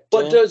that.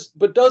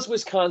 But does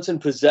Wisconsin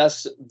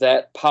possess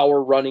that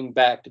power running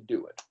back to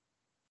do it?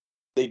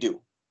 They do.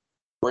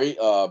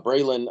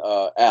 Braylon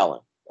Allen.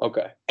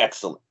 Okay.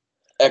 Excellent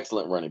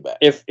running back.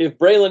 If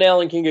Braylon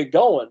Allen can get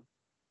going,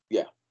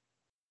 we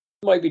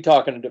might be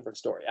talking a different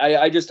story.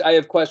 I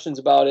have questions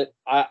about it.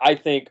 I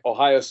think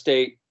Ohio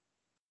State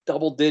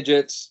double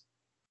digits.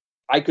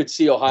 I could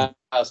see Ohio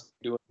State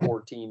doing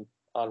 14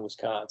 on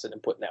Wisconsin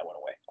and putting that one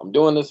away. I'm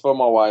doing this for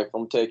my wife.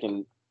 I'm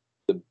taking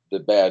the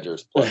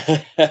Badgers plus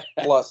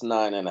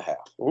 9.5.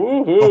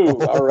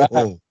 Woohoo! All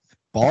right.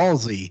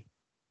 Ballsy.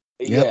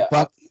 Yeah.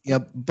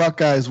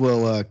 Buckeyes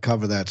will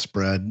cover that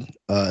spread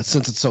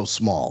since it's so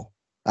small.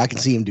 I can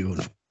see him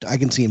doing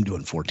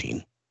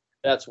 14.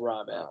 That's where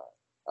I'm at.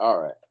 All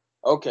right.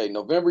 Okay,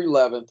 November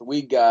 11th,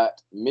 we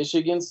got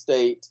Michigan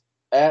State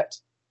at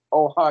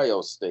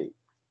Ohio State.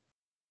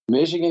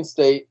 Michigan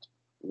State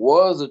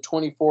was a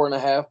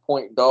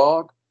 24.5-point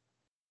dog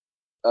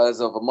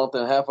as of a month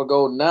and a half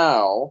ago.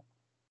 Now,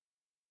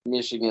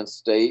 Michigan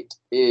State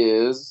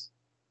is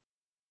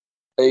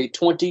a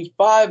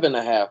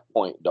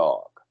 25.5-point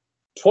dog.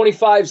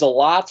 25's a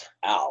lot.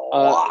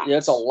 Yeah,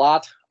 it's a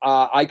lot.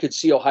 I could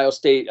see Ohio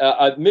State.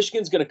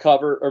 Michigan's going to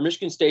cover, or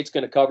Michigan State's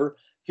going to cover.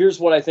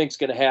 Here's what I think is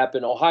going to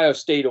happen. Ohio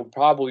State will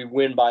probably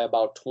win by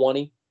about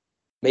 20,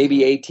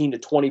 maybe 18 to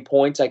 20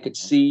 points. I could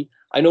see.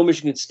 I know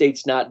Michigan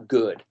State's not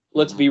good.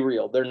 Let's be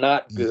real. They're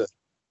not good.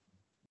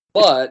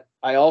 But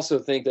I also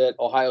think that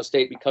Ohio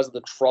State, because of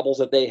the troubles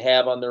that they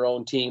have on their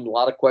own team, a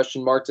lot of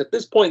question marks. At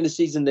this point in the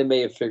season, they may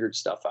have figured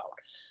stuff out.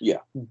 Yeah.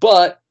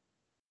 But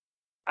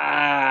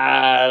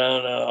I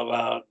don't know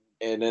about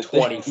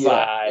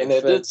 25. And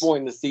at this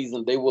point in the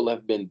season, they will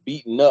have been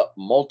beaten up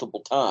multiple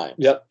times.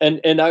 Yep.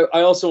 And I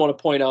also want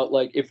to point out,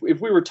 like, if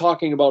we were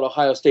talking about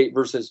Ohio State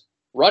versus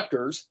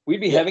Rutgers,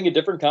 we'd be having a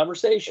different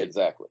conversation.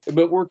 Exactly.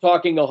 But we're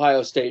talking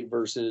Ohio State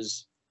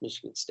versus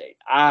Michigan State.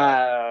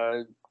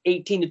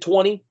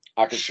 18-20.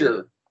 I can see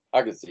it.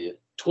 I can see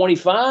it.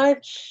 25.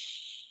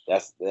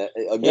 That's that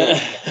again.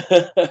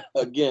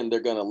 Again, they're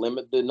going to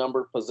limit the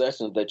number of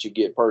possessions that you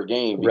get per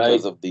game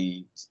because of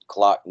the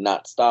clock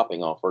not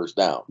stopping on first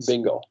downs.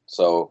 Bingo.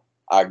 So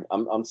I'm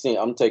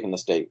taking the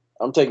State.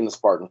 I'm taking the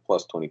Spartans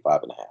plus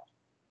 25.5.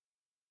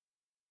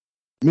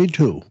 Me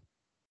too.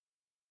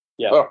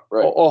 Yeah. Oh,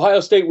 right. Ohio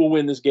State will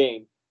win this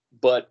game,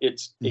 but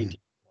it's 18.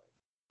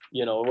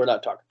 You know, we're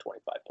not talking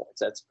 25 points.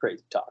 That's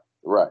crazy talk.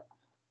 Right.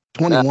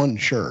 21,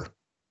 sure.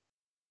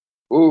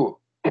 Ooh.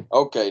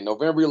 Okay,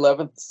 November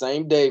 11th,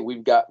 same day,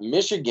 we've got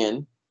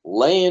Michigan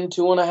laying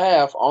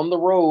 2.5 on the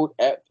road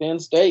at Penn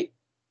State.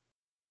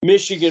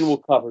 Michigan will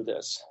cover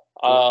this.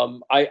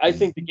 I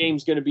think the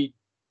game's going to be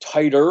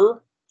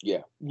tighter.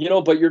 Yeah. You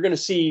know, but you're going to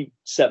see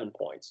 7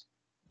 points.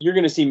 You're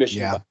going to see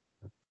Michigan. Yeah.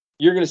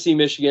 You're going to see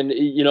Michigan,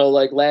 you know,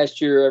 like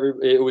last year,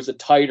 it was a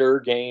tighter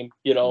game.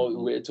 You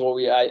know, it's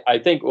what I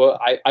think,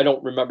 I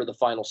don't remember the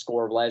final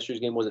score of last year's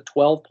game. Was it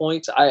 12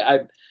 points?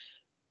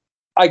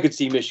 I could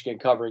see Michigan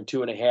covering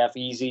 2.5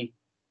 easy.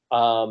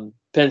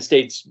 Penn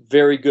State's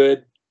very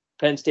good.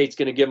 Penn State's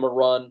going to give them a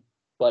run,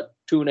 but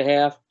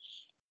 2.5,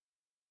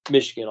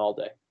 Michigan all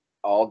day.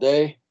 All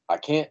day? I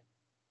can't.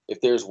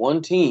 If there's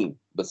one team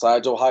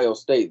besides Ohio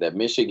State that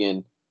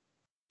Michigan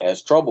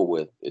has trouble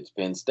with, it's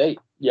Penn State.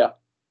 Yeah.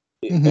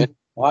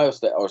 Ohio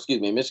State, or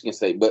excuse me, Michigan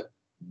State, but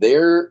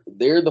they're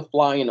the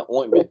fly in the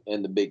ointment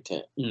in the Big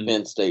Ten.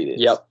 Penn State is.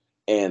 Yep.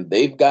 And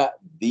they've got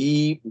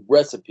the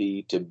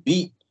recipe to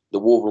beat the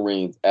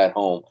Wolverines at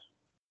home.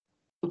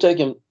 I'm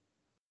taking.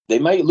 They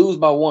might lose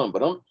by 1,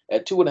 but I'm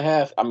at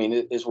 2.5. I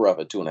mean, it's rough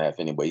at 2.5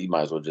 anyway. You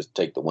might as well just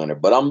take the winner.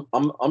 But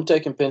I'm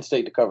taking Penn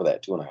State to cover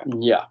that 2.5.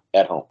 Yeah,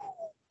 at home.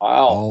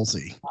 Wow.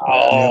 Ballsy.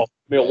 Oh,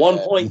 be a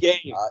 1-point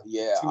game.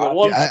 Yeah,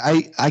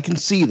 I can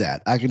see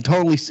that. I can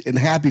totally in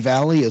Happy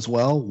Valley as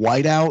well.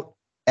 Whiteout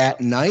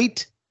at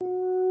night.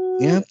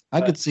 Yeah,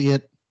 I could see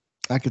it.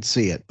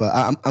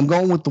 But I'm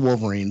going with the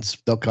Wolverines.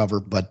 They'll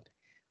cover, but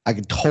I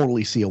could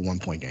totally see a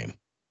 1-point game.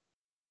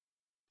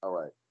 All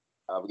right.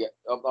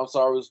 I'm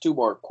sorry, it was 2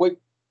 more. Quick,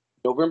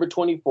 November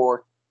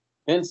 24th,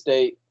 Penn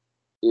State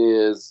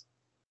is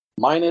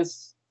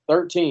minus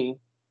 13.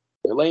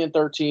 They're laying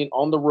 13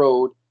 on the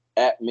road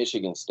at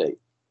Michigan State.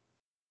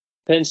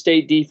 Penn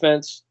State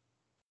defense,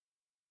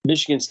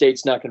 Michigan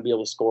State's not going to be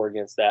able to score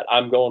against that.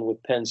 I'm going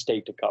with Penn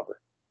State to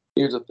cover.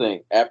 Here's the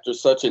thing. After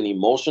such an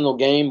emotional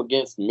game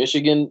against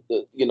Michigan,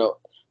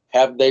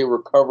 have they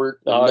recovered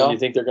enough? You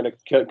think they're going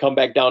to come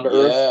back down to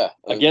earth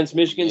against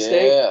Michigan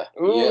State? Yeah,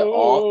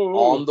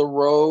 on the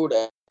road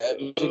at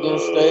Michigan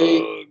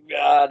State. Oh,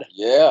 God.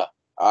 Yeah,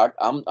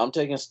 I'm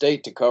taking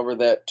State to cover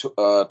that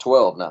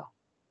 12 now,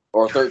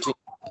 or 13.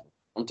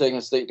 I'm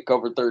taking State to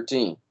cover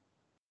 13.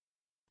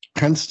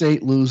 Penn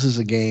State loses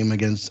a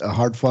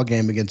hard-fought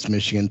game against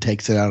Michigan,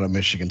 takes it out of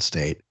Michigan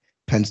State.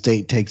 Penn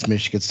State takes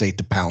Michigan State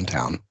to Pound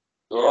Town.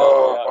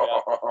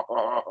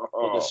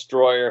 The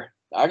destroyer.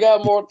 I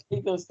got more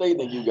Penn State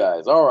than you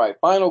guys. All right,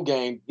 final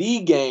game. The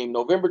game,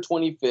 November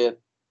 25th.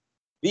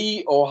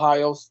 The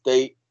Ohio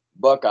State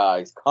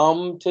Buckeyes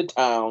come to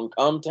town,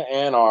 come to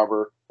Ann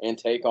Arbor, and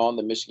take on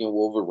the Michigan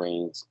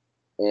Wolverines.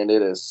 And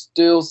it is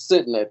still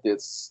sitting at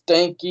this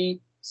stanky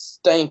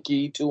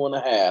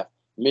 2.5.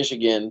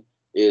 Michigan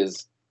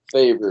is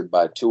favored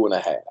by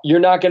 2.5. You're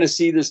not going to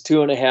see this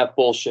 2.5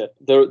 bullshit.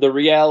 The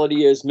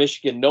reality is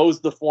Michigan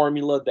knows the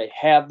formula. They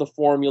have the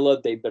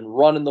formula. They've been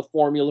running the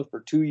formula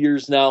for 2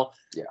 years now.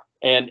 Yeah.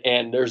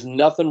 And there's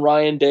nothing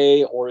Ryan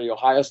Day or the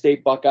Ohio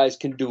State Buckeyes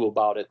can do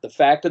about it. The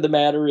fact of the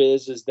matter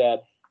is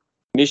that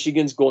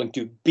Michigan's going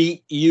to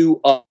beat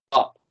you up.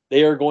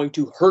 They are going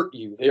to hurt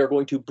you. They are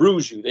going to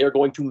bruise you. They are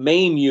going to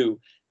maim you.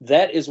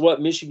 That is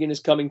what Michigan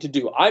is coming to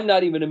do. I'm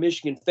not even a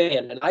Michigan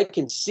fan, and I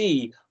can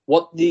see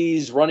what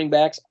these running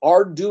backs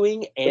are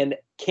doing and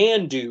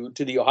can do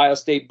to the Ohio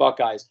State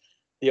Buckeyes.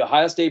 The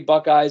Ohio State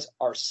Buckeyes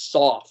are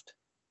soft.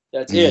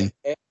 That's it.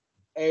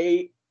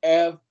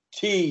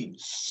 AFT.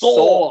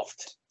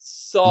 Soft.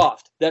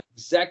 That's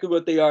exactly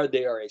what they are.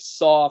 They are a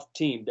soft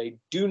team. They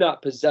do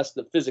not possess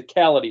the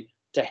physicality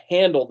to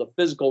handle the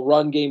physical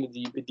run game of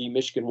the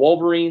Michigan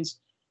Wolverines.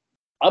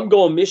 I'm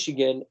going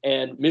Michigan,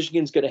 and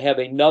Michigan's going to have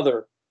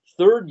another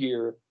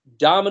third-year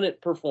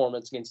dominant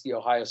performance against the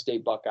Ohio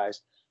State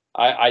Buckeyes.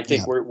 I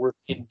think we're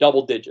in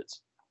double digits.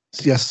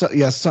 Yes,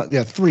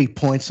 3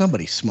 points.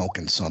 Somebody's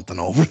smoking something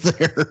over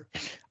there.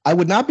 I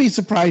would not be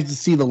surprised to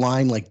see the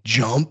line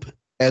jump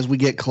as we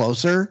get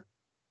closer.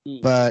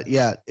 But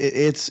yeah,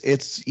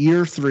 it's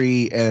year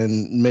 3,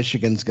 and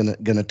Michigan's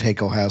gonna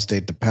take Ohio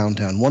State to Pound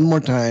Town one more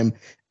time,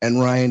 and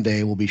Ryan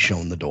Day will be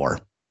shown the door.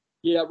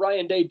 Yeah,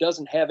 Ryan Day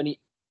doesn't have any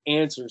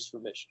answers for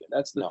Michigan.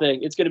 That's the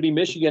thing. It's going to be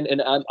Michigan,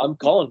 and I'm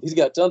calling. He's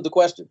got tons of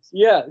questions.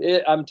 Yeah,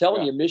 I'm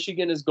telling you,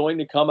 Michigan is going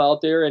to come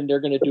out there, and they're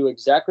going to do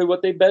exactly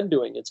what they've been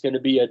doing. It's going to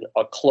be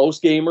a close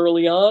game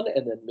early on,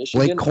 and then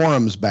Michigan. Blake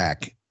Corum's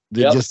back.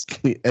 Just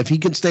if he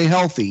can stay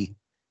healthy,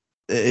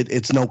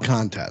 it's no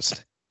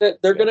contest.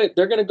 They're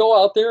gonna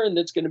go out there, and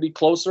it's going to be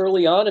close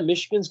early on, and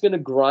Michigan's going to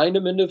grind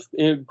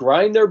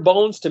their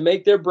bones to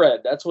make their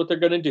bread. That's what they're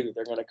going to do.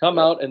 They're going to come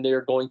out, and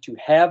they're going to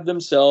have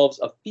themselves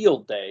a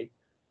field day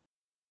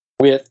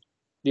with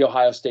the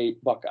Ohio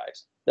State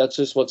Buckeyes. That's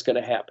just what's going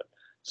to happen.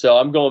 So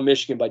I'm going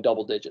Michigan by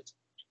double digits.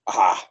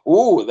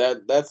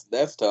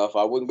 That's tough.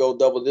 I wouldn't go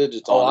double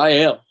digits on it. I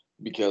am.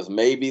 Because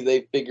maybe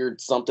they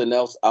figured something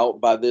else out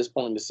by this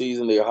point in the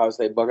season the Ohio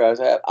State Buckeyes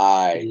have.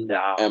 I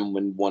am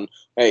in one.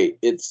 Hey,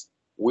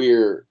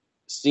 we're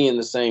seeing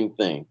the same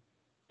thing,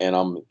 and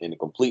I'm in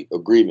complete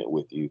agreement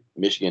with you.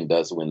 Michigan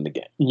does win the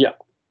game. Yeah.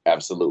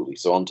 Absolutely.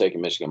 So I'm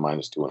taking Michigan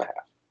minus 2.5.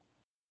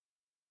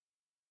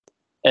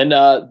 And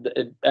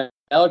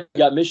Alex, you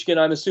got Michigan,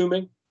 I'm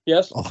assuming?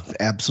 Yes? Oh,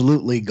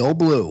 absolutely. Go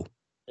blue.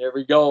 There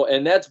we go.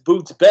 And that's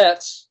Boots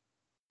Bets.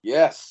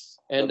 Yes.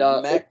 And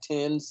MAC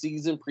 10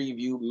 season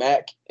preview,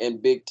 MAC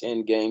and Big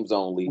Ten games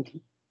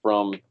only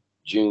from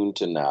June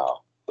to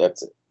now.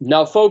 That's it.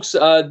 Now, folks,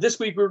 this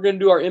week we're going to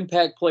do our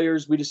impact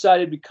players. We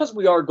decided because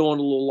we are going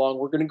a little long,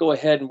 we're going to go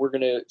ahead and we're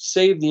going to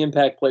save the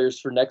impact players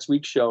for next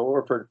week's show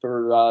or for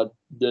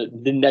the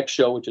next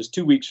show, which is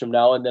 2 weeks from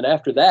now. And then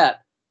after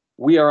that,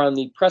 we are on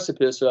the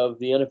precipice of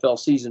the NFL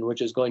season,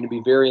 which is going to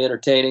be very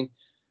entertaining.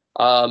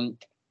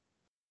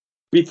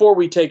 Before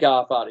we take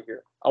off out of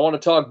here, I want to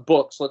talk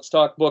books. Let's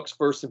talk books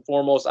first and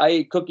foremost. I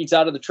Ate Cookies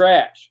Out of the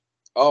Trash.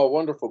 Oh,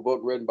 wonderful book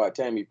written by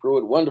Tammy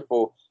Pruitt.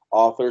 Wonderful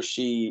author.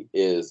 She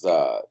is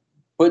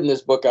putting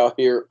this book out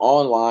here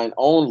online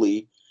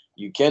only.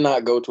 You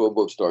cannot go to a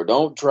bookstore.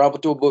 Don't travel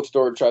to a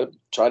bookstore and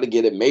try to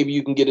get it. Maybe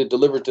you can get it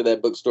delivered to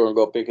that bookstore and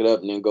go pick it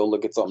up and then go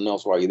look at something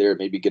else while you're there.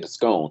 Maybe get a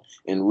scone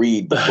and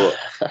read the book.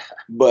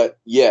 But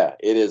yeah,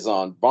 it is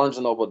on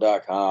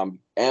BarnesandNoble.com,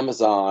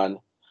 Amazon,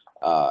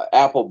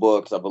 Apple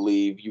Books, I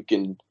believe. You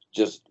can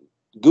just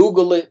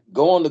Google it.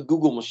 Go on the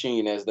Google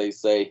machine, as they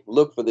say.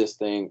 Look for this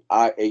thing.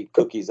 I Ate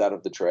Cookies Out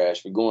of the Trash.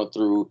 If you're going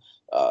through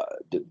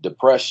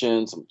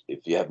depression, if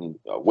you're having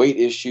weight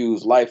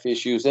issues, life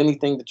issues,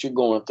 anything that you're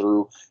going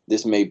through,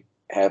 this may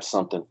have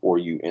something for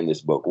you in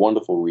this book.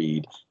 Wonderful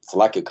read. It's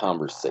like a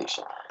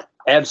conversation.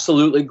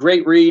 Absolutely.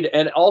 Great read.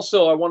 And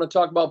also, I want to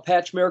talk about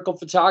Patch Miracle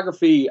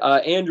Photography.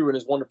 Andrew and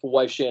his wonderful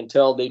wife,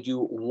 Chantel, they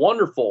do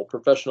wonderful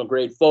professional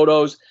grade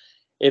photos.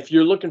 If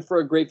you're looking for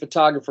a great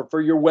photographer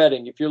for your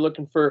wedding, if you're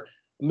looking for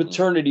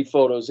maternity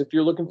photos, if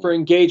you're looking for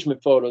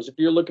engagement photos, if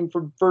you're looking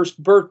for first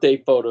birthday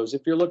photos,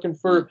 if you're looking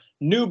for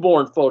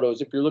newborn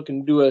photos, if you're looking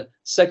to do a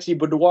sexy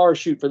boudoir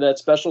shoot for that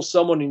special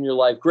someone in your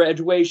life,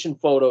 graduation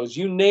photos,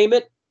 you name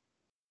it,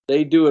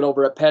 they do it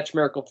over at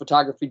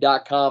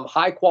patchmiraclephotography.com.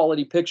 High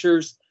quality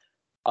pictures,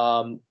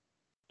 and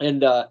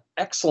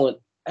excellent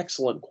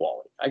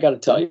quality. I got to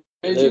tell you.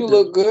 You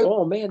look good.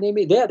 Oh man, they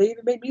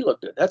even made me look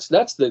good. That's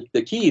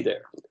the key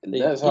there.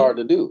 That's hard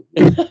to do.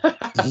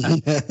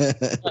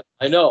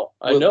 I know.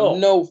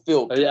 No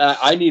filter.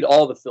 I need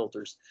all the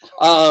filters.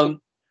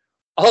 Also,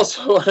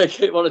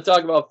 I want to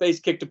talk about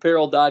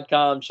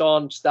FaceKickedApparel.com.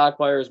 Sean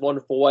Stockmeyer's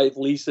wonderful wife,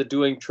 Lisa,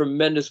 doing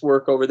tremendous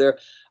work over there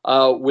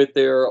with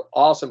their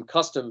awesome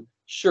custom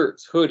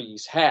shirts,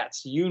 hoodies,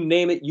 hats. You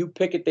name it, you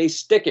pick it, they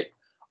stick it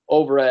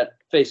over at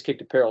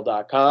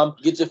FaceKickedApparel.com.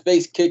 Get your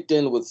face kicked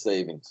in with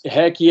savings.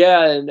 Heck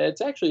yeah, and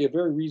it's actually a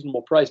very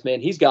reasonable price, man.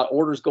 He's got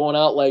orders going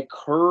out like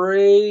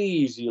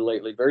crazy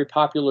lately. Very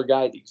popular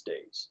guy these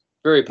days.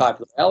 Very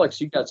popular. Alex,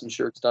 you got some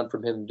shirts done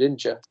from him,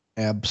 didn't you?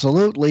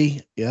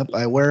 Absolutely. Yep,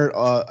 I wear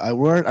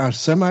it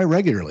semi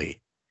regularly.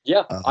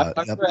 Yeah,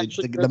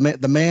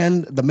 the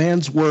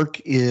man's work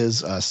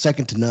is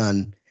second to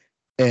none,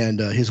 and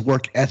his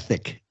work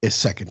ethic is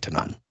second to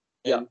none.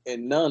 Yeah,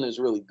 and none is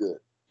really good.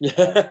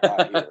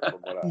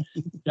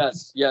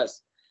 Yes.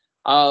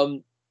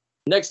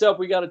 Next up,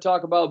 we got to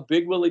talk about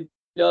Big Willie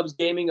Dubs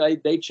Gaming.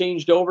 They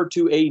changed over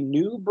to a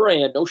new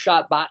brand, No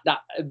Shot Bot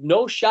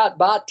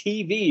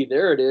TV.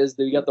 There it is.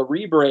 They got the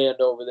rebrand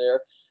over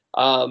there.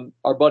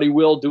 Our buddy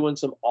Will doing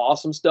some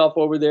awesome stuff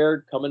over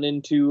there, coming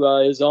into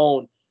his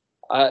own.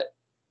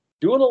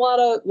 Doing a lot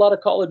of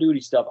Call of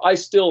Duty stuff. I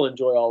still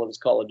enjoy all of his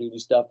Call of Duty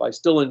stuff. I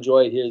still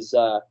enjoy his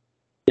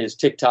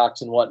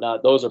TikToks and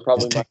whatnot. Those are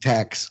probably the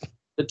TikToks.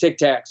 The Tic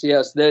Tacs,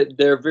 yes,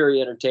 they're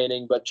very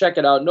entertaining. But check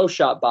it out, No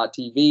Shot Bot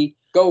TV.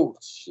 Go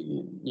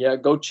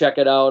check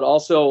it out.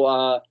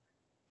 Also,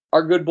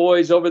 our good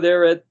boys over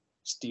there at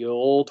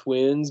Steel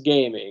Twins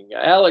Gaming.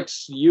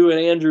 Alex, you and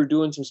Andrew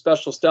doing some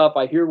special stuff.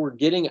 I hear we're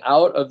getting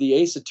out of the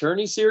Ace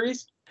Attorney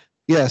series.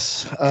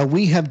 Yes,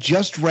 we have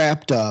just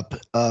wrapped up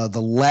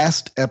the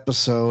last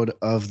episode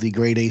of the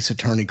Great Ace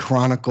Attorney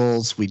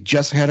Chronicles. We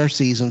just had our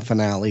season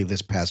finale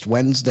this past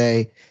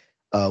Wednesday.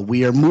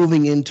 We are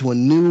moving into a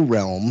new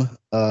realm.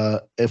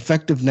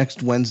 Effective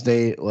next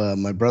Wednesday,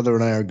 my brother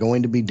and I are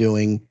going to be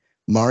doing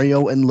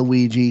Mario and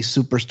Luigi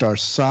Superstar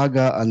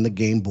Saga on the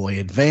Game Boy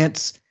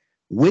Advance,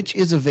 which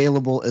is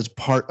available as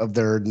part of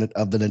the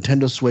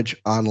Nintendo Switch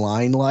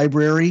Online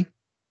library.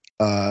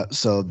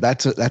 So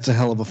that's a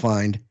hell of a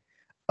find.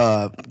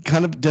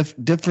 Kind of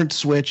different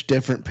Switch,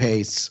 different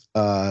pace,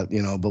 but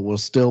we'll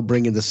still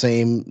bring in the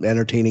same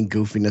entertaining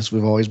goofiness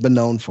we've always been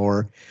known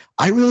for.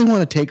 I really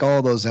want to take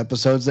all those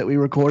episodes that we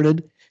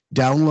recorded,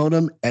 download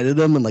them, edit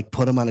them, and like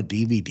put them on a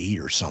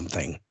DVD or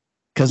something.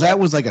 Because that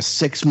was like a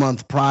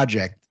 6-month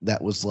project.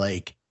 That was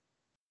like,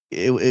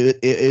 it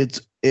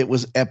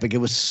was epic. It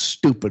was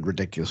stupid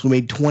ridiculous. We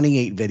made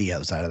 28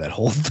 videos out of that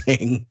whole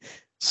thing.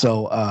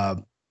 So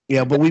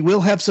but we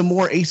will have some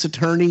more Ace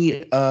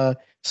Attorney.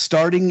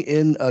 Starting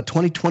in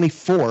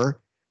 2024,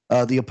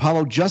 the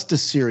Apollo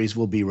Justice series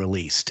will be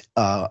released,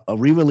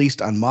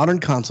 re-released on modern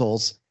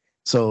consoles.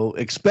 So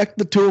expect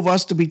the two of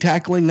us to be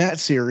tackling that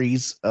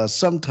series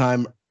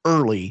sometime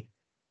early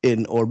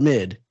in or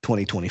mid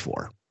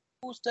 2024.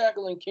 Who's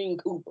tackling King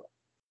Koopa?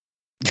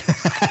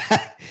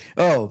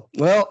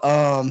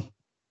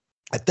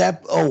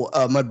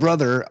 My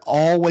brother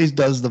always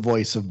does the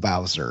voice of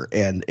Bowser,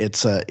 and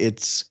it's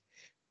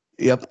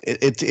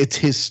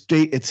his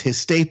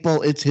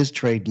staple, it's his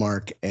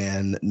trademark,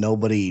 and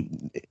nobody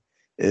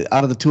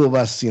out of the two of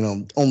us,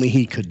 only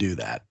he could do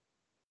that.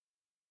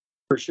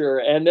 For sure.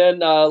 And then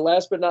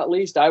last but not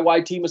least,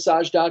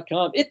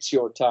 IYTmassage.com. It's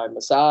Your Time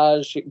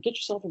Massage. Get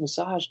yourself a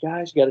massage,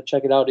 guys. You got to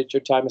check it out. It's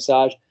Your Time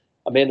Massage.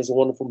 Amanda's a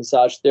wonderful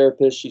massage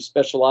therapist. She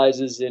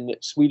specializes in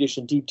Swedish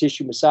and deep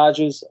tissue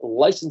massages,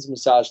 licensed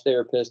massage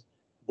therapist.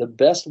 The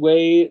best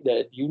way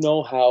that you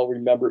know how,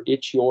 remember,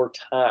 it's your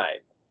time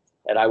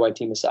at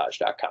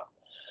IYTmassage.com.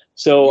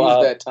 So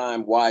use that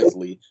time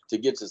wisely to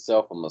get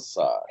yourself a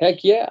massage.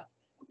 Heck yeah.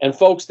 And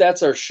folks,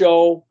 that's our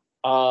show.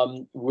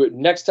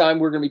 Next time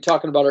we're going to be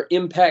talking about our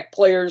impact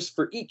players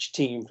for each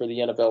team for the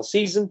NFL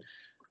season.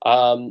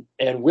 And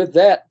with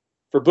that,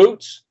 for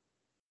Boots,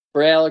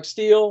 for Alex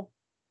Steele,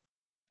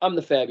 I'm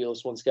the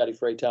fabulous one, Scotty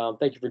Freytown.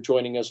 Thank you for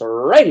joining us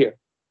right here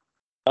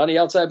on the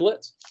Outside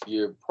Blitz.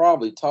 You're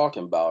probably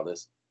talking about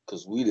us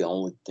because we the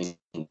only thing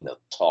to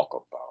talk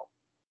about.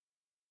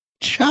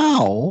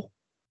 Ciao.